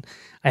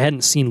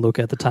hadn't seen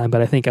Luca at the time,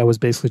 but I think I was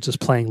basically just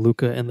playing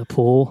Luca in the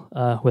pool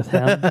with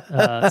him.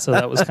 So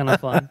that was kind of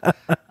fun.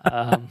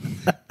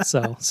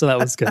 So that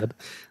was good.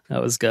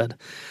 That was good.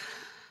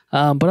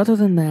 But other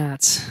than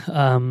that,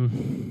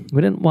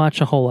 we didn't watch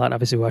a whole lot.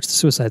 Obviously, we watched The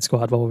Suicide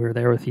Squad while we were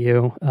there with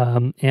you.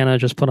 Anna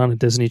just put on a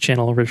Disney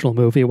Channel original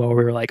movie while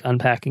we were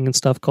unpacking and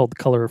stuff called The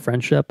Color of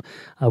Friendship,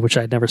 which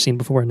I'd never seen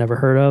before and never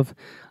heard of.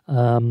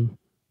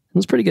 It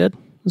was pretty good.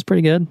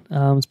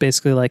 It's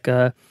basically like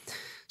a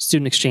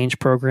student exchange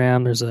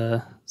program. There's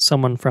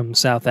someone from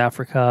South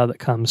Africa that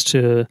comes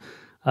to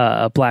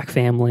a black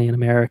family in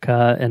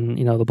America, and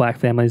the black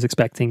family is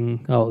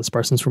expecting, this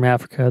person's from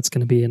Africa, it's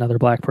going to be another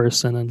black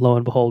person, and lo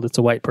and behold, it's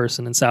a white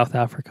person in South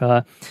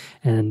Africa,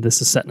 and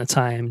this is set in a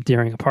time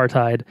during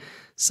apartheid,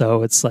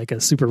 so it's like a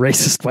super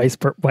racist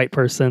white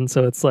person.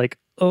 So it's like,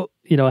 how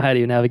do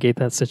you navigate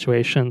that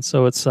situation?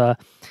 So it's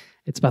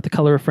about the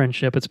color of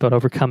friendship. It's about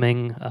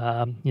overcoming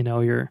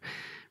your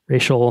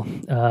racial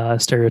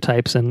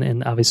stereotypes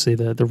and obviously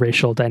the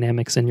racial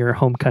dynamics in your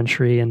home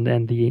country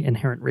and the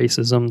inherent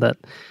racism that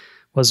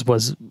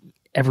was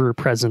ever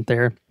present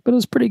there. But it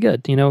was pretty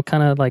good,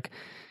 kind of like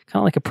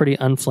a pretty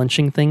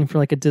unflinching thing for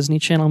like a Disney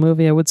Channel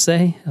movie, I would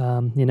say.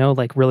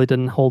 Really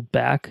didn't hold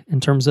back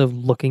in terms of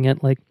looking at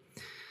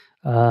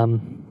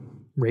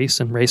race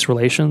and race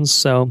relations.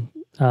 So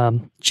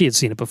she had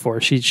seen it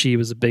before. She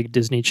was a big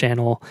Disney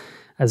Channel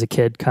as a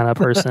kid kind of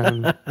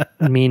person.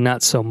 Me,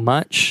 not so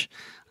much.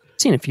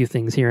 Seen a few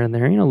things here and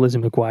there, Lizzie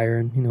McGuire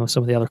and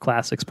some of the other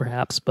classics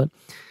perhaps, but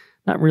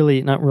not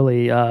really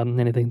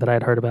anything that I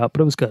had heard about.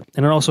 But it was good,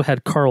 and it also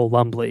had Carl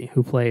Lumbly,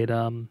 who played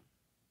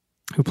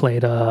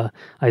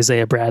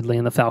Isaiah Bradley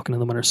in The Falcon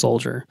and the Winter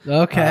Soldier.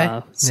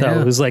 Okay,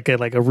 It was like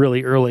a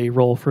really early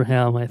role for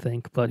him, I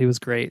think, but he was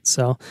great.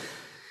 So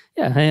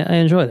yeah, I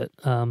enjoyed it.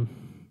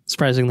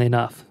 surprisingly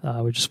enough.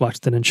 We just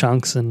watched it in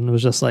chunks, and it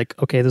was just like,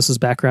 okay, this is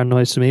background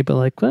noise to me, but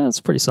like, well,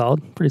 it's pretty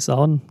solid,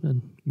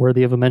 and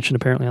worthy of a mention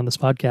apparently on this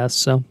podcast.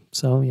 So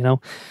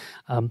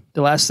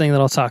the last thing that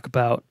I'll talk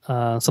about,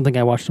 something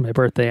I watched on my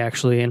birthday,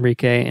 actually.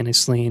 Enrique and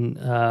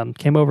Aislinn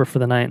came over for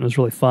the night, and it was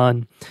really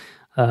fun.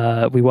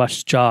 We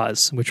watched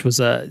Jaws, which was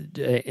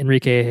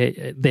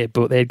Enrique. They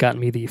had gotten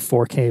me the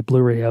 4K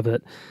Blu-ray of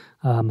it.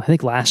 I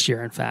think last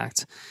year, in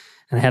fact,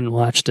 and I hadn't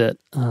watched it.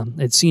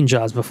 I'd seen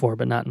Jaws before,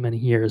 but not in many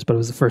years. But it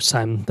was the first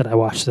time that I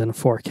watched it in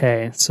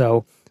 4K.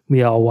 So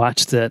we all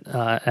watched it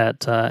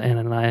at Anna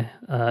and I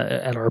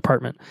at our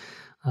apartment,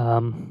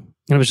 and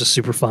it was just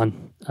super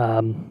fun.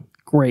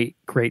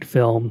 Great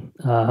film.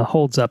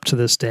 Holds up to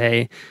this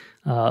day.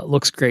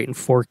 Looks great in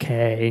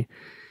 4K.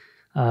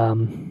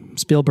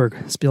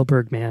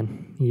 Spielberg,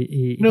 man,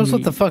 he knows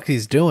what the fuck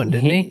he's doing,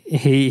 didn't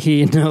he?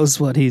 He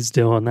knows what he's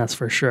doing. That's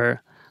for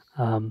sure.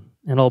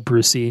 And old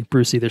Bruce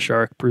the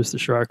shark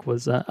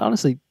was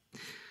honestly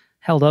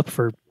held up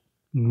for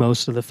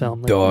most of the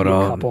film. Like,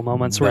 a couple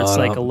moments where it's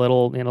like a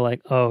little, like,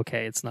 oh,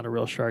 okay, it's not a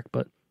real shark,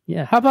 but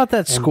yeah. How about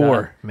that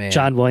score, man?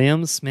 John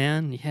Williams,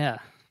 man, yeah.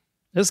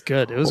 It was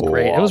good. It was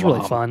great. It was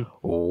really fun.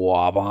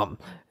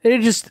 It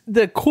just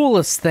the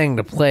coolest thing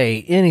to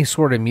play any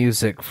sort of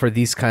music for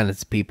these kinds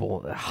of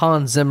people.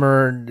 Hans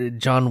Zimmer,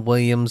 John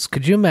Williams.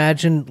 Could you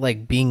imagine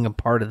like being a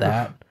part of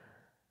that?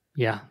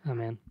 Yeah, I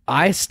mean,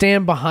 I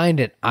stand behind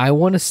it. I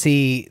want to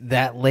see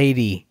that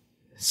lady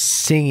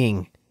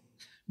singing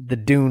the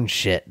Dune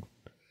shit.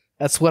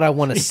 That's what I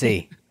want to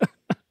see.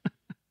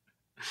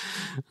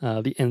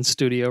 The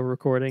in-studio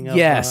recording of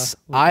yes,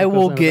 I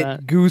will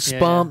get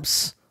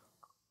goosebumps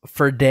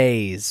for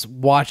days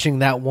watching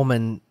that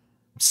woman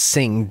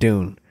sing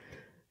Dune.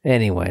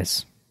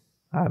 Anyways,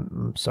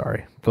 I'm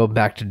sorry. Go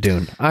back to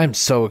Dune. I'm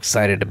so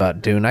excited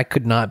about Dune. I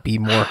could not be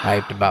more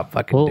hyped about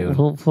fucking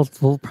Dune.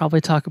 We'll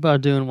probably talk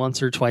about Dune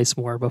once or twice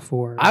more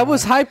before. I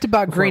was hyped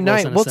about Green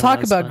Knight. We'll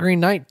talk about Green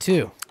Knight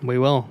too. We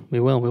will.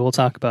 We will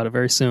talk about it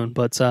very soon.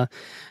 But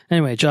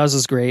anyway, Jaws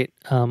is great.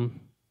 Anna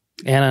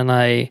and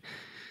I,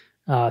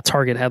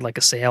 Target had like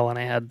a sale, and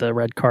I had the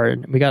red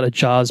card. We got a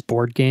Jaws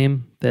board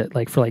game that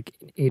like for like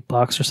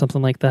 $8 or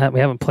something like that. We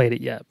haven't played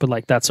it yet, but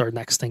like that's our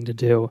next thing to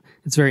do.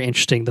 It's very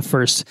interesting.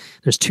 There's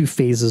 2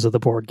 phases of the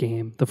board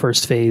game. The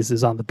first phase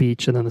is on the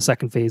beach, and then the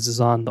second phase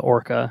is on the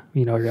Orca.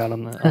 You're out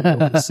on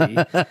the sea.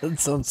 That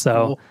sounds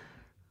cool.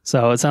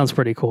 So it sounds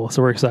pretty cool.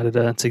 So we're excited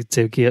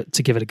to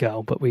give it a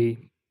go. But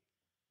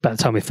by the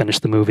time we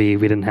finished the movie,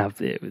 we didn't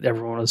have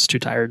everyone was too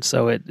tired,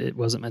 so it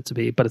wasn't meant to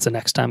be. But it's a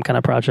next time kind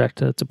of project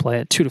to play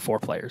it, 2 to 4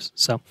 players.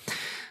 So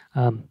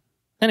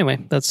anyway,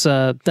 that's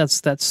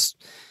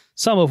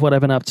some of what I've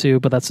been up to,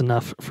 but that's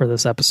enough for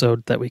this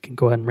episode that we can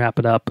go ahead and wrap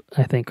it up,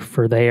 I think,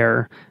 for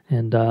there.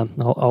 And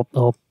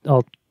I'll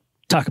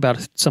talk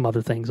about some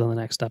other things on the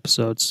next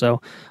episode.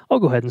 So I'll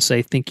go ahead and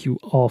say thank you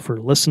all for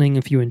listening.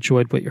 If you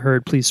enjoyed what you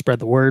heard, please spread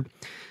the word.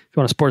 If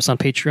you want to support us on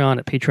Patreon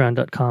at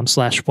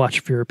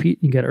patreon.com/watchifyourepeat,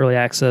 you get early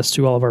access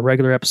to all of our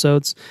regular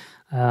episodes.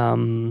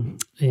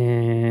 And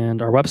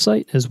our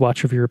website is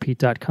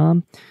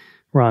watchifyourepeat.com.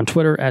 We're on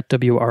Twitter at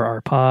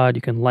WRRPod.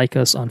 You can like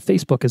us on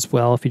Facebook as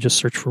well. If you just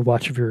search for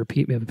Watch If You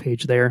Repeat, we have a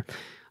page there.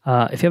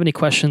 If you have any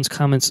questions,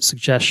 comments,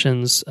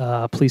 suggestions,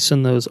 please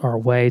send those our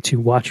way to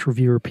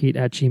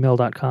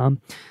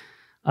watchreviewrepeat@gmail.com.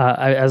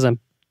 As I'm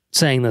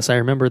saying this, I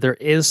remember there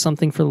is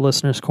something for the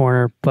Listener's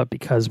Corner, but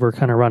because we're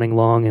kind of running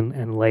long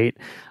and late,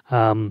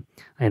 I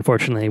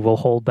unfortunately will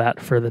hold that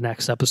for the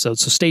next episode.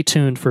 So stay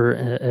tuned for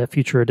a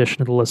future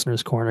edition of the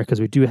Listener's Corner, because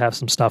we do have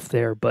some stuff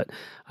there, but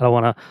I don't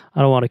want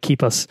to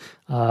keep us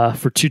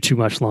for too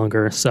much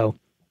longer. So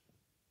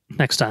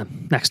next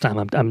time,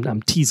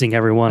 I'm teasing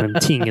everyone and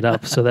teeing it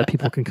up so that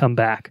people can come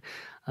back,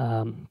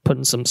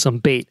 putting some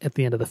bait at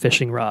the end of the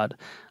fishing rod,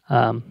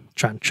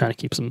 trying to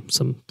keep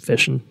some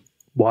fish and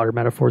water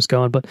metaphors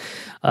going. But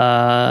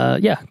intro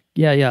and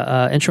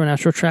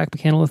outro track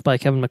Mechanoloth by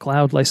Kevin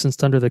MacLeod,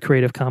 licensed under the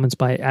Creative Commons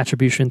by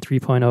Attribution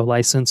 3.0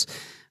 license.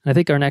 And I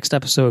think our next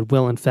episode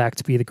will in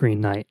fact be The Green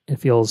Knight.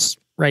 It feels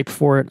ripe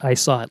for it. I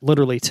saw it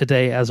literally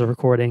today as a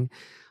recording.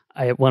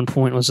 I at one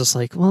point was just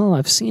like, well,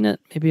 I've seen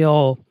it, maybe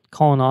I'll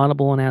call an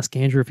audible and ask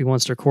Andrew if he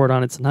wants to record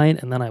on it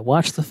tonight. And then I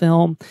watched the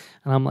film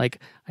and I'm like,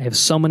 I have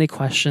so many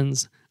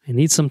questions. I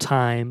need some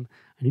time.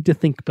 I need to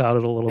think about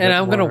it a little bit. And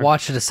I'm going to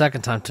watch it a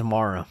second time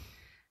tomorrow.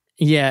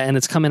 Yeah, and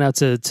it's coming out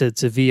to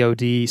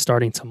VOD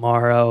starting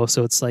tomorrow.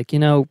 So it's like,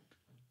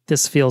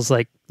 this feels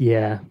like,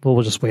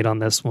 we'll just wait on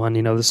this one.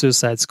 The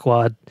Suicide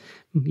Squad,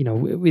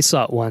 we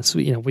saw it once.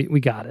 We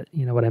got it.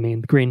 You know what I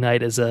mean? The Green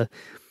Knight is a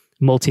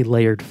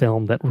multi-layered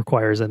film that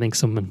requires, I think,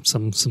 some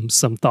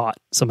thought,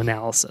 some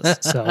analysis.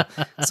 So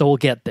we'll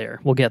get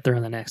there. We'll get there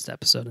in the next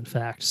episode, in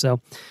fact.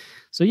 So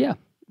yeah.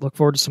 Look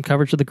forward to some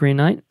coverage of The Green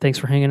Knight. Thanks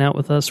for hanging out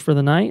with us for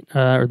the night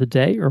or the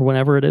day or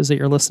whenever it is that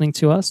you're listening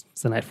to us.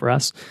 It's the night for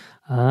us.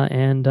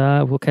 And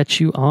we'll catch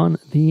you on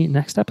the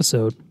next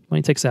episode. Why don't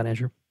you take us out,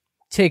 Andrew?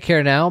 Take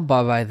care now.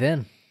 Bye-bye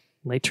then.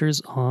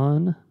 Laters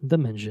on the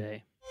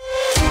Minjay.